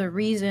for the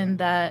reason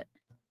that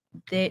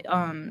they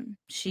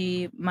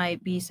she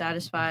might be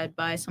satisfied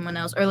by someone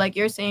else, or like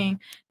you're saying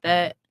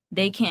that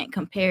they can't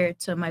compare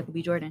to Michael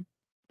B. Jordan.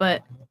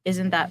 But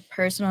isn't that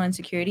personal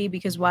insecurity?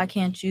 Because why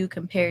can't you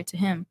compare to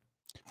him?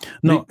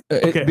 No,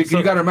 because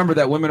you got to remember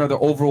that women are the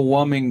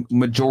overwhelming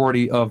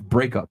majority of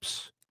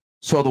breakups.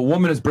 So the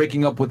woman is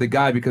breaking up with the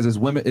guy because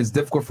it's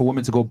difficult for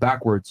women to go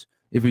backwards.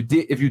 If you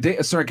date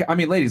a certain, I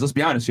mean, ladies, let's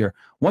be honest here.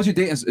 Once you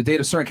date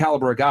a certain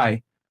caliber of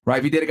guy, right?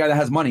 If you date a guy that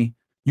has money,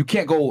 you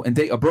can't go and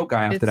date a broke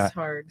guy after It's that.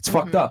 hard. It's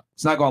fucked up.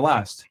 It's not gonna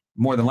last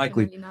more than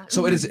likely.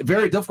 So it is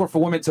very difficult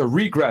for women to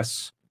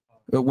regress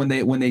when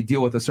they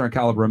deal with a certain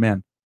caliber of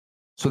man.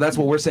 So that's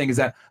what we're saying is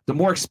that the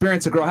more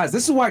experience a girl has,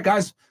 this is why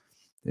guys,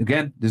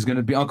 again, this is going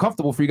to be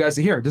uncomfortable for you guys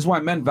to hear. This is why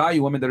men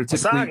value women that are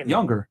typically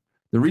younger.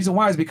 The reason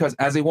why is because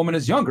as a woman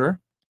is younger,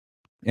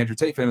 Andrew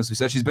Tate famously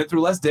said she's been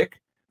through less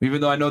dick, even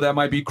though I know that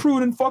might be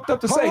crude and fucked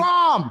up to say.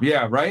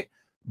 Yeah, right.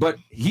 But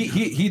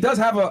he does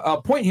have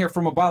a point here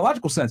from a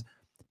biological sense.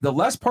 The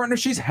less partners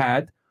she's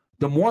had,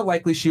 the more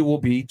likely she will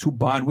be to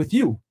bond with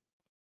you.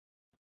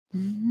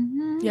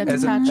 Yeah,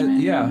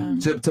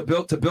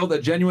 To build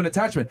a genuine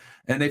attachment.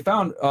 And they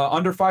found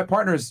under 5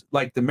 partners,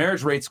 like the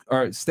marriage rates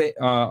are way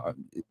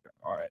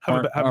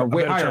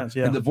higher, chance,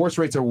 yeah. and divorce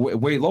rates are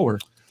way lower.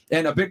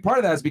 And a big part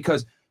of that is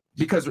because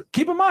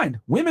keep in mind,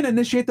 women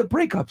initiate the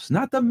breakups,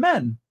 not the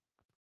men.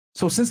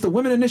 So since the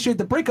women initiate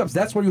the breakups,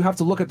 that's where you have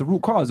to look at the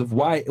root cause of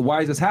why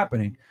is this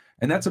happening.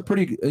 And that's a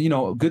pretty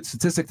good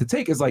statistic to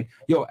take, is like,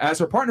 as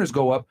her partners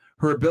go up,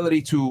 her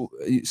ability to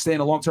stay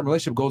in a long-term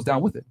relationship goes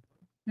down with it.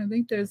 I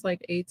think there's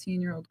like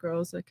 18-year-old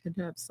girls that could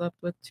have slept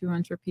with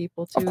 200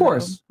 people too.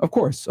 Of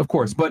course.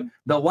 But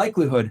the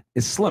likelihood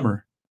is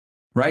slimmer,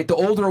 right? The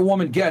older a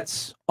woman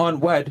gets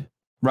unwed,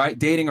 right,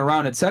 dating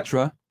around,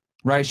 etc.,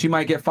 right, she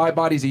might get 5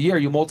 bodies a year.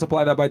 You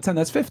multiply that by 10,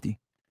 that's 50.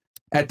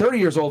 At 30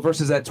 years old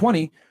versus at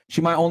 20,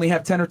 she might only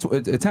have 10 or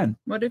 10.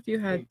 What if you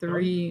had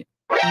 3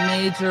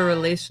 major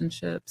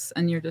relationships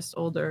and you're just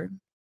older?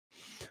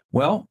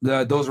 Well,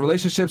 those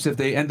relationships, if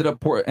they ended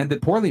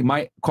poorly,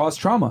 might cause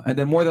trauma. And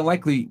then more than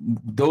likely,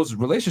 those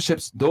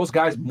relationships, those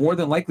guys more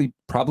than likely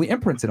probably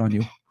imprinted on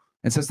you.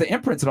 And since they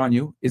imprinted on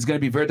you, it's going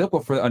to be very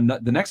difficult for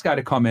the next guy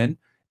to come in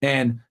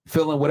and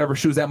fill in whatever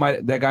shoes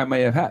that guy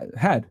may have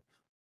had.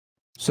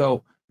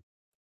 So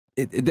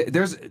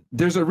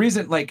there's a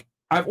reason, like,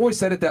 I've always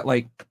said it, that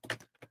like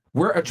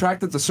we're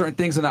attracted to certain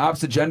things in the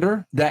opposite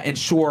gender that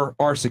ensure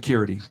our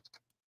security.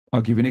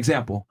 I'll give you an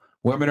example.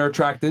 Women are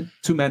attracted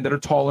to men that are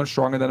taller and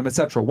stronger than them,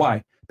 etc.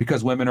 Why?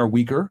 Because women are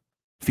weaker,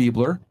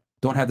 feebler,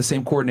 don't have the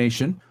same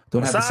coordination,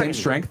 don't have the same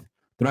strength,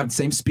 don't have the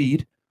same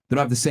speed, they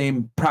don't have the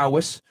same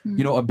prowess,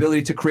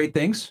 ability to create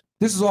things.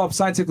 This is all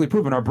scientifically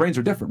proven. Our brains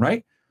are different,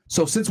 right?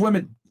 So since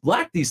women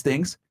lack these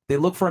things, they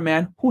look for a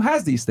man who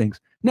has these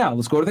things. Now,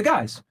 let's go to the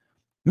guys.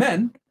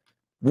 Men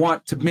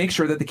want to make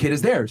sure that the kid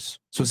is theirs.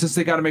 So since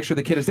they got to make sure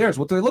the kid is theirs,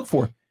 what do they look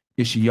for?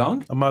 Is she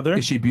young? A mother?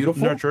 Is she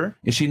beautiful? Nurturer?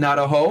 Is she not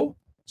a hoe?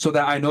 So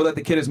that I know that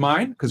the kid is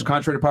mine? Because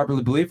contrary to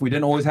popular belief, we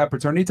didn't always have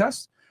paternity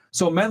tests.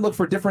 So men look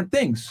for different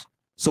things.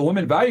 So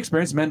women value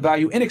experience, men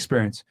value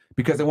inexperience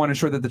because they want to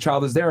ensure that the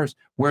child is theirs.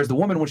 Whereas the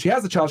woman, when she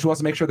has the child, she wants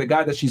to make sure the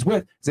guy that she's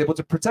with is able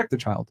to protect the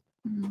child.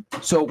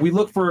 So we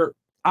look for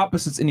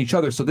opposites in each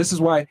other. So this is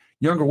why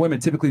younger women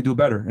typically do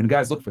better, and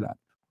guys look for that.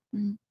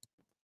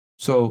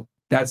 So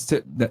that's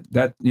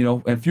that you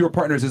know, and fewer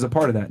partners is a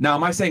part of that. Now,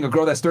 am I saying a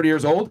girl that's 30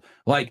 years old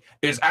like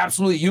is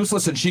absolutely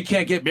useless and she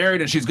can't get married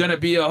and she's gonna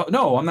be a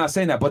no? I'm not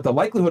saying that, but the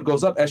likelihood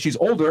goes up as she's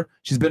older.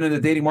 She's been in the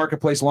dating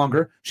marketplace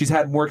longer. She's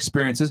had more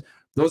experiences.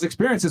 Those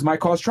experiences might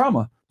cause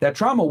trauma. That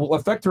trauma will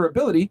affect her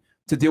ability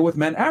to deal with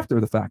men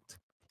after the fact.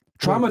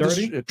 Trauma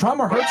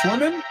hurts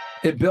women.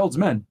 It builds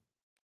men.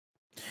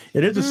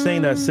 It is a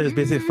saying that says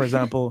basically, for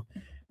example,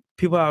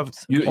 people have.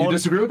 You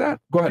disagree with that?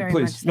 Go ahead, Very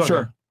please. much so.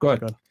 Sure. Go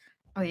ahead.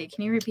 Okay,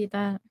 can you repeat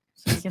that?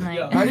 So you can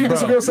like. How do you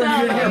disagree with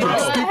something you didn't hear,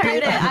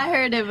 bro? I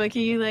heard it, but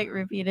can you like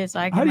repeat it so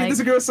I can How do you like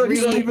disagree with something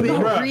you don't even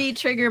know?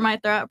 re-trigger my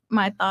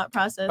thought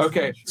process?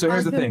 Okay, so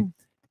here's the thing.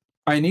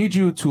 I need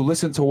you to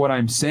listen to what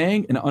I'm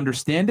saying and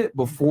understand it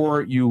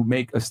before you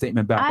make a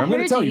statement back. I'm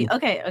going to tell you.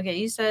 Okay.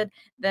 You said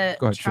that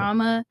Go ahead, sure.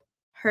 trauma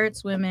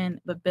hurts women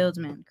but builds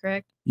men,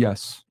 correct?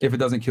 Yes. If it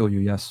doesn't kill you,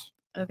 yes.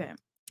 Okay.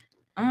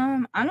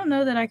 I don't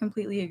know that I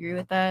completely agree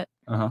with that.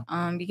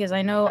 Uh-huh. Because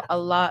I know a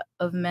lot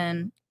of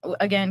men,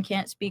 again,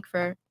 can't speak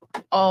for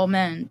all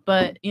men,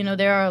 but you know,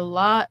 there are a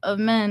lot of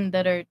men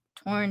that are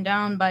torn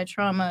down by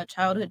trauma,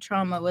 childhood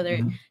trauma, whether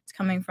it's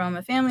coming from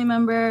a family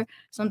member,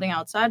 something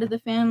outside of the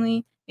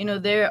family. You know,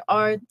 there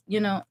are, you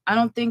know, I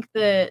don't think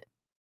that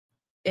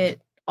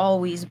it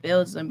always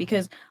builds them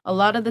because a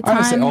lot of the I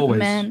didn't say time always.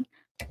 men,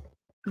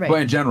 right?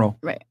 But in general.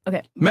 Right.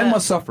 Okay. Men But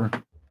must suffer.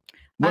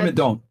 Women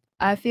don't.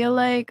 I feel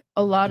like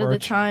a lot of the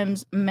March.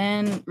 times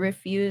men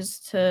refuse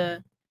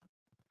to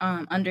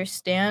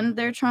understand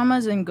their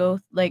traumas and go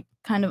like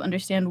kind of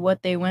understand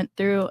what they went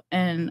through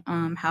and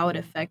how it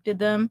affected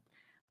them.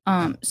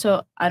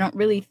 So I don't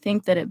really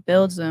think that it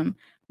builds them.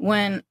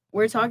 When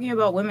we're talking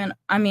about women,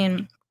 I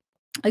mean,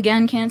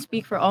 again, can't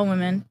speak for all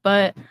women,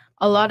 but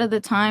a lot of the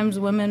times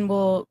women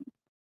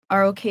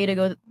are okay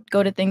to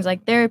go to things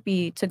like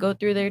therapy to go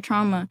through their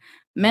trauma.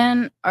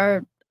 Men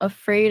are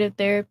afraid of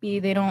therapy.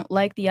 They don't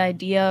like the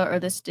idea or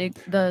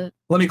the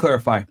Let me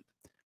clarify.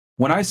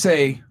 When I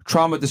say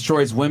trauma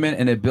destroys women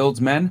and it builds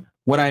men,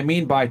 what I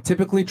mean by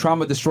typically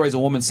trauma destroys a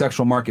woman's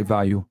sexual market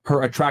value,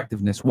 her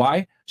attractiveness.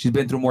 Why? She's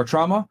been through more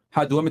trauma.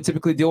 How do women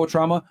typically deal with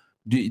trauma?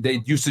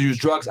 They used to use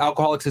drugs,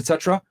 alcoholics,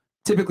 etc.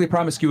 Typically,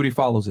 promiscuity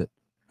follows it.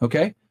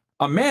 Okay?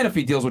 A man, if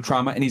he deals with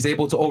trauma and he's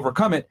able to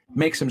overcome it,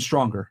 makes him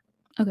stronger.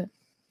 Okay.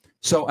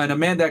 So, and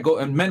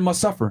men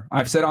must suffer.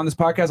 I've said it on this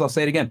podcast, I'll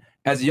say it again.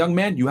 As a young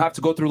man, you have to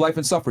go through life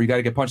and suffer. You got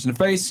to get punched in the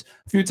face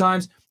a few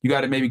times. You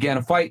got to maybe get in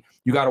a fight.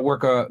 You got to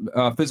work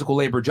a physical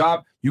labor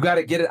job. You got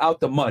to get it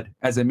out the mud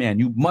as a man.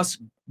 You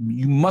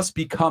must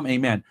become a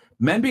man.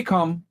 Men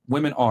become,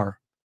 women are.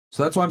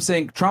 So that's why I'm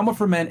saying trauma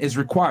for men is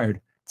required.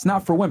 It's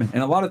not for women.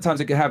 And a lot of times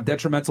it can have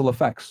detrimental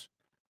effects,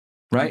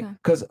 right?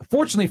 Because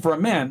fortunately for a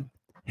man,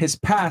 his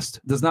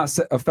past does not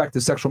affect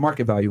his sexual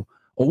market value.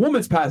 A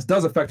woman's past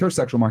does affect her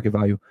sexual market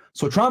value.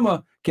 So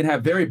trauma can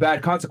have very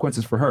bad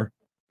consequences for her.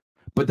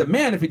 But the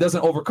man, if he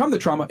doesn't overcome the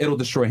trauma, it'll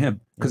destroy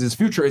him because his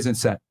future isn't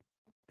set.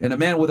 And a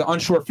man with an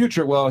unsure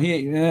future, well,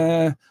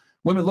 women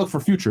look for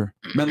future.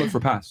 Men look for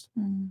past.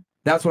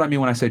 That's what I mean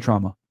when I say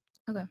trauma.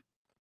 Okay.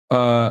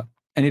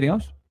 Anything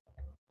else?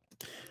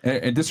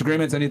 And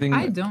disagreements? Anything?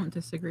 I don't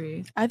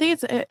disagree. I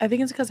think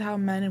it's because how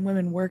men and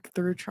women work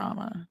through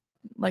trauma.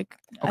 Like,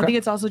 I think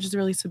it's also just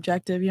really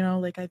subjective, you know.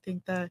 Like, I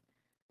think that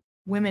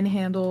women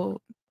handle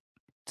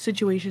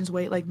situations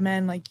like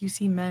men, like you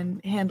see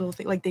men handle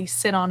like they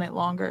sit on it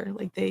longer,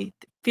 like they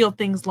feel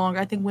things longer.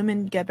 I think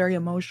women get very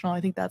emotional. I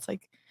think that's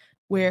like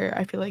where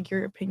I feel like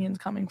your opinion's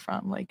coming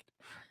from. Like,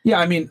 yeah,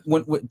 I mean,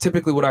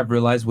 typically what I've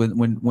realized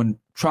when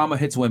trauma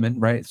hits women,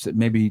 right? So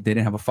maybe they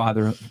didn't have a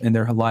father in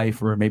their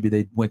life, or maybe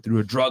they went through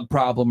a drug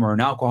problem or an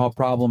alcohol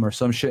problem or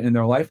some shit in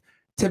their life.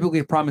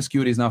 Typically,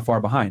 promiscuity is not far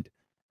behind.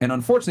 And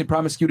unfortunately,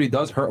 promiscuity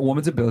does hurt a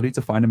woman's ability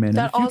to find a man in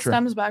the that future. all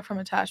stems back from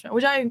attachment,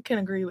 which I can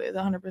agree with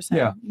 100%.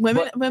 Yeah,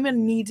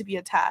 women need to be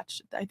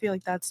attached. I feel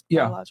like that's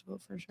biological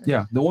for sure.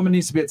 Yeah, the woman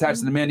needs to be attached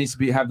and the man needs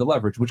to have the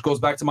leverage, which goes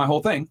back to my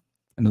whole thing.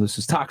 I know this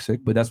is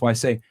toxic, but that's why I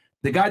say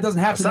the guy doesn't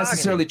have to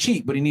necessarily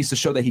cheat, but he needs to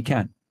show that he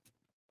can.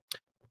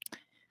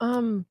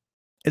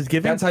 It's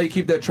giving. That's how you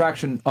keep the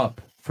attraction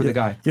up for the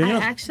guy.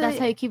 Actually, That's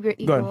how you keep your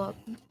Go ahead. ego up.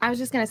 I was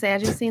just gonna say, I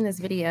just seen this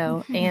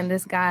video, and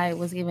this guy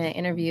was giving an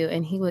interview,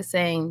 and he was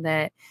saying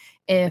that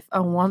if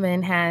a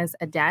woman has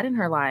a dad in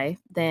her life,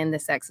 then the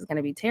sex is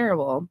gonna be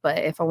terrible. But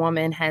if a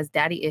woman has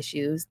daddy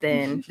issues,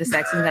 then the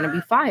sex is gonna be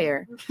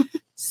fire.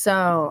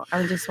 So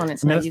I just wanted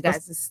to know you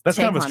guys. That's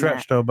kind of a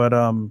stretch, though. But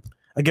I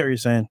get what you're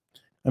saying.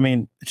 I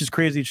mean, it's just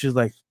crazy. She's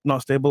like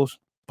not stable.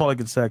 Probably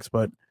good sex,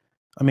 but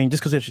I mean,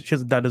 just because she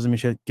has that doesn't mean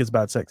she gets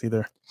bad sex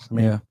either. I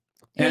mean, yeah.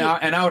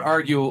 And I would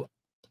argue,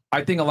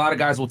 I think a lot of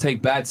guys will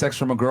take bad sex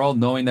from a girl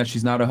knowing that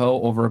she's not a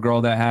hoe over a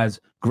girl that has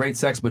great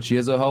sex, but she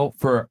is a hoe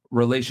for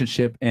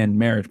relationship and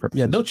marriage purposes.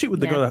 Yeah, they'll cheat with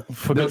the girl that,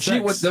 for they'll good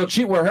cheat sex.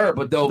 with her,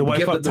 but they'll wife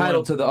give the fuck the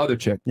title one. to the other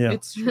chick. Yeah.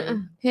 It's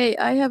true. Hey,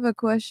 I have a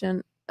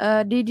question.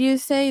 Did you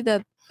say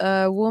that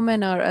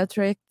women are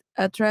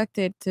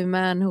attracted to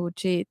men who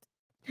cheat?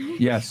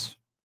 Yes.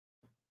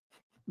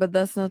 But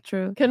that's not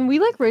true. Can we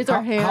like raise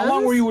our hands? How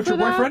long were you with for your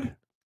that? boyfriend?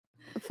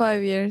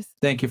 5 years.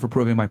 Thank you for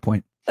proving my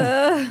point.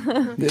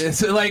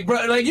 It's like,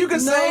 bro, like you can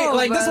say, No,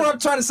 like this is what I'm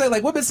trying to say.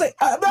 Like women say,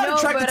 I'm not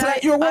attracted to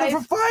that. You're a woman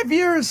for 5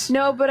 years.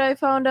 No, but I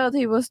found out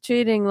he was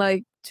cheating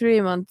like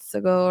 3 months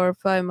ago or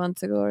 5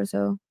 months ago or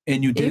so.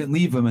 And you didn't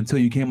leave him until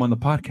you came on the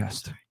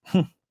podcast,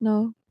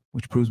 No.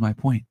 which proves my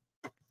point.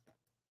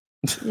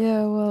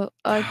 Yeah, well,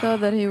 I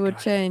thought that he would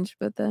change,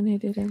 but then he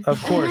didn't.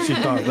 Of course you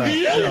thought that.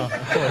 Yeah,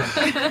 of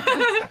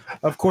course.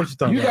 Of course you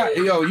thought that.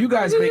 You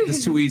guys make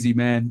this too easy,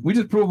 man. We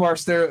just prove our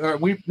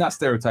not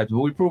stereotypes, but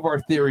we prove our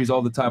theories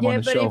all the time on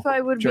the show. Yeah, but if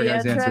I would be Share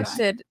guys' answers.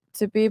 attracted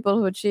to people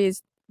who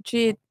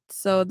cheat,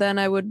 so then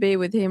I would be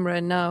with him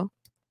right now.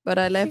 But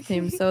I left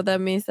him, so that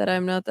means that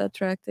I'm not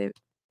attractive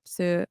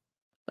to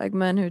like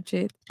men who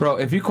cheat. Bro,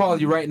 if he called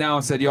you right now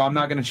and said, yo, I'm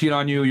not going to cheat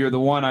on you, you're the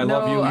one, I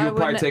love you, you'd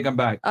probably take him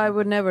back. I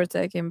would never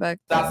take him back.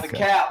 That's the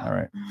cap. All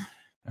right.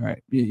 All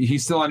right.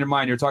 He's still on your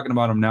mind. You're talking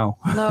about him now.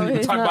 No, You're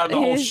he's talking not, about the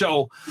whole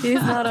show.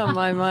 He's not on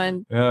my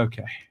mind.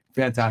 Okay.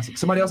 Fantastic.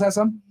 Somebody else has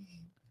some?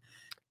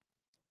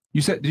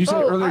 Did you say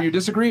earlier you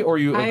disagree or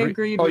you agree? I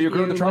agreed. Oh, with you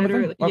agree with the trauma thing?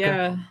 literally. Okay.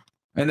 Yeah.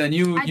 And then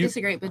I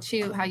disagree, but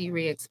how you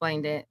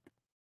re-explained it.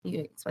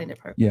 You explained it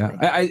perfectly. Yeah,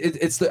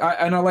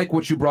 and I like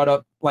what you brought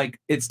up. Like,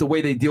 it's the way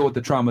they deal with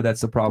the trauma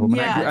that's the problem.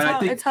 Yeah, and I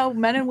think it's how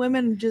men and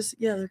women just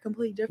they're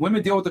completely different.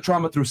 women deal with the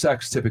trauma through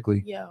sex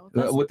typically. Yeah,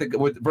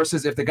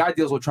 versus if the guy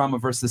deals with trauma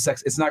versus the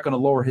sex, it's not going to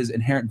lower his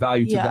inherent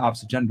value to the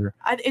opposite gender.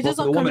 It just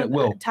the comes woman with it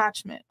will.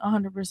 attachment,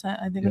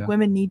 100%. I think Yeah.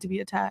 women need to be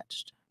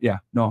attached. Yeah,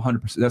 no,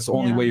 100%. That's the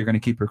only Yeah. way you're going to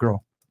keep your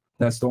girl.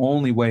 That's the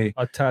only way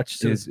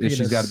attached to is the she's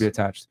penis. got to be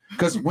attached.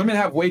 Because women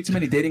have way too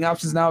many dating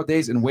options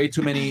nowadays and way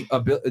too many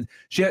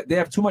they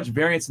have too much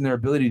variance in their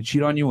ability to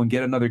cheat on you and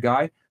get another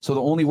guy. So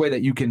the only way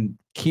that you can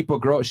keep a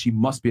girl is she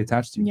must be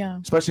attached to you. Yeah.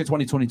 Especially in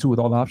 2022 with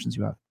all the options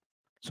you have.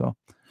 So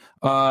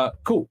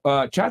cool.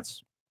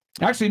 Chats?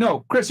 Actually,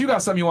 no. Chris, you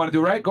got something you want to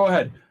do, right? Go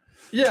ahead.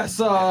 Yes.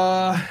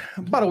 By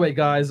the way,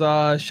 guys,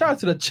 shout out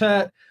to the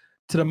chat,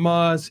 to the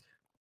mods.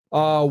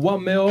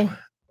 1 mil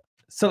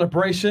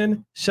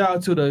celebration. Shout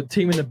out to the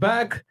team in the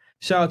back.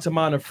 Shout out to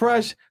Myron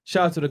Fresh.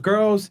 Shout out to the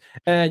girls.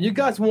 And you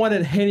guys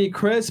wanted Henny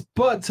Chris,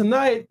 but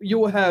tonight you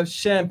will have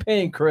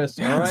Champagne Chris.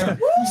 All right.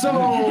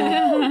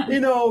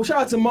 So,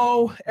 shout out to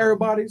Mo,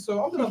 everybody.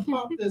 So I'm gonna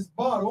pop this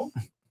bottle.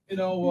 If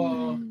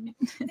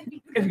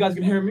you guys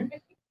can hear me.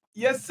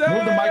 Yes, sir.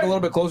 Move the mic a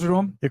little bit closer to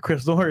him. Yeah,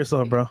 Chris, don't hurt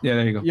yourself, bro. Yeah,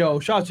 there you go. Yo,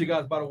 shout out to you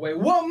guys, by the way.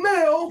 1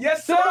 mil.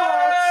 Yes, sir.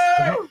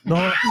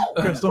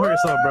 Chris, don't hurt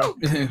yourself, bro.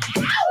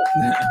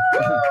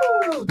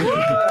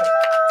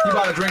 He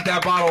about to drink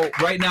that bottle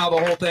right now, the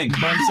whole thing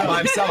by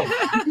himself.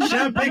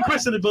 Champagne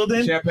Chris in the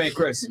building. Champagne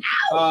Chris.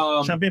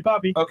 Champagne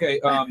Poppy.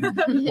 Okay.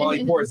 While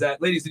he pours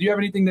that, ladies, did you have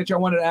anything that y'all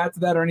wanted to add to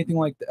that or anything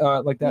like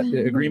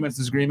that? Agreements,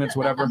 disagreements,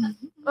 whatever.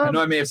 I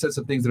know I may have said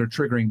some things that are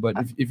triggering, but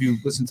if you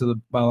listen to the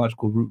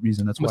biological root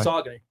reason, that's why.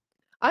 Misogyny.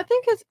 I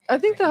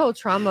think the whole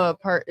trauma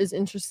part is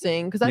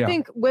interesting because I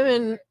think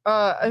women,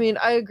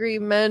 I agree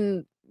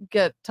men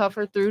get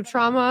tougher through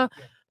trauma.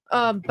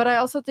 But I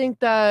also think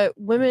that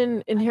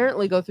women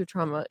inherently go through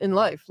trauma in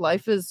life.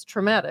 Life is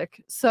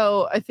traumatic.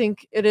 So I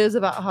think it is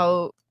about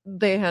how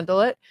they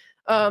handle it.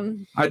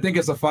 I think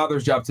it's a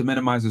father's job to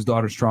minimize his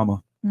daughter's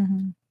trauma.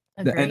 Mm-hmm.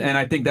 And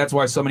I think that's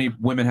why so many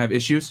women have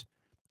issues.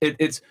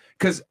 It's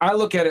because I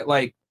look at it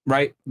like,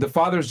 right, the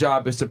father's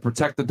job is to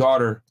protect the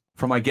daughter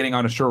from like getting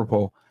on a sugar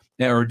pole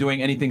or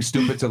doing anything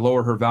stupid to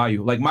lower her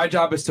value. Like my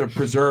job is to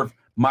preserve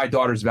my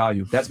daughter's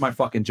value. That's my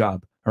fucking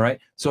job. All right.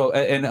 So,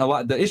 and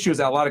the issue is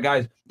that a lot of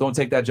guys don't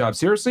take that job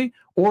seriously,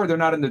 or they're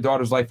not in their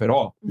daughter's life at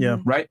all. Yeah.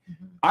 Right.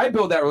 I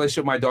build that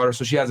relationship with my daughter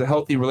so she has a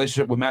healthy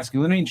relationship with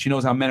masculinity and she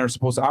knows how men are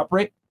supposed to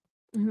operate.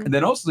 And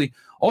then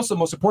also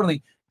most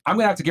importantly, I'm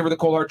going to have to give her the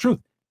cold hard truth.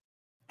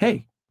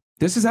 Hey,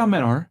 this is how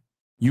men are.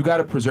 You got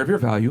to preserve your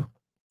value.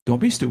 Don't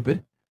be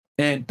stupid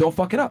and don't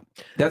fuck it up.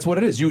 That's what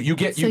it is. You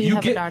get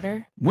a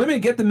daughter?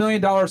 Women get the $1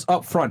 million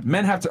up front.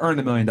 Men have to earn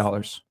the $1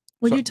 million.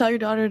 Would you tell your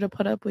daughter to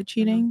put up with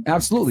cheating?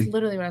 Absolutely. That's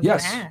literally what I was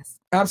Yes. gonna ask.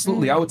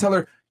 Absolutely. I would tell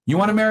her, you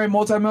want to marry a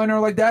multimillionaire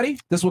like daddy?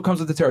 This is what comes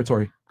with the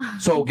territory.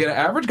 So get an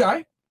average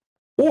guy,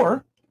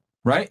 or,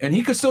 right? And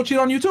he could still cheat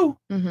on you too.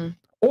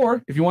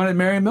 Or if you want to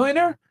marry a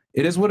millionaire,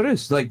 it is what it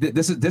is. Like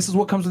this is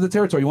what comes with the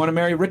territory. You want to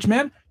marry a rich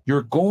man?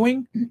 You're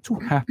going to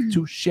have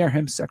to share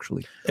him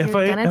sexually. You're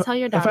gonna tell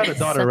your daughter. If I had a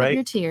daughter, suck up right?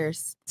 Your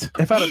tears.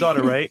 If I had a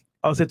daughter, right?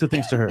 I'll say two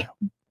things to her.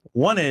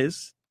 One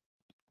is,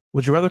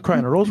 would you rather cry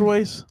in a Rolls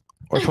Royce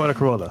or Toyota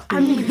Corolla?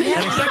 And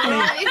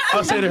secondly,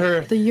 I'll say to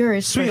her, the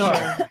yours,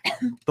 sweetheart,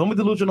 don't be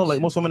delusional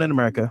like most women in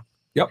America.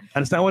 Yep.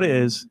 Understand what it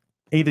is.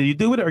 Either you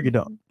do it or you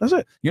don't. That's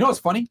it. You know what's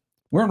funny?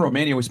 We're in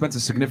Romania. We spent a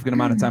significant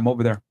amount of time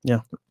over there. Yeah.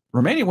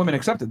 Romanian women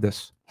accepted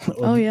this.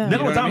 Oh yeah. They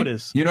know what time I it mean?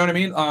 is. You know what I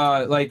mean?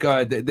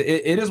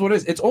 It is what it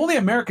is. It's only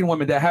American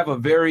women that have a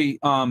very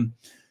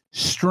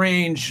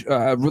strange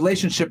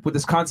relationship with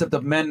this concept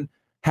of men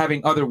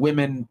having other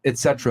women,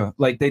 etc.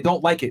 Like they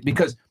don't like it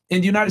because in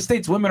the United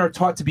States, women are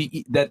taught to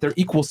be that they're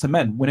equals to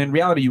men, when in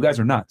reality, you guys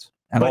are not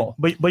at all.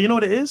 But you know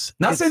what it is?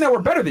 Not saying that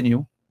we're better than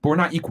you, but we're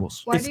not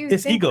equals. Why do you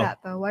think that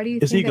though? Why do you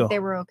think that they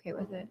were okay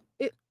with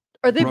it?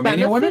 Are they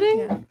Romanian women?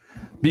 benefiting?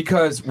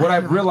 Because what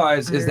I've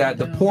realized is that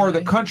the poorer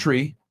the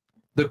country,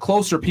 the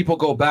closer people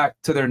go back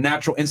to their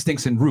natural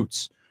instincts and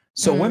roots.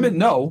 So women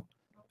know,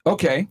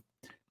 okay,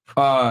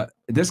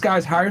 this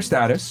guy's higher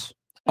status.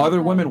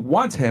 Other women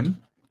want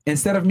him.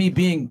 Instead of me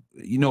being,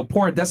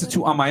 poor and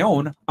destitute on my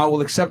own, I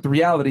will accept the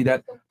reality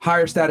that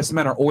higher status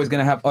men are always going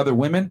to have other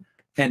women,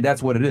 and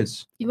that's what it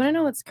is. You want to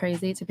know what's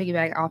crazy to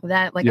piggyback off of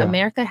that? Like Yeah.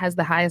 America has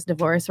the highest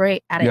divorce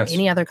rate out of Yes.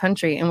 any other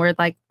country, and we're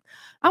like,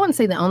 I wouldn't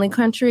say the only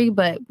country,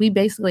 but we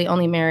basically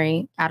only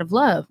marry out of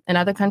love, and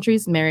other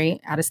countries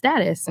marry out of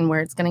status and where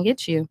it's going to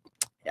get you.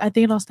 I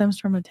think it all stems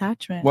from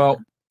attachment.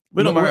 Well,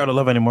 we don't marry out of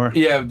love anymore.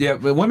 Yeah, yeah.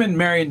 But women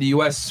marry in the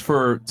U.S.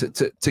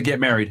 to get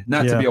married,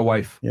 not to Yeah. be a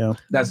wife. Yeah,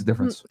 that's the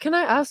difference. Can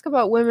I ask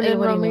about women in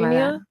what do you mean by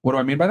Romania? What do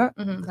I mean by that?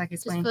 Like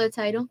Just for the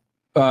title.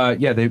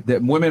 Yeah, they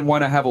women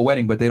want to have a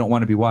wedding, but they don't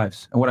want to be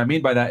wives. And what I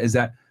mean by that is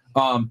that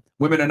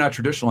women are not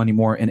traditional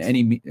anymore in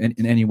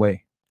any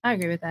way. I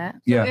agree with that.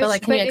 Yeah. But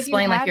like, can you But if you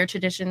explain like had- your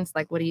traditions?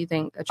 Like, what do you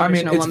think a I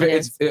mean, traditional woman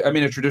is?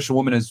 a traditional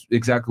woman is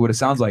exactly what it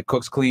sounds like.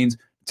 Cooks, cleans,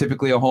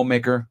 typically a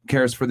homemaker,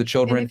 cares for the And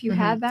children. if you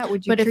had that,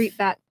 would you But if- treat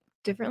that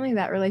differently?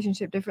 That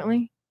relationship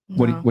differently?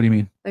 What do you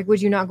mean? Like,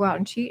 would you not go out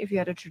and cheat if you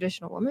had a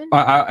traditional woman?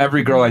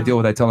 Every girl I deal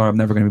with, I tell her I'm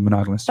never going to be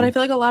monogamous. But I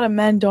feel like a lot of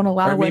men don't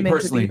allow Or me women to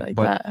personally, be like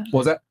but that. what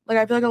was that? Like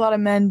I feel like a lot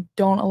of men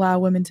don't allow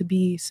women to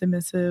be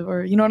submissive,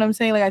 or you know what I'm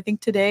saying? Like I think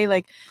today,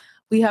 like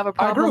we have a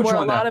I agree problem with where you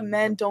a on lot that. of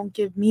men don't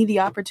give me the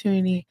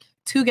opportunity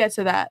to get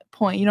to that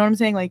point. You know what I'm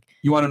saying? Like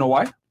You want to know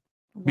why?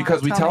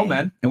 Because we Tell tell me.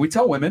 men and we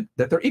tell women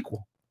that they're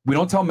equal. We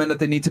don't tell men that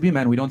they need to be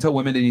men. We don't tell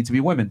women they need to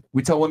be women.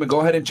 We tell women, go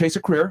ahead and chase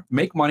a career,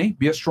 make money,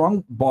 be a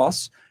strong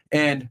boss,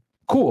 and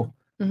cool.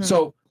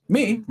 So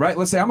me, right?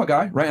 Let's say I'm a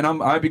guy, right?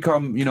 And I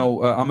become,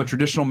 I'm a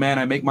traditional man.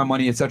 I make my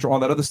money, etc., all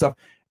that other stuff.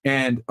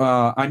 And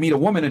I meet a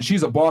woman and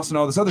she's a boss and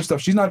all this other stuff.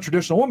 She's not a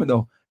traditional woman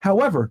though.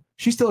 However,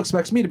 she still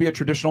expects me to be a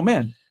traditional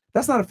man.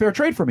 That's not a fair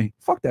trade for me.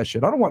 Fuck that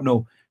shit. I don't want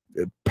no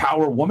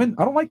power woman.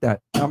 I don't like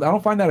that. I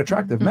don't find that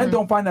attractive. Men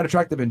don't find that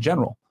attractive in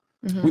general.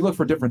 We look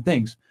for different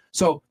things.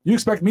 So you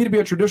expect me to be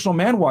a traditional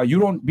man while you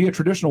don't be a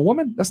traditional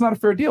woman? That's not a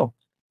fair deal.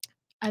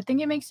 I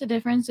think it makes a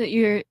difference that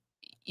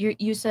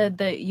you said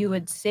that you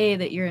would say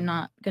that you're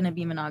not gonna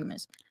be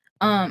monogamous.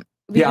 Yeah, I'm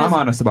because-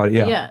 honest about it.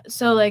 Yeah. Yeah.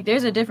 So like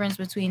there's a difference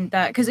between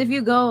that, because if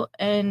you go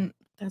and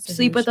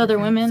sleep with other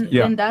women,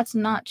 Yeah. then that's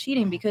not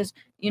cheating, because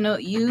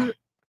you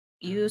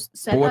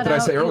said But what that did I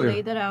out, say you earlier?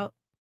 laid that out.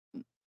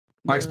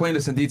 I explained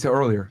this in detail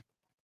earlier.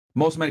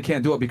 Most men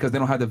can't do it because they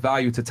don't have the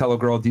value to tell a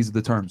girl these are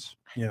the terms.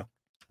 Yeah.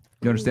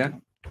 You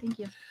understand? Thank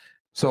you.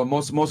 So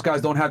most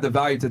guys don't have the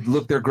value to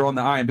look their girl in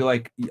the eye and be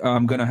like,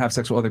 I'm gonna have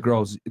sex with other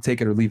girls. Take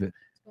it or leave it.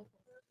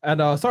 And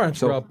sorry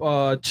to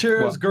interrupt.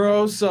 Cheers, What?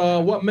 girls.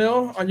 What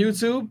Mill on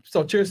YouTube?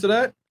 So cheers to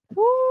that.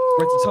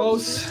 Great to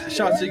toast.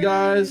 Shout out to you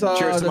guys.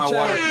 Cheers to the my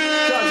chat. water.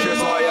 Cheers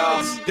to all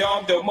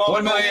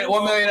y'all.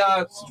 1 million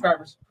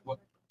subscribers.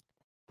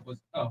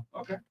 Oh,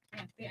 okay.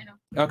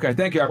 Okay,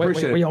 thank you. I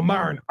appreciate wait, it. yo,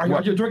 Myron, are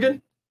What? you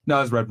drinking?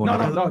 No, it's Red Bull.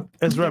 No.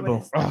 It's Red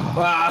Bull.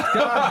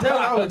 God damn,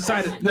 I was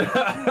excited.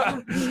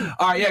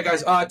 All right, yeah,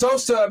 guys.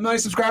 Toast to 1 million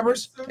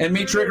subscribers and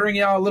me triggering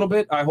y'all a little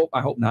bit. I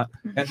hope not.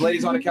 And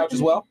ladies on the couch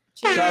as well.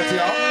 Shout out to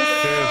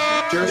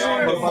y'all. Cheers.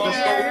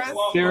 Cheers.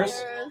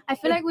 Cheers. I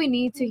feel like we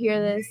need to hear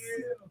this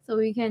so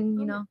we can,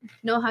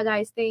 know how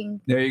guys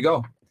think. There you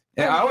go.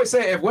 Yeah, I always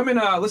say if women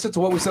listen to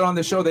what we said on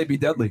this show, they'd be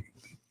deadly.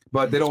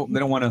 But they don't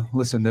want to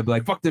listen. They'll be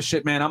like, "Fuck this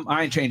shit, man.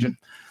 I ain't changing."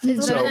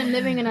 It's So- better than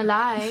living in a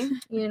lie,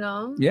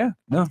 Yeah,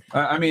 no.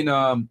 I mean,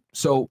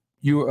 so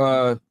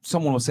you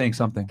someone was saying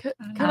something. Can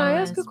I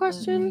ask a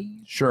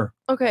question? Sure.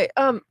 Okay.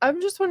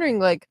 I'm just wondering,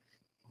 like,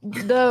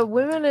 the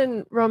women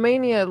in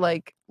Romania,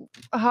 like,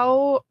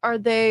 how are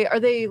they? Are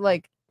they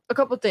like a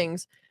couple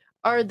things?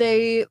 Are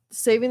they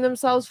saving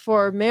themselves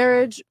for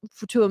marriage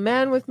to a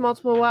man with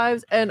multiple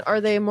wives, and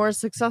are they more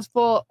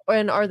successful,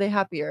 and are they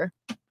happier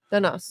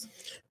than us?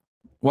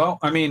 Well,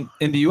 I mean,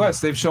 in the U.S.,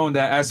 they've shown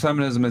that as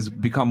feminism has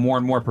become more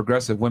and more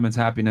progressive, women's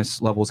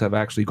happiness levels have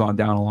actually gone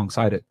down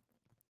alongside it.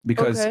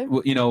 Because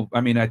Okay.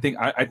 I mean, I think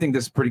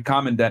this is pretty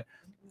common that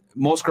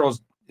most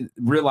girls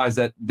realize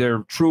that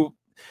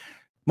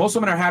most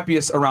women are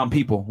happiest around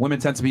people. Women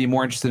tend to be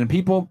more interested in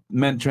people.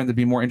 Men tend to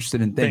be more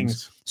interested in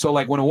things. So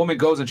like when a woman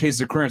goes and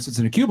chases a career and sits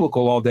in a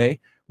cubicle all day,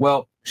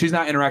 well, she's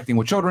not interacting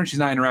with children. She's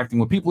not interacting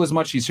with people as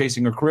much. She's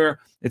chasing her career,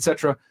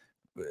 etc.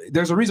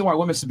 There's a reason why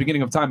women since the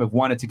beginning of time have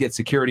wanted to get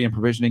security and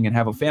provisioning and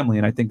have a family.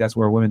 And I think that's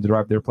where women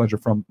derive their pleasure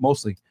from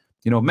mostly.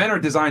 Men are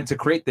designed to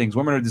create things.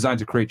 Women are designed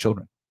to create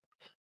children.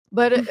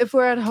 But if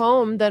we're at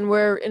home, then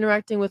we're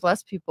interacting with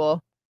less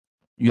people.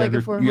 You Like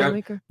have if we're your, a you,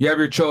 homemaker. have, you have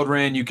your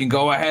children. You can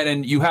go ahead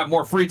and you have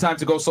more free time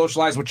to go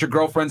socialize with your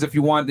girlfriends if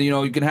you want. You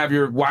know, you can have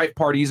your wife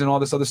parties and all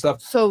this other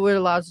stuff. So we're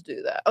allowed to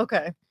do that.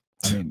 Okay.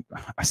 I mean,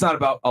 it's not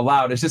about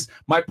allowed. It's just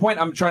my point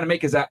I'm trying to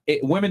make is that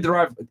women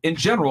derive, in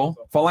general,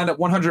 if I line up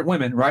 100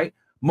 women, right?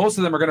 Most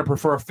of them are going to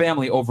prefer a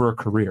family over a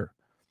career.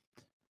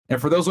 And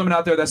for those women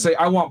out there that say,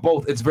 I want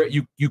both, it's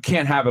very you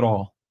can't have it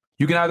all.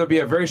 You can either be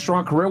a very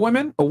strong career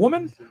woman,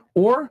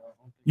 or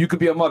you could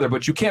be a mother,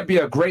 but you can't be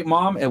a great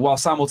mom and while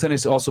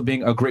simultaneously also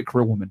being a great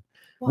career woman.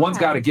 One's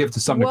got to give to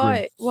some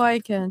degree. Why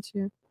can't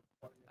you?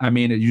 I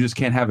mean, you just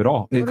can't have it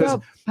all. Because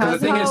the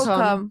thing is,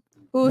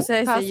 who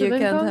says that you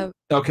can't have?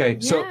 okay,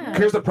 so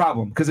here's the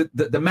problem, because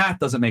the math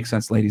doesn't make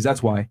sense, ladies.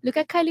 That's why. Look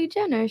at Kylie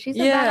Jenner. She's a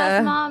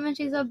badass mom and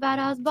she's a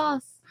badass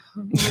boss.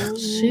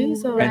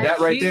 She's a And that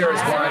right there is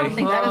why.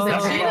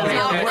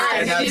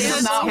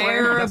 She's a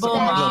terrible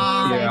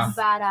mom. Yeah.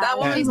 That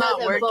one's not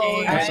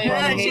working.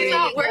 She's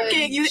not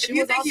working. You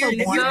think she's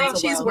working?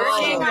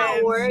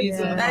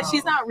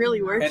 She's not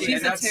really working.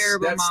 She's a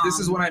terrible mom. This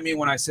is what I mean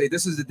when I say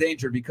this is the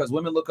danger, because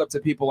women look up to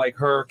people like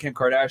her, Kim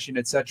Kardashian,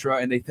 etc.,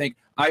 and they think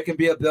I can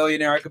be a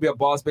billionaire, I could be a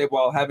boss babe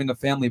while having a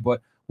family.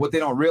 But what they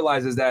don't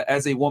realize is that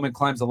as a woman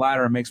climbs the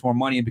ladder and makes more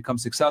money and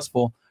becomes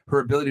successful, her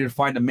ability to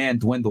find a man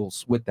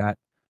dwindles with that.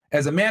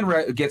 As a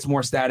man gets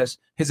more status,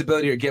 his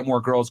ability to get more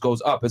girls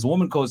goes up. As a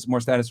woman goes more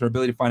status, her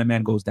ability to find a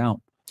man goes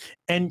down.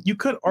 And you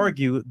could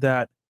argue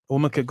that a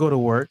woman could go to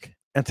work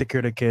and take care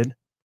of the kid.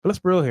 But let's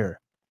be real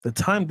here. The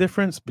time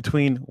difference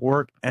between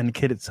work and the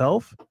kid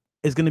itself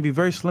is going to be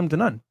very slim to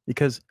none.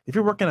 Because if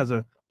you're working as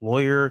a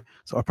lawyer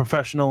or a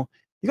professional,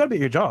 you got to be at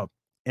your job.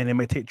 And it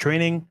may take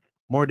training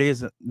more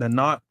days than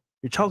not.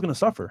 Your child's going to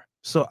suffer.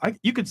 So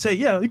you could say,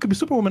 yeah, you could be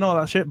superwoman, all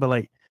that shit. But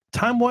like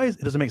time-wise,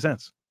 it doesn't make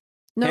sense.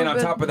 No, and on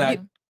top of that,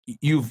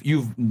 you've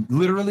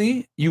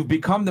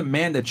become the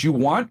man that you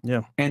want,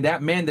 and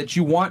that man that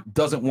you want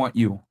doesn't want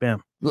you.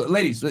 Bam.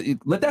 Ladies,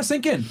 let that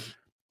sink in.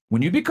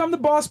 When you become the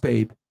boss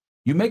babe,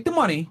 you make the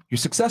money, you're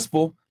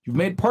successful, you've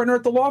made partner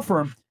at the law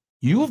firm,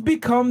 you've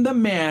become the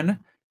man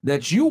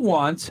that you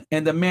want,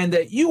 and the man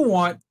that you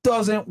want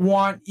doesn't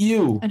want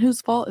you. And whose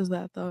fault is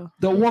that, though?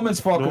 The woman's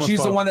fault, because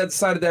she's the one that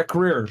decided that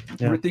career.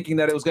 You were thinking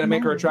that it was going to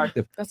make her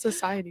attractive. That's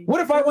society. What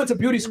if I went to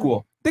beauty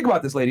school? Think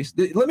about this, ladies.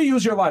 Let me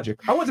use your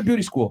logic. I went to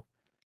beauty school,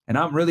 and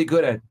I'm really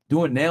good at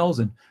doing nails,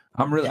 and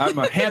I'm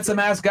a handsome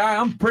ass guy.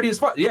 I'm pretty as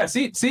fuck. Yeah,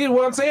 see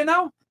what I'm saying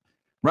now?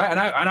 Right? And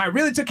I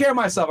really took care of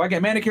myself. I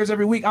get manicures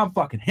every week. I'm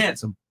fucking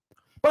handsome.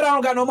 But I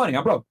don't got no money.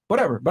 I'm broke.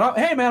 Whatever. But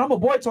hey, man, I'm a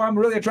boy, so I'm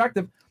really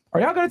attractive.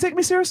 Are y'all going to take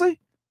me seriously?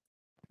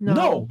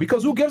 No,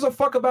 because who gives a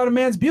fuck about a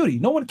man's beauty?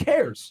 No one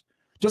cares.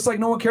 Just like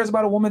no one cares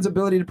about a woman's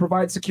ability to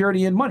provide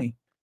security and money.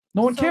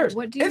 No one cares.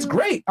 It's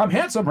great. I'm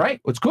handsome,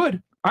 right? It's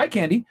good. Eye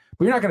candy.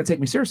 But you're not going to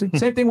take me seriously.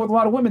 Same thing with a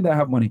lot of women that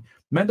have money.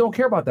 Men don't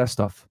care about that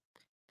stuff.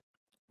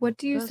 What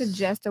do you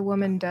suggest a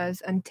woman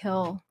does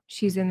until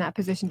she's in that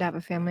position to have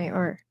a family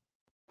or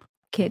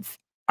kids?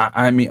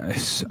 I mean,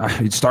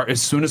 start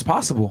as soon as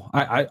possible.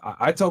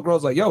 I tell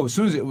girls like, yo, as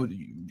soon as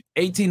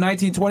 18,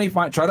 19, 20,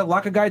 fine, try to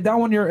lock a guy down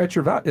when you're at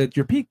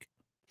your peak.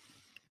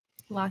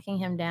 Locking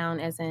him down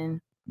as in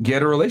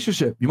get a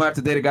relationship. You might have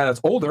to date a guy that's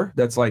older,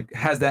 that's like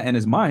has that in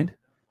his mind.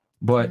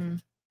 But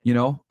you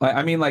know,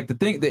 I mean, like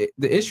the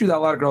issue that a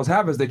lot of girls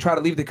have is they try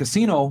to leave the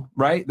casino,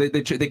 right?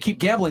 They keep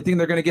gambling, thinking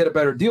they're going to get a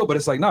better deal, but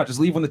it's like, no,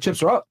 just leave when the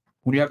chips are up,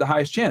 when you have the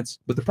highest chance.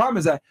 But the problem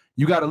is that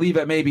you got to leave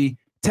at maybe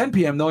 10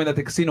 p.m. knowing that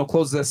the casino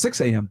closes at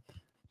 6 a.m.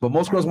 But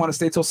most girls want to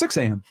stay till 6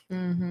 a.m.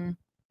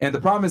 And the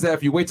problem is that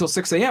if you wait till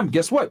 6 a.m.,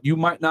 guess what? You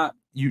might not.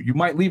 You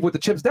might leave with the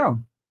chips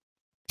down.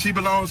 She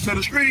belongs to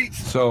the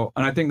streets. So,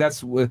 and I think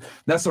that's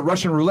the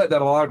Russian roulette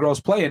that a lot of girls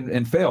play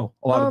and fail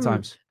a lot of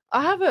times.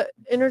 I have an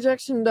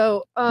interjection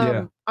though.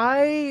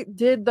 I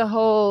did the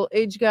whole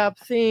age gap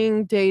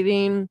thing,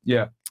 dating.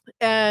 Yeah.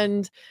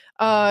 And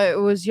it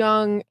was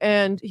young,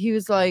 and he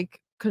was like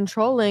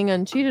controlling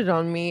and cheated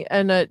on me,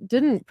 and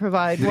didn't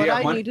provide what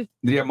I needed.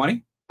 Did he have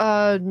money?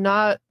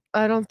 Not.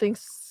 I don't think.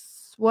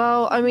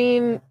 Well, I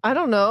mean, I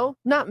don't know.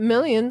 Not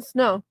millions.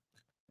 No.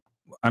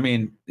 I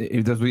mean,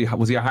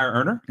 was he a higher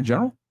earner in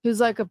general? He was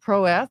like a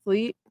pro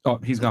athlete. Oh,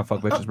 he's gonna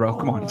fuck bitches, bro.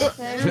 Come on.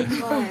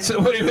 So,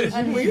 what do you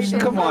mean?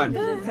 Come on.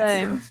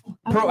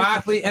 Pro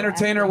athlete,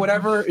 entertainer,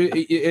 whatever.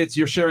 It's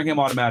you're sharing him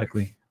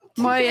automatically.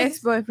 My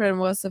ex-boyfriend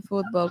was a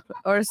football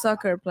or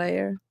soccer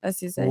player,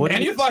 as you said.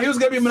 And you thought he was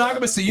gonna be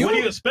monogamous to you? What do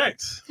you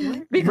expect?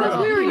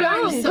 Because we were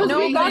young. So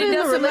we got in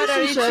the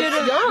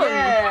relationship young.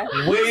 Yeah.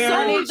 Where?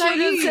 So you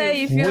shouldn't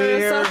say if you're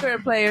a soccer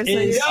player. So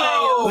you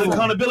the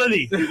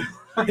accountability.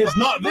 It's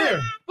not there.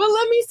 But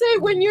let me say,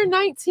 when you're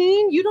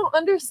 19, you don't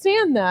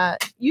understand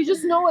that. You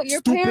just know what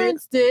your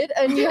parents did,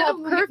 and you have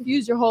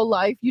curfews your whole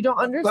life. You don't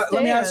understand.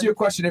 Let me ask you a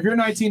question. If you're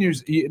 19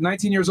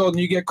 years old and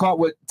you get caught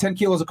with 10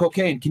 kilos of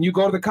cocaine, can you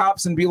go to the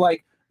cops and be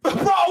like, bro,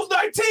 I was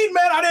 19,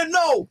 man, I didn't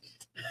know?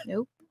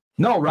 Nope.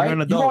 No, right?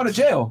 You're going to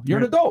jail. You're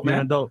an adult, man.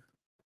 You're an adult.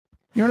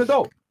 You're an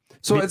adult.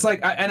 So it's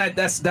like,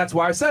 that's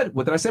why I said,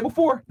 what did I say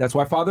before? That's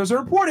why fathers are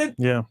important.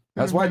 Yeah.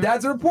 That's why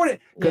dads are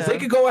important. Because they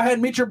could go ahead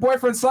and meet your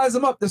boyfriend, size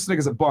him up. This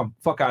nigga's a bum.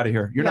 Fuck out of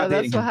here. You're not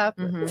dating him. That's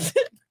what happens.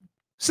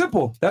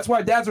 Simple. That's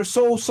why dads are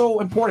so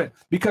important.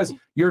 Because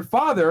your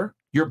father,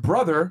 your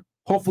brother,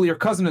 hopefully your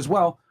cousin as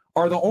well,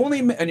 are the only,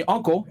 and your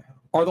uncle,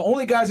 are the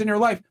only guys in your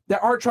life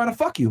that aren't trying to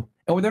fuck you.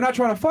 And when they're not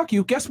trying to fuck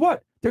you, guess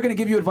what? They're going to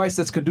give you advice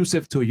that's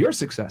conducive to your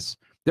success.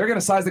 They're going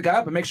to size the guy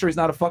up and make sure he's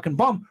not a fucking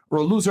bum or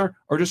a loser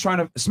or just trying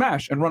to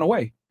smash and run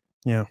away.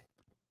 Yeah.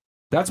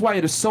 That's why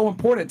it is so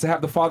important to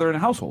have the father in a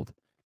household.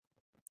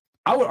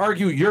 I would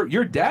argue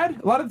your dad,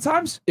 a lot of the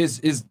times,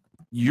 is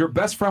your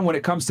best friend when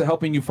it comes to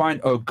helping you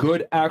find a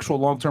good, actual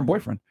long-term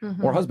boyfriend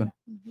or husband.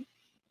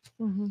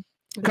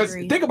 Because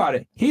think about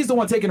it. He's the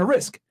one taking a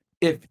risk.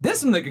 If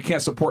this nigga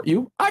can't support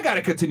you, I got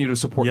to continue to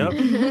support you.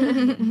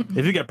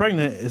 If you get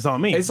pregnant, it's on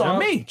me. It's on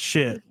me.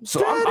 Shit. So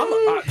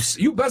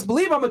you best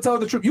believe I'm going to tell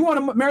the truth. You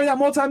want to marry that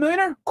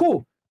multimillionaire?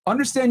 Cool.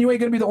 Understand you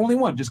ain't going to be the only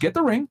one. Just get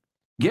the ring,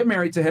 get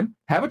married to him,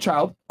 have a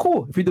child.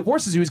 Cool. If he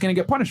divorces you, he's going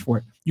to get punished for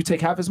it. You take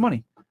half his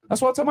money.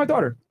 That's what I'll tell my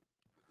daughter.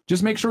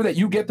 Just make sure that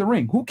you get the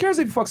ring. Who cares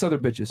if he fucks other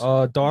bitches?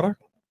 Daughter?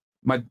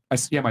 My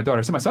daughter.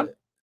 I said my son?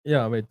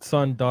 Yeah, I mean,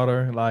 son,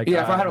 daughter, like.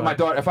 Yeah, if I had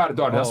a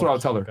daughter, that's what I'll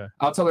tell her. Okay.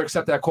 I'll tell her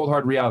accept that cold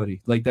hard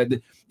reality, like that.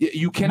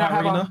 You cannot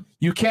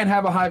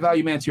have a high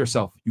value man to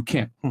yourself. You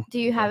can't. Do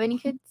you have any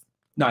kids?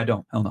 No, I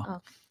don't. Hell no.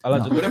 Oh.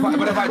 No.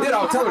 But if I did,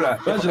 I would tell her that.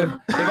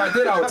 If I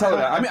did, I would tell her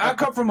that. I mean, I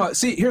come from a.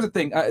 See, here's the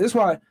thing. This is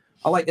why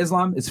I like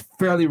Islam. It's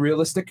fairly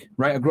realistic,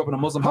 right? I grew up in a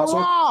Muslim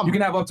household. You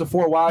can have up to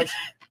 4 wives,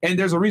 and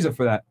there's a reason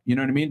for that. You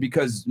know what I mean?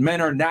 Because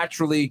men are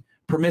naturally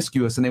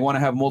promiscuous and they want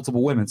to have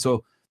multiple women.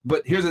 So.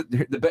 But here's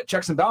the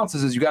checks and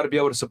balances is you got to be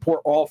able to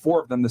support all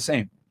 4 of them the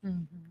same. You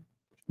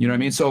know what I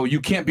mean? So you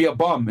can't be a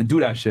bum and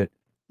do that shit,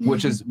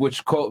 which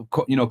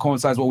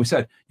coincides with what we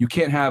said. You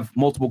can't have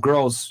multiple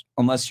girls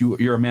unless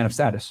you're a man of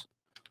status.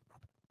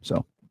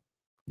 So,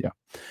 yeah.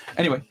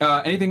 Anyway,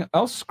 anything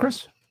else,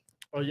 Chris?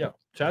 Oh yeah,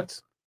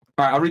 chats.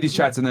 All right, I'll read these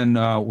chats and then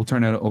we'll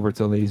turn it over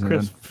to the ladies.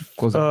 Chris, and then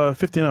close up.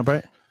 15 up,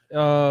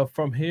 right?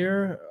 From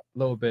here a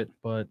little bit,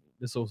 but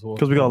this was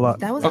because we got a lot.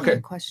 That was a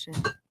good question.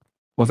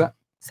 What's that?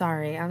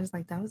 Sorry, I was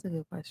like, that was a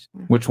good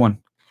question. Which one?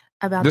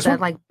 About This that,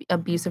 one? like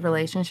abusive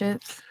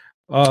relationships.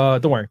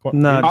 Don't worry.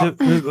 Nah,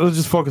 let's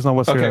just focus on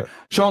what's here.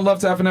 Showing love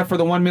to FNF for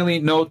the 1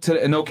 million. No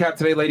cap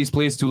today, ladies,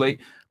 please. Too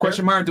late.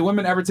 Question, Myron, do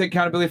women ever take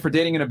accountability for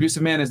dating an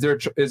abusive man? Is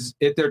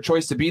it their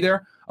choice to be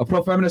there? A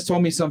pro feminist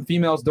told me some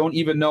females don't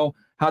even know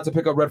how to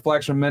pick up red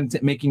flags from men,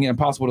 making it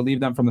impossible to leave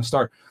them from the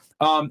start.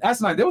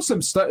 Asinine, there was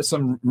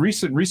some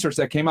recent research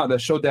that came out that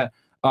showed that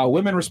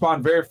women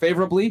respond very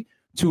favorably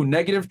to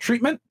negative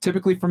treatment,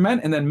 typically from men,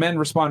 and then men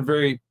respond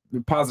very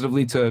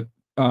positively to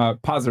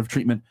positive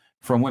treatment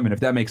from women, if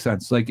that makes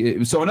sense.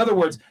 So in other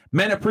words,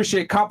 men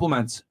appreciate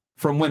compliments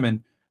from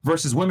women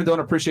versus women don't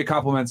appreciate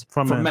compliments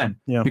from men.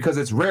 Yeah. Because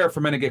it's rare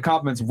for men to get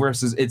compliments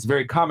versus it's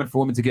very common for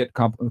women to get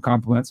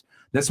compliments.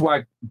 That's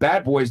why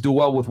bad boys do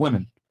well with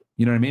women.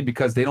 You know what I mean?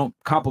 Because they don't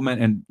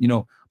compliment and,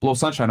 blow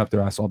sunshine up their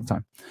ass all the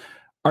time.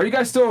 Are you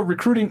guys still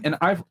recruiting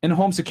in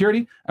home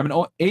security? I'm an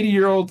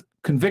 80-year-old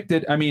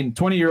convicted,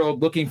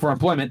 20-year-old looking for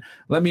employment.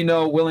 Let me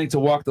know, willing to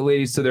walk the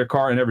ladies to their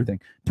car and everything.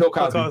 Pill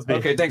Cosby.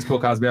 Okay, thanks, Pill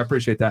Cosby. I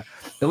appreciate that.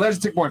 Elijah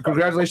Tickborn,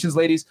 congratulations,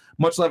 ladies.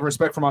 Much love and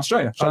respect from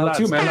Australia. Shout out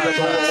to you, man.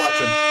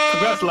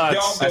 Congrats,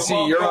 lads. I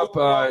see Europe,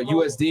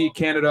 USD,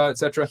 Canada,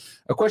 etc.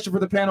 A question for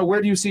the panel.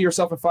 Where do you see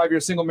yourself in 5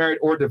 years, single, married,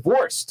 or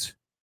divorced?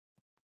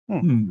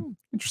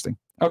 Interesting.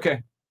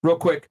 Okay, real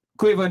quick.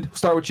 Cleveland,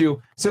 start with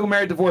you. Single,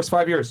 married, divorced,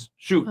 5 years.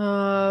 Shoot.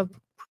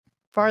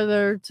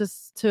 Farther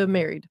to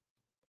married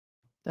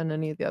than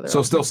any of the other.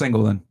 So still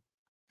single then?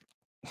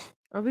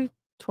 I'll be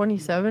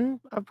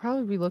 27. I'll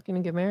probably be looking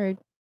to get married.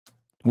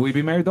 Will you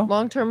be married though?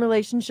 Long-term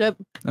relationship.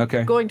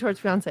 Okay. Going towards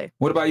fiance.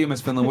 What about you,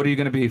 Miss Finland? What are you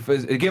going to be?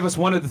 Give us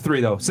one of the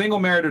 3 though. Single,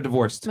 married, or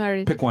divorced?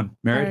 Married. Pick one.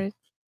 Married?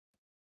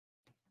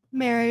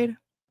 Married.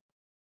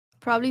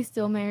 Probably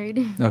still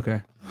married.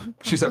 Okay.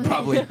 She said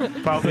probably.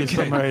 Probably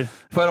still married.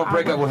 If I don't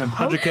break up with him.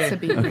 100K. To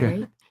be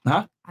married.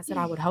 Huh? I said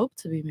I would hope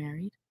to be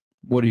married.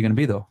 What are you going to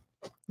be though?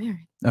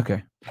 Married.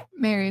 Okay.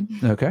 Married.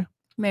 Okay.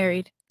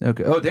 Married.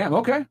 Okay. Oh, damn.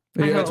 Okay.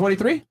 I You got hope.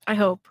 23? I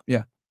hope.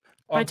 Yeah.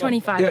 By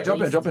 25. Yeah, at jump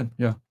least. in.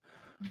 Yeah.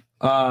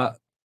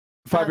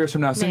 5 years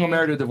from now, single,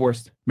 married, or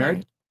divorced?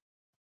 Married?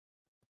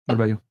 What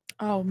about you?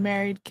 Oh,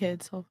 married,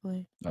 kids,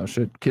 hopefully. Oh,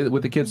 shit. Kid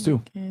with the kids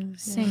too?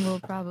 Single,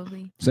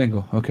 probably.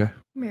 Single. Okay.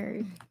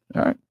 Married.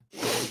 All right.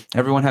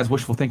 Everyone has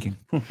wishful thinking.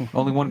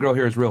 Only one girl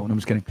here is real. No, I'm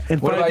just kidding. In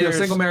What 5 about you? years,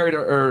 Single, married,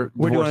 or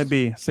where do you want to divorced?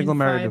 be? Single,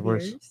 married,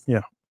 divorced?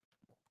 Yeah.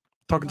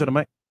 Talking to the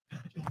mic.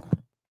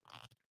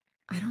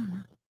 I don't know.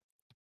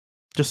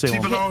 Just say She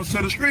one. belongs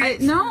to the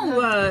street.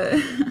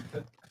 No,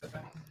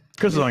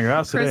 Chris is on your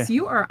ass Chris, today.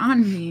 you are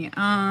on me.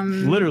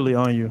 Literally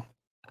on you.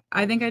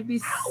 I think I'd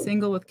be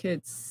single with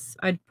kids.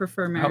 I'd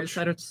prefer marriage.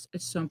 I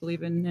just don't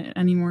believe in it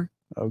anymore.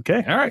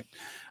 Okay. All right.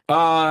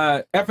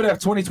 FNF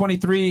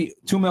 2023,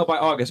 2 mil by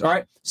August. All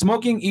right.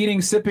 Smoking,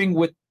 eating, sipping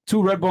with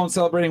Two Redbone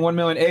celebrating 1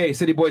 million. Hey,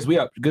 City Boys, we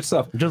up. Good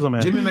stuff. Jizzle,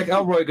 man. Jimmy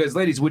McElroy goes,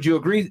 ladies, would you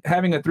agree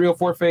having a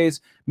 304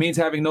 phase means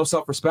having no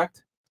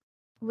self-respect?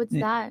 What's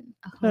that?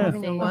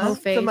 Having a whole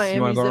face. You want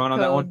to go around on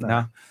that one?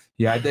 Nah.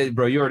 Yeah, I did,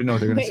 bro. You already know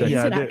what they're gonna say.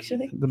 Yeah, they're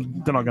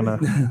not gonna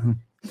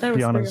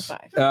be honest.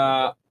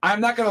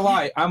 I'm not gonna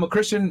lie. I'm a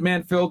Christian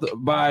man filled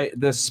by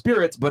the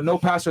Spirit, but no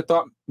pastor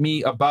taught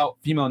me about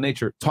female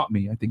nature. Taught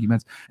me, I think he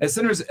meant. As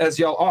sinners as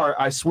y'all are,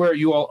 I swear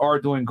you all are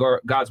doing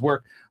God's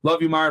work.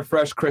 Love you, Myron,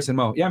 Fresh, Chris, and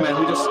Mo. Yeah, man.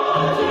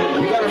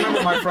 You gotta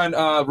remember, my friend.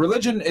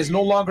 Religion is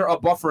no longer a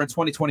buffer in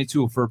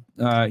 2022 for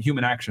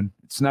human action.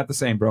 It's not the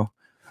same, bro.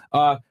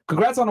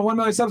 Congrats on the 1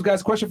 million subs,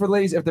 guys. Question for the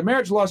ladies: if the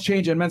marriage laws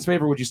change in men's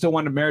favor, would you still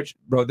want a marriage?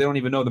 Bro, they don't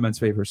even know the men's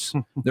favors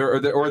or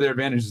their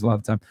advantages a lot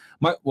of the time.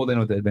 Well, they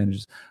know the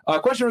advantages.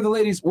 Question for the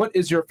ladies: what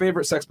is your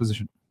favorite sex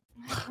position?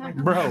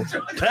 Bro,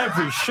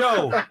 every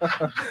show.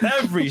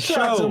 Shout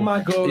out to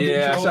Michael.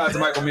 Yeah, shout out to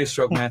Michael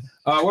Maystroke, man.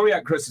 Where we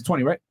at, Chris? It's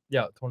 20, right?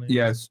 Yeah, 20.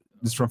 Yeah, this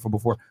is from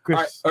before. Chris.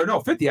 All right, or no,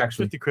 50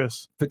 actually. 50,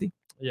 Chris. 50.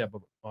 Yeah,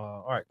 but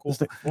all right, cool.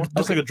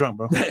 Just like a drunk,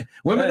 bro.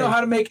 Women know how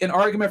to make an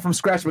argument from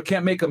scratch, but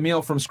can't make a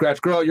meal from scratch.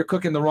 Girl, you're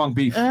cooking the wrong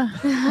beef. All right,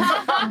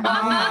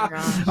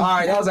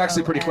 that was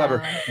actually pretty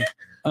clever.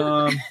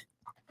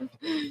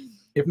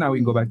 If not, we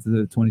can go back to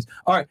the 20s.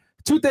 All right,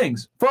 two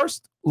things.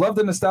 First, love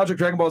the nostalgic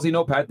Dragon Ball Z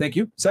notepad. Thank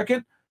you.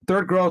 Second,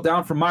 third girl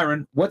down from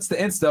Myron. What's the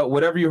Insta?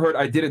 Whatever you heard,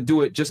 I didn't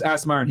do it. Just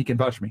ask Myron. He can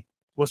vouch for me.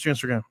 What's your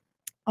Instagram?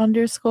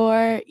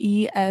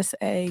 _ESAKAV.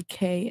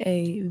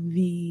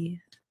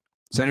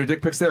 Send your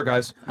dick pics there,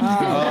 guys.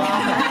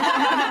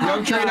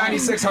 Young Trey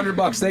 96,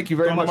 $100. Thank you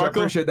very much. I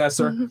appreciate that,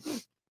 sir.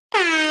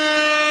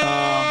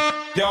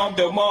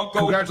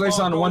 Congratulations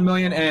on the 1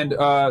 million and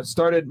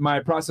started my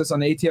process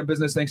on the ATM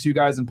business. Thanks to you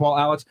guys and Paul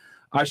Alex.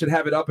 I should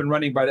have it up and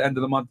running by the end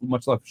of the month.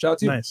 Much love. Shout out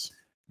to you. Nice.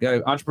 Yeah,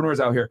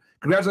 entrepreneurs out here.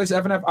 Congratulations,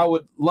 FNF. I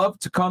would love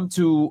to come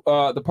to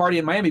the party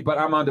in Miami, but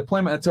I'm on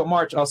deployment until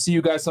March. I'll see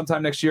you guys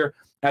sometime next year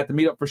at the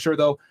meetup for sure,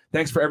 though.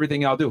 Thanks for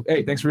everything y'all do.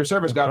 Hey, thanks for your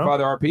service,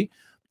 Godfather RP.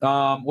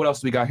 What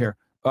else do we got here?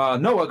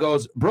 Noah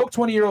goes, broke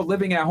 20-year-old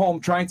living at home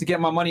trying to get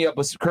my money up,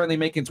 but currently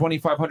making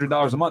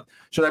 $2,500 a month.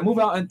 Should I move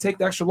out and take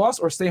the extra loss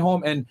or stay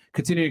home and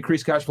continue to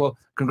increase cash flow?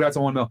 Congrats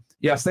on 1 mil.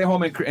 Yeah, stay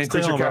home and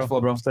increase your cash flow,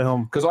 bro. Stay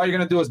home. Because all you're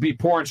going to do is be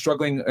poor and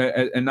struggling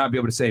and not be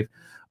able to save.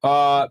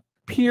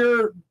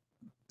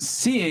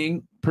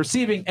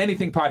 Perceiving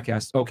anything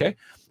podcast. Okay.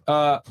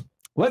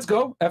 Let's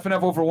go.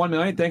 FNF over 1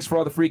 million. Thanks for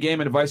all the free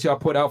game and advice y'all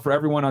put out for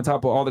everyone on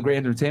top of all the great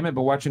entertainment.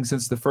 Been watching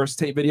since the first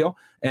tape video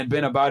and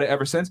been about it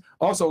ever since.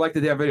 Also, like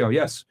the damn video.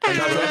 Yes. Shout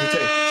out to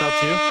tape. Shout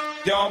out to you.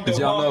 As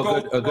y'all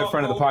know, a good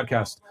friend of the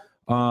podcast.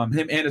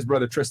 Him and his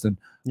brother Tristan.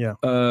 Yeah.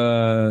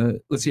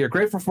 Let's see here.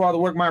 Grateful for all the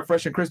work Myron,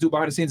 Fresh, and Chris do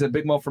behind the scenes, and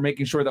Big Mo for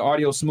making sure the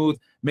audio is smooth.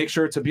 Make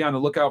sure to be on the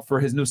lookout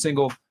for his new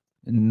single,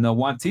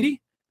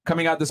 Nwantiti,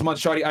 coming out this month.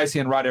 Shawty Icy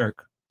and Rod Eric.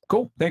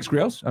 Cool. Thanks,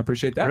 Grills. I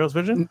appreciate that. Grills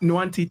Vision?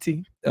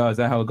 Nwantiti. Is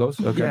that how it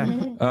goes? Okay.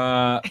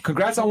 Yeah.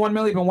 Congrats on 1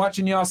 million. Been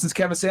watching y'all since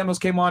Kevin Samuels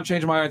came on.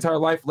 Changed my entire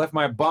life. Left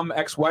my bum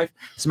ex-wife.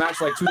 Smashed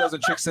like 2 dozen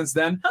chicks since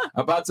then.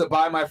 About to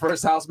buy my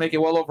first house,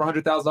 making well over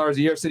 $100,000 a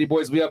year. City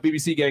Boys, we up.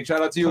 BBC gang.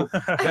 Shout out to you,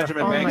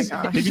 Benjamin Banks.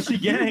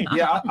 BBC gang.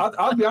 Yeah,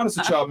 I'll be honest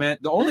with y'all, man.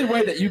 The only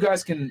way that you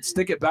guys can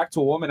stick it back to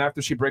a woman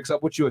after she breaks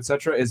up with you,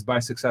 etc., is by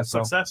success.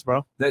 Success,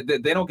 bro. They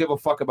don't give a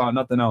fuck about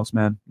nothing else,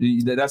 man.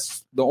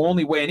 That's the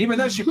only way. And even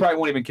then, she probably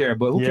won't even care.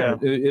 But who cares?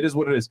 It is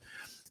what it is.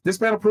 This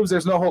panel proves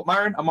there's no hope.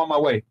 Myron, I'm on my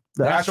way.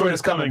 The asteroid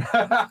is coming.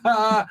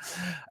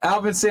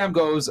 Alvin Sam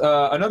goes,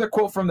 another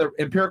quote from the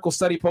empirical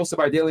study posted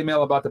by Daily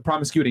Mail about the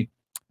promiscuity.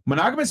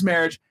 Monogamous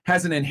marriage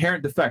has an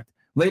inherent defect.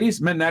 Ladies,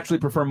 men naturally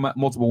prefer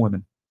multiple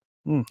women.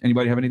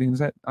 Anybody have anything to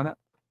say on that?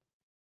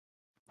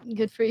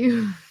 Good for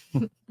you.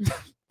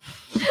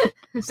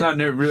 It's not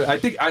really. I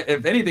think,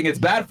 if anything, it's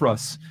bad for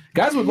us.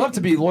 Guys would love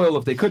to be loyal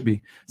if they could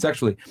be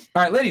sexually.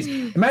 All right, ladies,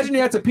 imagine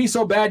you had to pee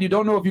so bad you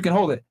don't know if you can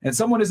hold it, and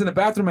someone is in the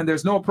bathroom and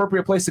there's no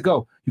appropriate place to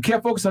go. You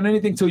can't focus on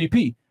anything till you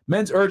pee.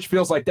 Men's urge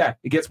feels like that.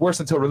 It gets worse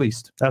until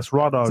released. That's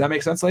raw dog. Does that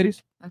make sense,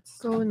 ladies? That's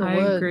so in the I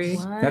woods. agree.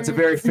 That's a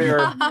very fair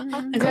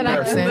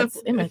comparison.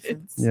 It makes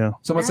sense. Yeah.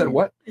 Someone said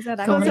what? Is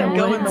that Go in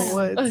the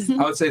woods.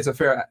 I would say it's a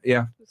fair,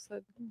 yeah.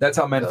 That's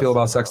how men feel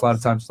about sex a lot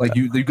of times. Like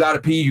you gotta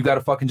pee, you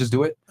gotta fucking just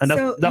do it. And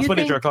So that's you when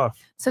they think- jerk off.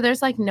 So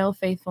there's like no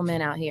faithful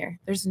men out here.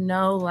 There's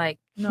no like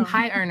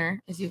high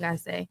earner, as you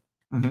guys say.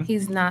 Mhm.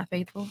 He's not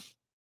faithful.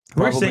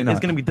 We're Probably saying not. it's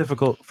going to be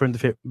difficult for him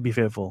to be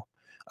faithful.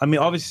 I mean,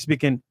 obviously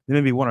speaking, there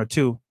may be 1 or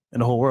 2 in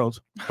the whole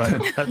world,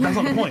 but that's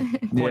not the point.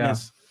 The point Yeah.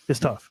 is, it's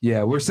tough.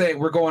 Yeah,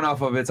 we're going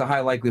off of it's a high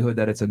likelihood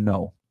that it's a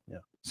no. Yeah.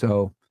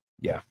 So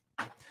yeah.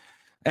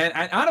 And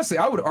honestly,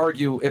 I would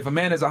argue if a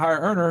man is a higher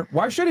earner,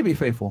 why should he be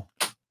faithful?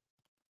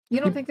 You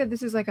don't think that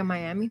this is like a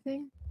Miami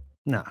thing?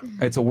 No.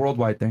 It's a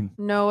worldwide thing.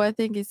 No, I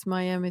think it's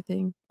Miami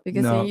thing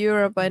because No. in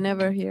Europe I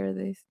never hear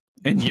this.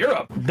 In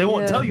Europe, they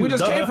won't tell you. We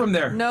just came from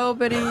there. No,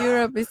 but in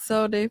Europe it's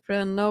so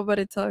different.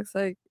 Nobody talks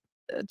like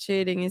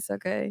cheating is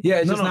okay. Yeah,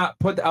 it's just not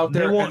put out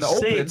there They won't in the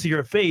say open. it to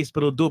your face,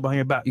 but they'll do it behind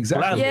your back.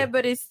 Exactly. Gladly. Yeah,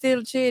 but it's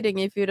still cheating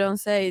if you don't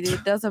say it.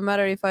 It doesn't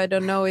matter if I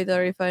don't know it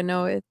or if I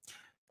know it.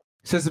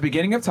 Since the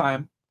beginning of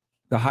time,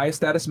 the highest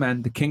status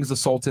men, the kings, the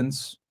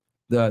sultans,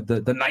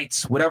 the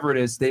knights, whatever it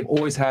is, they've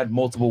always had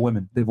multiple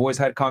women. They've always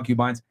had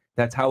concubines.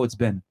 That's how it's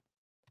been.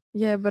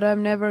 Yeah, but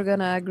I'm never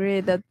gonna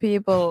agree that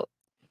people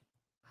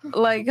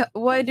like.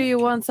 Why do you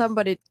want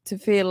somebody to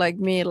feel like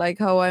me, like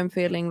how I'm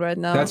feeling right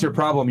now? That's your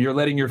problem. You're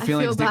letting your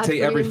feelings bad dictate for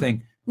you.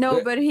 everything.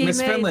 No, but he Miss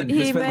made Finland, he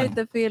Miss made Finland.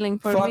 the feeling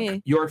for Fuck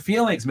me. your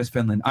feelings, Miss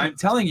Finland. I'm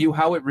telling you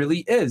how it really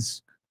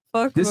is.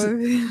 Fuck This my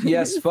is,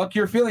 yes, fuck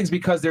your feelings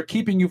because they're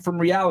keeping you from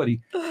reality.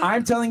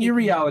 I'm telling you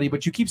reality,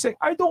 but you keep saying,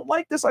 I don't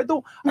like this. I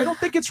don't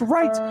think it's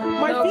right.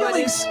 My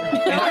feelings.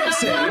 And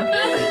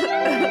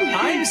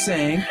I'm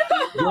saying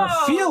your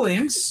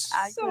feelings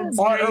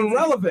are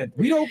irrelevant.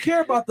 We don't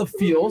care about the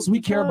feels. We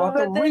care about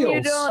the Then reals.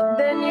 you don't.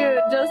 Then you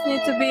just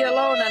need to be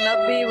alone and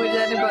not be with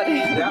anybody.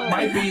 That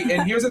might be,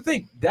 and here's the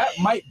thing, that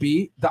might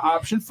be the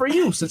option for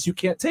you since you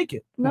can't take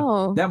it.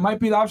 No. That might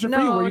be the option for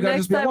you No, where you gotta next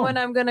just be time alone. when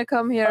I'm gonna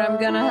come here, I'm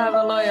gonna have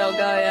a loyal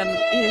guy, and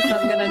he's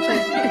not gonna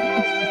change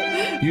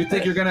me. You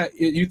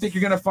think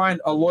you're gonna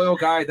find a loyal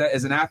guy that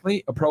is an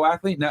athlete, a pro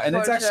athlete? No, and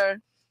it's For actually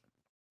sure.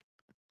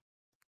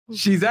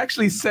 She's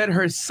actually said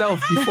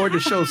herself before the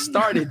show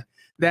started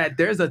that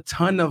there's a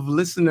ton of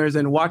listeners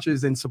and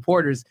watchers and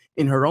supporters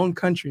in her own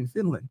country in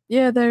Finland.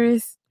 Yeah, there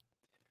is.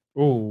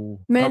 Oh.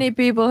 Many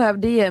people have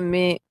DM'd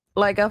me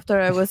like after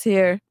I was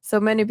here. So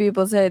many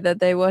people say that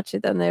they watch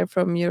it and they're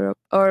from Europe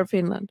or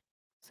Finland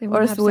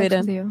or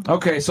Sweden.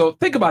 Okay, so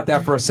think about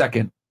that for a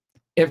second.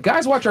 If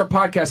guys watch our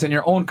podcast in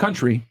your own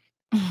country,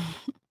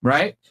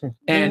 right,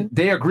 and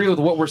they agree with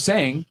what we're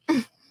saying,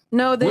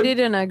 No, they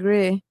didn't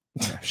agree.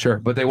 sure,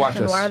 but they watch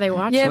Then us. why are they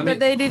watching? Yeah, but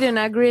they didn't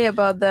agree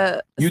about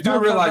the. You do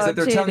stuff realize about that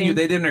they're telling you cheating.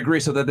 they didn't agree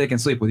so that they can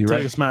sleep with you, right?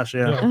 Take a smash,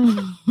 yeah.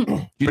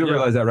 You do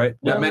realize that, right?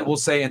 Yeah. That men will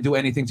say and do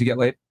anything to get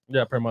laid.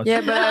 Yeah, pretty much.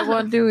 Yeah, but I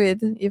won't do it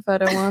if I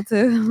don't want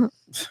to.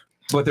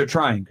 But they're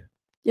trying.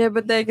 Yeah,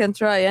 but they can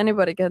try.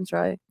 Anybody can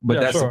try. But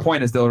that's the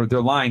point is they're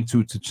lying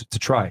to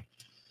try.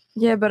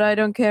 Yeah, but I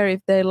don't care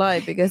if they lie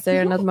because they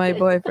are not my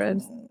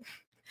boyfriends.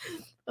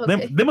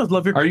 They must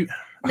love your. Are you?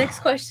 Next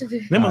question.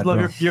 They must love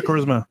your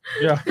charisma.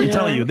 Yeah, I'm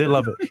telling you, they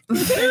love it.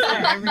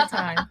 Every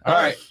time. All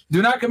right.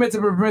 Do not commit to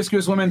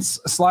promiscuous women.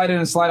 Slide in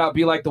and slide out.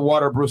 Be like the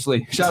water, Bruce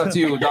Lee. Shout out to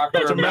you,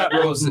 Dr. Matt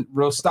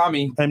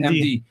Rostami,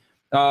 MD.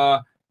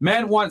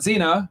 Men want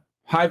Xena.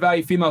 High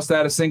value female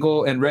status,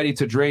 single and ready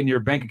to drain your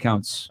bank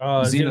accounts.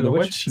 Xena the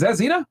Witch. Is that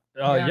Xena?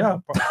 Yeah.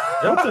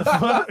 What the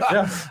fuck?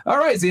 Yeah. All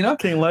right, Xena.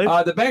 King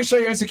Life. The bank show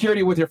your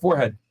insecurity with your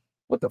forehead.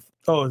 What the?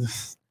 Oh,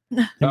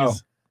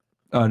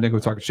 nigga, we're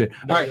talking shit.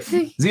 All right.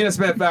 Xena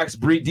Spent Facts,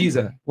 Breed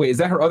Diza. Wait, is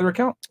that her other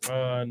account?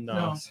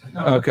 No.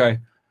 Okay.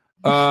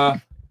 All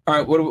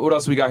right. What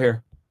else we got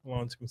here? Hold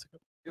on 2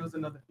 seconds. It was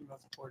another female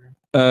supporter.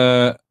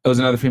 It was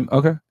another female.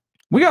 Okay.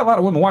 We got a lot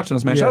of women watching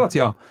us, man. Yeah. Shout out to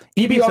y'all.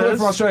 EB all the way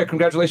from Australia.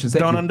 Congratulations.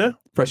 Thank Down you. under.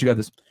 Fresh, you got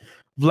this.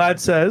 Vlad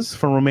says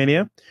from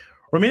Romania,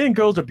 Romanian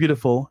girls are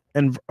beautiful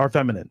and are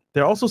feminine.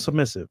 They're also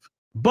submissive.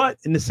 But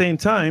in the same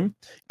time,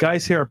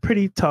 guys here are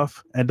pretty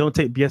tough and don't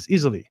take BS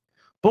easily.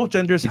 Both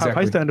genders have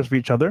high standards for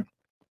each other.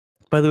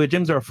 By the way,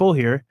 gyms are full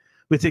here.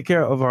 We take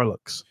care of our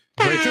looks.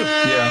 Very true.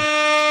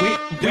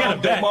 Yeah. We had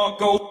a bet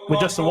with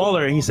Justin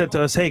Waller, and he said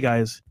to us, hey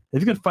guys,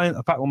 if you can find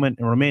a fat woman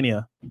in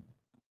Romania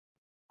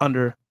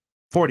under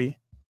 40,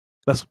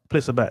 let's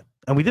place a bet.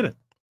 And we didn't.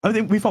 I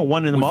think we found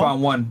one in the We mall.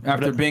 found one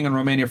after being in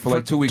Romania for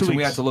like 2 weeks, and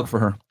we had to look for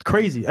her.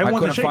 Crazy. I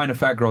couldn't find a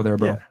fat girl there,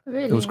 bro. Yeah.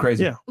 Really? It was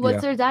crazy. Yeah.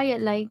 What's their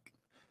diet like?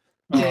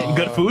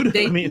 Good food?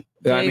 I mean,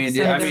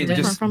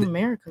 just from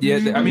America.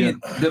 Yeah, I mean,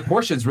 the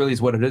portions really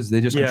is what it is.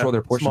 They just Yeah, control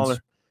their portions. smaller.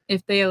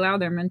 If they allow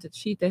their men to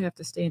cheat, they have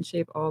to stay in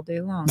shape all day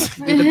long.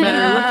 Be the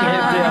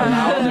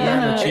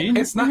better looking.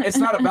 It's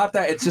not about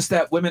that. It's just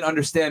that women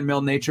understand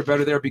male nature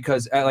better there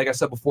because, like I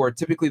said before,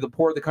 typically the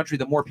poorer the country,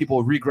 the more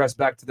people regress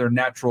back to their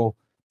natural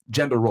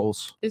gender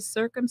roles. Is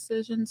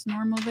circumcisions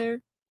normal there?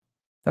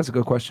 That's a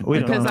good question.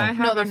 Because I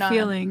have a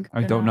feeling.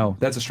 I don't know.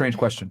 That's a strange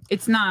question.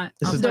 It's not.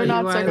 This I'll is- tell you They're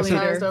not why circumcised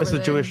later. over It's a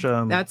there. Jewish,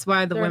 That's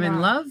why the They're women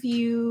not. love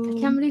you.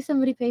 I can't believe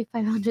somebody paid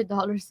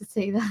 $500 to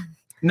say that.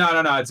 No.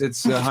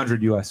 It's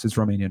 100 US. It's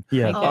Romanian.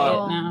 Yeah. I get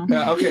it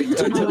now. Okay.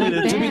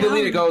 To be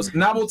deleted goes.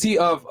 Novelty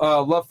of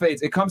love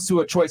fades. It comes to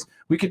a choice.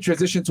 We could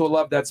transition to a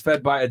love that's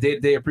fed by a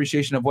day-to-day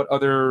appreciation of what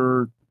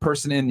other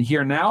person in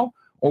here now,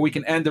 or we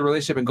can end the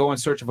relationship and go in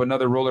search of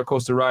another roller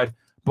coaster ride.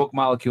 Book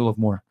molecule of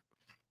more.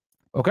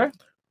 Okay.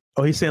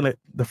 Oh, he's saying like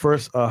the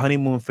first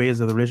honeymoon phase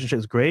of the relationship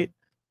is great,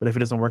 but if it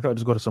doesn't work out,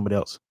 just go to somebody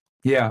else.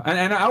 Yeah,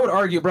 and I would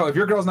argue, bro, if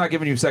your girl's not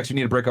giving you sex, you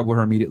need to break up with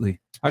her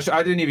immediately. I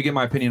didn't even give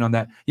my opinion on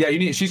that. Yeah,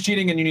 she's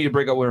cheating, and you need to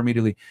break up with her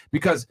immediately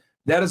because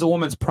that is a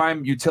woman's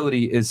prime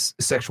utility is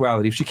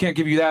sexuality. If she can't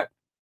give you that,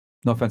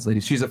 no offense,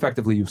 ladies, she's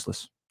effectively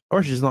useless.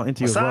 Or she's not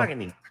into you as well.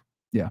 Misogyny.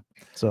 Yeah.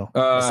 So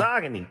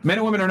Misogyny. men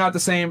and women are not the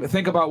same.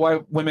 Think about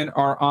why women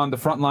are on the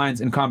front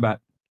lines in combat.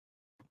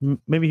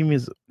 Maybe he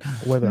means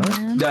whether.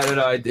 No.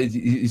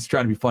 He's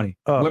trying to be funny.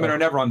 Women are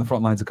never on the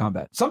front lines of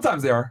combat.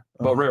 Sometimes they are,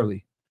 but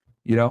rarely.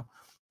 You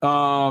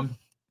know.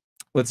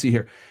 Let's see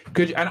here.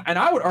 Could you, and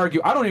I would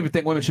argue I don't even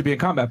think women should be in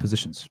combat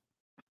positions.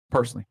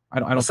 Personally, I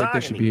don't think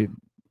they should be.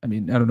 I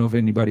mean, I don't know if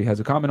anybody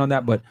has a comment on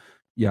that, but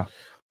yeah.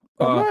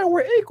 Man,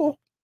 we're equal.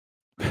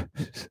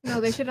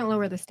 No, they shouldn't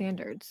lower the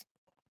standards.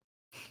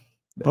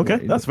 Okay,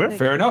 that's fair.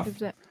 Fair enough.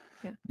 Yeah.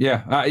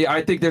 Yeah,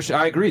 I think there should.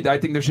 I agree. I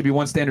think there should be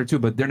one standard too,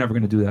 but they're never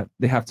going to do that.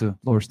 They have to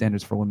lower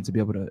standards for women to be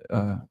able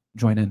to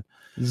join in.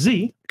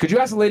 Z, could you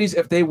ask the ladies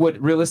if they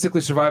would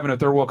realistically survive in a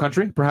third world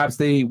country? Perhaps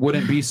they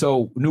wouldn't be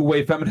so new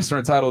wave feminists or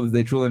entitled that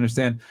they truly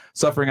understand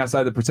suffering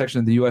outside the protection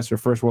of the U.S. or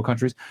first world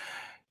countries.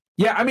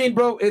 Yeah, I mean,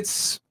 bro,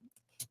 it's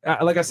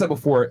like I said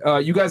before.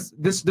 You guys,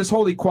 this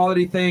whole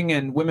equality thing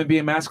and women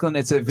being masculine,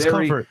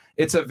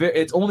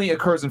 it only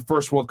occurs in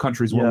first world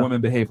countries where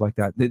women behave like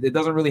that. It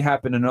doesn't really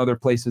happen in other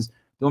places.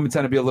 The women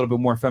tend to be a little bit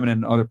more feminine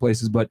in other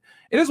places, but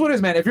it is what it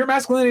is, man. If your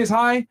masculinity is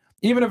high,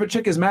 even if a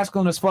chick is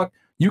masculine as fuck,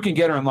 you can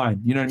get her in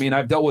line. You know what I mean?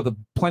 I've dealt with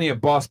plenty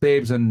of boss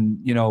babes and,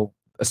 you know,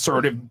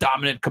 assertive,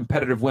 dominant,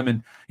 competitive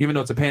women, even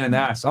though it's a pain in the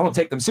ass. I don't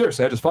take them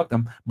seriously. I just fuck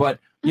them. But,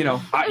 you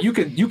know, you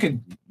can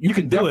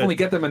definitely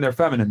get them in their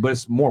feminine, but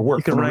it's more work.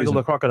 You can wrangle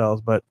the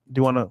crocodiles, but do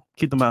you want to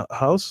keep them out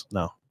house?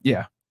 No.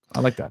 Yeah, I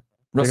like that.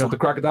 Wrestle with the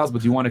crocodiles,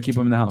 but do you want to keep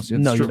them in the house?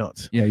 No, you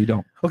don't. Yeah, you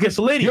don't. Okay,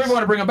 so ladies. You ever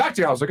want to bring them back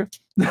to your house, okay?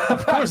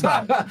 Of course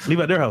not. Leave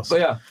at their house. So,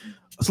 yeah.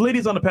 So,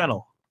 ladies on the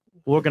panel,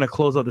 we're going to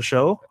close out the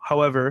show.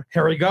 However,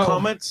 here we go.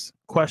 Comments,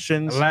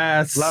 questions,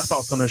 last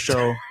thoughts on the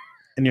show,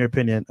 in your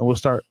opinion. And we'll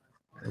start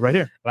right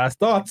here. Last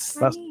thoughts.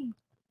 All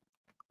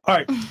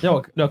right.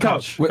 No,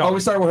 couch. We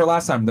started with her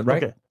last time,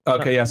 right?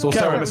 Okay, yeah. So we'll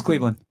start with Miss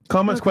Cleveland.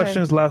 Comments,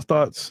 questions, last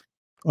thoughts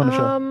on the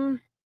show.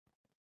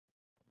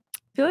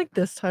 I feel like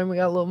this time we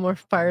got a little more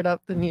fired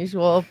up than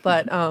usual,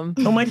 but oh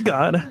my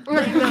god. Oh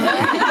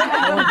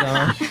my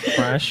gosh,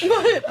 fresh.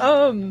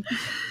 But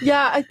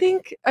yeah, I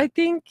think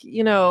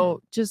you know,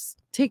 just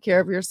take care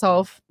of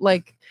yourself.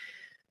 Like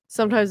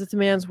sometimes it's a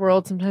man's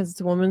world, sometimes it's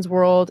a woman's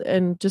world,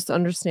 and just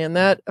understand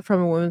that from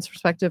a woman's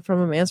perspective, from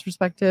a man's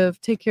perspective.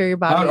 Take care of your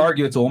body. I would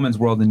argue it's a woman's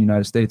world in the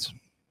United States.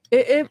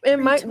 It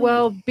might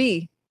well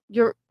be.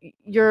 You're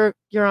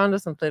onto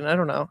something. I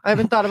don't know. I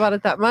haven't thought about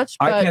it that much.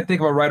 But I can't think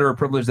of a right or a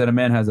privilege that a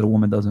man has that a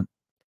woman doesn't.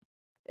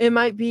 It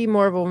might be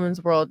more of a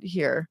woman's world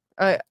here.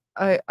 I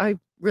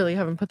really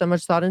haven't put that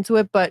much thought into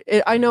it, but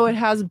I know it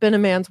has been a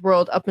man's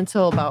world up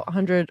until about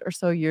 100 or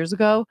so years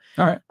ago.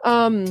 All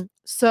right.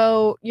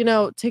 So, you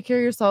know, take care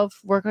of yourself,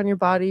 work on your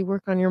body,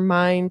 work on your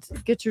mind,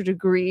 get your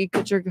degree,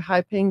 get your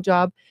high paying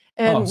job.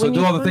 And so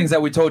do all the things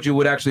that we told you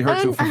would actually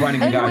hurt you for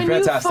finding a guy.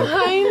 Fantastic.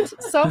 Find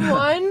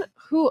someone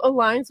who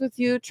aligns with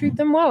you, treat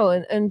them well,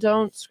 and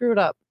don't screw it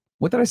up.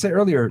 What did I say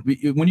earlier?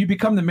 When you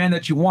become the man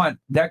that you want,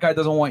 that guy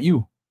doesn't want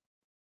you.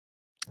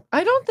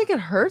 I don't think it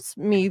hurts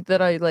me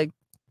that I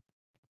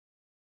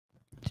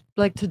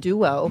like to do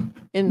well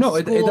in no,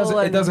 it school doesn't.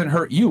 and- It doesn't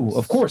hurt you.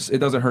 Of course, it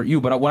doesn't hurt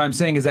you. But what I'm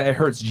saying is that it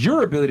hurts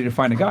your ability to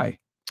find a guy.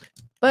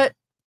 But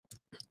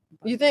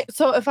you think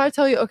so? If I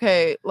tell you,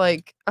 okay,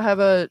 like I have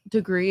a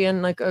degree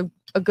and like a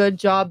good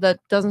job that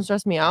doesn't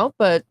stress me out,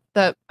 but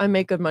that I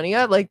make good money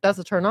at, like that's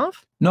a turnoff.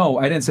 No,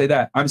 I didn't say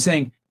that. I'm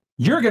saying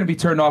you're going to be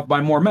turned off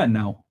by more men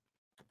now.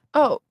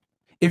 Oh,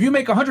 if you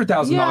make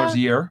 $100,000 a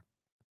year,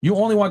 you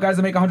only want guys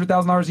that make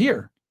 $100,000 a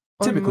year,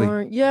 Or typically,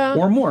 more, yeah.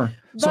 or more.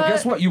 So But-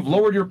 guess what? You've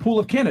lowered your pool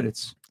of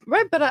candidates.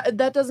 Right, but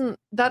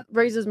that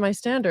raises my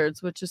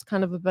standards, which is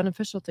kind of a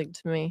beneficial thing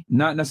to me.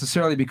 Not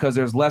necessarily, because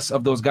there's less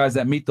of those guys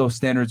that meet those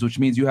standards, which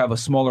means you have a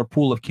smaller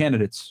pool of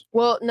candidates.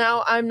 Well,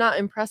 now I'm not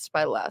impressed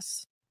by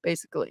less,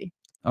 basically.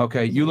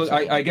 Okay, you look.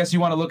 I guess you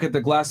want to look at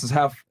the glass as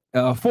half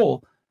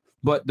full,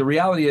 but the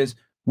reality is,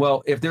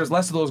 well, if there's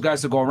less of those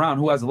guys to go around,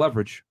 who has the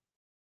leverage?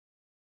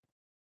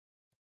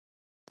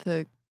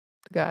 The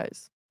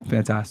guys.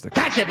 Fantastic.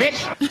 Gotcha,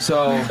 bitch.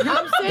 So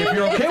I'm saying if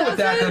you're it okay with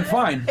that, then doesn't-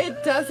 fine.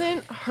 It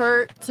doesn't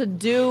hurt to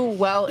do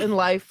well in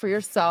life for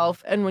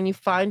yourself, and when you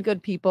find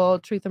good people,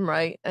 treat them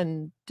right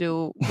and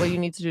do what you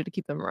need to do to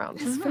keep them around.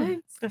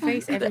 The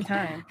face every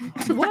time.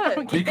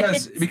 What?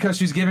 Because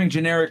she's giving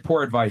generic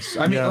poor advice.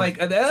 I mean, Yeah. like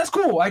that's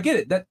cool. I get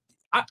it.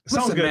 Sounds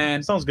Listen, good.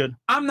 man. Sounds good.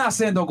 I'm not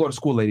saying don't go to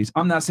school, ladies.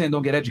 I'm not saying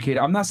don't get educated.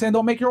 I'm not saying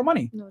don't make your own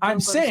money.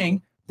 I'm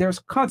saying there's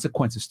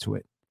consequences to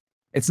it.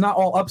 It's not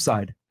all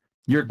upside.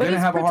 You're But gonna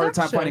it's have a harder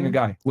time finding a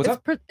protection. guy. What's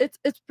up?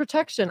 It's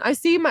protection. I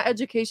see my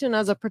education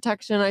as a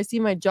protection. I see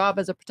my job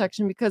as a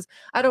protection because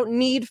I don't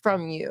need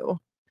from you.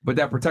 But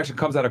that protection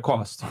comes at a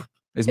cost.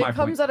 Is my It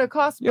comes point. at a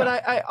cost, but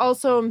Yeah. I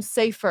also am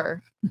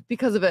safer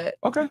because of it.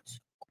 Okay.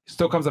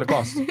 Still comes at a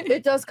cost.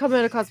 It does come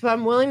at a cost, but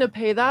I'm willing to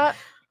pay that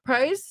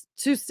price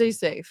to stay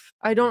safe.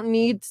 I don't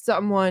need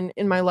someone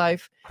in my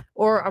life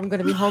or I'm going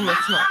to be homeless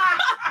tomorrow.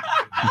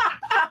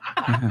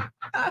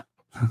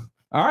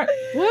 All right.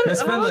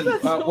 Miss Finland,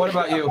 what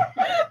about you?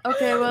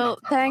 Okay, well,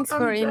 thanks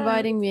for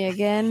inviting me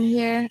again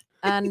here.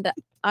 And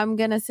I'm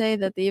gonna say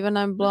that even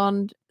I'm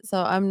blonde,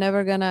 so I'm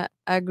never gonna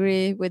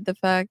agree with the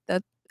fact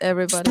that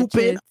everybody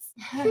cheats.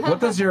 What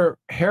does your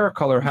hair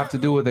color have to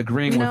do with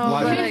agreeing with No,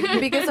 but logic? like,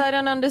 because I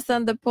don't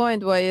understand the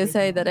point why you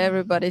say that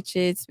everybody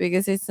cheats,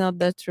 because it's not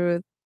the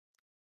truth.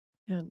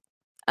 And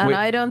Wait.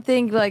 I don't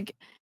think like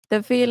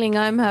the feeling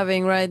I'm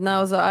having right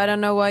now, so I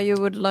don't know why you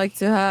would like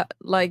to have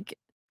like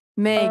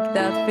make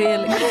that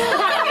feeling.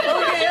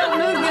 Okay, I'm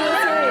not gonna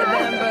say it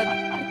then,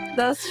 but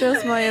That's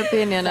just my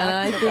opinion, and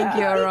I think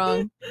you're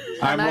wrong.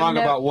 I'm And wrong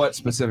about what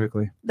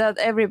specifically? That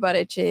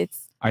everybody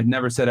cheats. I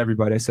never said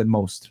everybody. I said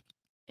most.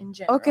 In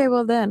general. Okay,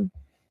 well then,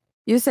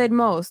 you said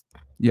most.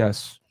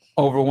 Yes,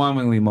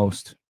 overwhelmingly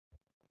most.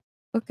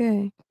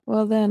 Okay,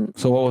 well then,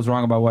 So what was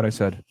wrong about what I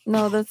said?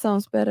 no, that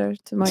sounds better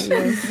to my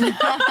ears.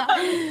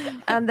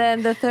 And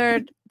then the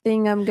third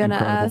thing I'm gonna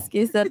Incredible. ask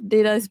is that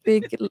did I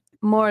speak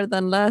more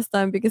than last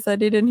time, because I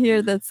didn't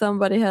hear that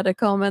somebody had a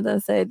comment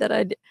and say that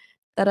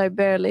I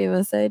barely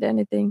even said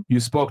anything. You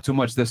spoke too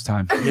much this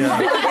time. Not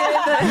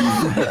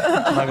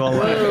gonna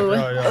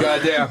lie.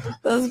 Goddamn.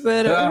 That's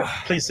better.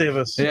 Please save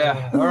us.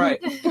 Yeah. All right.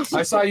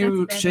 I saw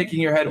you shaking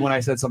your head when I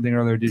said something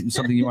earlier.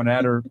 Something you want to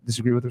add or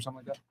disagree with or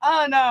something like that?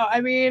 Oh no,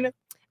 I mean,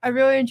 I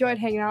really enjoyed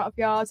hanging out with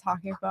y'all,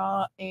 talking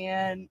about,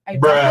 and I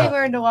Bruh. definitely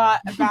learned a lot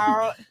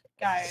about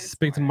guys.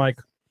 Speak to Mike.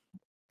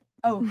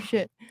 Oh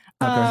shit.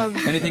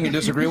 Okay. Anything you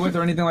disagree with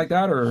or anything like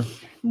that, or?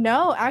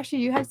 No, actually,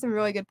 you had some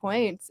really good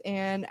points,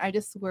 and I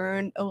just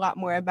learned a lot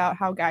more about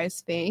how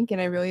guys think, and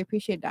I really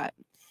appreciate that.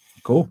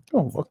 Cool.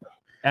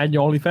 And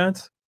your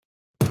OnlyFans?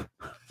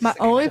 My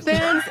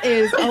OnlyFans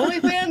is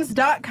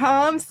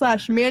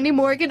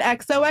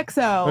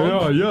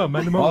onlyfans.com/MandyMorganXOXO. Yeah,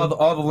 man. All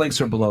the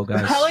links are below,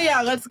 guys. Hell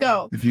yeah, let's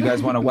go. If you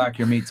guys want to whack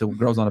your meat to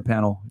girls on a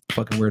panel,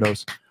 fucking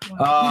weirdos.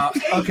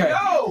 Okay.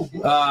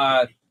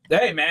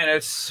 Hey man,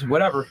 it's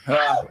whatever.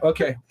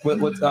 Okay.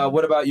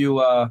 What about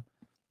you?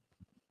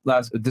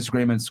 Last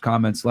disagreements,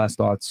 comments, last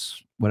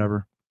thoughts,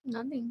 whatever.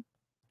 Nothing.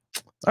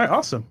 All right,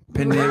 awesome.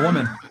 Opinionated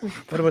woman.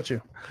 What about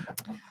you?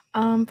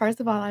 First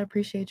of all, I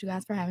appreciate you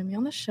guys for having me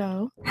on the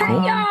show.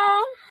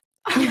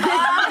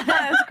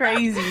 That's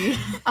crazy.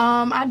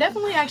 I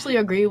definitely actually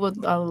agree with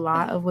a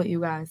lot of what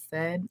you guys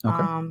said.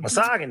 Okay.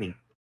 Misogyny.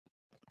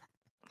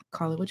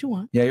 Call it what you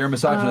want. Yeah, you're a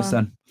misogynist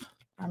then.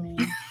 I mean,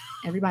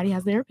 everybody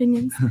has their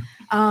opinions.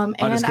 I'm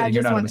just kidding.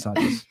 You're not a wanted-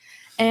 misogynist.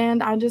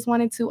 And I just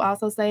wanted to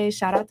also say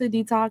shout out to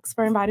Detox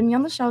for inviting me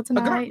on the show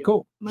tonight.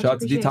 Cool. Much Shout out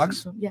to appreciation. Detox.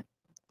 So, yeah.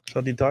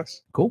 So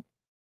Detox. Cool.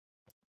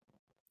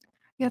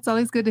 Yeah, it's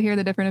always good to hear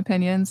the different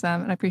opinions.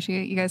 And I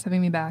appreciate you guys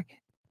having me back.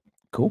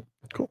 Cool.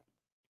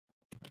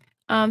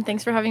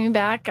 Thanks for having me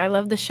back. I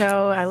love the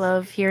show. I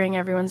love hearing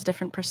everyone's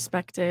different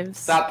perspectives.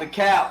 Stop the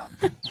cap.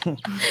 You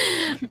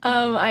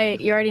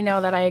already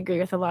know that I agree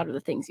with a lot of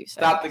the things you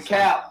said. Stop the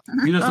cap.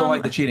 You just don't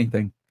like the cheating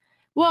thing.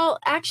 Well,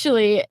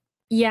 actually,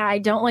 yeah, I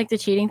don't like the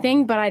cheating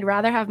thing, but I'd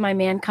rather have my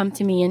man come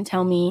to me and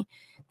tell me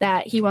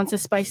that he wants to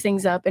spice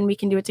things up and we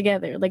can do it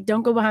together. Like,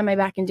 don't go behind my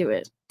back and do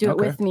it. Do it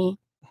Okay. with me.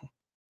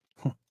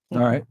 All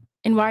right.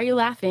 And why are you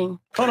laughing?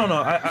 Oh no,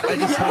 I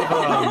just have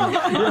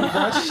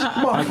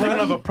I'm thinking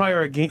of a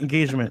prior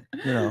engagement.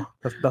 You know,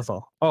 that's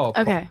all. Oh,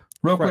 Okay.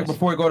 Real quick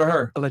before we go to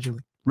her.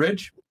 Allegedly.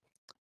 Ridge?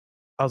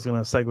 I was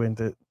gonna segue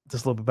into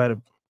just a little bit better.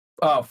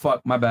 Oh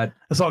fuck, my bad.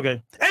 It's all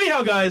good.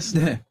 Anyhow, guys,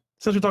 since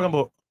we're talking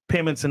about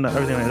payments and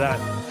everything like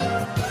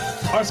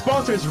that, our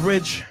sponsor is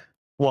Ridge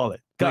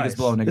Wallet. Link Guys, is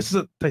below, nigga. this is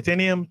a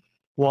titanium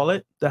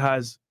wallet that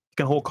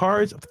can hold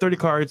cards, up to 30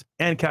 cards,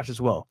 and cash as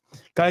well.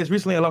 Guys,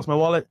 recently I lost my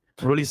wallet.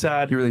 I'm really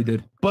sad. You really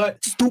did.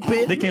 But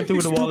stupid. They came through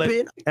with the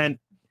wallet and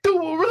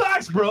dude,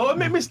 relax, bro. I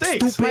made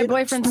mistakes. My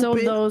boyfriend sold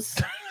those.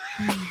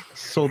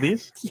 Sold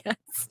these? Yes.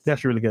 They're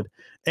actually really good.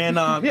 And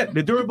yeah,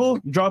 they're durable.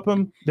 You drop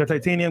them. They're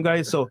titanium,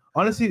 guys. So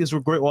honestly, it's a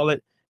great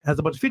wallet. It has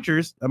a bunch of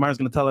features that Myron's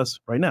going to tell us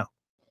right now.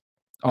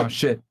 Oh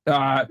shit.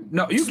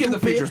 No, you give the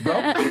features,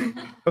 bro.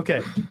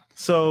 Okay.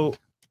 So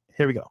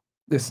here we go.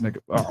 This nigga.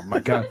 Oh my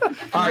god.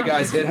 All right,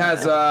 guys. It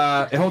has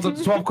it holds up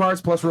to 12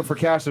 cards plus room for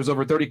cash. There's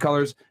over 30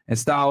 colors and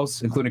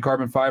styles, including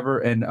carbon fiber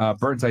and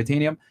burnt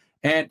titanium.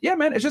 And yeah,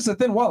 man, it's just a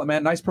thin wallet,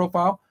 man. Nice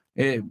profile.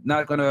 It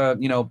not gonna,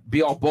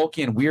 be all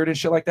bulky and weird and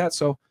shit like that.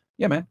 So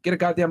yeah, man, get a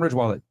goddamn Ridge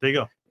wallet. There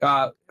you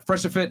go.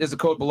 Fresh and Fit is the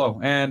code below,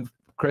 and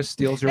Chris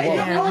steals your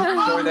wallet.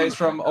 Showing that he's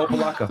from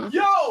Opalaka.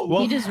 Yo,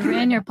 well, He just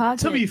ran your pocket.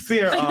 to be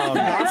fair, we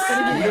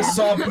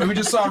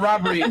just saw a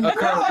robbery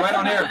occur right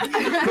on air.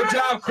 Good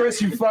job,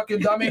 Chris, you fucking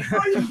dummy.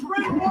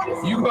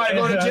 You might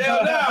go to jail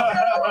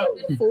now.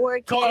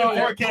 4K. Call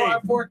it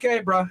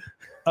 4K, bro.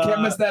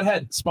 Can't miss that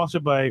head.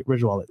 Sponsored by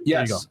Ridge Wallet.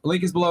 There you go. Yes.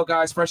 Link is below,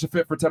 guys. Fresh and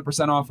Fit for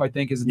 10% off, I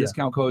think, is a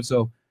discount code.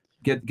 So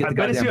get the I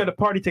bet it's you at a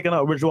party taking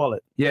out Ridge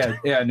Wallet. Yeah,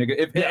 nigga.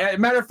 If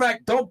matter of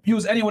fact, don't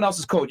use anyone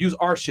else's code. Use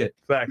our shit.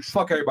 Facts.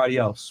 Fuck everybody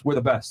else. We're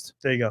the best.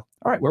 There you go.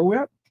 All right, where are we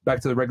at?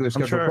 Back to the regular I'm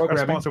schedule sure our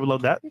programming. sponsor would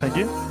love that. Thank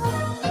you.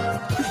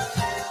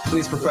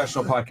 Least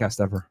professional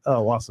podcast ever.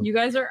 Oh, awesome. You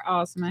guys are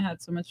awesome. I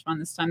had so much fun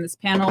this time. This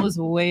panel was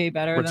way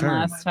better than Return.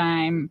 last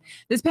time.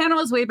 This panel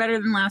is way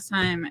better than last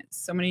time.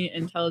 So many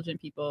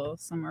intelligent people.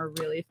 Some are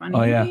really funny.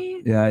 Oh yeah,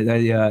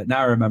 yeah.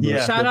 Now I remember.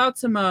 Yeah. Shout out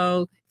to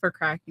Mo for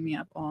cracking me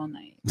up all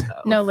night. So,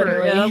 No, for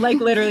literally. real. Like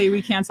literally,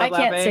 we can't stop I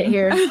can't laughing. sit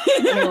here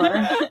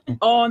anymore.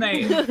 all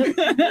night.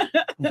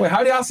 Wait,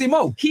 how do y'all see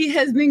Mo? He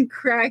has been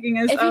cracking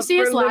us If up you see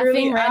us for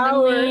literally laughing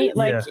randomly, hours.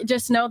 like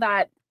just know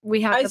that we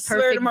have I the swear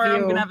perfect tomorrow view.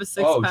 I'm gonna have a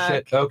six Oh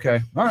pack. shit.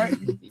 Okay. All right.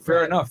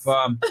 Fair enough.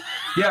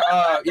 Yeah.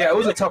 It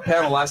was a tough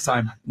panel last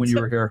time when you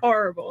were here.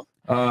 Horrible.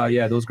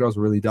 Yeah, those girls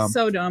were really dumb.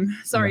 So dumb.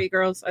 Sorry,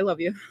 girls. I love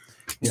you.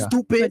 Yeah.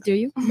 Stupid. But do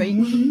you?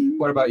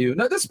 What about you?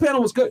 No, this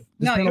panel was good.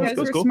 This No, you panel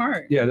guys were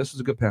smart. Yeah, this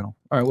was a good panel.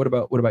 All right, what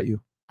about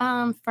you?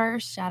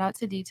 First, shout out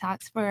to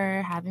Detox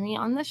for having me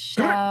on the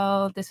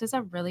show. This was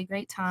a really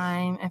great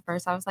time. At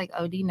first, I was like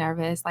OD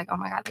nervous, like, oh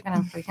my god, they're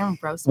gonna freaking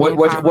roast me.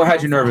 What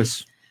had you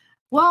nervous?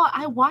 Well,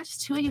 I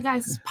watched 2 of you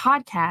guys'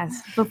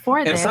 podcasts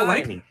before this.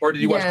 Or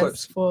did you watch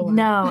clips?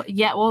 No,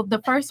 yeah. Well,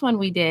 the first one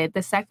we did.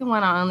 The second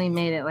one, I only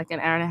made it like an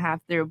hour and a half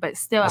through, but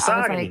still, I was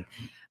like,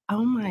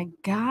 oh my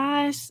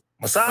gosh.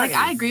 Like,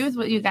 I agree with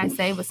what you guys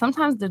say, but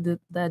sometimes the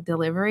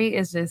delivery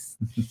is just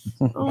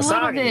a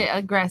little bit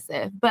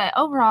aggressive. But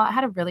overall, I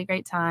had a really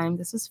great time.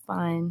 This was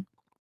fun.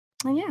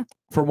 And yeah.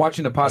 For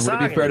watching the pod, would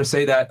it be fair to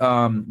say that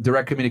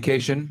direct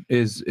communication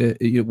is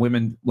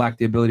women lack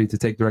the ability to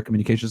take direct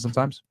communication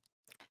sometimes?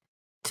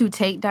 To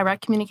take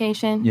direct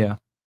communication? Yeah.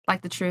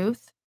 Like the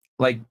truth?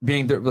 Like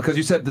being because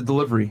you said the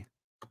delivery.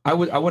 I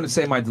wouldn't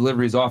say my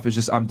delivery is off. It's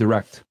just I'm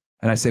direct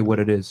and I say what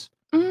it is.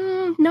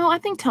 No, I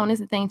think tone is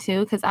the thing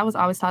too, because I was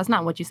always taught it's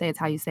not what you say, it's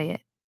how you say it.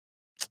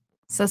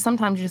 So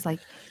sometimes you're just like,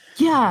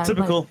 yeah.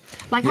 Typical.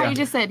 Like how you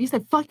just said,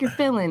 fuck your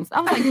feelings. I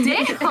was like,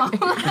 damn.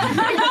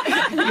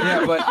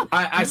 Yeah, but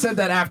I said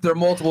that after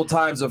multiple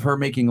times of her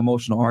making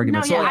emotional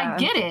arguments. No, So, I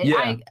get it.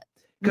 Yeah.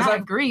 I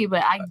agree,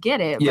 but I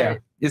get it. Yeah.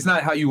 But It's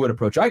not how you would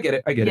approach it. I get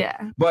it.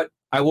 Yeah. But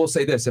I will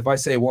say this. If I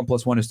say 1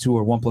 + 1 is 2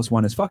 or 1 +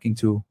 1 is fucking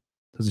 2,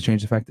 does it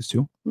change the fact it's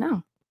 2?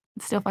 no,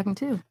 it's still fucking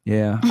 2.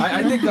 Yeah.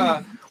 I think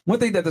one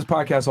thing that this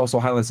podcast also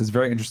highlights is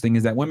very interesting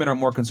is that women are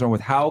more concerned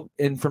with how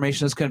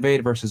information is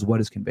conveyed versus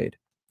what is conveyed.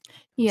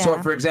 Yeah.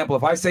 So, for example,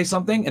 if I say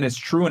something and it's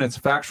true and it's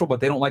factual, but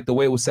they don't like the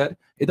way it was said,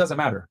 it doesn't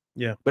matter.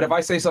 Yeah. But if I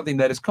say something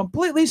that is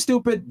completely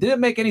stupid, didn't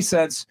make any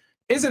sense,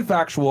 isn't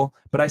factual,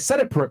 but I said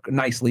it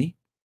nicely,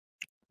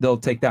 they'll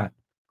take that.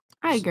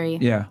 I agree.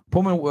 Yeah.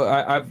 Pullman,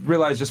 I've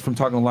realized just from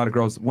talking to a lot of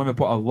girls, women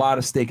put a lot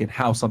of stake in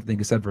how something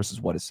is said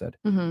versus what is said.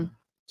 Mm-hmm.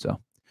 So,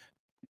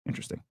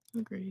 interesting.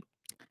 Agreed.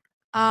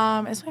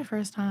 It's my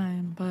first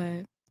time,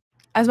 but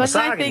as much as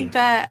I think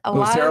that a It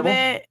was lot terrible? of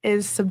it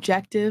is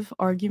subjective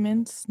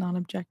arguments, not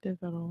objective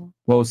at all.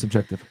 What was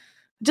subjective?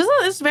 Just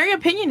it's very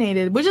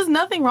opinionated, which is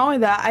nothing wrong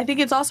with that. I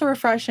think it's also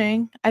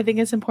refreshing. I think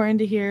it's important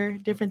to hear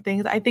different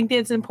things. I think that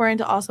it's important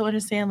to also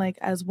understand, like,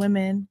 as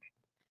women,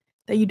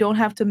 that you don't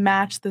have to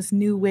match this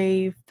new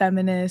wave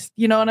feminist.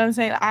 You know what I'm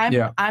saying?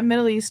 I'm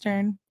Middle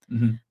Eastern.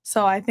 Mhm.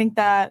 So I think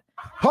that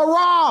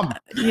haram.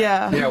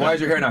 Yeah. Yeah. Why is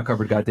your hair not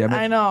covered? Goddamn it.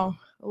 I know.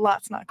 A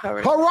lot's not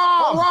covered.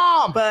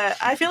 Haram! But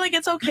I feel like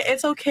it's okay.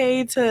 It's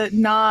okay to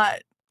not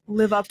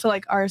live up to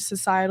like our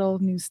societal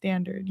new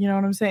standard. You know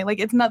what I'm saying? Like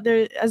it's not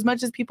there as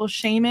much as people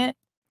shame it.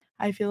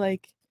 I feel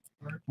like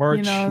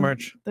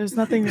Merch. there's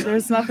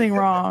nothing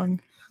wrong.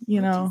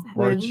 You know,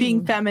 with Merch.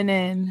 being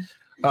feminine.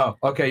 Oh,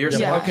 okay. You're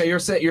saying Yeah. okay.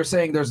 You're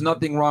saying there's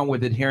nothing wrong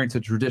with adhering to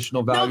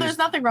traditional values. there's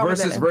nothing wrong with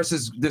versus it.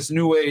 versus this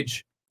new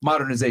age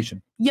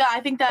modernization. Yeah, I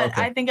think that.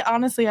 Okay. I think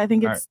honestly, I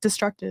think it's All right.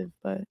 destructive,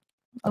 but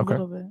a Okay.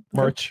 little bit.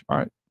 Merch. All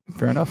right.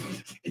 Fair enough.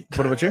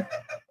 What about you?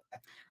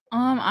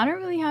 I don't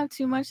really have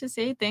too much to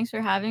say. Thanks for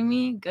having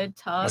me. Good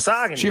talk.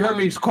 She heard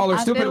me call her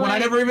stupid when I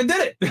never even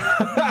did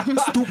it.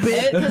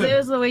 Stupid. Because it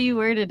was the way you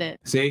worded it.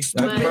 See, that's a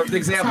But- perfect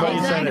example.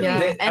 Exactly.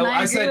 They- And I I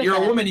agree said, with "You're a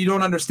that. woman. You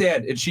don't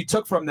understand," and she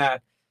took from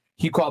that.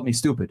 He called me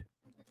stupid,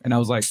 and I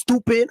was like,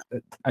 "Stupid."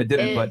 I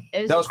didn't, but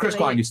It was that was just Chris the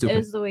calling way- you stupid. It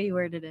was the way you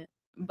worded it.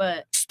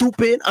 But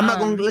Stupid. I'm not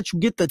going to let you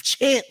get the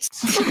chance.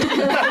 but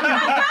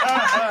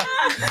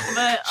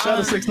Shout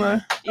out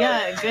 6ix9ine.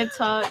 yeah, good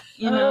talk.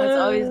 You know, it's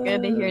always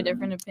good to hear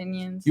different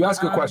opinions. You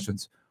ask good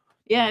questions.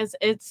 Yeah,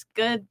 it's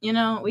good. You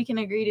know, we can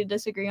agree to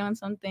disagree on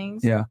some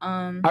things. Yeah.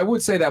 I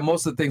would say that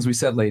most of the things we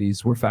said,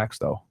 ladies, were facts,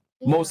 though.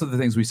 Most of the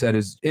things we said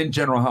is, in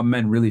general, how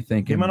men really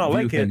think. You and might not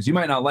view like it, things. You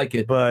might not like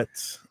it, but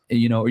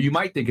you know, or you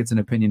might think it's an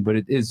opinion, but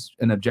it is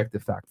an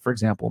objective fact. For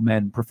example,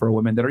 men prefer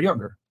women that are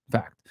younger.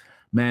 Fact.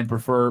 Men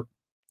prefer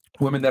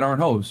women that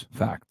aren't hoes.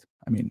 Fact.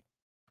 I mean,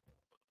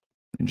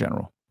 in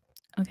general.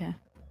 Okay.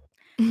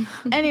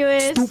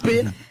 Anyways,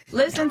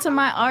 listen to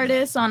my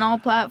artists on all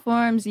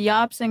platforms,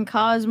 Yops and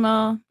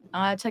Cosmo.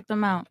 Check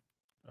them out.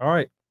 All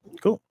right.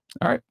 Cool.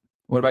 All right.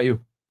 What about you,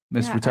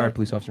 Miss Yeah, Retired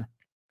Police Officer?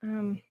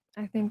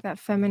 I think that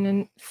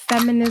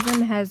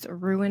feminism has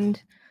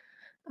ruined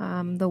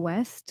the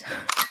West.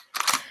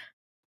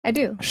 I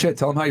do. Shit,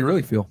 tell them how you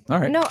really feel. All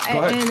right. No, Go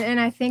ahead. and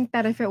I think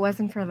that if it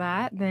wasn't for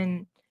that,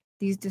 then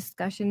these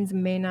discussions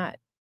may not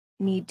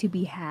need to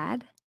be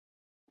had.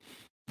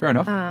 Fair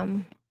enough.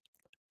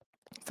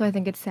 So I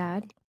think it's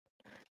sad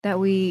that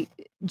we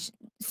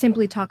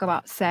simply talk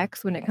about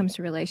sex when it comes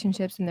to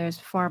relationships, and there's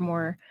far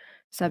more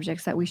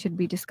subjects that we should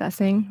be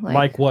discussing.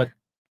 Like what?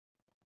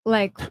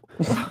 Like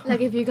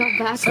if you got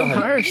back So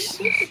harsh.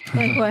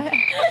 Like what?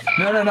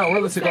 No.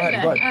 We're listening. Go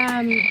ahead. Go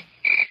ahead.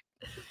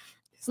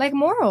 Like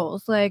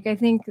morals. Like I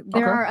think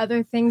there Okay. are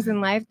other things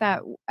in life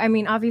that, I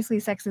mean, obviously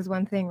sex is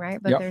one thing, right?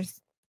 But Yep.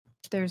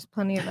 there's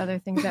plenty of other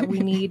things that we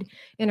need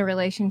in a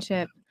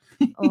relationship.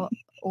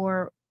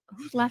 Or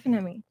who's laughing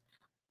at me?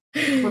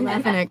 We're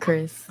laughing at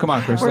Chris. Come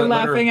on, Chris. We're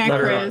let her- laughing at let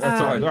her- Chris.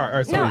 That's all right. All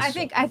right. No,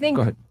 Please. I think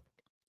Go ahead.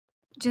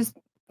 just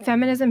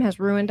feminism has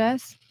ruined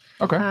us.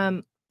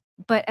 Okay.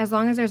 But as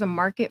long as there's a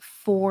market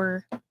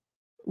for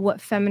what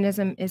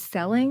feminism is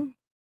selling,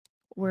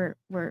 we're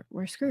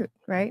screwed,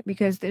 right?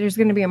 Because there's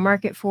going to be a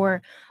market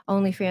for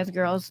OnlyFans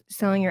girls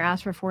selling your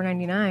ass for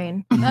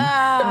 $4.99.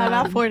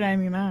 Not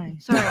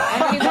 $4.99. Sorry,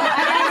 I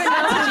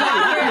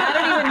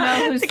don't even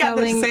know who's They got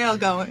the selling. sale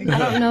going. I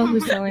don't know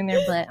who's selling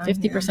their butt.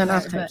 50%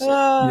 off type shit.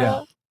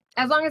 Yeah.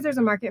 As long as there's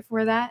a market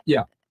for that.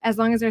 Yeah. As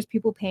long as there's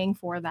people paying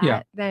for that,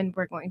 Yeah. then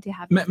we're going to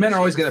have Men are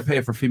always going to pay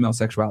for female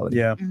sexuality.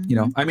 Yeah. You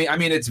know, I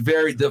mean, it's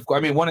very difficult.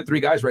 I mean, 1 in 3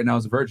 guys right now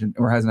is a virgin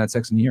or hasn't had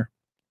sex in a year.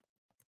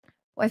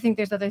 Well, I think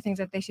there's other things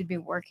that they should be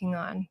working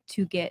on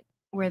to get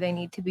where they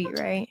need to be,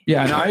 right?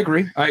 Yeah, no, I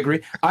agree.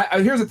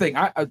 Here's the thing.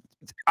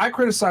 I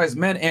criticize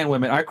men and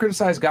women. I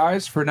criticize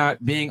guys for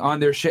not being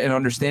on their shit and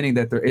understanding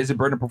that there is a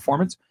burden of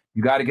performance.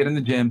 You got to get in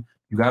the gym.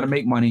 You got to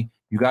make money.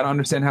 You got to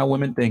understand how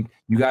women think.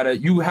 You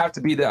have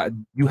to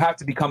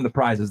become the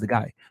prize as the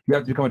guy. You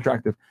have to become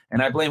attractive.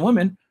 And I blame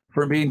women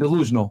for being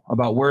delusional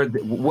about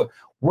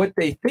what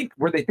they think,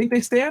 where they think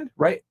they stand,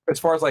 right? As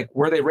far as like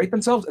where they rate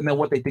themselves and then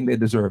what they think they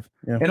deserve.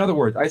 Yeah. In other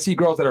words, I see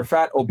girls that are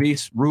fat,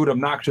 obese, rude,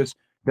 obnoxious,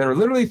 that are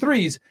literally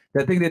 3s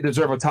that think they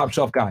deserve a top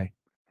shelf guy.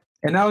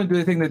 And not only do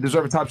they think they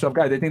deserve a top shelf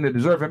guy, they think they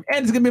deserve him,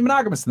 and he's going to be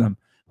monogamous to them,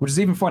 which is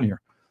even funnier.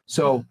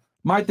 So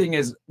my thing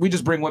is, we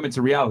just bring women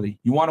to reality.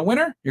 You want a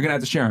winner? You're going to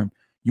have to share him.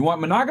 You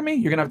want monogamy?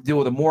 You're going to have to deal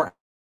with a more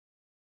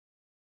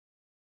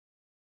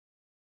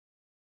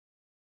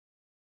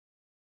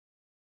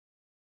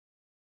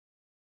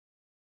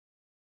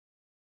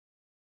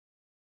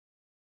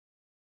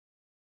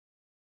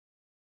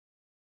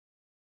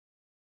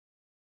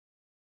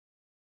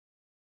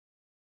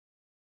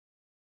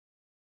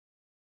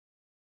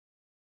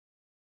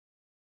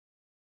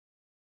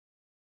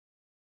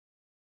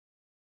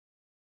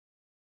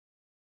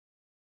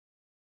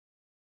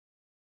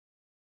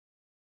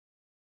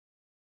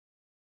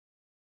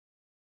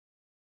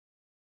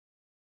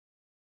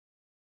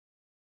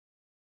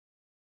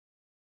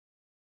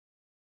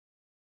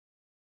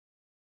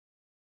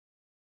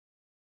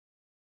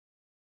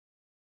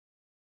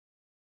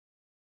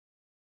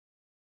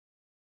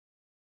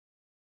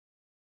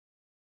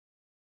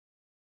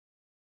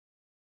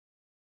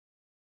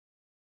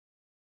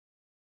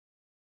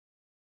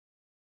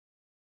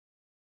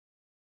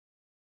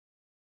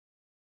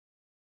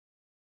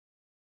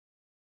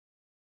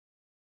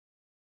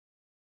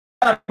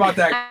about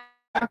that.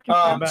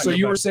 So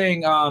you were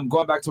saying,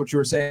 going back to what you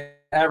were saying,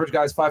 average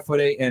guy's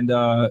 5'8" and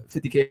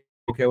 50K.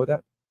 Okay with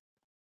that?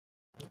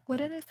 What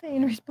did I say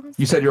in response?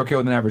 You said you're okay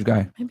with an average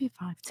guy. Maybe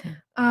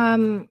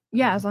 5'10".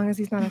 Yeah, as long as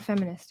he's not a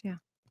feminist. Yeah.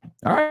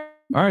 All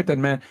right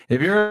then, man.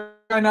 If you're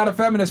not a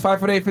feminist,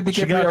 5'8",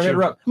 50K, hit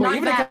her up. Wait,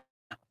 even if,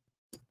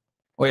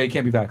 oh yeah, you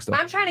can't be vaxxed though.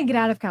 I'm trying to get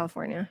out of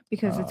California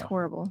because it's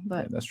horrible.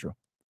 But Yeah, that's true.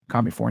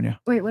 California.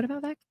 wait, what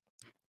about that?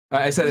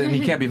 I said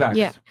he can't be vaxxed.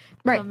 Yeah.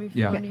 Right.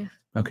 Yeah.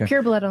 Okay.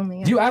 Pure blood only.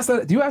 Yeah. Do you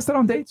ask that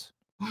on dates?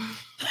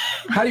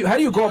 How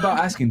do you go about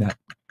asking that?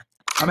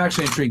 I'm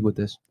actually intrigued with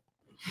this.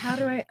 How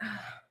do I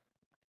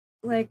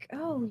like,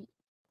 oh,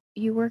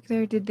 you work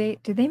there? Did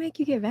they make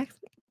you get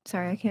vaccinated?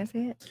 Sorry, I can't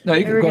say it. No,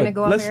 you can We're go gonna ahead.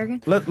 go off air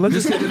again. Let's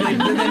just say, did they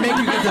make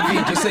you get the V?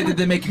 Just say, did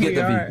they make you get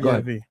the V? Go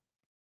ahead.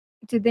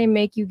 Did they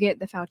make you get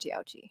the Fauci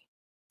ouchie?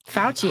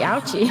 Fauci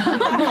ouchie.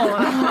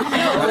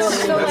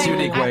 That's a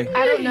unique way.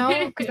 I don't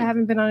know because I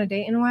haven't been on a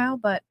date in a while,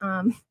 but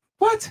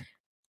What?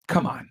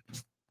 Come on.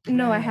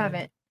 No, I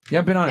haven't. You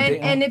haven't been on a date?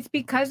 And it's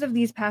because of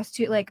these past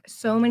two, like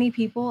so many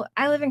people.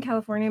 I live in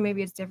California.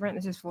 Maybe it's different.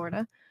 This is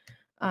Florida.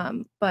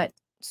 But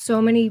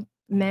so many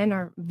men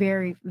are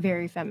very,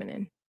 very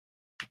feminine.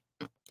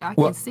 I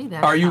Well, can see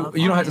that. Are you?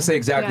 You don't have to say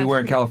exactly Yeah. where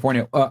in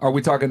California. Are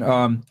we talking?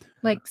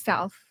 Like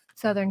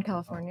Southern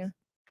California.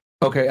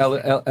 Okay,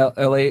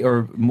 L.A.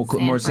 or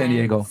more San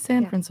Diego.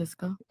 San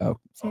Francisco. Oh,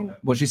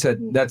 well, she said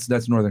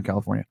that's Northern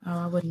California. Oh,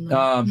 I wouldn't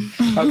know.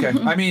 Okay,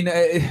 I mean,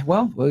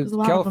 well, a lot of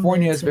them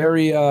California there, is too.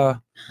 very,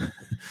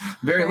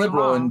 very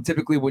liberal, and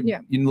typically when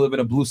Yeah. you live in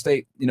a blue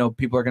state,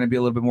 people are going to be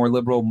a little bit more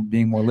liberal.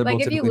 Being more liberal,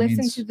 Like if you typically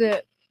listen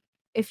means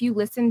if you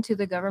listen to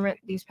the government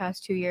these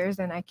past 2 years,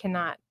 then I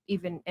cannot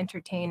even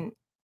entertain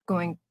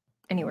going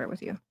anywhere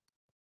with you.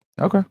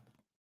 okay,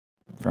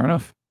 fair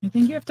enough. I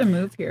think you have to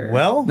move here.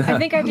 Well, I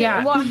think I do.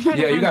 Yeah. Well, I'm trying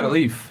Yeah, to you got to find-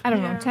 leave. I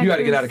don't know. You got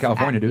to get out of Texas,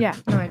 California, dude. Yeah,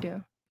 no, I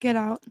do. Get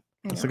out.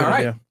 That's a good All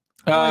idea.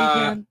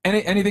 right.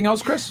 Anything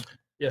else, Chris?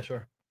 Yeah,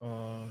 sure.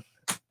 All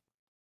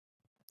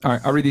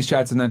right, I'll read these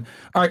chats and then.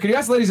 All right, could you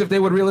ask ladies if they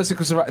would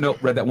realistically survive? No,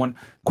 read that one.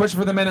 Question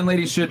for the men and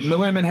ladies: should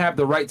women have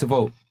the right to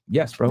vote?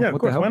 Yes, bro. Yeah, of What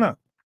course. the hell? Why not?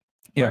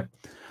 Yeah.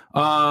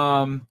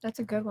 That's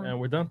a good one. And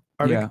we're done.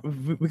 Yeah.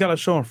 We got a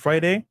show on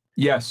Friday.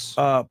 Yes.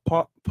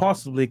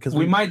 Possibly because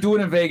We might do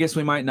it in Vegas.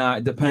 We might not.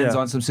 It depends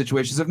Yeah. on some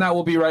situations. If not,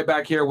 we'll be right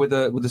back here with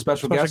the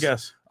special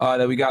guest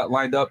that we got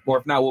lined up. Or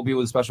if not, we'll be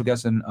with a special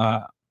guest in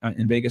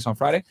Vegas on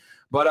Friday.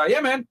 But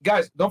yeah, man,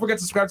 guys, don't forget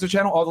to subscribe to the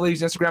channel. All the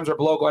ladies' Instagrams are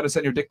below. Go ahead and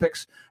send your dick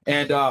pics,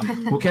 and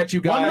we'll catch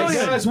you guys. 1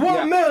 million. Guys, 1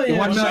 Yeah. million.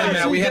 1 million,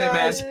 man. We hit it,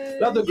 man.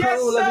 Love the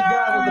crew, love the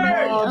guy, love the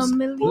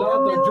moms,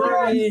 love the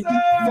journey.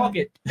 Fuck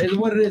it. It's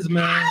what it is,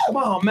 man. Come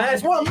on, man.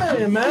 It's 1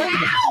 million, man.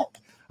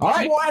 All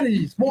right. More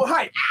energies, more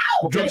hype.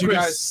 We'll catch you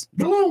guys.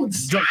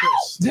 Balloons. Drunk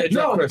Chris. Yeah,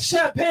 drunk Chris.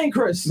 Champagne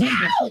Chris.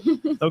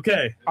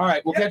 Okay. All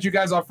right. We'll catch you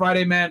guys on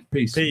Friday, man.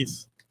 Peace.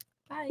 Peace.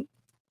 Bye.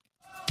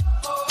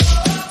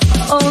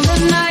 All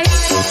the night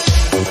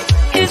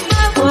is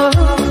my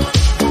world.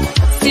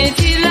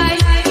 City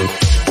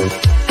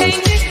lights,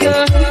 painted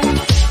girl.